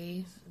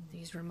today,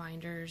 these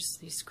reminders,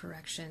 these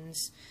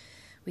corrections.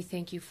 We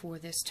thank you for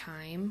this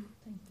time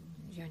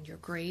and your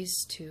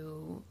grace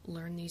to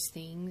learn these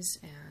things,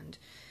 and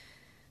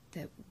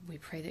that we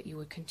pray that you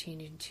would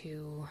continue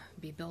to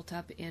be built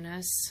up in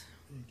us.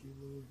 Thank you,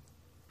 Lord.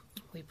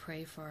 We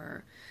pray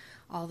for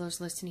all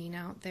those listening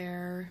out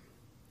there,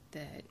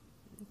 that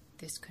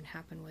this could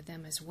happen with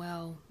them as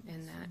well,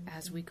 and that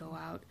as we go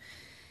out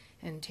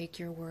and take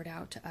your word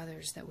out to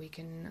others, that we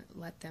can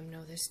let them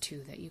know this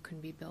too, that you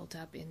can be built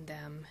up in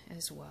them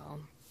as well.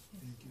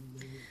 Thank you,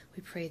 Lord.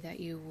 We pray that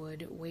you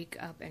would wake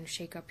up and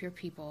shake up your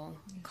people,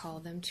 call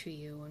them to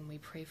you, and we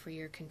pray for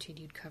your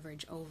continued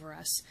coverage over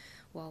us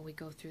while we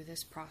go through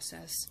this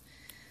process,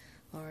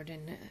 Lord.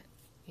 And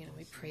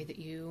we pray that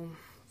you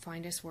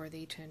find us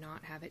worthy to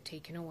not have it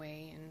taken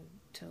away, and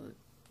to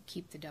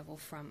keep the devil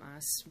from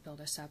us. Build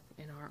us up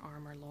in our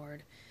armor,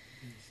 Lord.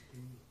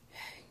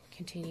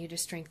 Continue to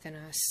strengthen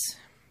us,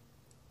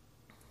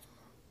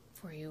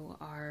 for you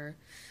are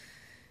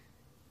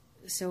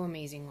so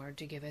amazing, Lord,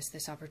 to give us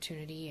this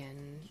opportunity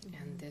and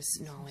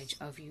this knowledge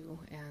of you,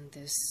 and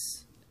this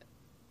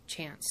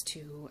chance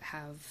to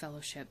have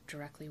fellowship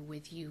directly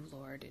with you,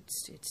 Lord.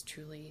 It's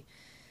truly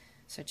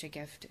such a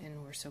gift,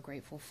 and we're so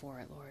grateful for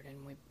it, Lord,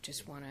 and we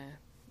just want to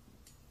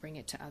bring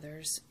it to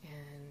others,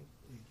 and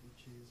Thank you,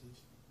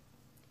 Jesus.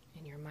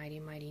 in your mighty,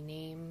 mighty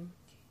name,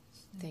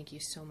 thank you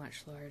so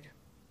much, Lord.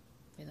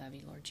 We love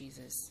you, Lord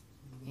Jesus.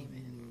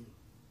 Amen.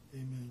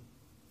 Amen.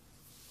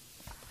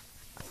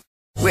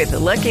 With the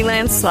Lucky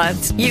Land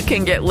Slots, you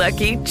can get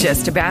lucky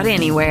just about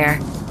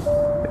anywhere.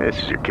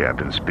 This is your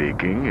captain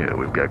speaking.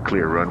 We've got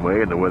clear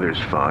runway and the weather's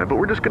fine, but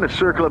we're just going to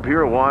circle up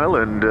here a while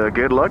and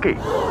get lucky.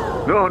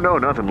 No,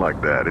 nothing like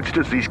that. It's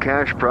just these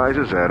cash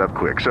prizes add up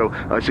quick. So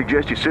I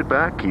suggest you sit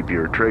back, keep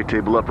your tray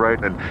table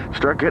upright, and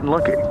start getting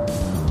lucky.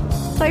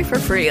 Play for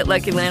free at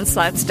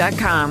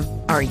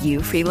LuckyLandSlots.com. Are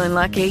you feeling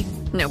lucky?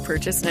 No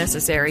purchase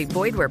necessary.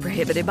 Void where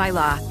prohibited by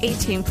law.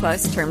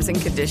 18+ terms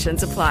and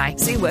conditions apply.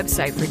 See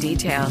website for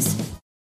details.